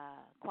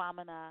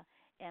 Kwamina,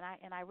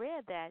 and I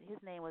read that his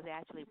name was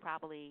actually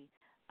probably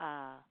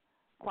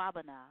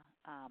Kwabena,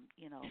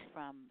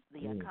 from the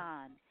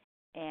Akan,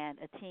 and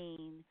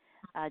Atene,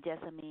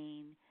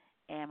 Jessamine,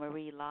 and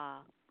Marie Law,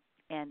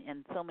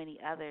 and so many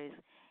others.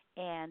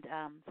 And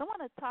so I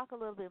want to talk a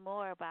little bit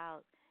more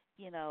about,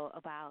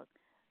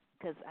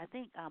 because I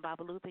think,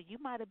 Baba Luther, you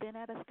might have been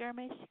at a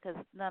skirmish, because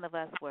none of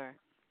us were.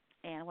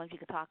 And I wonder if you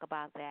could talk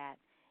about that,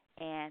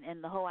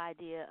 and the whole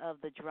idea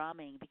of the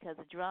drumming, because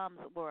the drums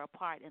were a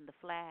part, and the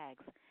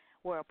flags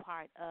were a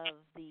part of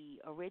the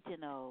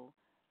original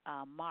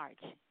march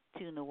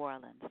to New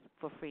Orleans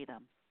for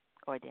freedom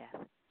or death.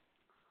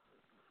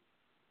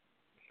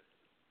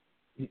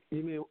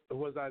 You mean,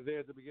 was I there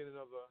at the beginning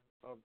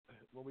of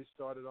when we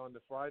started on the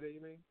Friday?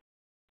 You mean?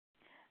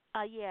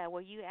 Yeah.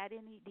 Were you at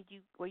any?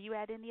 Were you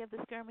at any of the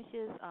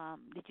skirmishes?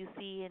 Did you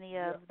see any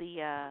of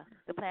the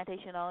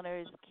plantation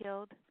owners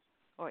killed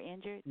or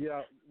injured?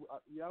 Yeah,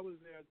 I was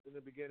there in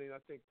the beginning. I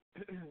think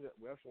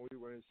that's when we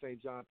were in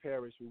St. John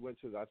Parish. We went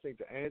to the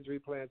Andre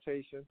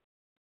plantation,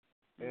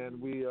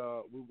 and we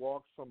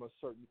walked from a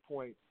certain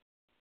point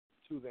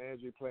to the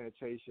Andre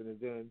plantation, and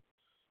then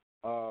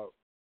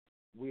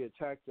we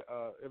attacked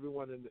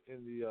everyone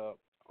in the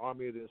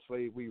army of the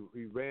enslaved.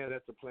 We ran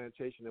at the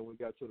plantation, and we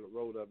got to the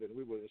road of it, and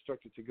we were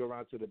instructed to go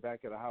around to the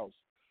back of the house.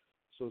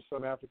 So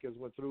some Africans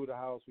went through the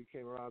house. We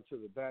came around to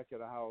the back of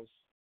the house,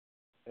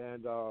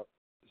 and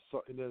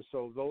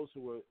so those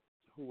who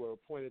were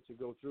appointed to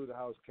go through the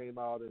house came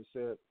out and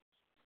said,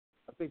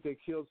 I think they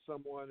killed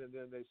someone, and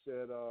then they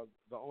said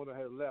the owner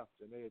had left,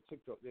 and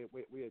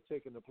we had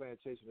taken the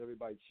plantation.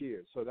 Everybody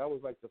cheered. So that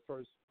was like the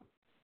first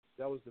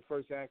that was the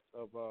first act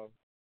of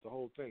the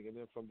whole thing. And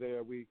then from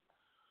there, we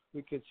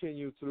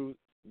continued through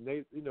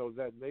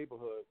that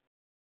neighborhood.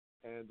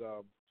 And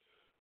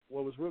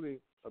what was really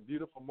a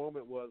beautiful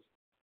moment was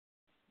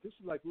this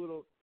was like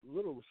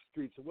little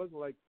streets. It wasn't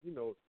like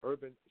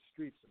urban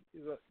streets.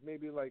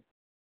 Maybe like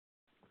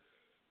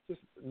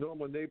just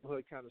normal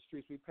neighborhood kind of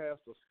streets. We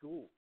passed a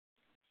school,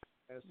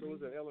 and so it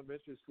was an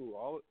elementary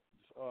school.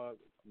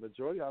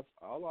 Majority of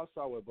all I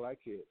saw were black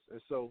kids,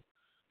 and so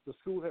the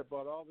school had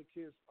brought all the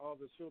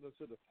children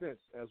to the fence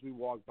as we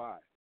walked by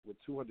with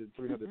 200,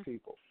 300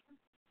 people.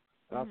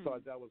 And I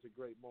thought that was a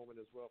great moment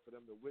as well for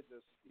them to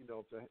witness,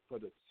 for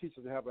the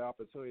teachers to have an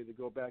opportunity to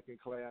go back in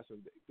class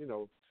and,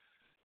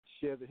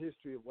 share the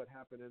history of what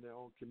happened in their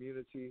own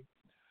community.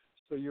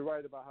 So you're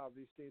right about how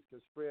these things can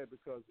spread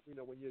because,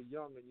 when you're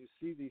young and you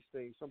see these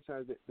things,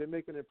 sometimes they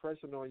make an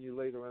impression on you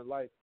later in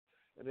life,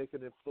 and they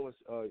can influence,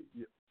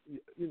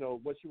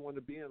 what you want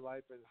to be in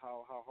life and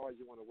how hard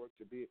you want to work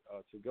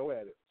to go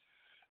at it.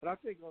 And I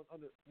think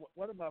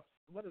one of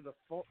the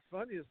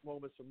funniest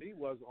moments for me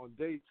was on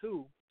day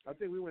 2. I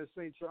think we were in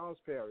St. Charles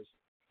Parish,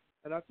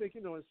 and I think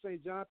in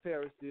St. John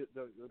Parish, the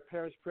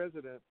parish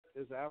president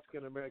is an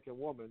African American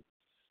woman.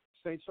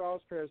 St.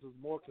 Charles Parish was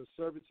more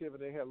conservative,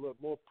 and they had a little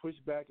more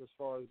pushback as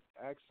far as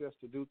access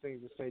to do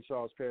things in St.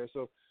 Charles Parish.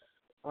 So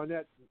on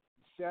that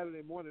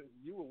Saturday morning,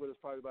 you were with us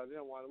probably by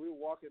then, Wanda. We were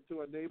walking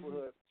through a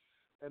neighborhood,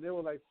 and there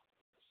were like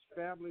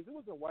families. It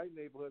was a white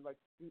neighborhood, like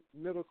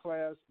middle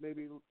class,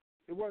 maybe.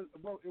 It wasn't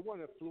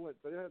affluent,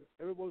 but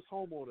it was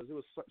homeowners. It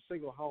was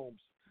single homes.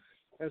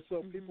 And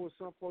so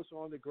some folks were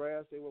on the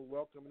grass. They were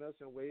welcoming us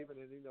and waving,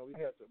 and we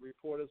had the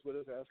reporters with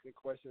us asking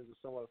questions, and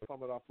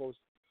some of our folks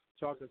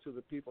talking to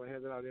the people and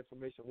handing out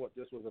information what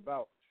this was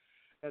about.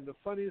 And the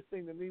funniest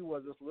thing to me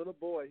was this little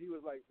boy. He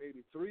was like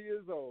maybe 3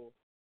 years old,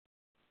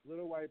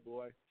 little white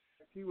boy.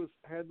 He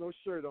had no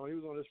shirt on. He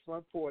was on his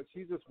front porch.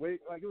 He just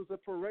waved like it was a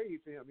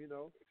parade for him.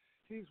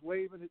 He's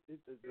waving.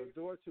 The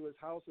door to his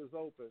house is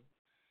open,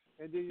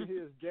 and then you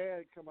hear his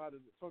dad come out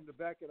from the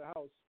back of the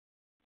house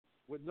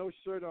with no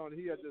shirt on.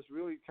 He had this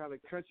really kind of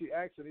country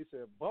accent. He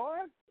said, "Boy,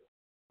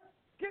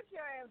 get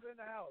your ass in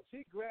the house."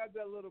 He grabbed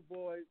that little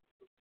boy,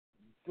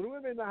 threw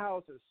him in the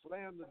house, and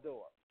slammed the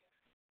door.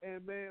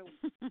 And, man,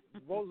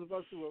 most of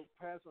us who were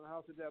passing the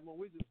house at that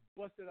moment, we just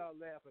busted out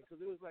laughing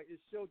because it was like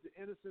it showed the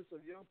innocence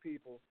of young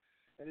people,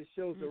 and it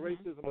shows the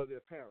racism of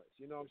their parents.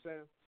 You know what I'm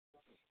saying?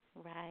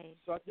 Right.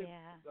 So I think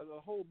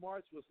the whole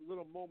march was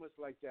little moments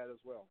like that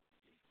as well.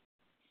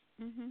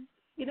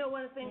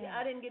 One of the things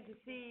I didn't get to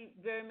see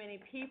very many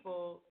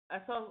people. I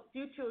saw a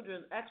few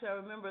children. Actually, I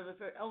remember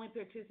only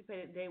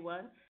participated day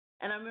 1,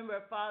 and I remember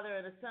a father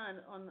and a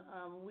son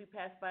we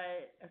passed by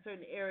a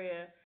certain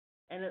area,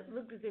 and it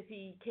looked as if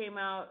he came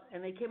out,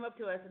 and they came up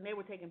to us, and they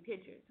were taking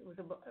pictures. It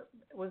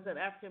was an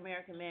African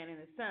American man and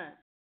his son.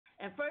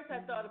 And first, I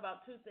thought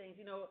about two things.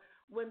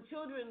 When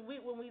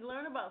we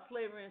learn about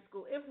slavery in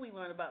school, if we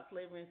learn about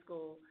slavery in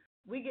school,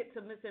 we get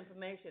some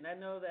misinformation. I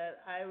know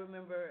that I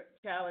remember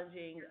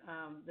challenging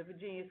the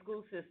Virginia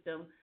school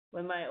system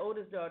when my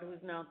oldest daughter,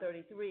 who's now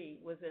 33,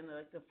 was in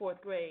the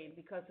 4th grade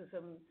because of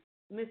some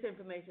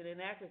misinformation and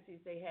inaccuracies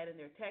they had in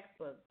their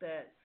textbook.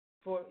 That,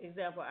 for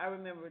example, I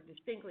remember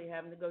distinctly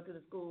having to go to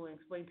the school and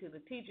explain to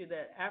the teacher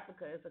that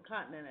Africa is a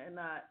continent and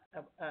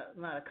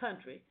not a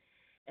country,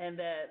 and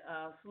that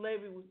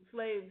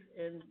slaves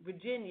in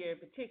Virginia in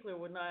particular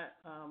were not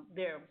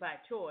there by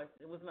choice.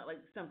 It was not like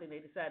something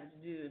they decided to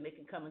do and they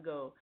can come and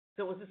go.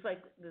 So it was just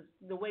like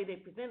the way they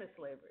presented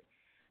slavery.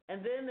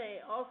 And then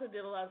they also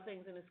did a lot of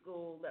things in the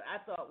school that I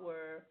thought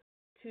were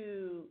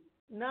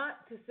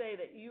not to say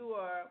that you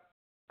are.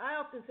 I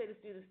often say to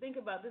students, think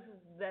about this, is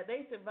that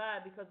they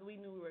survived because we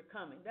knew we were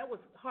coming. That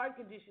was hard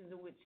conditions in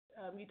which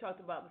you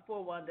talked about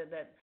before, Wanda,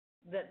 that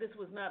this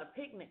was not a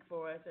picnic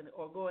for us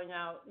or going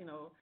out,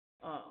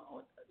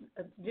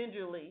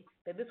 gingerly,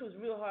 that this was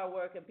real hard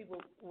work and people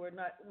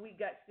we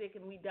got sick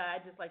and we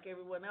died just like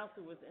everyone else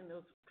who was in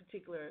those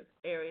particular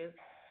areas.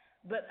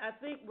 But I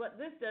think what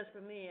this does for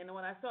me, and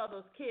when I saw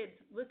those kids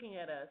looking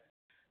at us,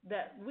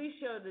 that we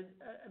showed an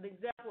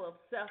example of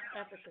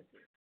self-efficacy,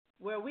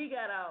 where we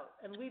got out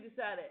and we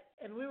decided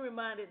and we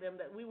reminded them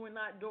that we were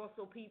not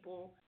dorsal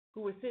people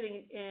who were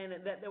sitting in,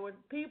 and that there were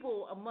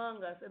people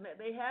among us and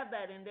that they have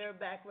that in their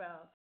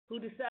background who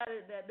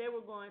decided that they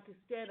were going to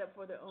stand up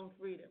for their own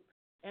freedom.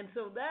 And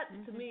so that,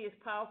 to me, is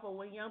powerful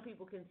when young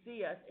people can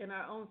see us in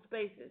our own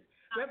spaces.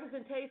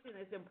 Representation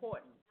is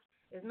important.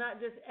 It's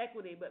not just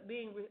equity, but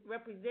being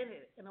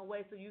represented in a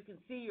way so you can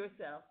see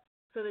yourself,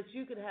 so that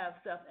you can have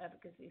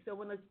self-efficacy. So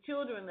when the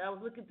children, I was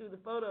looking through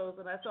the photos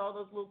and I saw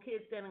those little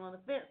kids standing on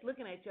the fence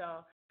looking at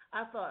y'all,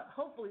 I thought,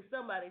 hopefully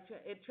somebody,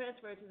 it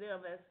transferred to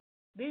them as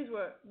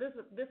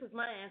this is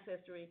my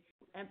ancestry,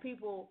 and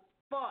people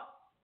fought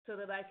so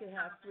that I could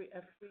have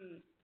a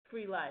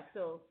free life.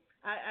 So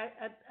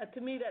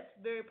to me, that's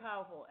very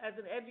powerful. As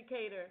an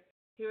educator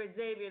here at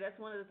Xavier, that's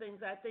one of the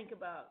things I think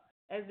about.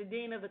 As the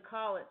dean of the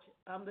college,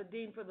 I'm the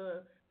dean for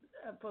the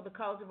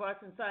College of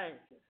Arts and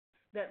Sciences.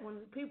 That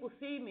when people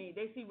see me,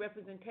 they see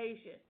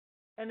representation.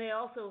 and they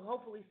also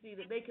hopefully see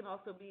that they can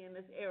also be in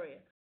this area,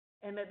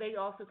 and that they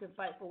also can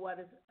fight for what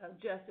is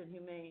just and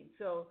humane.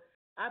 So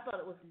I thought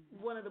it was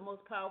one of the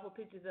most powerful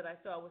pictures that I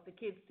saw with the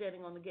kids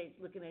standing on the gates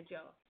looking at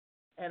y'all,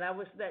 and I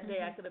wish that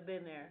day I could have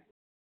been there.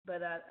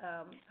 But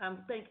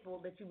I'm thankful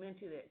that you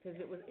mentioned it because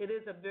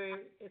it's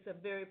a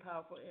very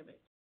powerful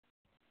image.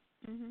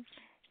 Mhm.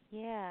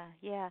 Yeah,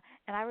 yeah.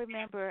 And I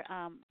remember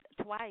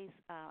twice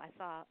I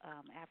saw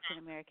African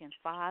American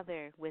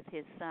father with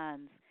his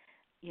sons,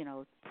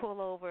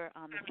 pull over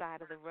on the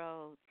side of the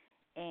road,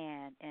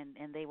 and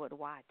they would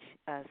watch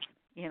us,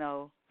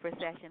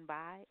 procession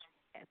by,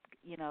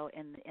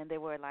 and they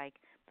were like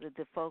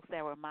the folks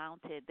that were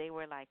mounted, they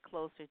were like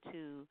closer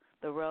to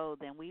the road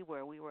than we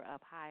were. We were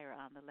up higher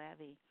on the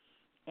levee,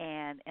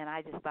 and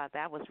I just thought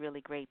that was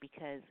really great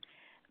because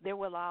there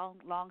were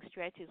long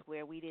stretches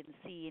where we didn't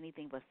see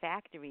anything but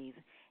factories,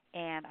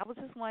 and I was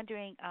just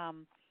wondering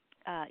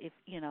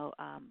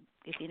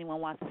if anyone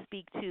wants to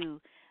speak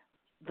to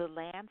the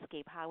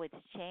landscape, how it's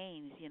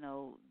changed.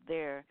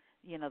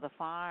 The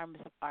farms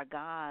are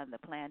gone, the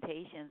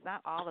plantations,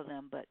 not all of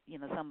them, but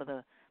some of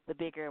the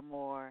bigger,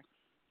 more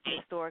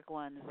historic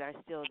ones are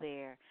still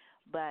there,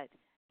 but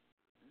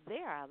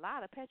there are a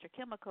lot of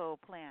petrochemical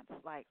plants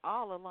like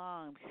all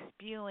along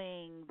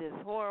spewing this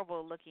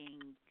horrible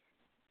looking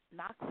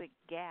noxic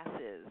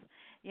gases,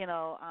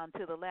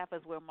 to the left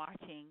as we're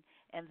marching,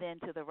 and then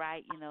to the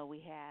right,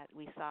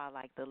 we saw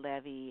like the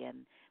levee,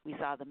 and we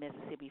saw the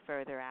Mississippi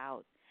further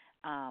out,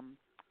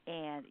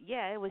 and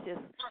yeah, it was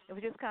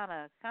just kind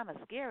of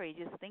scary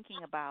just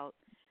thinking about,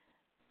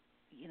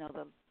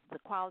 the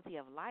quality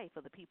of life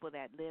of the people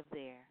that live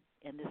there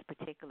in this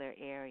particular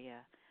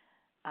area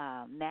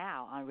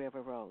now on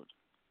River Road.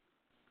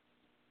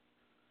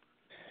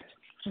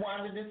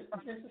 Wanda,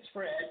 this is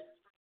Fred.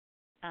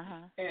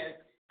 And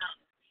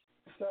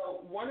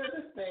so one of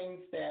the things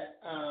that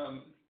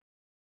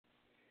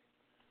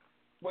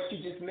what you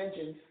just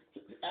mentioned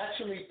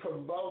actually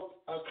provoked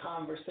a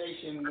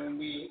conversation when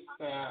we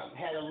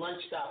had a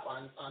lunch stop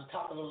on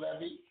top of the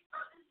levee.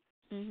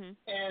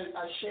 And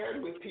I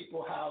shared with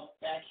people how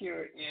back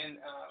here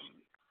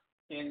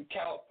in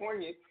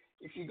California,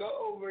 if you go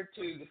over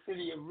to the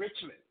city of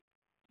Richmond,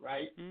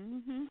 right?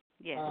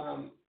 Yes.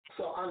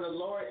 So on the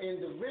lower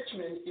end of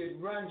Richmond, it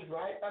runs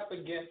right up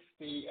against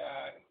the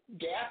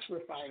gas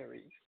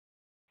refineries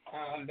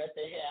that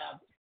they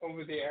have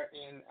over there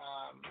in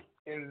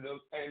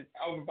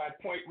over by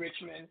Point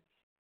Richmond,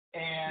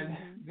 and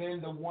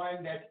then the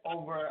one that's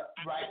over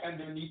right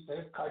underneath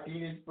the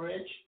Cardenas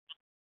Bridge.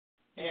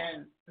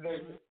 And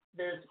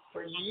there's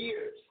for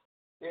years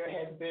there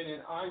has been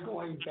an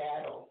ongoing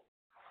battle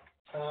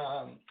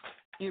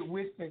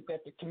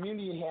that the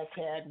community has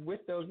had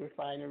with those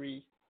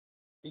refineries,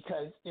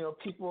 because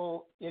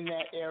people in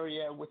that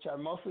area, which are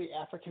mostly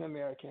African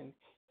American,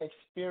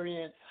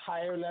 experience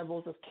higher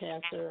levels of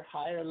cancer,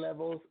 higher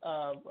levels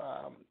of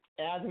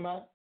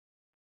asthma,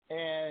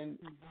 and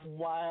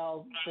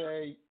while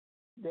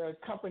the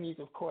companies,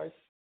 of course,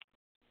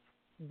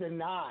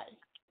 deny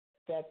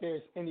that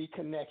there's any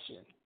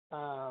connection,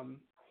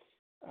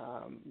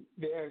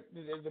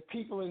 the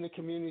people in the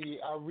community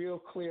are real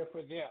clear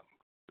for them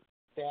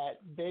that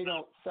they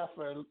don't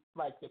suffer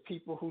like the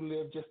people who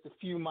live just a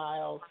few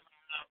miles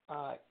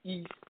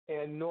east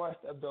and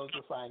north of those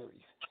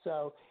refineries.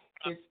 So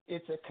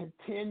it's a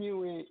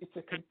continuance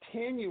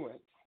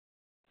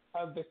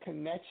of the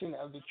connection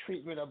of the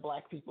treatment of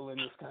black people in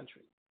this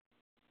country.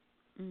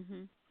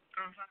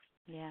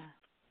 Yeah,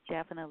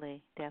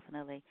 definitely.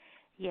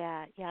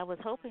 Yeah. I was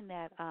hoping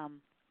that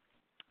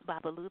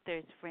Baba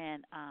Luther's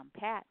friend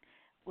Pat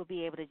will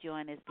be able to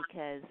join us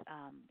because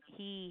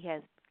he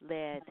has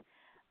led,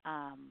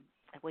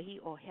 he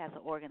has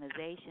an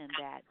organization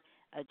that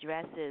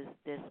addresses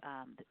this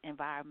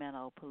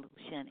environmental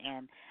pollution,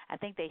 and I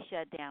think they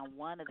shut down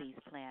one of these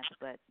plants,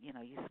 but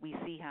we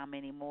see how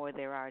many more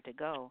there are to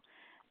go,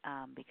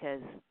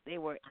 because they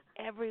were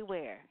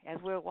everywhere.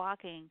 As we're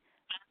walking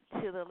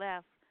to the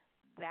left,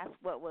 that's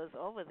what was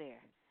over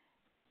there.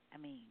 I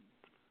mean,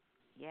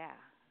 yeah.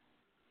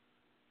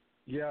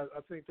 Yeah,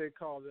 I think they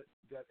call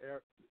that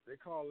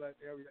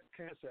area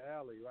Cancer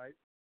Alley, right?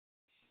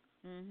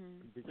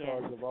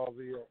 Because of all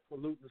the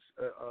pollutants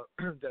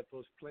that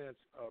those plants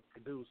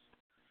produce.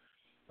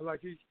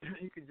 Like you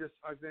can just,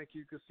 I think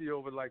you can see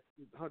over like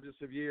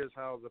hundreds of years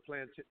how the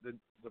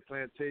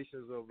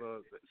plantations of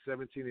the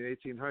 17 and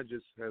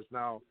 1800s has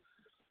now,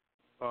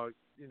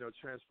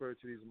 transferred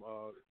to these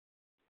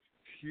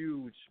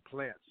huge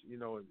plants,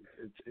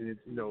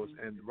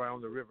 and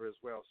around the river as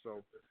well.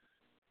 So,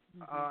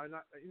 and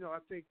I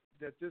think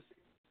that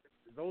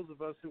those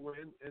of us who were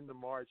in the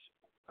march,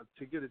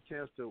 to get a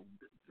chance to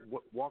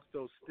walk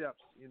those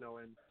steps,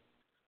 and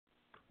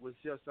was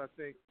just, I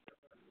think,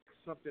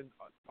 something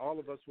all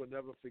of us will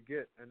never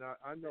forget. And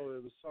I know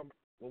it was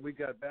when we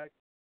got back,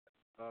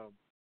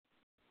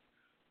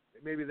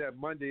 maybe that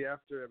Monday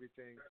after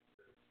everything,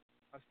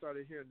 I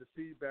started hearing the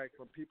feedback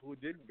from people who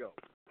didn't go.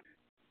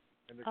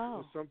 And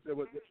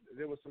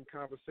there was some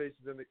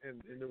conversations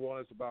in New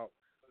Orleans about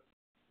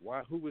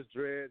who was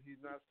Dredd.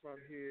 He's not from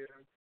here.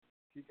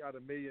 he got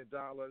 $1 million.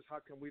 How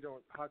come we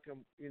don't? How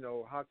come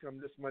How come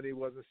this money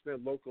wasn't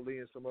spent locally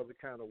in some other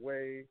kind of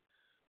way?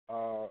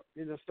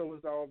 So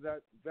was all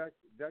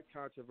that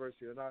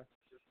controversy, and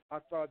I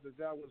thought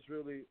that was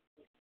really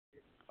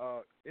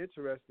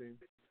interesting.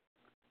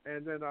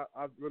 And then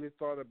I really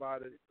thought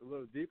about it a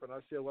little deeper, and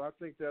I said, well, I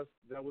think this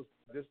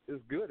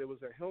is good.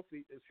 It's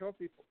healthy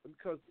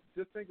because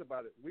just think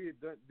about it. We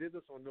did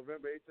this on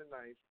November 8th and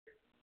 9th,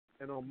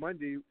 and on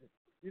Monday,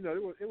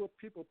 it was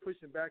people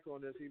pushing back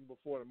on this even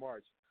before the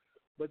march.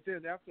 But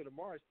then after the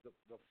march,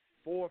 the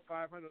 400 or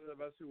 500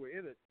 of us who were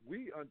in it,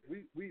 we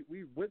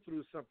went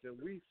through something.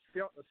 We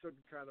felt a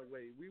certain kind of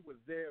way. We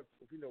were there.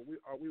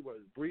 We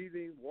were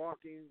breathing,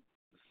 walking,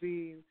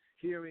 seeing,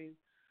 hearing,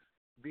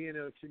 being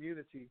in a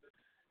community.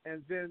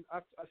 And then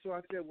I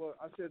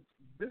said,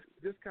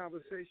 this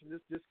conversation,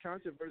 this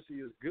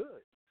controversy is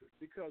good,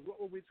 because what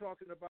were we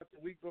talking about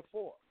the week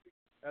before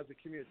as a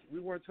community?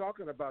 We weren't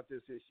talking about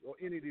this issue or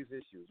any of these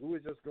issues. We were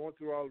just going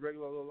through our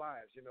regular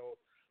lives,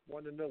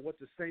 wanting to know what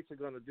the saints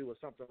are going to do or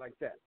something like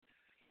that.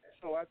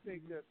 So I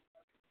think that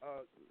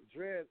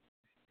Dredd,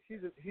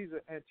 he's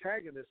an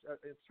antagonist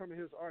in some of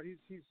his art.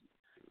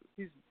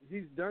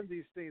 He's done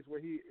these things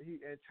where he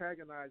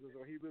antagonizes,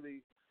 or he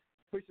really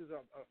pushes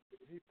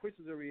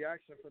a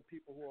reaction from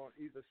people who are on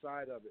either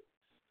side of it.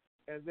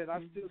 And then I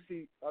still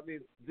see.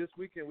 This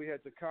weekend we had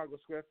the Congo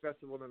Square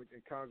Festival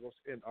in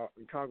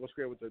Congo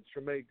Square with the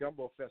Treme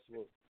Gumbo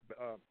Festival.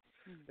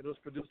 It was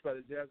produced by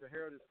the Jazz and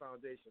Heritage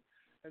Foundation.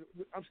 And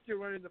I'm still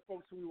running into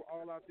folks who were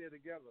all out there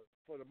together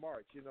for the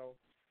march, And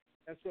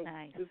so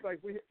it's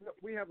like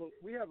we have a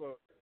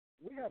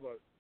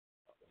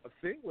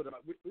thing with us.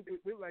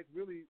 We're like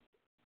really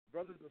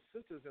brothers and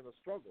sisters in a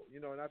struggle,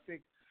 And I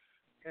think,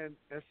 and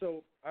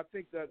so I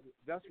think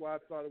that's why I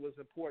thought it was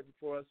important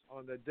for us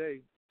on that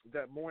day,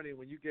 that morning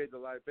when you gave the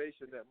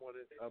libation that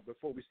morning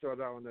before we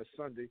started out on that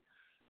Sunday,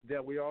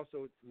 that we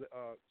also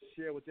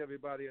share with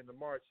everybody in the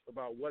march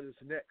about what is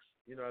next,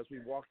 as we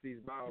walk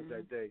these miles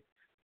that day.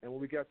 And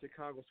when we got to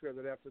Congo Square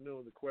that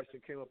afternoon, the question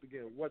came up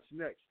again, what's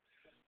next?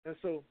 And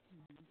so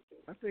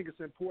I think it's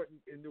important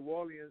in New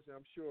Orleans, and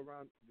I'm sure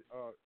around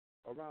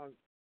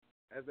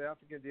as the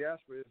African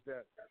diaspora,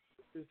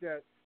 is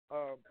that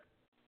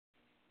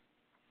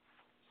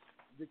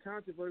the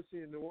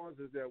controversy in New Orleans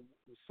is that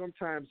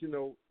sometimes,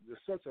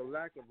 there's such a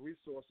lack of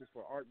resources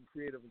for art and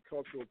creative and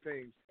cultural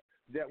things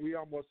that we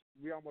almost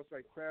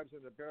like crabs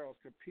in the barrels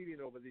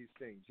competing over these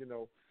things,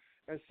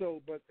 And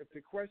so, but if the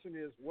question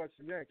is what's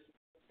next,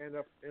 and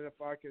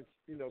if I can,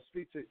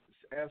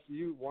 ask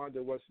you,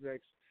 Wanda, what's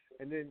next,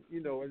 and then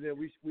and then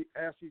we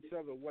ask each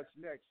other what's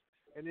next,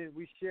 and then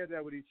we share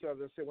that with each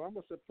other and say, well, I'm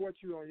gonna support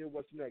you on your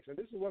what's next, and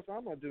this is what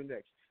I'm gonna do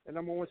next, and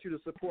I'm gonna want you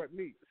to support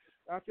me.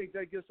 I think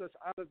that gets us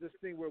out of this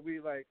thing where we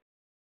like,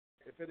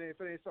 if it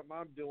ain't something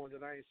I'm doing,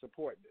 then I ain't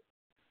supporting it.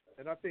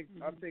 And I think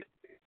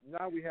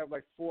now we have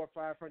like 400 or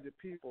 500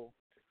 people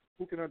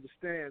who can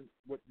understand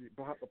what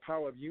the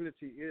power of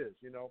unity is,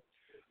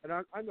 And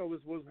I know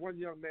it was one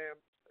young man.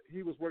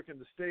 He was working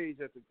the stage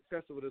at the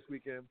festival this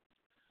weekend,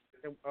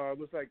 and it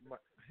was like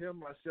him,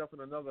 myself,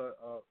 and another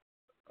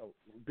a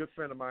good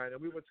friend of mine,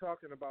 and we were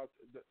talking about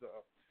the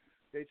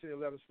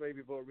 1811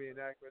 slavery vote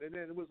reenactment, and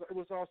then it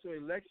was also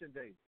election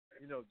day,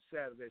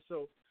 Saturday.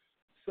 So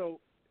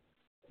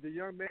the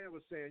young man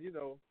was saying,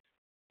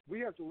 we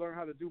have to learn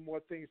how to do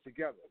more things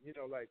together.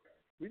 Like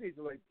we need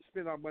to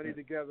spend our money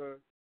together.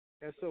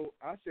 And so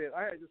I said,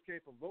 I just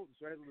came from voting,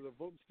 so I had a little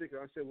voting sticker.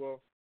 I said,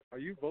 well,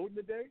 are you voting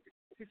today?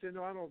 He said,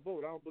 no, I don't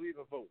vote. I don't believe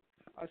in vote.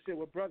 I said,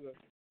 well, brother,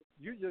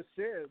 you just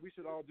said we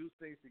should all do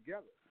things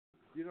together.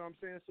 You know what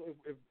I'm saying? So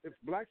if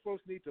black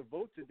folks need to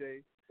vote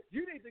today,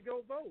 you need to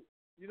go vote.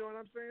 You know what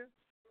I'm saying?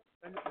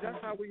 And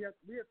that's how we have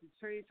to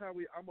change how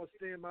I'm going to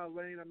stay in my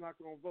lane. I'm not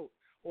going to vote,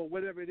 or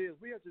whatever it is.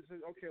 We have to say,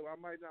 okay, well, I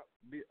might not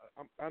be,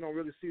 I don't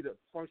really see the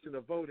function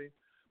of voting.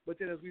 But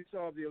then as we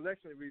saw the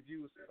election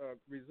reviews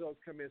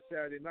results come in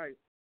Saturday night,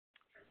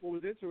 what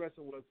was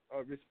interesting was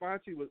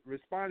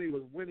Respondee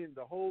was winning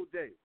the whole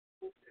day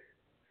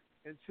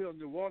until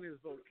New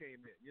Orleans vote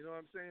came in. You know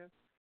what I'm saying?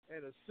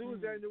 And as soon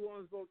as that New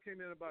Orleans vote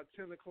came in about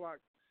 10 o'clock,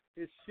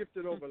 it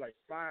shifted over like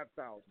 5,000,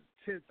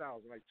 10,000,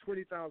 like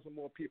 20,000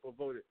 more people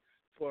voted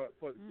for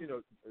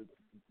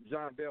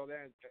John Bell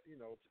and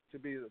to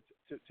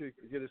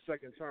get a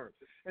second term.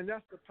 And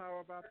that's the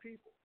power of our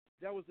people.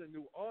 That was a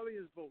New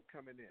Orleans vote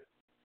coming in.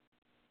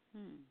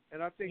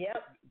 And I think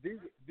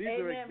these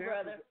are examples.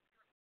 Brother.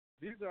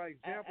 These are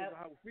examples of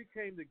how we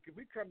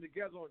come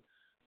together on.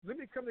 Let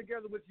me come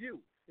together with you,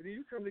 and then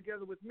you come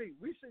together with me.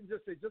 We shouldn't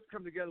just say, just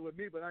come together with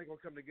me, but I ain't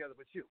gonna come together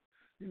with you.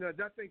 I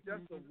think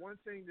that's the one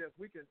thing that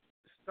we can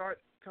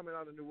start coming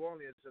out of New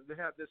Orleans and to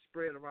have this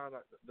spread around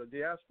the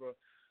diaspora.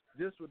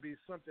 This would be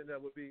something that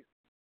would be,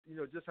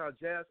 just how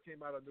jazz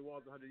came out of New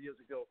Orleans 100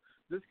 years ago.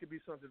 This could be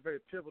something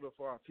very pivotal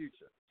for our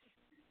future.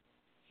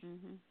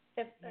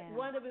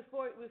 Wanda,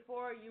 before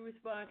you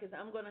respond, because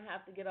I'm going to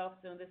have to get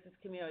off soon. This is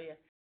Camellia.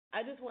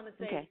 I just want to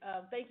say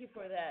thank you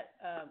for that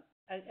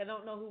I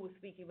don't know who was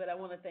speaking, but I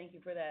want to thank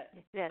you for that.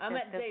 Yes, I'm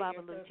at that's Xavier,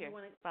 Barbara so if you Luther.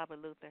 want to, Barbara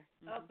Luther.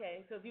 Mm-hmm.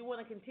 okay, so if you want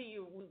to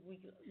continue, we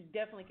can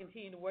definitely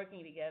continue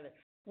working together.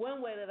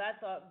 One way that I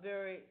thought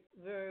very,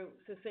 very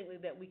succinctly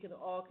that we can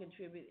all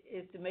contribute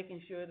is to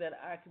making sure that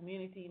our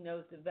community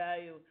knows the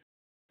value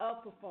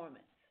of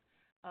performance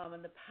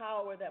and the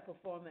power that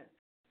performance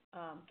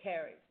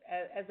carries.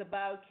 As a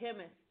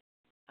biochemist,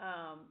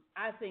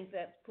 I think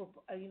that,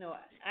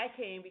 I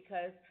came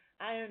because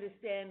I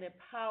understand the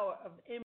power of